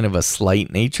know, kind of a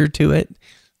slight nature to it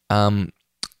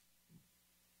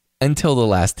until the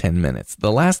last 10 minutes.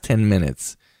 The last 10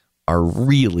 minutes are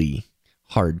really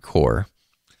hardcore,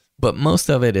 but most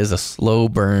of it is a slow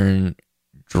burn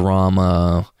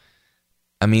drama.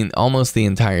 I mean, almost the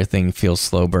entire thing feels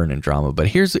slow burn and drama, but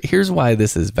here's why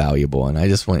this is valuable, and I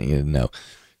just want you to know.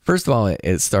 First of all,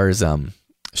 it stars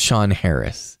Sean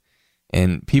Harris,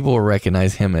 and people will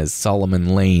recognize him as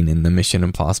Solomon Lane in the Mission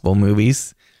Impossible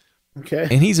movies. Okay.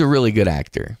 And he's a really good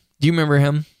actor. Do you remember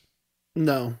him?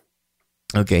 No.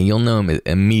 Okay, you'll know him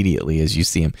immediately as you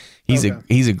see him. He's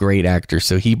a great actor,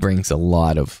 so he brings a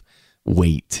lot of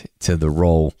weight to the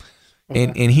role.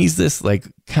 And he's this like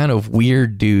kind of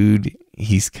weird dude.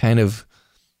 He's kind of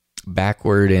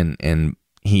backward and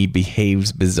he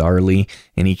behaves bizarrely,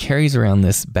 and he carries around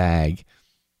this bag,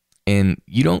 and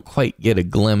you don't quite get a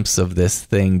glimpse of this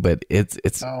thing, but it's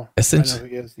essentially, I know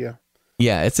who he is, yeah.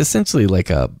 Yeah, it's essentially like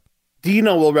a...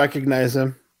 Dino will recognize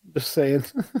him. Just saying.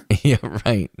 Yeah,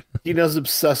 right. Dino's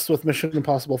obsessed with Mission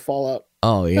Impossible Fallout.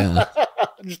 Oh, yeah.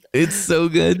 It's so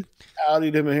good.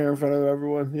 Outed him here in front of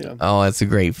everyone. Yeah. Oh, it's a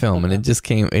great film, and it just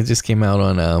came out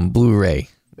on Blu-ray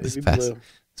this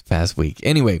past week.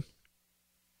 Anyway,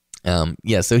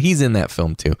 yeah, so he's in that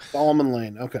film too. Solomon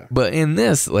Lane. Okay. But in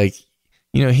this, like,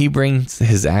 you know, he brings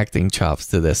his acting chops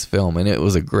to this film, and it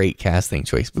was a great casting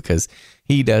choice because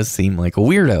he does seem like a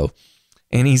weirdo,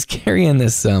 and he's carrying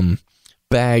this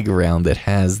bag around that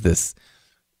has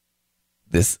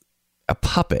a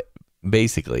puppet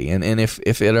basically, and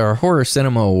if at our horror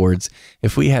cinema awards,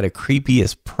 if we had a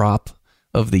creepiest prop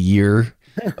of the year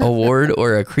award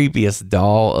or a creepiest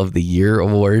doll of the year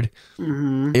award,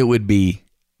 it would be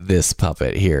this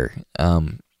puppet here.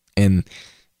 And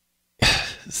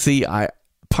see,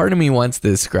 part of me wants to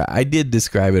describe, I did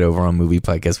describe it over on Movie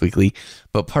Podcast Weekly,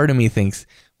 but part of me thinks,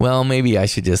 well, maybe I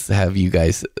should just have you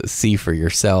guys see for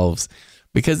yourselves,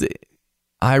 because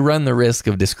I run the risk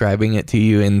of describing it to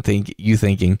you and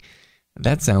thinking,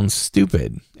 that sounds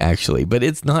stupid, actually. But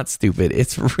it's not stupid.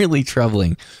 It's really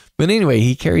troubling. But anyway,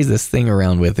 he carries this thing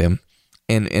around with him.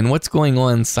 And what's going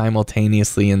on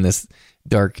simultaneously in this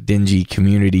dark, dingy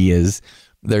community is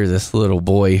there's this little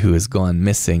boy who has gone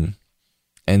missing.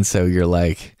 And so you're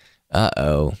like,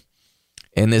 uh-oh.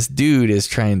 And this dude is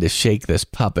trying to shake this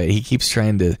puppet. He keeps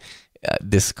trying to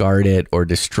discard it or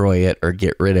destroy it or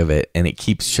get rid of it. And it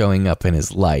keeps showing up in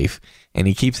his life. And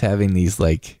he keeps having these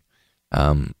like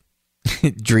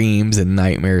dreams and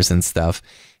nightmares and stuff.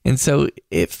 And so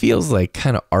it feels like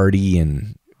kind of arty,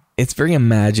 and it's very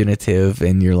imaginative,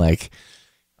 and you're like,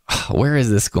 oh, where is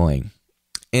this going?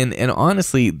 And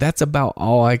honestly, that's about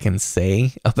all I can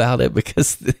say about it,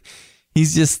 because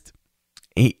he's just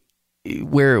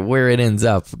where it ends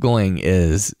up going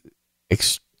is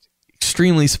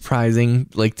extremely surprising,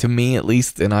 like to me at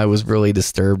least, and I was really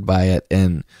disturbed by it.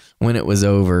 And when it was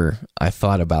over, I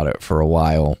thought about it for a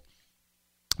while,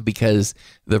 because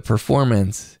the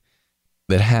performance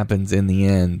that happens in the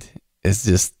end is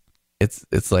just,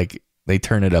 it's like they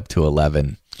turn it up to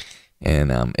 11,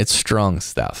 and it's strong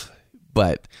stuff.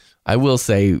 But I will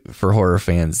say, for horror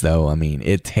fans though, I mean,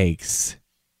 it takes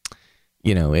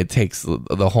it takes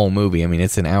the whole movie. I mean,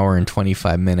 it's an hour and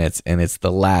 25 minutes, and it's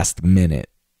the last minute.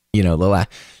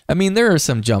 There are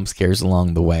some jump scares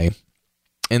along the way,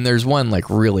 and there's one like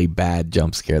really bad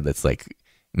jump scare that's like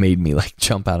made me like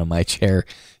jump out of my chair.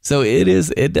 So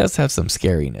it does have some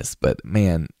scariness, but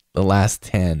man, the last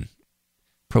 10,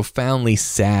 profoundly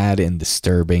sad and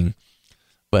disturbing.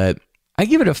 But I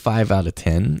give it a 5 out of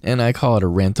 10, and I call it a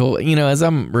rental. As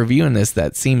I'm reviewing this,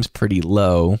 that seems pretty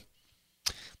low.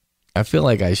 I feel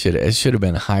like it should have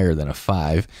been higher than a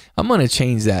 5. I'm going to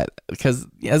change that because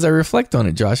as I reflect on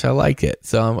it, Josh, I like it.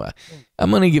 So I'm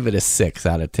going to give it a 6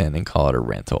 out of 10 and call it a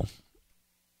rental.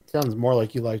 Sounds more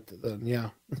like you liked it then, yeah.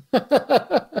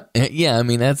 Yeah, I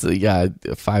mean,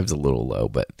 5's a little low,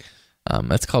 but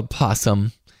that's called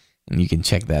Possum, and you can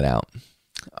check that out.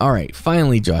 All right,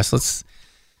 finally, Josh, let's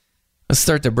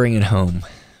start to bring it home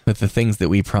with the things that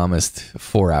we promised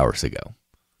 4 hours ago.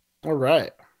 All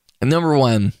right. And number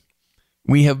 1,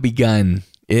 we have begun.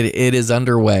 It is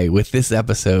underway with this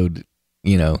episode.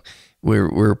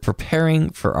 We're preparing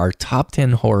for our top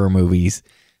 10 horror movies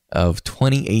of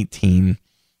 2018.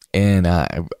 And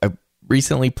I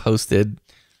recently posted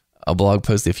a blog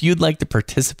post. If you'd like to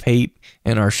participate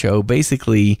in our show,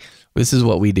 basically, this is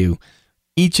what we do.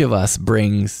 Each of us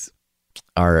brings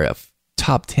our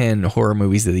top 10 horror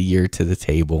movies of the year to the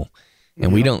table.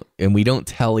 And we don't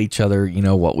tell each other,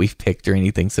 what we've picked or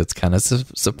anything. So it's kind of a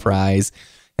surprise.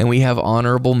 And we have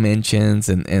honorable mentions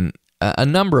and a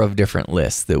number of different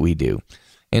lists that we do.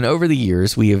 And over the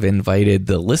years, we have invited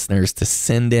the listeners to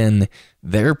send in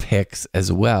their picks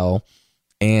as well.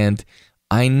 And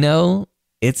I know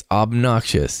it's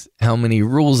obnoxious how many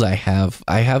rules I have.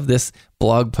 I have this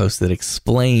blog post that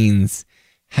explains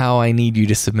how I need you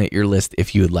to submit your list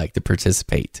if you would like to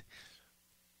participate.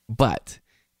 But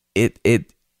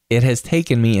it has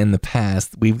taken me in the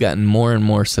past. We've gotten more and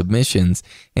more submissions,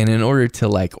 and in order to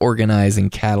like organize and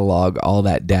catalog all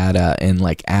that data and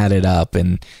like add it up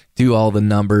and do all the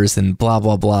numbers and blah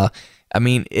blah blah, I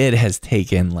mean, it has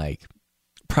taken like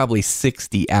probably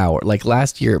 60 hours. Like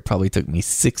last year, it probably took me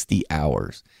 60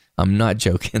 hours. I'm not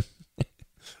joking.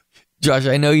 Josh,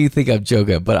 I know you think I'm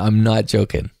joking, but I'm not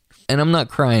joking. And I'm not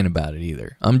crying about it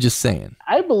either. I'm just saying.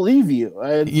 I believe you.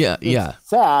 It's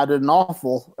sad and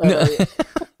awful.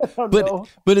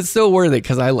 But it's so worth it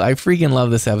because I freaking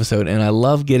love this episode, and I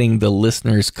love getting the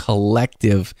listeners'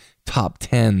 collective top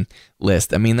 10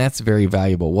 list. I mean, that's very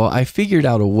valuable. Well, I figured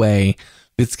out a way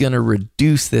that's going to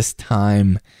reduce this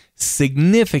time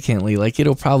significantly. Like,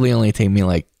 it'll probably only take me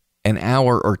like an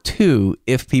hour or 2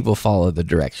 if people follow the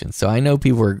directions. So I know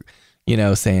people are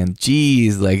saying,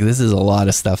 geez, like this is a lot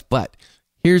of stuff, but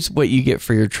here's what you get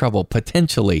for your trouble.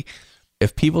 Potentially,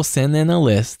 if people send in a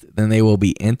list, then they will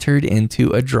be entered into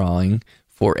a drawing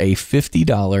for a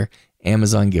 $50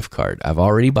 Amazon gift card. I've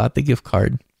already bought the gift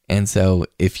card. And so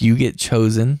if you get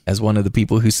chosen as one of the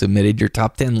people who submitted your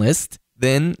top 10 list,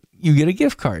 then you get a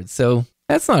gift card. So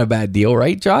that's not a bad deal,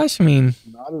 right, Josh? I mean,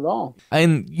 not at all.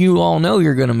 And you all know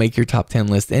you're going to make your top 10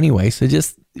 list anyway. So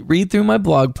just read through my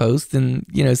blog post and,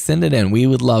 send it in. We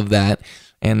would love that.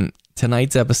 And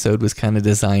tonight's episode was kind of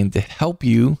designed to help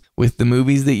you with the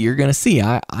movies that you're going to see.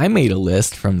 I made a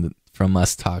list from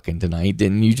us talking tonight.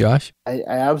 Didn't you, Josh? I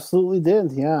absolutely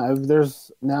did. Yeah.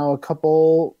 There's now a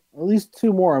couple, at least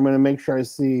 2 more I'm going to make sure I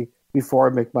see before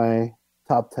I make my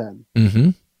top 10. Mm-hmm.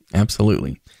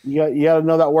 Absolutely. You got to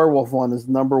know that werewolf one is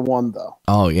number 1, though.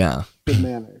 Oh, yeah. Good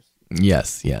manners.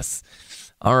 Yes.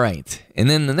 All right. And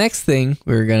then the next thing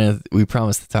we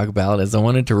promised to talk about is I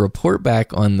wanted to report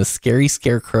back on the Scary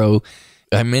Scarecrow.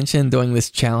 I mentioned doing this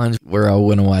challenge where I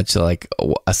want to watch like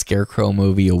a Scarecrow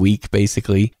movie a week,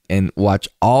 basically, and watch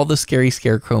all the Scary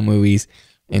Scarecrow movies.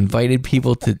 Invited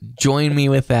people to join me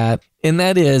with that. And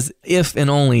that is if and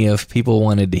only if people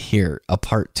wanted to hear a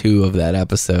part 2 of that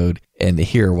episode and to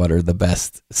hear what are the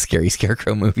best Scary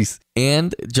Scarecrow movies.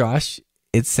 And Josh,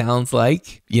 it sounds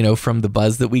like, from the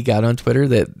buzz that we got on Twitter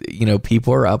that,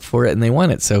 people are up for it and they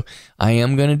want it. So I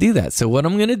am going to do that. So what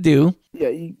I'm going to do. Yeah,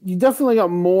 you definitely got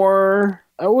more.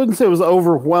 I wouldn't say it was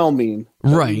overwhelming.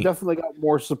 Right. You definitely got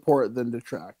more support than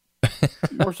detract.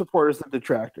 More supporters than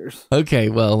detractors. Okay.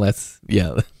 Well, that's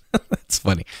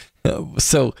funny.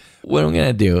 So what I'm going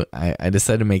to do, I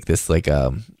decided to make this like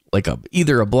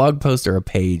either a blog post or a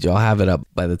page. I'll have it up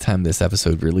by the time this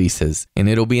episode releases, and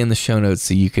it'll be in the show notes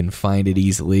so you can find it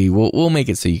easily. We'll make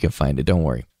it so you can find it. Don't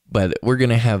worry. But we're going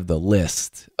to have the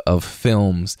list of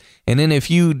films. And then if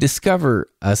you discover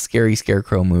a Scary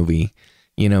Scarecrow movie,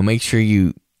 make sure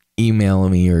you email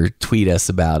me or tweet us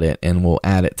about it and we'll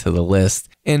add it to the list.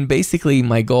 And basically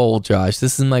my goal, Josh,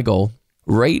 this is my goal,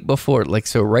 right before,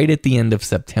 right at the end of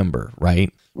September,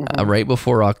 right? right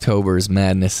before October's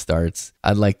madness starts,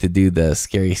 I'd like to do the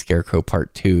Scary Scarecrow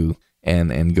Part 2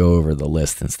 and go over the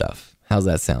list and stuff. How's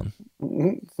that sound?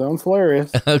 Sounds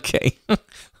hilarious. Okay.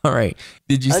 All right.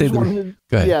 Did you say Go ahead.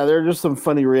 Yeah, there are just some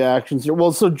funny reactions here.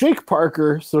 Well, so Jake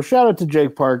Parker, so shout out to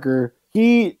Jake Parker.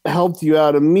 He helped you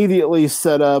out, immediately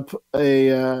set up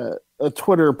a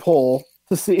Twitter poll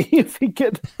to see if he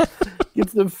could get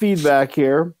some feedback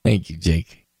here. Thank you,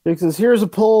 Jake. Jake says, here's a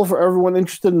poll for everyone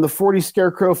interested in the 40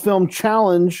 Scarecrow film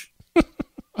challenge.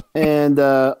 And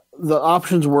the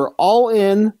options were all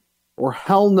in or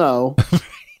hell no.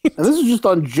 And this is just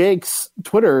on Jake's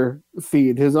Twitter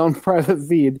feed, his own private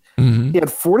feed. Mm-hmm. He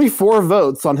had 44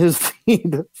 votes on his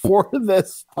feed for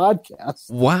this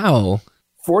podcast. Wow.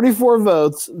 44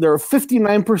 votes. There are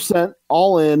 59%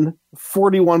 all in,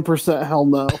 41% hell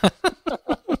no.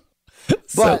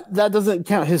 But that doesn't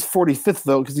count his 45th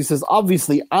vote because he says,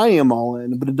 obviously I am all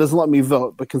in, but it doesn't let me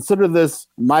vote. But consider this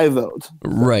my vote.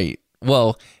 Right.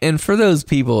 Well, and for those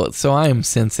people, so I am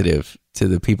sensitive to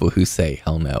the people who say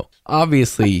hell no.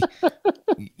 Obviously,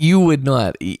 you would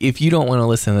not, if you don't want to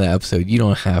listen to the episode, you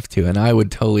don't have to. And I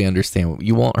would totally understand.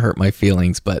 You won't hurt my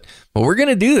feelings, but we're going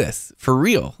to do this for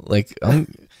real. Like,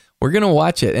 we're going to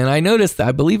watch it. And I noticed,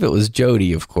 I believe it was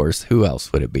Jody, of course. Who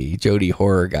else would it be? Jody,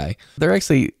 horror guy. They're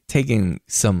actually taking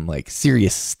some like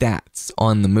serious stats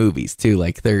on the movies too.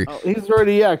 Like he's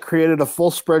already, created a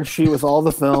full spreadsheet with all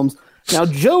the films. Now,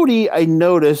 Jody, I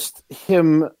noticed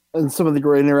him and some of the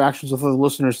great interactions with other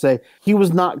listeners say he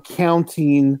was not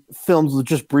counting films with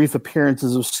just brief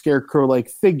appearances of Scarecrow-like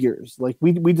figures. Like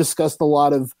we discussed a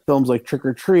lot of films like Trick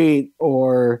or Treat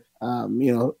or,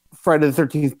 Friday the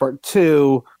 13th Part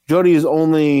 2. Jody is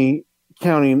only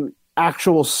counting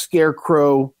actual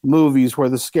Scarecrow movies where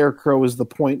the Scarecrow is the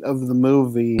point of the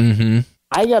movie. Mm-hmm.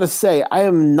 I got to say, I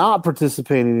am not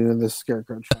participating in this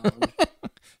Scarecrow challenge.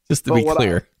 Just to be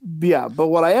clear. But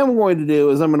what I am going to do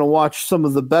is I'm going to watch some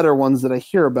of the better ones that I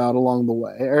hear about along the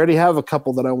way. I already have a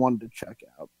couple that I wanted to check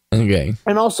out. Okay.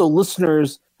 And also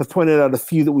listeners have pointed out a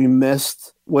few that we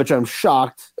missed, which I'm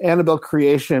shocked. Annabelle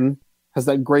Creation has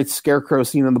that great Scarecrow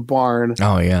scene in the barn.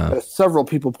 Oh, yeah. Several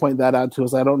people point that out to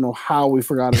us. I don't know how we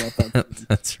forgot about that.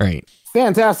 That's right.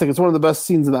 Fantastic. It's one of the best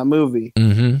scenes in that movie.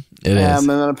 Mm-hmm. It is. And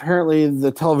then apparently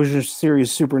the television series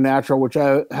Supernatural, which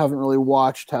I haven't really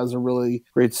watched, has a really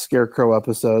great Scarecrow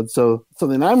episode. So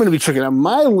something I'm going to be checking out.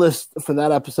 My list for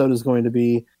that episode is going to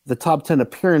be the top 10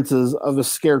 appearances of a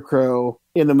Scarecrow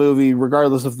in a movie,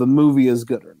 regardless if the movie is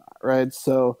good or not. Right.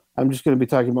 So I'm just going to be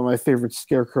talking about my favorite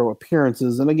Scarecrow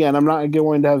appearances. And again, I'm not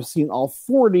going to have seen all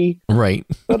 40. Right.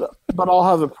 But I'll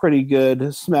have a pretty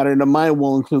good smattering. And mine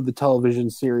will include the television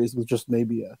series with just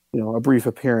maybe a brief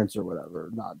appearance or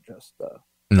whatever, not just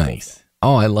nice.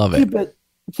 Oh, I love it.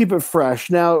 Keep it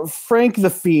fresh. Now, Frank the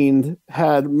Fiend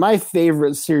had my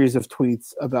favorite series of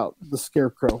tweets about the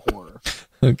Scarecrow horror.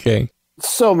 Okay.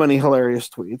 So many hilarious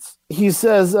tweets. He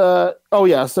says, so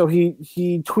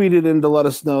he tweeted in to let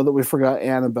us know that we forgot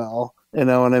Annabelle,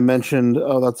 and I mentioned,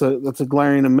 that's a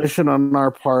glaring omission on our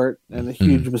part and a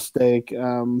huge mistake.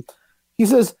 He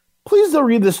says, please don't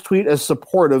read this tweet as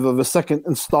supportive of a second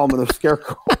installment of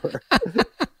Scarecrow horror.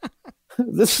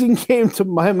 This scene came to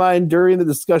my mind during the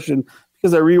discussion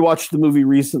because I rewatched the movie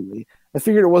recently. I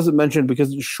figured it wasn't mentioned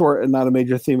because it's short and not a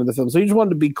major theme of the film. So he just wanted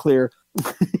to be clear.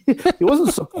 He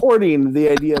wasn't supporting the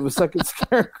idea of a second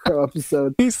Scarecrow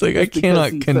episode. He's like, I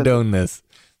cannot condone this.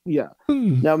 Yeah.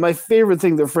 Now, my favorite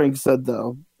thing that Frank said,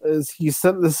 though, is he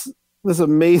sent this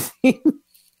amazing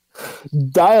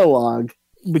dialogue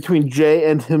between Jay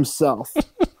and himself.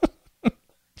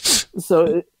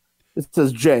 So it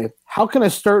says, Jay, how can I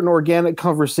start an organic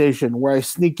conversation where I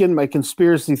sneak in my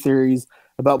conspiracy theories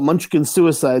about Munchkin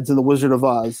suicides in The Wizard of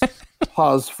Oz?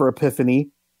 Pause for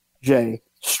epiphany. Jay,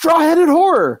 straw-headed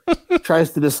horror,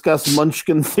 tries to discuss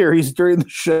Munchkin theories during the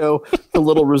show to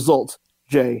little result.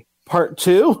 Jay, part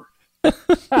 2?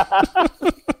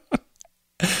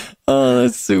 Oh,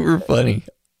 that's super funny.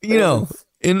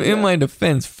 In my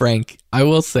defense, Frank, I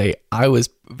will say I was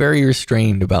very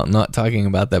restrained about not talking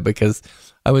about that because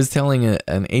I was telling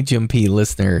an HMP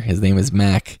listener, his name is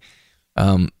Mac,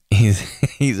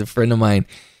 he's a friend of mine.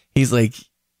 He's like,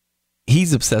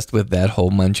 he's obsessed with that whole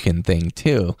Munchkin thing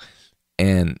too.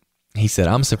 And he said,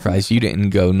 I'm surprised you didn't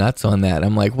go nuts on that.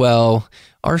 I'm like, well,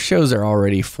 our shows are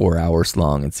already 4 hours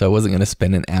long. And so I wasn't going to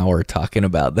spend an hour talking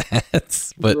about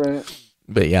that.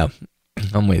 But yeah,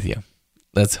 I'm with you.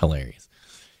 That's hilarious.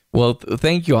 Well,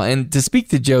 thank you all. And to speak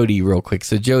to Jody real quick.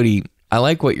 So Jody, I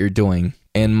like what you're doing.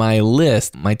 And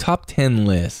my top 10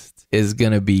 list is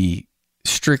going to be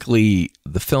strictly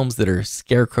the films that are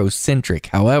Scarecrow centric.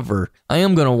 However, I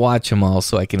am going to watch them all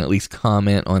so I can at least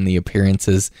comment on the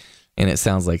appearances. And it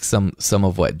sounds like some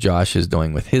of what Josh is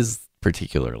doing with his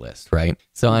particular list, right?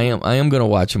 So I am going to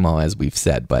watch them all, as we've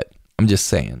said, but I'm just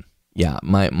saying, yeah,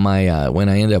 my when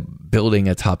I end up building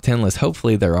a top 10 list,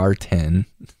 hopefully there are 10,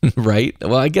 right?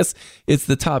 Well, I guess it's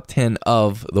the top 10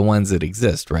 of the ones that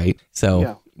exist, right?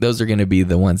 So those are going to be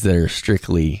the ones that are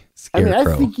strictly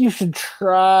Scarecrow. I think you should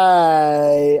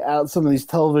try out some of these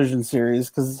television series,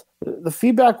 because the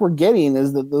feedback we're getting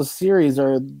is that those series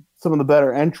are some of the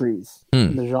better entries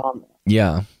in the genre.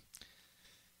 Yeah.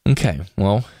 Okay.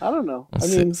 Well, I don't know.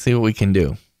 See what we can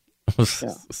do.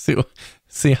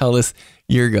 See how this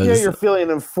year goes. Yeah, you're feeling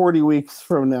in 40 weeks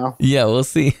from now. Yeah, we'll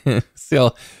see. See how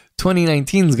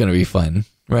 2019 is going to be fun,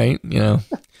 right?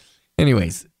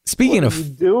 Anyways, speaking of, what are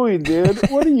you doing, dude?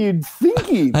 What are you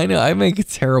thinking? I know I make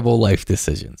terrible life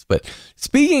decisions, but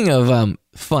speaking of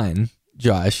fun,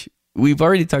 Josh, we've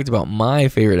already talked about my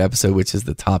favorite episode, which is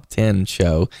the top 10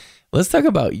 show. Let's talk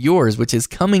about yours, which is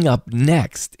coming up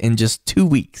next in just 2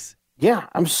 weeks. Yeah,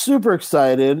 I'm super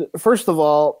excited. First of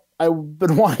all, I've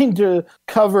been wanting to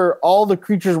cover All the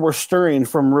Creatures Were Stirring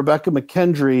from Rebecca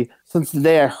McKendry since the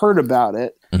day I heard about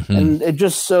it. Mm-hmm. And it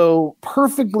just so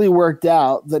perfectly worked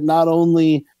out that not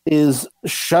only is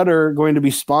Shudder going to be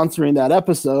sponsoring that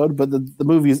episode, but the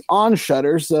movie is on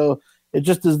Shudder. So it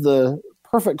just is the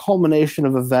perfect culmination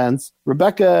of events.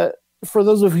 Rebecca, for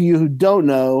those of you who don't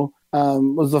know,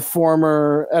 was a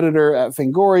former editor at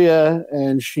Fangoria,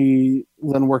 and she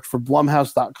then worked for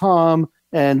Blumhouse.com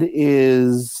and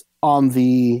is on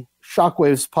the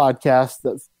Shockwaves podcast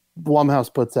that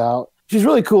Blumhouse puts out. She's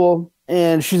really cool,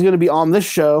 and she's going to be on this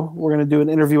show. We're going to do an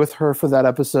interview with her for that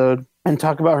episode and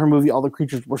talk about her movie All the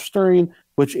Creatures Were Stirring,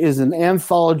 which is an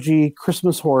anthology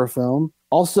Christmas horror film.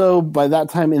 Also, by that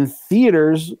time in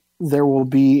theaters, there will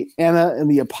be Anna and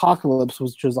the Apocalypse,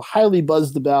 which is a highly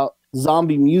buzzed about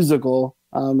zombie musical.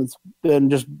 It's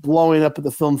been just blowing up at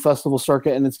the film festival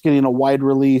circuit, and it's getting a wide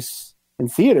release in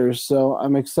theaters. So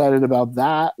I'm excited about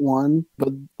that one.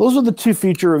 But those are the two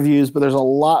feature reviews, but there's a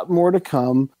lot more to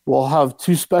come. We'll have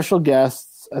 2 special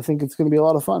guests. I think it's going to be a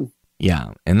lot of fun.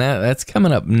 Yeah, and that's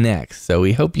coming up next. So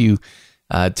we hope you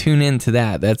tune into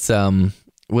that. That's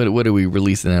what are we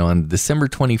releasing that on? December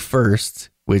 21st,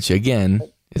 which again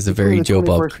is a very Joe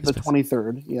Bob Christmas. The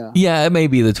 23rd, yeah. Yeah, it may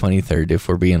be the 23rd if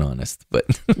we're being honest, but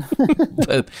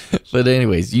but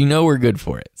anyways, we're good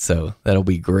for it. So that'll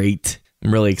be great.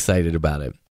 I'm really excited about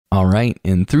it. All right,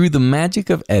 and through the magic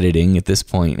of editing at this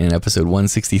point in episode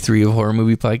 163 of Horror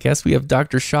Movie Podcast, we have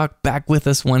Dr. Shock back with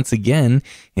us once again,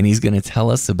 and he's going to tell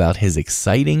us about his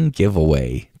exciting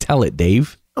giveaway. Tell it,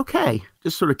 Dave. Okay,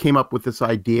 just sort of came up with this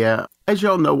idea. As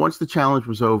y'all know, once the challenge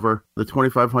was over, the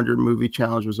 2,500 movie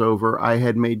challenge was over, I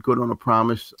had made good on a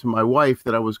promise to my wife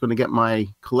that I was going to get my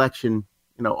collection,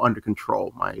 under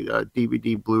control. My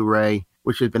DVD, Blu-ray,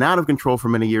 which had been out of control for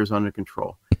many years, under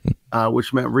control,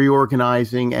 which meant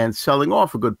reorganizing and selling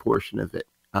off a good portion of it,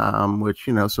 which,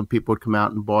 some people had come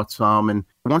out and bought some. And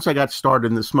once I got started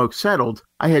and the smoke settled,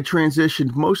 I had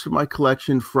transitioned most of my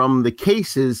collection from the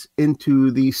cases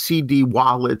into the CD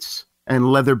wallets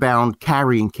and leather-bound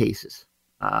carrying cases.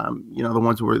 The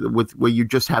ones where you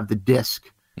just have the disc.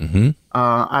 Mm-hmm.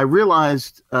 I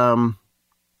realized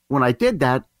when I did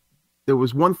that, there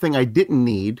was one thing I didn't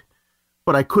need,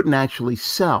 but I couldn't actually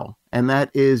sell. And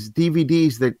that is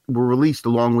DVDs that were released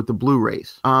along with the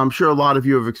Blu-rays. I'm sure a lot of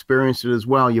you have experienced it as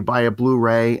well. You buy a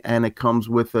Blu-ray and it comes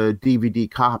with a DVD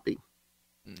copy.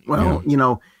 Well,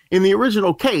 in the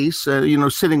original case,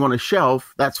 sitting on a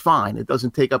shelf, that's fine. It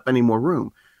doesn't take up any more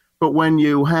room. But when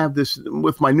you have this,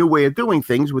 with my new way of doing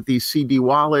things, with these CD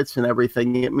wallets and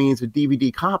everything, it means a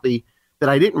DVD copy that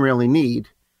I didn't really need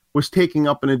was taking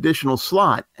up an additional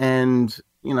slot. And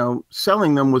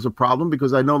selling them was a problem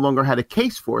because I no longer had a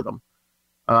case for them,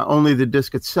 only the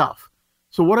disc itself.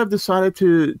 So what I've decided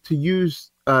to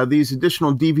use these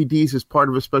additional DVDs as part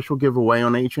of a special giveaway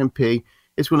on HMP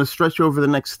is going to stretch over the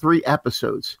next 3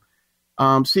 episodes.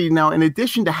 Now, in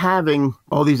addition to having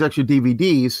all these extra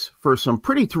DVDs for some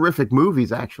pretty terrific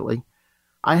movies, actually,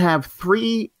 I have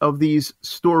 3 of these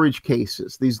storage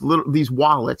cases, these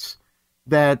wallets,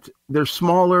 that they're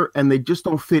smaller and they just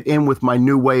don't fit in with my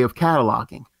new way of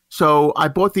cataloging. So I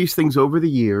bought these things over the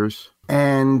years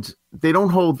and they don't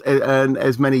hold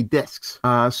as many discs.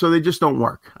 So they just don't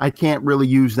work. I can't really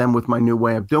use them with my new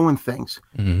way of doing things.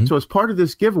 Mm-hmm. So as part of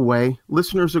this giveaway,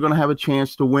 listeners are going to have a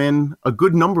chance to win a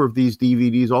good number of these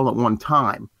DVDs all at one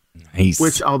time. Nice.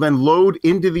 Which I'll then load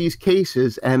into these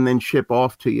cases and then ship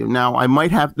off to you. Now,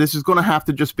 this is going to have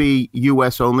to just be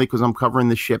US only because I'm covering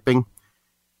the shipping.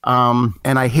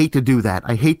 And I hate to do that.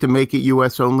 I hate to make it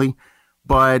U.S. only,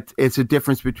 but it's a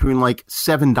difference between like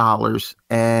 $7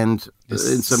 and in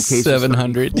some cases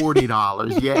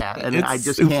 $40. Yeah, and I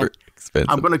just can't. Expensive.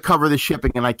 I'm going to cover the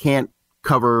shipping, and I can't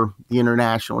cover the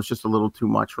international. It's just a little too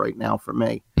much right now for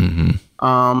me.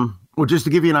 Mm-hmm. Well, just to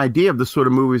give you an idea of the sort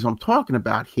of movies I'm talking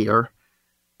about here,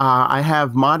 I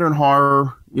have modern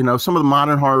horror. Some of the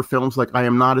modern horror films like I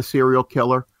Am Not a Serial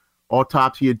Killer,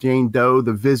 Autopsy of Jane Doe,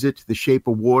 The Visit, The Shape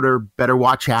of Water, Better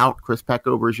Watch Out, Chris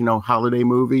Peckover's, holiday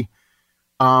movie.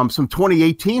 Some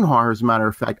 2018 horror, as a matter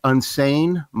of fact,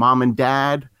 Unsane, Mom and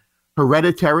Dad,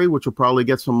 Hereditary, which will probably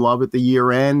get some love at the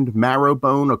year end,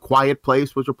 Marrowbone, A Quiet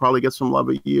Place, which will probably get some love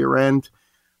at year end.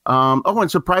 And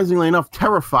surprisingly enough,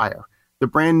 Terrifier, the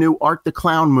brand new Art the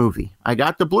Clown movie. I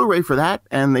got the Blu-ray for that,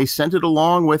 and they sent it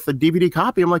along with a DVD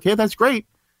copy. I'm like, hey, that's great,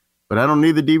 but I don't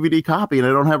need the DVD copy, and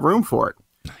I don't have room for it.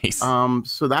 Nice.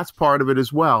 So that's part of it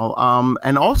as well.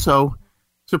 And also,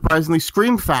 surprisingly,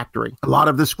 Scream Factory. A lot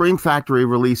of the Scream Factory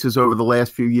releases over the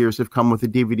last few years have come with a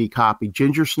DVD copy.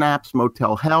 Ginger Snaps,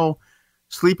 Motel Hell,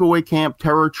 Sleepaway Camp,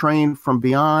 Terror Train, From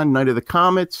Beyond, Night of the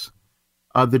Comets,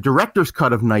 the director's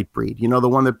cut of Nightbreed, the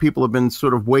one that people have been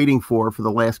sort of waiting for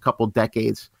the last couple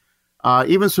decades.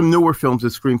 Even some newer films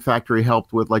that Scream Factory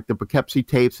helped with, like the Poughkeepsie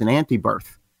Tapes and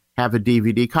Antibirth, have a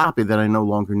DVD copy that I no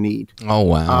longer need. Oh,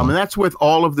 wow. And that's with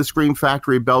all of the Scream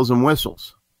Factory bells and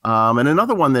whistles. And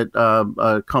another one that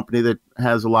a company that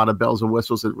has a lot of bells and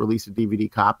whistles that release a DVD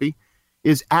copy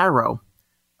is Arrow.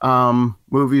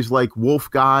 Movies like Wolf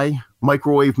Guy,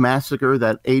 Microwave Massacre,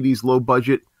 that 80s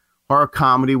low-budget horror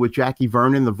comedy with Jackie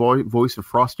Vernon, the voice of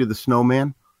Frosty the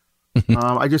Snowman.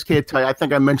 I just can't tell you. I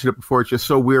think I mentioned it before. It's just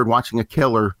so weird watching a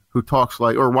killer who talks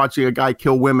like, or watching a guy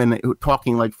kill women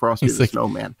talking like Frosty the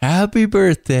Snowman. Happy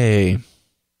birthday.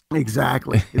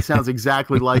 Exactly. It sounds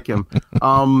exactly like him. The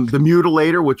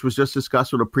Mutilator, which was just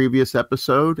discussed on a previous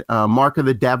episode. Mark of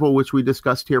the Devil, which we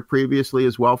discussed here previously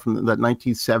as well, from that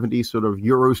 1970s sort of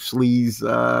Euro sleaze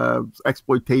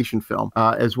exploitation film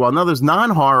as well. Now there's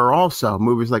non-horror also.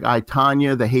 Movies like I,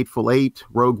 Tonya, The Hateful Eight,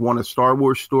 Rogue One, A Star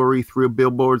Wars Story, 3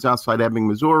 Billboards Outside Ebbing,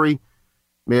 Missouri,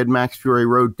 Mad Max Fury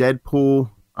Road,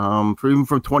 Deadpool, even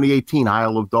from 2018,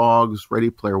 Isle of Dogs, Ready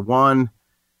Player One,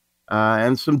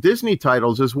 and some Disney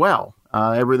titles as well.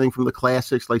 Everything from the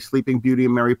classics like Sleeping Beauty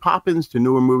and Mary Poppins to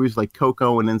newer movies like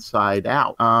Coco and Inside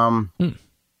Out.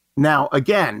 Now,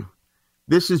 again,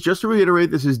 this is, just to reiterate,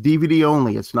 this is DVD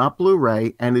only. It's not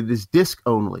Blu-ray, and it is disc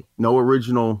only. No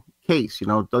original case.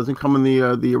 It doesn't come in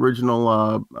the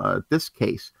original disc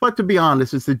case. But to be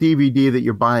honest, it's the DVD that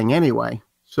you're buying anyway.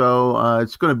 So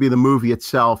it's going to be the movie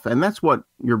itself, and that's what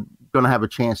you're going to have a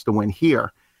chance to win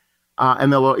here.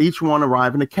 And they'll each one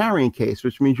arrive in a carrying case,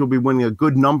 which means you'll be winning a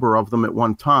good number of them at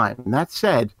one time. And that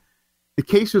said, the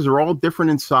cases are all different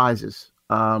in sizes.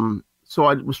 So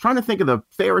I was trying to think of the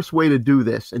fairest way to do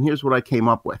this, and here's what I came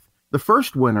up with. The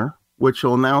first winner, which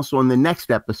I'll announce on the next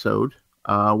episode,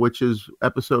 which is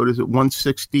at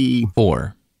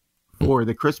 164, for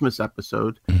the Christmas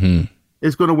episode,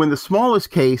 is going to win the smallest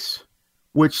case,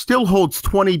 which still holds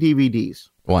 20 DVDs.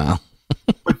 Wow.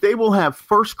 But they will have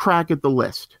first crack at the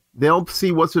list. They'll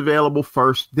see what's available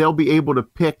first. They'll be able to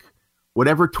pick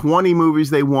whatever 20 movies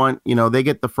they want. They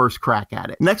get the first crack at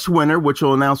it. Next winner, which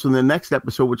we'll announce in the next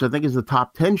episode, which I think is the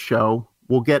top 10 show,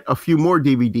 will get a few more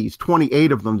DVDs,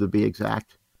 28 of them to be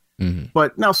exact.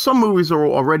 But now some movies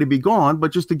will already be gone,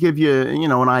 but just to give you,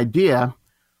 an idea,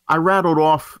 I rattled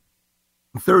off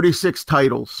 36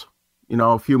 titles,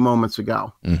 a few moments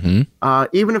ago.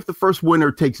 Even if the first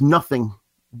winner takes nothing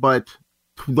but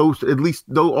those, at least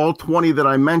all 20 that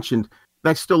I mentioned,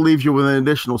 that still leaves you with an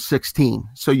additional 16.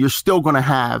 So you're still going to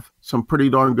have some pretty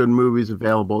darn good movies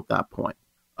available at that point.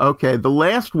 Okay, the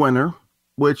last winner,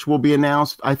 which will be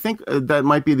announced, I think that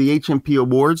might be the HMP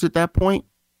Awards at that point,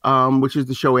 which is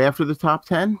the show after the top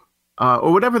 10,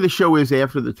 or whatever the show is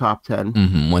after the top 10.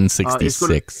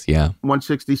 166, yeah.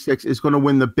 166 is going to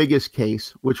win the biggest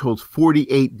case, which holds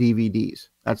 48 DVDs.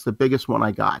 That's the biggest one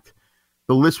I got.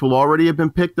 The list will already have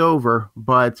been picked over,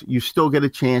 but you still get a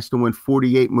chance to win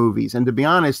 48 movies. And to be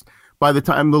honest, by the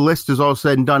time the list is all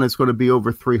said and done, it's going to be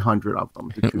over 300 of them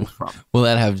to choose from. Will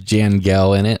that have Jan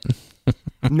Gehl in it?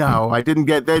 No, I didn't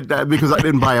get that because I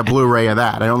didn't buy a Blu-ray of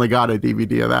that. I only got a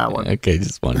DVD of that one. Okay,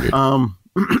 just wondered. No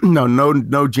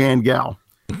Jan Gehl.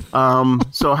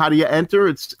 So how do you enter?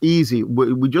 It's easy.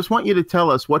 We just want you to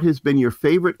tell us what has been your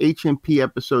favorite HMP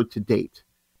episode to date.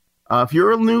 If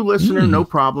you're a new listener, no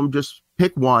problem. Just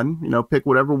pick one. Pick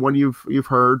whatever one you've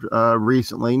heard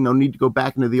recently. No need to go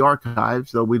back into the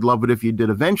archives, though we'd love it if you did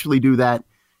eventually do that.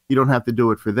 You don't have to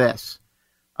do it for this.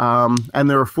 And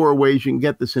there are 4 ways you can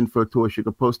get this info to us. You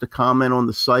can post a comment on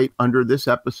the site under this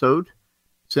episode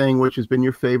saying which has been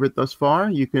your favorite thus far.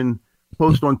 You can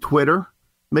post on Twitter,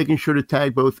 making sure to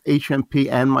tag both HMP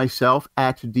and myself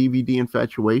at DVD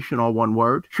Infatuation, all one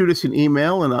word. Shoot us an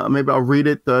email, and maybe I'll read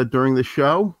it during the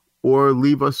show, or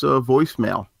leave us a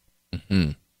voicemail.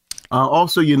 Mm-hmm.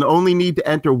 Also, you only need to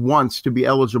enter once to be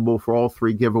eligible for all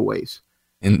 3 giveaways.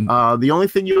 And the only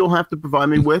thing you'll have to provide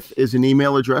me with is an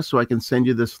email address so I can send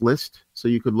you this list so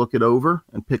you could look it over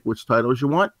and pick which titles you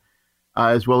want,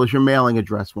 as well as your mailing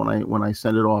address when I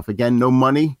send it off. Again, no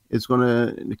money is going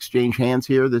to exchange hands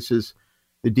here. The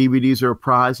DVDs are a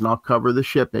prize, and I'll cover the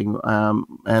shipping.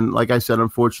 And like I said,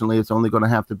 unfortunately, it's only going to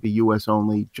have to be U.S.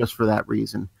 only just for that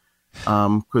reason,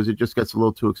 because it just gets a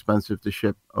little too expensive to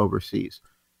ship overseas.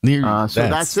 So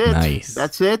that's it. Nice.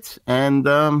 That's it. And,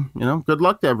 good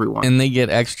luck to everyone. And they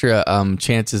get extra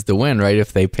chances to win, right?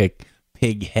 If they pick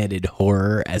Pig-Headed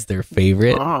Horror as their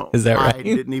favorite. Oh, is that right? I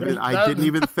didn't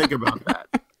even think about that.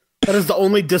 That is the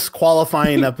only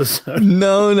disqualifying episode.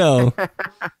 No.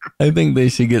 I think they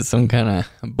should get some kind of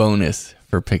bonus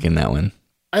for picking that one.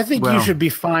 I think you should be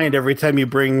fined every time you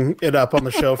bring it up on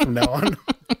the show from now on.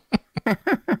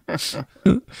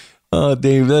 Oh,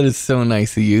 Dave, that is so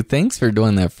nice of you. Thanks for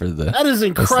doing that for the... That is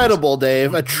incredible,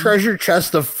 Dave. A treasure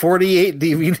chest of 48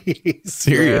 DVDs.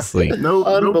 Seriously. Yeah.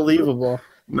 Unbelievable.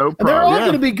 No problem. And they're all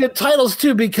going to be good titles,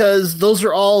 too, because those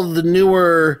are all the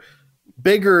newer,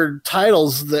 bigger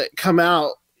titles that come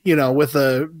out, with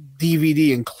a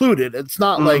DVD included. It's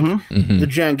not like the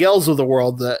Jangels of the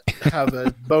world that have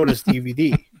a bonus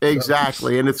DVD.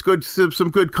 Exactly, and it's good.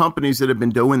 Some good companies that have been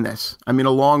doing this. I mean,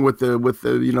 along with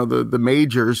the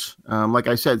majors, like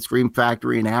I said, Scream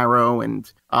Factory and Arrow,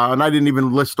 and I didn't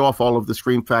even list off all of the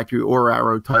Scream Factory or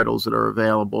Arrow titles that are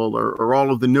available, or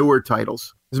all of the newer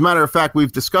titles. As a matter of fact,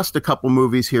 we've discussed a couple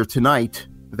movies here tonight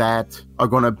that are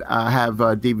going to have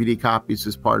DVD copies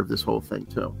as part of this whole thing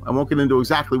too. I won't get into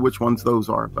exactly which ones those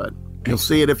are, but you'll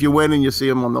see it if you win and you see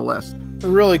them on the list.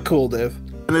 Really cool, Dave.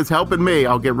 And it's helping me.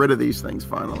 I'll get rid of these things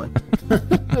finally.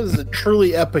 That was a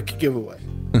truly epic giveaway.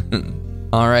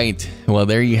 All right. Well,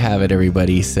 there you have it,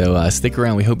 everybody. So stick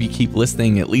around. We hope you keep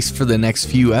listening at least for the next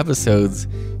few episodes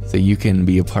so you can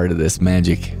be a part of this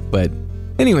magic. But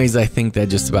anyways, I think that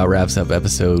just about wraps up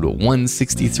episode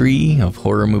 163 of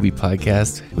Horror Movie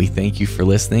Podcast. We thank you for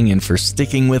listening and for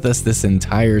sticking with us this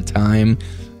entire time.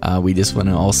 We just want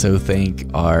to also thank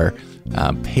our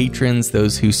patrons,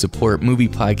 those who support Movie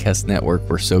Podcast Network.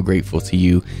 We're so grateful to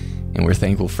you, and we're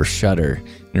thankful for Shudder.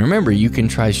 And remember, you can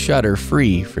try Shudder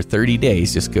free for 30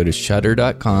 days. Just go to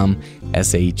shudder.com,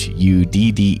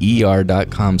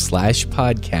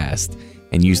 shudder.com/podcast,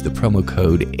 and use the promo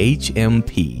code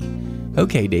HMP.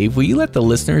 Okay, Dave, will you let the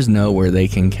listeners know where they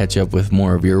can catch up with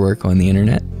more of your work on the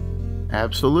internet?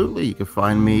 Absolutely. You can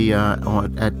find me at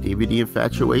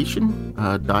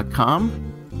DVDinfatuation.com,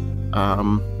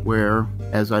 where,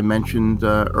 as I mentioned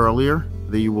earlier,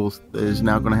 is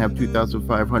now going to have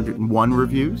 2,501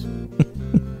 reviews.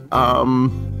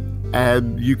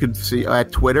 And you can see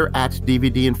at Twitter at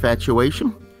DVD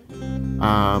Infatuation.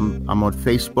 I'm on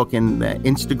Facebook and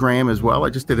Instagram as well. I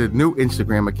just did a new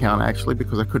Instagram account actually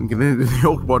because I couldn't get into the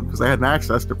old one because I hadn't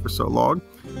accessed it for so long.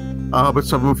 But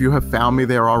some of you have found me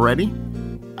there already.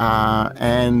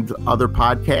 And other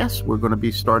podcasts. We're going to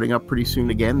be starting up pretty soon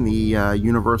again, the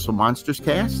Universal Monsters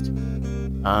Cast.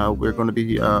 We're going to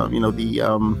be,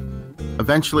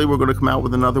 eventually we're going to come out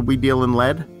with another We Deal in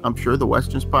Lead, I'm sure, the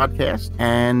Westerns podcast.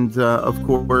 And, of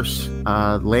course,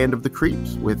 Land of the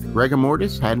Creeps with Greg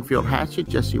Mortis, Haddonfield Hatchet,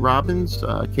 Jesse Robbins,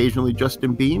 occasionally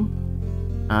Justin Beam.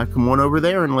 Come on over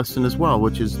there and listen as well,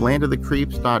 which is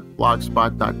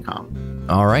landofthecreeps.blogspot.com.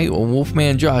 All right. Well,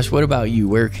 Wolfman Josh, what about you?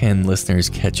 Where can listeners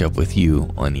catch up with you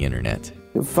on the internet?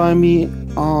 You can find me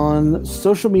on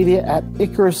social media at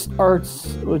Icarus Arts,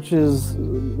 which is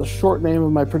the short name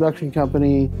of my production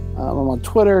company. I'm on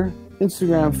Twitter,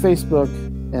 Instagram, Facebook,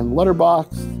 and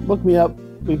Letterboxd. Look me up.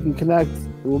 We can connect.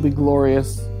 It will be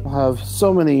glorious. We'll have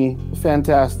so many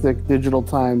fantastic digital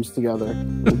times together.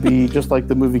 It'll be just like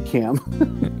the movie Cam.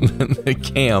 The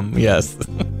Cam, yes.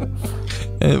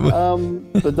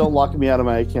 But don't lock me out of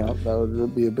my account. That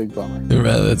would be a big bummer.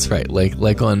 That's right.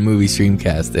 Like on Movie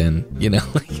Streamcast, and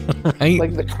right?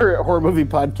 Like the current Horror Movie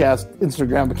Podcast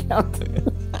Instagram account.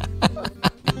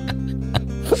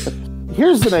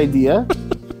 Here's an idea.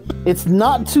 It's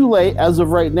not too late as of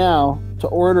right now to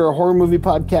order a Horror Movie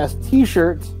Podcast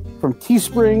t-shirt from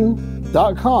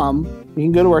teespring.com. You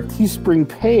can go to our Teespring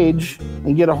page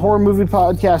and get a Horror Movie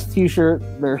Podcast t-shirt.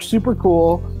 They're super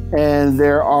cool. And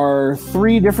there are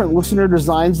 3 different listener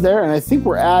designs there. And I think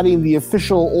we're adding the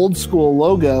official old school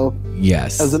logo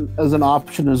Yes. as an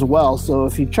option as well. So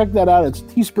if you check that out, it's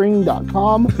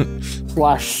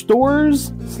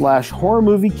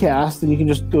teespring.com/stores/horrormoviecast, and you can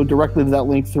just go directly to that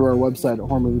link through our website at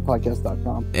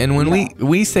horrormoviepodcast.com. And when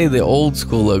we say the old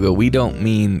school logo, we don't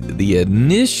mean the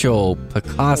initial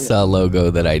Picasa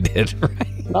logo that I did,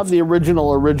 right? Not the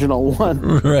original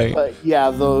one. Right. But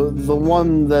yeah, the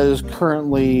one that is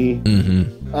currently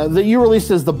that you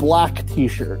released as the black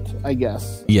t-shirt, I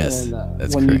guess. Yes,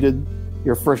 that's when correct. You did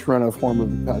your first run of Horror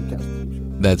Movie Podcast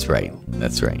t-shirt. That's right.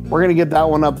 We're going to get that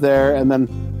one up there, and then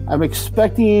I'm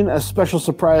expecting a special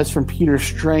surprise from Peter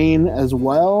Strain as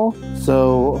well.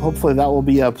 So hopefully that will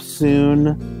be up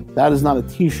soon. That is not a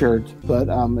t-shirt, but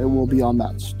it will be on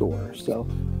that store. So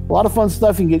a lot of fun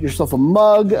stuff. You can get yourself a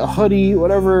mug, a hoodie,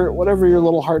 whatever your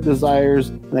little heart desires.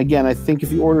 And again, I think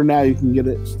if you order now, you can get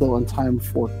it still in time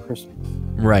for Christmas.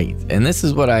 Right. And this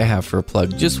is what I have for a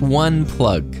plug. Just one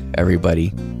plug,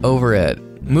 everybody. Over at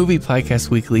Movie Podcast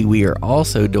Weekly, we are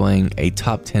also doing a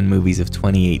top 10 movies of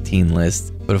 2018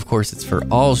 list. But of course, it's for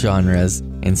all genres.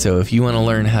 And so if you want to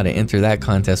learn how to enter that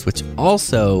contest, which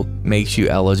also makes you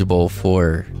eligible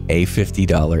for a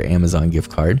 $50 Amazon gift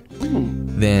card,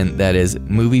 then that is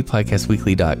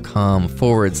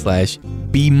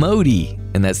moviepodcastweekly.com/BMOTY.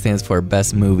 And that stands for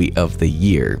Best Movie of the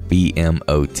Year,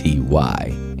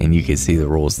 BMOTY. And you can see the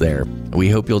rules there. We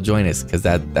hope you'll join us because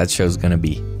that show's going to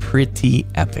be pretty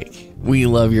epic. We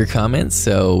love your comments,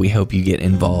 so we hope you get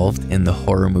involved in the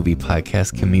Horror Movie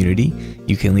Podcast community.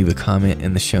 You can leave a comment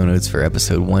in the show notes for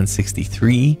episode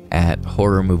 163 at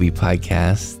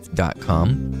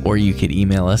horrormoviepodcast.com, or you could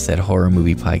email us at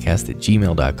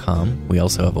horrormoviepodcast@gmail.com. We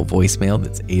also have a voicemail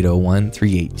that's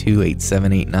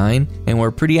 801-382-8789, and we're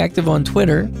pretty active on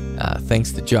Twitter,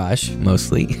 thanks to Josh,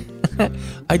 mostly.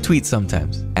 I tweet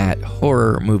sometimes at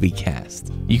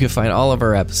HorrorMovieCast. You can find all of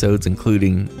our episodes,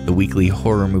 including the weekly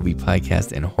Horror Movie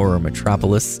Podcast and Horror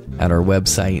Metropolis, at our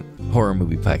website,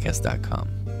 horrormoviepodcast.com.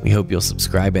 We hope you'll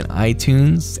subscribe in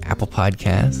iTunes, Apple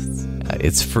Podcasts.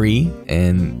 It's free,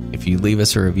 and if you leave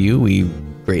us a review, we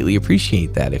greatly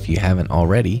appreciate that if you haven't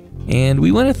already. And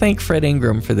we want to thank Fred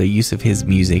Ingram for the use of his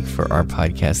music for our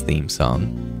podcast theme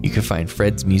song. You can find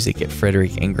Fred's music at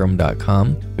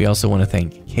fredericingram.com. We also want to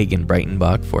thank Kagan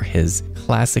Breitenbach for his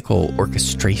classical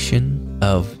orchestration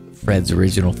of Fred's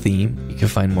original theme. You can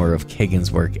find more of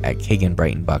Kagan's work at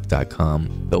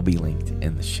kaganbreitenbach.com. They'll be linked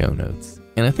in the show notes.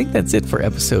 And I think that's it for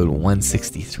episode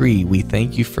 163. We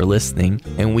thank you for listening,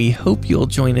 and we hope you'll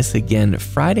join us again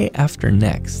Friday after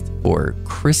next for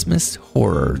Christmas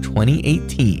Horror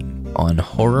 2018 on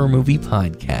Horror Movie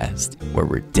Podcast, where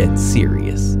we're dead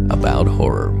serious about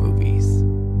horror movies.